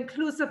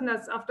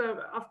inclusiveness of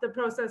the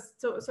process,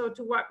 so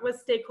to work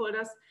with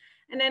stakeholders.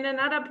 And then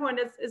another point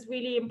is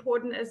really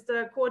important is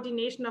the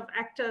coordination of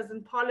actors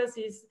and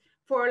policies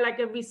for like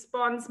a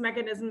response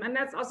mechanism. And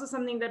that's also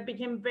something that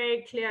became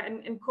very clear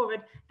in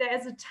COVID. There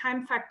is a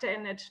time factor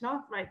in it,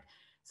 no? Right.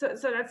 So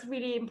that's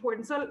really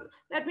important. So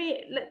let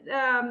me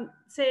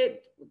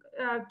say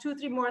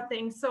 2-3 more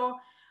things. So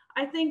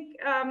I think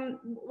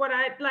what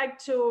I'd like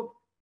to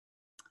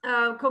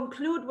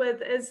conclude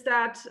with is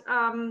that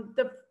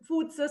the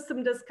food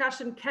system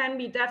discussion can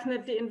be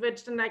definitely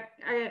enriched. And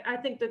I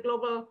think the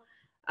global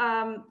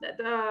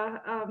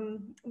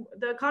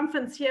the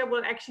conference here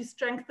will actually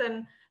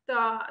strengthen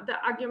the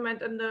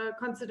argument and the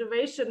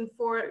consideration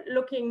for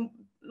looking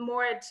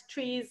more at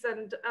trees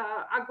and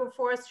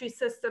agroforestry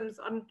systems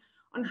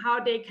on how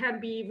they can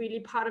be really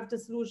part of the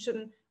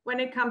solution when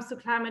it comes to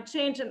climate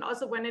change, and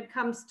also when it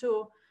comes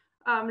to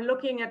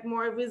looking at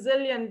more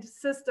resilient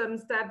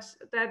systems that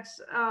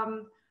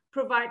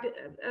provide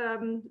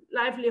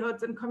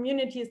livelihoods and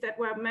communities that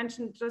were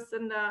mentioned just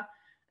in the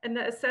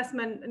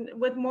assessment, and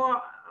with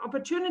more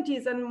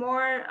opportunities and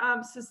more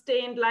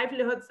sustained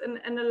livelihoods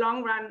in the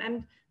long run.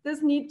 And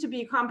this needs to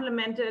be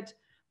complemented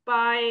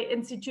by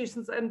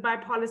institutions and by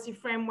policy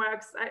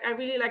frameworks. I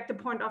really like the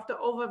point of the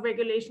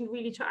over-regulation,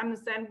 really to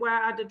understand where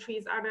are the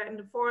trees, are they in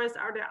the forest,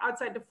 are they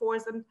outside the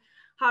forest, and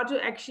how to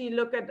actually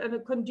look at a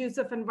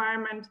conducive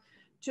environment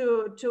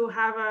to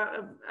have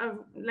a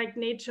like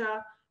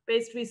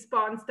nature-based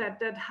response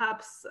that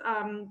helps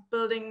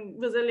building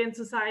resilient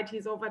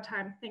societies over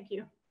time. Thank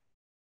you.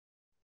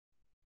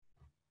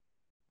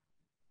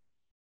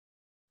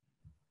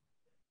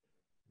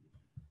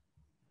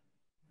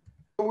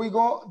 We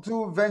go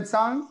to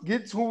Vincent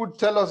Gitz, who would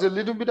tell us a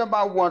little bit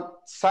about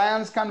what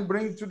science can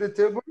bring to the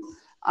table,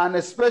 and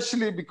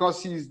especially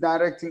because he's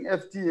directing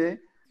FTA,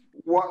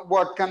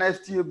 what can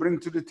FTA bring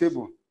to the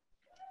table?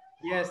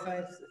 Yes,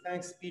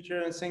 thanks,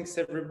 Peter, and thanks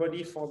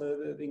everybody for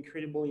the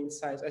incredible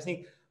insights. I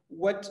think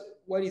what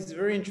is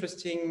very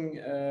interesting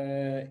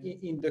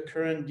in the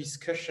current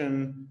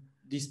discussion,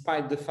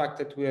 despite the fact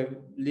that we are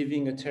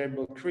living a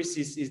terrible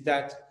crisis, is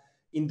that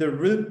in the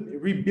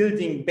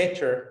rebuilding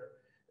better,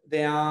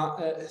 there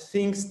are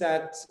things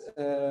that,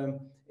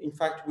 in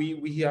fact, we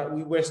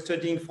were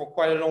studying for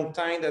quite a long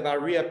time that are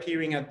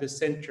reappearing at the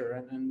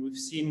center. And we've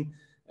seen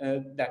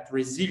that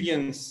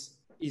resilience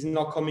is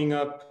now coming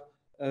up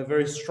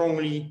very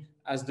strongly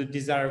as the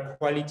desired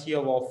quality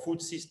of our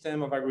food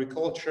system, of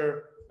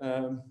agriculture.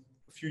 A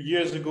few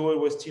years ago, it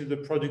was still the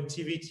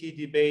productivity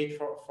debate,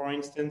 for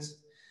instance.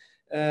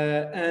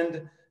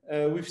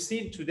 We've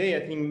seen today,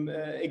 I think,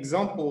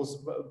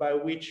 examples by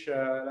which,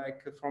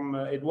 like from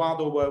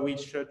Eduardo, by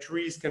which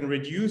trees can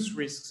reduce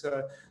risks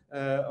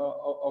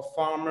of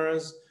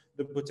farmers,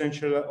 the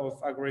potential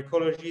of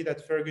agroecology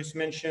that Fergus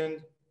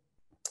mentioned,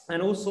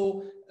 and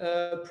also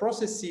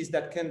processes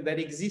that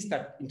exist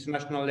at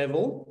international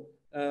level,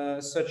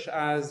 such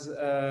as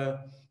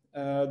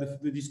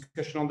the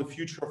discussion on the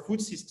future of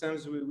food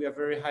systems. We have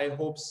very high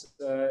hopes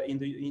in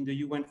the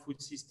UN Food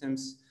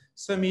Systems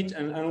Summit,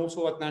 and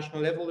also at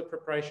national level, the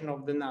preparation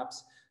of the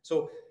NAPs.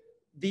 So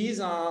these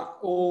are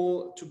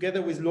all,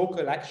 together with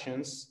local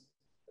actions,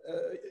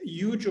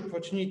 huge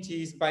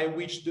opportunities by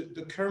which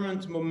the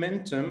current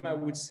momentum, I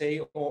would say,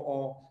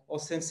 or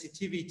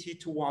sensitivity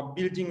toward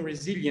building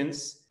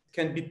resilience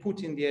can be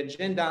put in the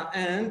agenda,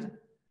 and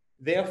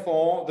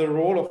therefore the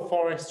role of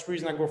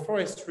forestries and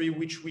agroforestry,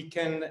 which we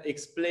can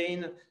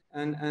explain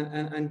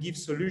and give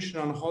solution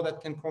on how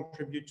that can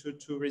contribute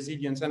to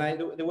resilience. And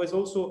there was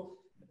also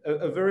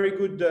a very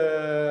good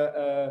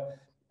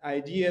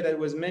idea that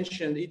was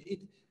mentioned.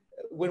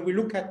 When we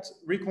look at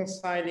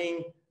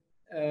reconciling,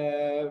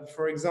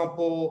 for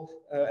example,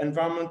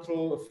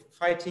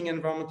 fighting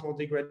environmental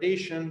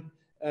degradation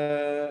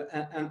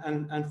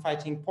and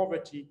fighting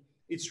poverty,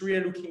 it's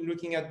really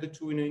looking at the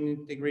two in an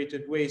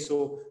integrated way.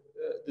 So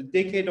the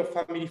decade of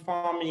family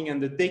farming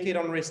and the decade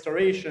on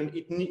restoration,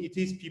 it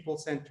is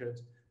people-centered.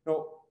 Now,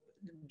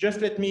 just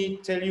let me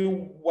tell you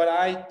what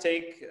I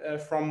take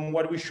from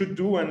what we should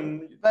do. And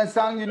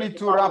Vincent, you need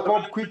to wrap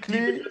up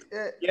quickly.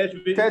 Yes,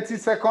 30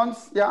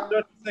 seconds. Yeah.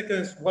 30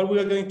 seconds. What we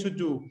are going to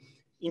do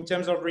in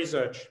terms of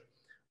research,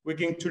 we're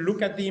going to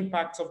look at the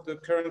impacts of the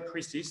current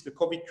crisis, the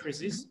COVID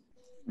crisis,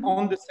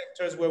 on the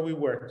sectors where we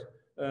work.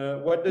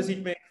 What does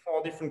it mean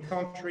for different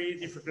countries,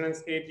 different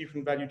landscapes,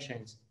 different value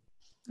chains?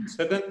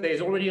 Second,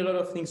 there's already a lot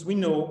of things we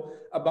know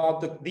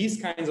about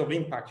these kinds of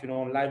impact,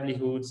 on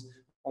livelihoods,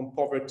 on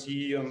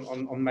poverty,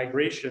 on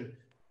migration.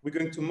 We're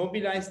going to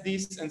mobilize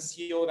this and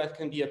see how that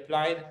can be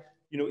applied,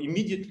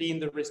 immediately in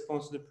the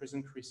response to the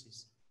present crisis.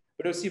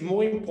 But also,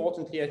 more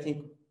importantly, I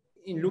think,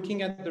 in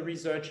looking at the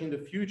research in the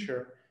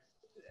future,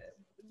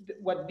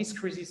 what this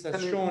crisis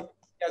has shown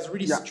has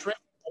really stretched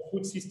our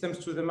food systems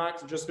to the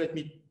max. Just let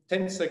me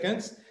 10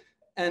 seconds,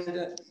 and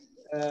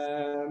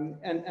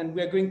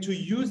we are going to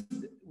use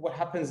what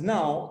happens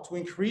now to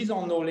increase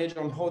our knowledge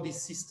on how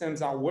these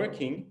systems are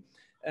working,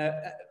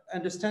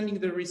 understanding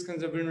the risks and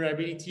the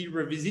vulnerability,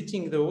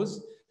 revisiting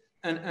those,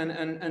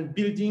 and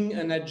building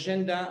an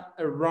agenda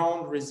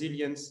around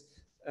resilience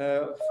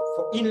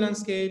for in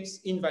landscapes,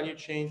 in value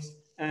chains,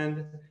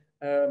 and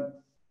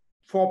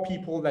for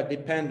people that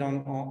depend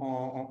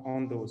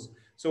on those.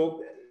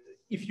 So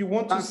if you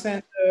want to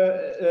send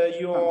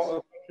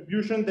your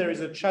contribution, there is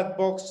a chat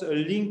box. A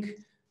link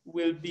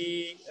will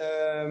be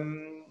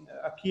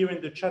appear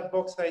in the chat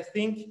box, I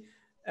think,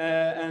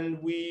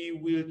 and we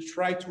will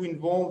try to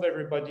involve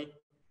everybody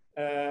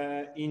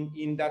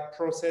in that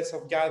process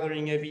of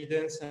gathering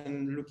evidence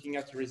and looking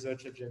at the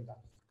research agenda.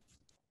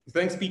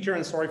 Thanks, Peter,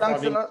 and sorry for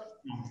having.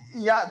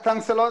 Yeah,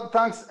 thanks a lot.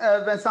 Thanks,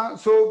 Vincent.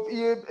 So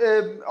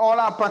all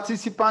our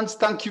participants,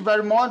 thank you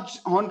very much.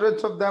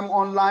 Hundreds of them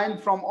online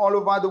from all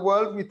over the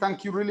world. We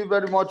thank you really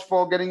very much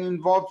for getting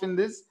involved in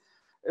this.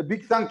 A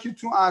big thank you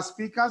to our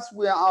speakers.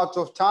 We are out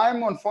of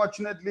time,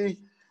 unfortunately,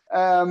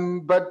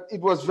 but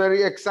it was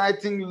very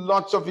exciting.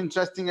 Lots of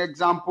interesting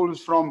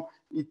examples from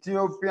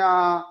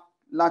Ethiopia,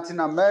 Latin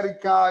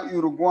America,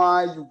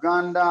 Uruguay,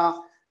 Uganda,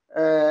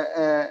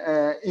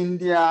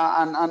 India,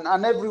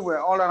 and everywhere,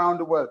 all around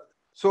the world.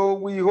 So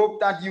we hope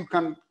that you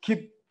can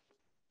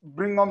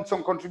bring on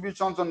some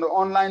contributions on the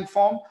online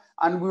form,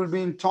 and we'll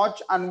be in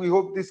touch. And we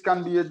hope this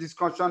can be a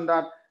discussion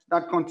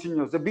that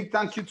continues. A big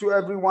thank you to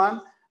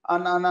everyone,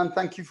 and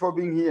thank you for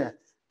being here.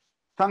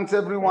 Thanks,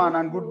 everyone,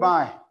 and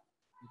goodbye.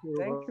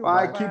 Thank you.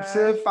 Bye. Keep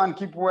safe and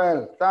keep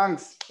well.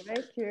 Thanks.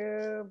 Thank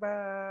you.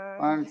 Bye.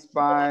 Thanks.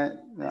 Bye.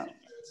 Yeah.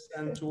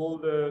 And to all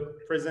the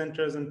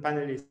presenters and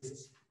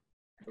panelists.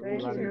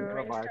 Thank you.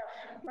 Bye-bye.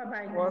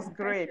 Bye-bye. It was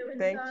great.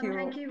 Thank you.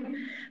 Thank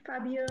you,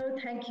 Fabio.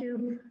 Thank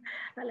you,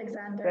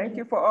 Alexander. Thank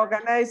you for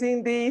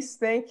organizing this.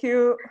 Thank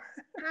you.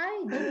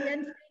 Hi,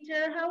 Jens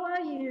Peter. How are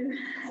you?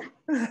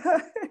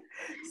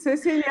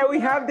 Cecilia, we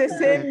have the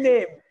same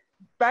name.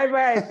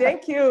 Bye-bye.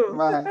 Thank you.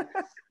 Bye.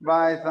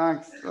 Bye.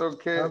 Thanks.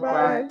 Okay.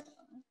 Bye.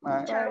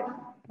 Bye.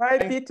 Bye,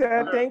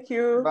 Peter. Thank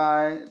you.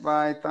 Bye.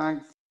 Bye.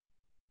 Thanks.